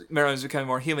as Meruem's becoming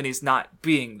more human, he's not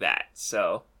being that.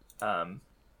 So,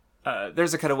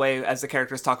 there's a cutaway as the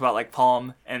characters talk about, like,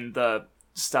 Palm and the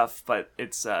stuff, but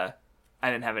it's, I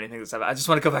didn't have anything to say about it. I just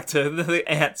want to go back to the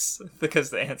ants, because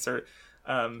the ants are,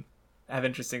 have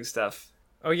interesting stuff.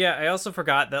 Oh, yeah, I also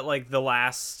forgot that, like, the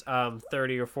last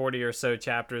 30 or 40 or so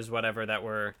chapters, whatever, that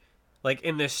were, like,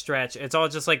 in this stretch, it's all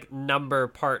just, like,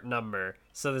 part number.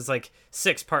 So there's, like,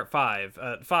 6 part 5,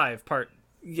 5 part...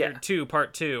 Yeah, 2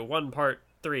 part 2, 1 part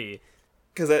 3.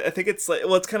 Because I think it's like,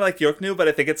 well, it's kind of like Yorknu, but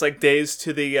I think it's like days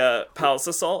to the Palace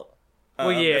Assault.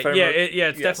 Well, it's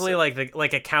definitely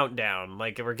like a countdown.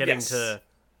 Like we're getting to.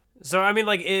 So I mean,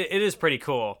 like it is pretty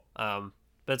cool. But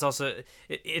it's also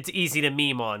it's easy to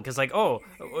meme on because like, oh,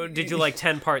 did you like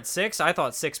 10 part 6? I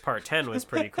thought 6 part 10 was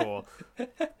pretty cool.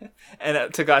 And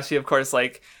Togashi, of course,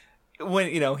 like.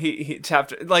 When he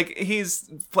chapter like he's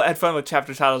had fun with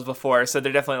chapter titles before, so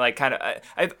they're definitely like kind of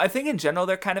I think in general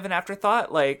they're kind of an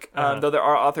afterthought, like though there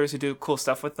are authors who do cool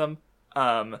stuff with them.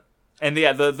 I And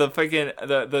yeah, the freaking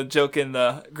the joke in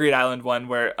the Greed Island one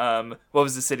where what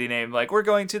was the city name? Like, we're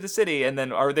going to the city, and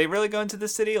then are they really going to the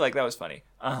city? Like, that was funny.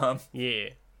 Yeah.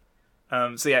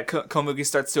 So yeah, Komugi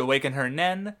starts to awaken her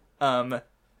nen. Not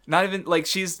even like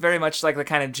she's very much like the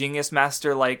kind of genius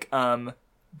master like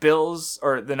Bill's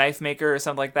or the knife maker or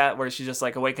something like that, where she just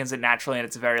like awakens it naturally and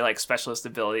it's a very like specialist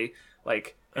ability.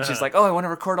 Like, and she's like, oh, I want to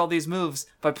record all these moves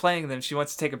by playing them. She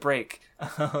wants to take a break.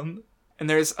 And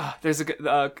there's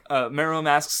Meruem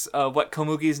asks what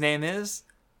Komugi's name is,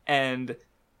 and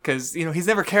because he's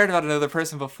never cared about another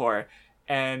person before,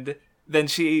 and then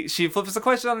she flips the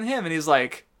question on him, and he's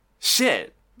like,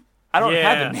 shit, I don't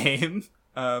have a name.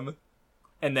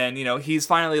 And then he's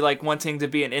finally like wanting to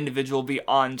be an individual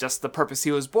beyond just the purpose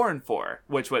he was born for,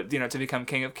 which was to become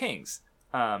King of Kings.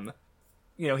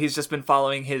 He's just been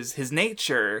following his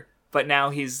nature. But now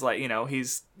he's like,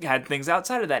 he's had things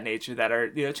outside of that nature that are,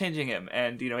 changing him.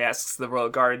 And, he asks the royal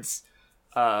guards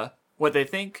what they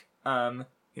think.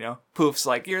 Poof's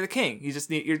like, you're the king. You're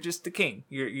just the king.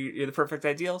 You're the perfect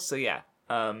ideal. So yeah.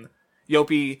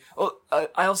 Yopi. Oh,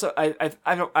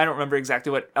 I don't remember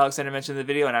exactly what Alexander mentioned in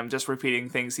the video, and I'm just repeating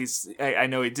things I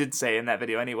know he did say in that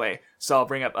video anyway. So I'll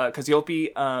bring up because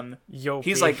Yopi. Yopi.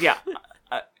 He's like, yeah.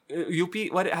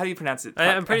 Yopi. How do you pronounce it?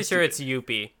 I'm pretty sure it's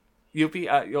Yopi. Yopi,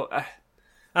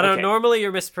 I don't know, normally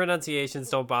your mispronunciations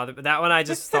don't bother, but that one I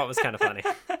just thought was kind of funny.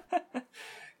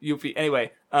 Yopi.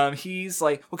 Anyway, he's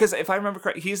like, because if I remember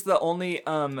correctly, he's the only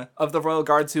of the royal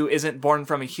guards who isn't born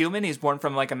from a human. He's born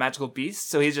from like a magical beast.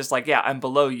 So he's just like, yeah, I'm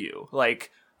below you.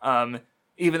 Like,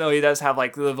 even though he does have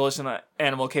like the volitional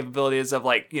animal capabilities of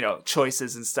like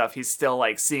choices and stuff, he's still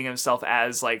like seeing himself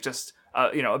as like just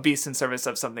a beast in service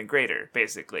of something greater,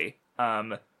 basically.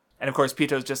 And of course,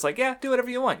 Pito's just like, yeah, do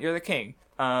whatever you want. You're the king.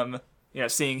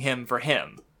 Seeing him for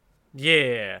him.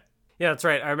 Yeah, that's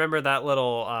right. I remember that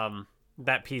little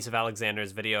that piece of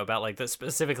Alexander's video about like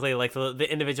specifically like the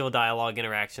individual dialogue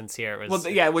interactions here. It was,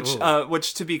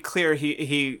 which to be clear,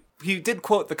 he did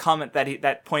quote the comment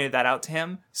that pointed that out to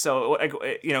him. So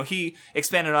he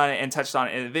expanded on it and touched on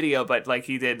it in the video, but like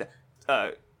he did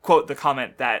quote the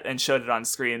comment that and showed it on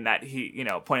screen that he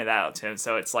pointed that out to him.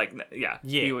 So it's like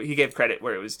he gave credit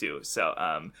where it was due. So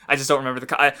I just don't remember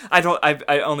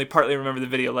I only partly remember the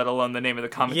video, let alone the name of the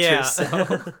commenter.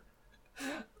 So.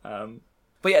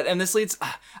 But yeah, and this leads.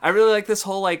 I really like this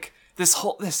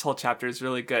whole chapter is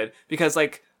really good because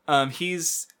like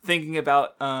he's thinking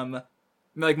about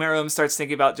like Meruem starts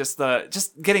thinking about just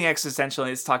getting existential, and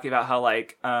he's talking about how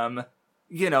like normally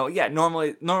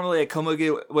a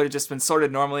Komugi would have just been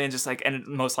sorted normally and just like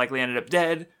most likely ended up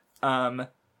dead.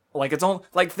 Like it's only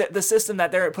like the system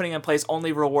that they're putting in place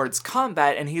only rewards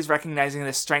combat, and he's recognizing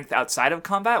this strength outside of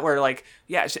combat where like,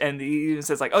 yeah, and he even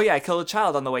says like, oh yeah, I killed a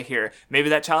child on the way here. Maybe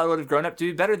that child would have grown up to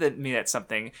be better than me at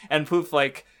something. And Poof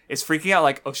like is freaking out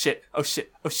like, oh shit.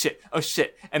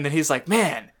 And then he's like,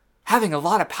 man, having a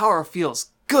lot of power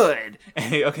feels good.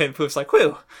 And and Poof's like,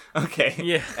 whew, okay.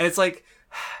 Yeah. And it's like,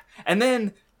 and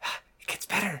then it gets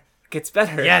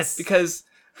better. Yes. Because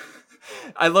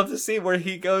I love to see where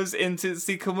he goes in to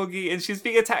see Komugi and she's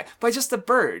being attacked by just a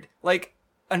bird. Like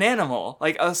an animal.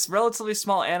 Like a relatively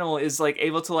small animal is like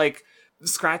able to like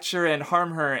scratch her and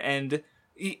harm her, and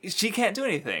she can't do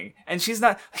anything. And she's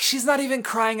not even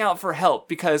crying out for help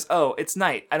because, oh, it's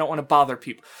night. I don't want to bother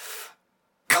people.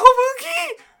 Komugi!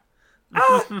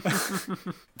 Ah!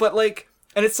 But like,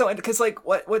 and it's so, because like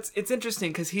it's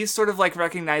interesting because he's sort of like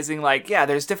recognizing like, yeah,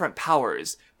 there's different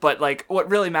powers, but like what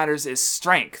really matters is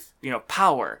strength,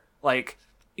 power. Like,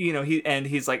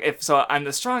 he's like, if so I'm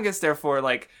the strongest, therefore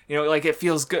like, like it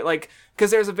feels good. Like,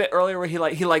 because there's a bit earlier where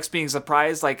he likes being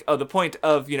surprised. Like, oh, the point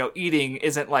of, eating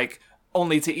isn't like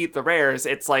only to eat the rares.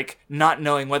 It's like not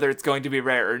knowing whether it's going to be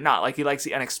rare or not. Like he likes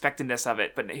the unexpectedness of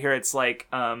it. But here it's like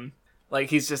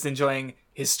he's just enjoying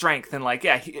his strength, and like,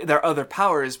 yeah, there are other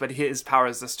powers, but his power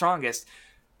is the strongest,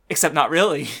 except not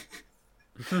really.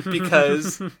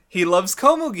 Because he loves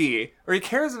Komugi, or he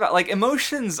cares about, like,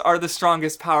 emotions are the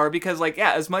strongest power, because like,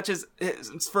 yeah, as much as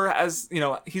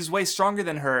he's way stronger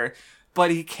than her,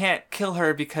 but he can't kill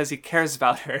her because he cares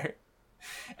about her.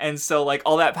 And so like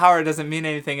all that power doesn't mean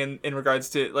anything in regards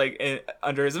to like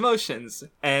under his emotions,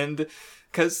 and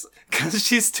Cause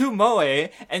she's too moe,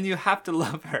 and you have to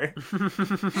love her.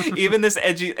 Even this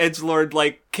edgelord,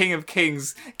 like King of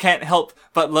Kings, can't help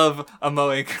but love a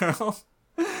moe girl.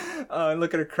 Oh, and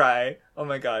look at her cry. Oh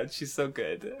my god, she's so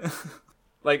good.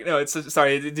 Like, no,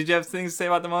 sorry. Did you have things to say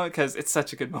about the moment? Because it's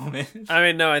such a good moment. I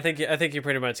mean, no, I think you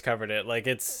pretty much covered it. Like,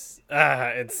 it's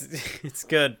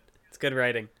good. It's good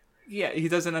writing. Yeah, he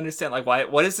doesn't understand. Like, why?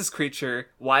 What is this creature?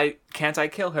 Why can't I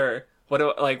kill her?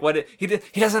 He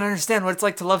doesn't understand what it's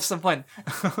like to love someone.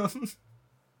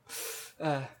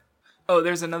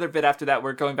 There's another bit after that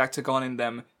where going back to Gon and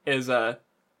them is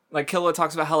like Killua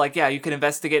talks about how like you can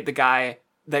investigate the guy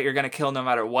that you're gonna kill no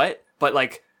matter what, but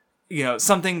like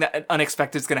something that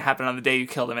unexpected is gonna happen on the day you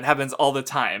kill them. It happens all the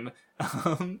time.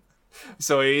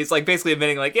 So he's like basically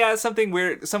admitting like some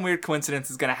weird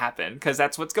coincidence is gonna happen because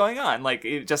that's what's going on. Like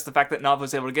just the fact that Nav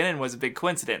was able to get in was a big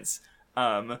coincidence.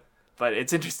 But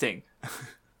it's interesting.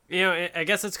 I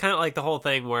guess it's kind of like the whole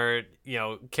thing where,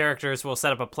 characters will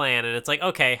set up a plan and it's like,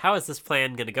 okay, how is this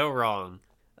plan going to go wrong?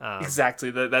 Exactly.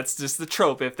 That's just the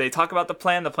trope. If they talk about the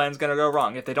plan's going to go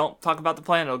wrong. If they don't talk about the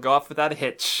plan, it'll go off without a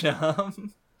hitch.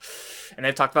 And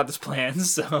they've talked about this plan,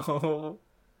 so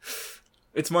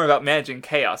it's more about managing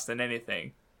chaos than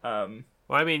anything. Well,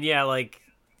 I mean,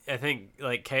 I think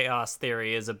like chaos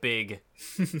theory is a big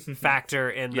factor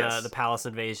in the palace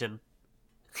invasion.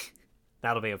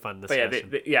 That'll be a fun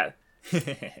discussion. But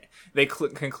they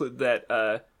conclude that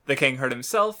the king hurt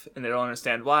himself, and they don't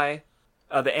understand why.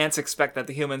 The ants expect that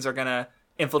the humans are gonna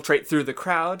infiltrate through the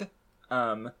crowd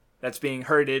that's being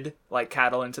herded like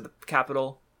cattle into the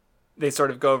capital. They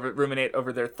sort of ruminate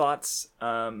over their thoughts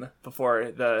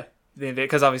before the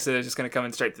because obviously they're just gonna come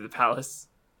in straight through the palace.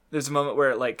 There's a moment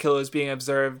where like Killua is being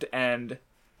observed, and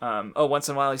once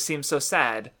in a while he seems so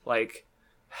sad, like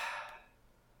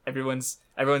everyone's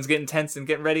getting tense and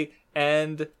getting ready,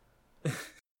 and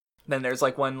then there's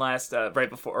like one last right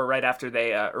before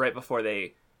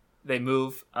they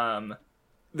move.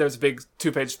 There's a big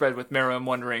 2-page spread with Meruem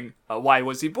wondering why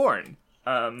was he born,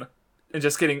 and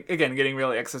just getting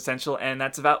really existential, and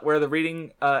that's about where the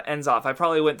reading ends off. I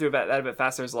probably went through that a bit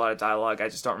faster. There's a lot of dialogue. I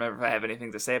just don't remember if I have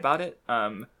anything to say about it.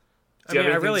 I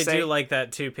really do like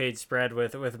that 2-page spread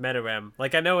with Meruem.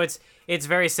 Like, I know it's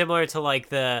very similar to like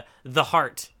the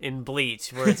heart in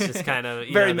Bleach, where it's just kind of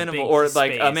very minimal, or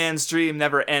like space. A man's dream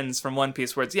never ends from One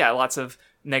Piece, where it's lots of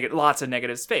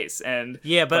negative space, and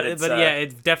but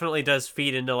it definitely does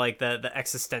feed into like the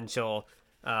existential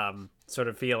sort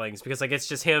of feelings, because like it's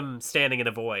just him standing in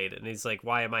a void, and he's like,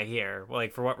 why am I here?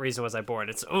 Like, for what reason was I born?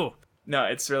 It's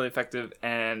it's really effective,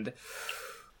 and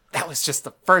that was just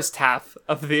the first half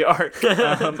of the arc.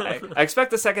 I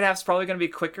expect the second half's probably going to be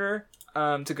quicker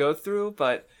to go through,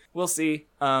 but we'll see.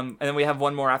 And then we have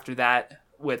one more after that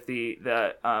with the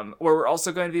where we're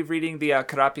also going to be reading the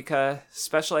Karapika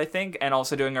special, I think, and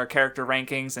also doing our character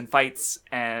rankings and fights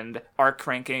and arc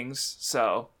rankings.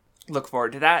 So look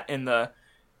forward to that in the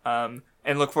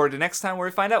and look forward to next time where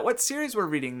we find out what series we're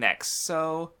reading next.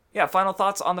 So final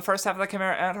thoughts on the first half of the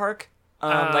Chimera Ant arc.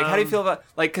 Like, how do you feel about,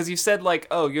 like, because you said, like,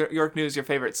 York New is your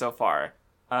favorite so far.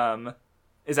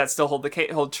 Is that still hold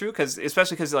true?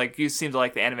 Especially because, like, you seem to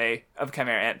like the anime of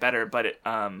Chimera Ant better, but it,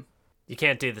 You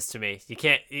can't do this to me. You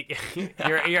can't,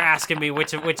 you're asking me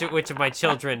which of my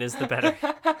children is the better.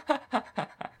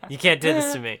 You can't do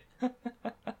this to me.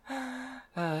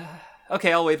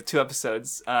 Okay, I'll wait 2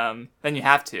 episodes. Then you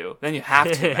have to.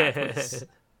 Matt,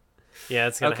 yeah,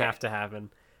 it's gonna have to happen.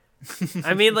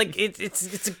 I mean, like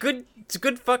it's a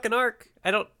good fucking arc.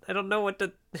 I don't know what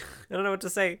to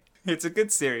say. It's a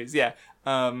good series, yeah.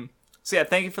 So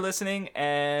thank you for listening,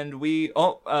 and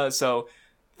so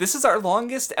this is our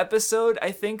longest episode,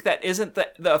 I think, that isn't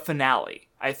the finale,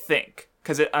 I think,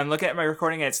 because I'm looking at my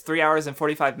recording and it's 3 hours and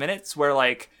 45 minutes, where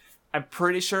like I'm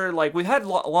pretty sure like we've had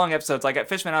long episodes, like at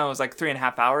Fishman Island was like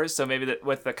 3.5 hours, so maybe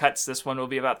with the cuts this one will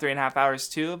be about 3.5 hours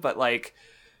too. But like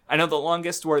I know the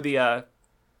longest were the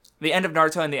end of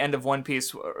Naruto and the end of One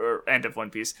Piece,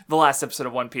 the last episode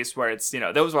of One Piece, where it's,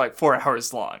 those were like 4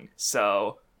 hours long.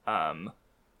 So,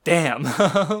 damn.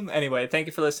 Anyway, thank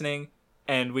you for listening,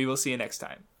 and we will see you next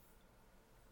time.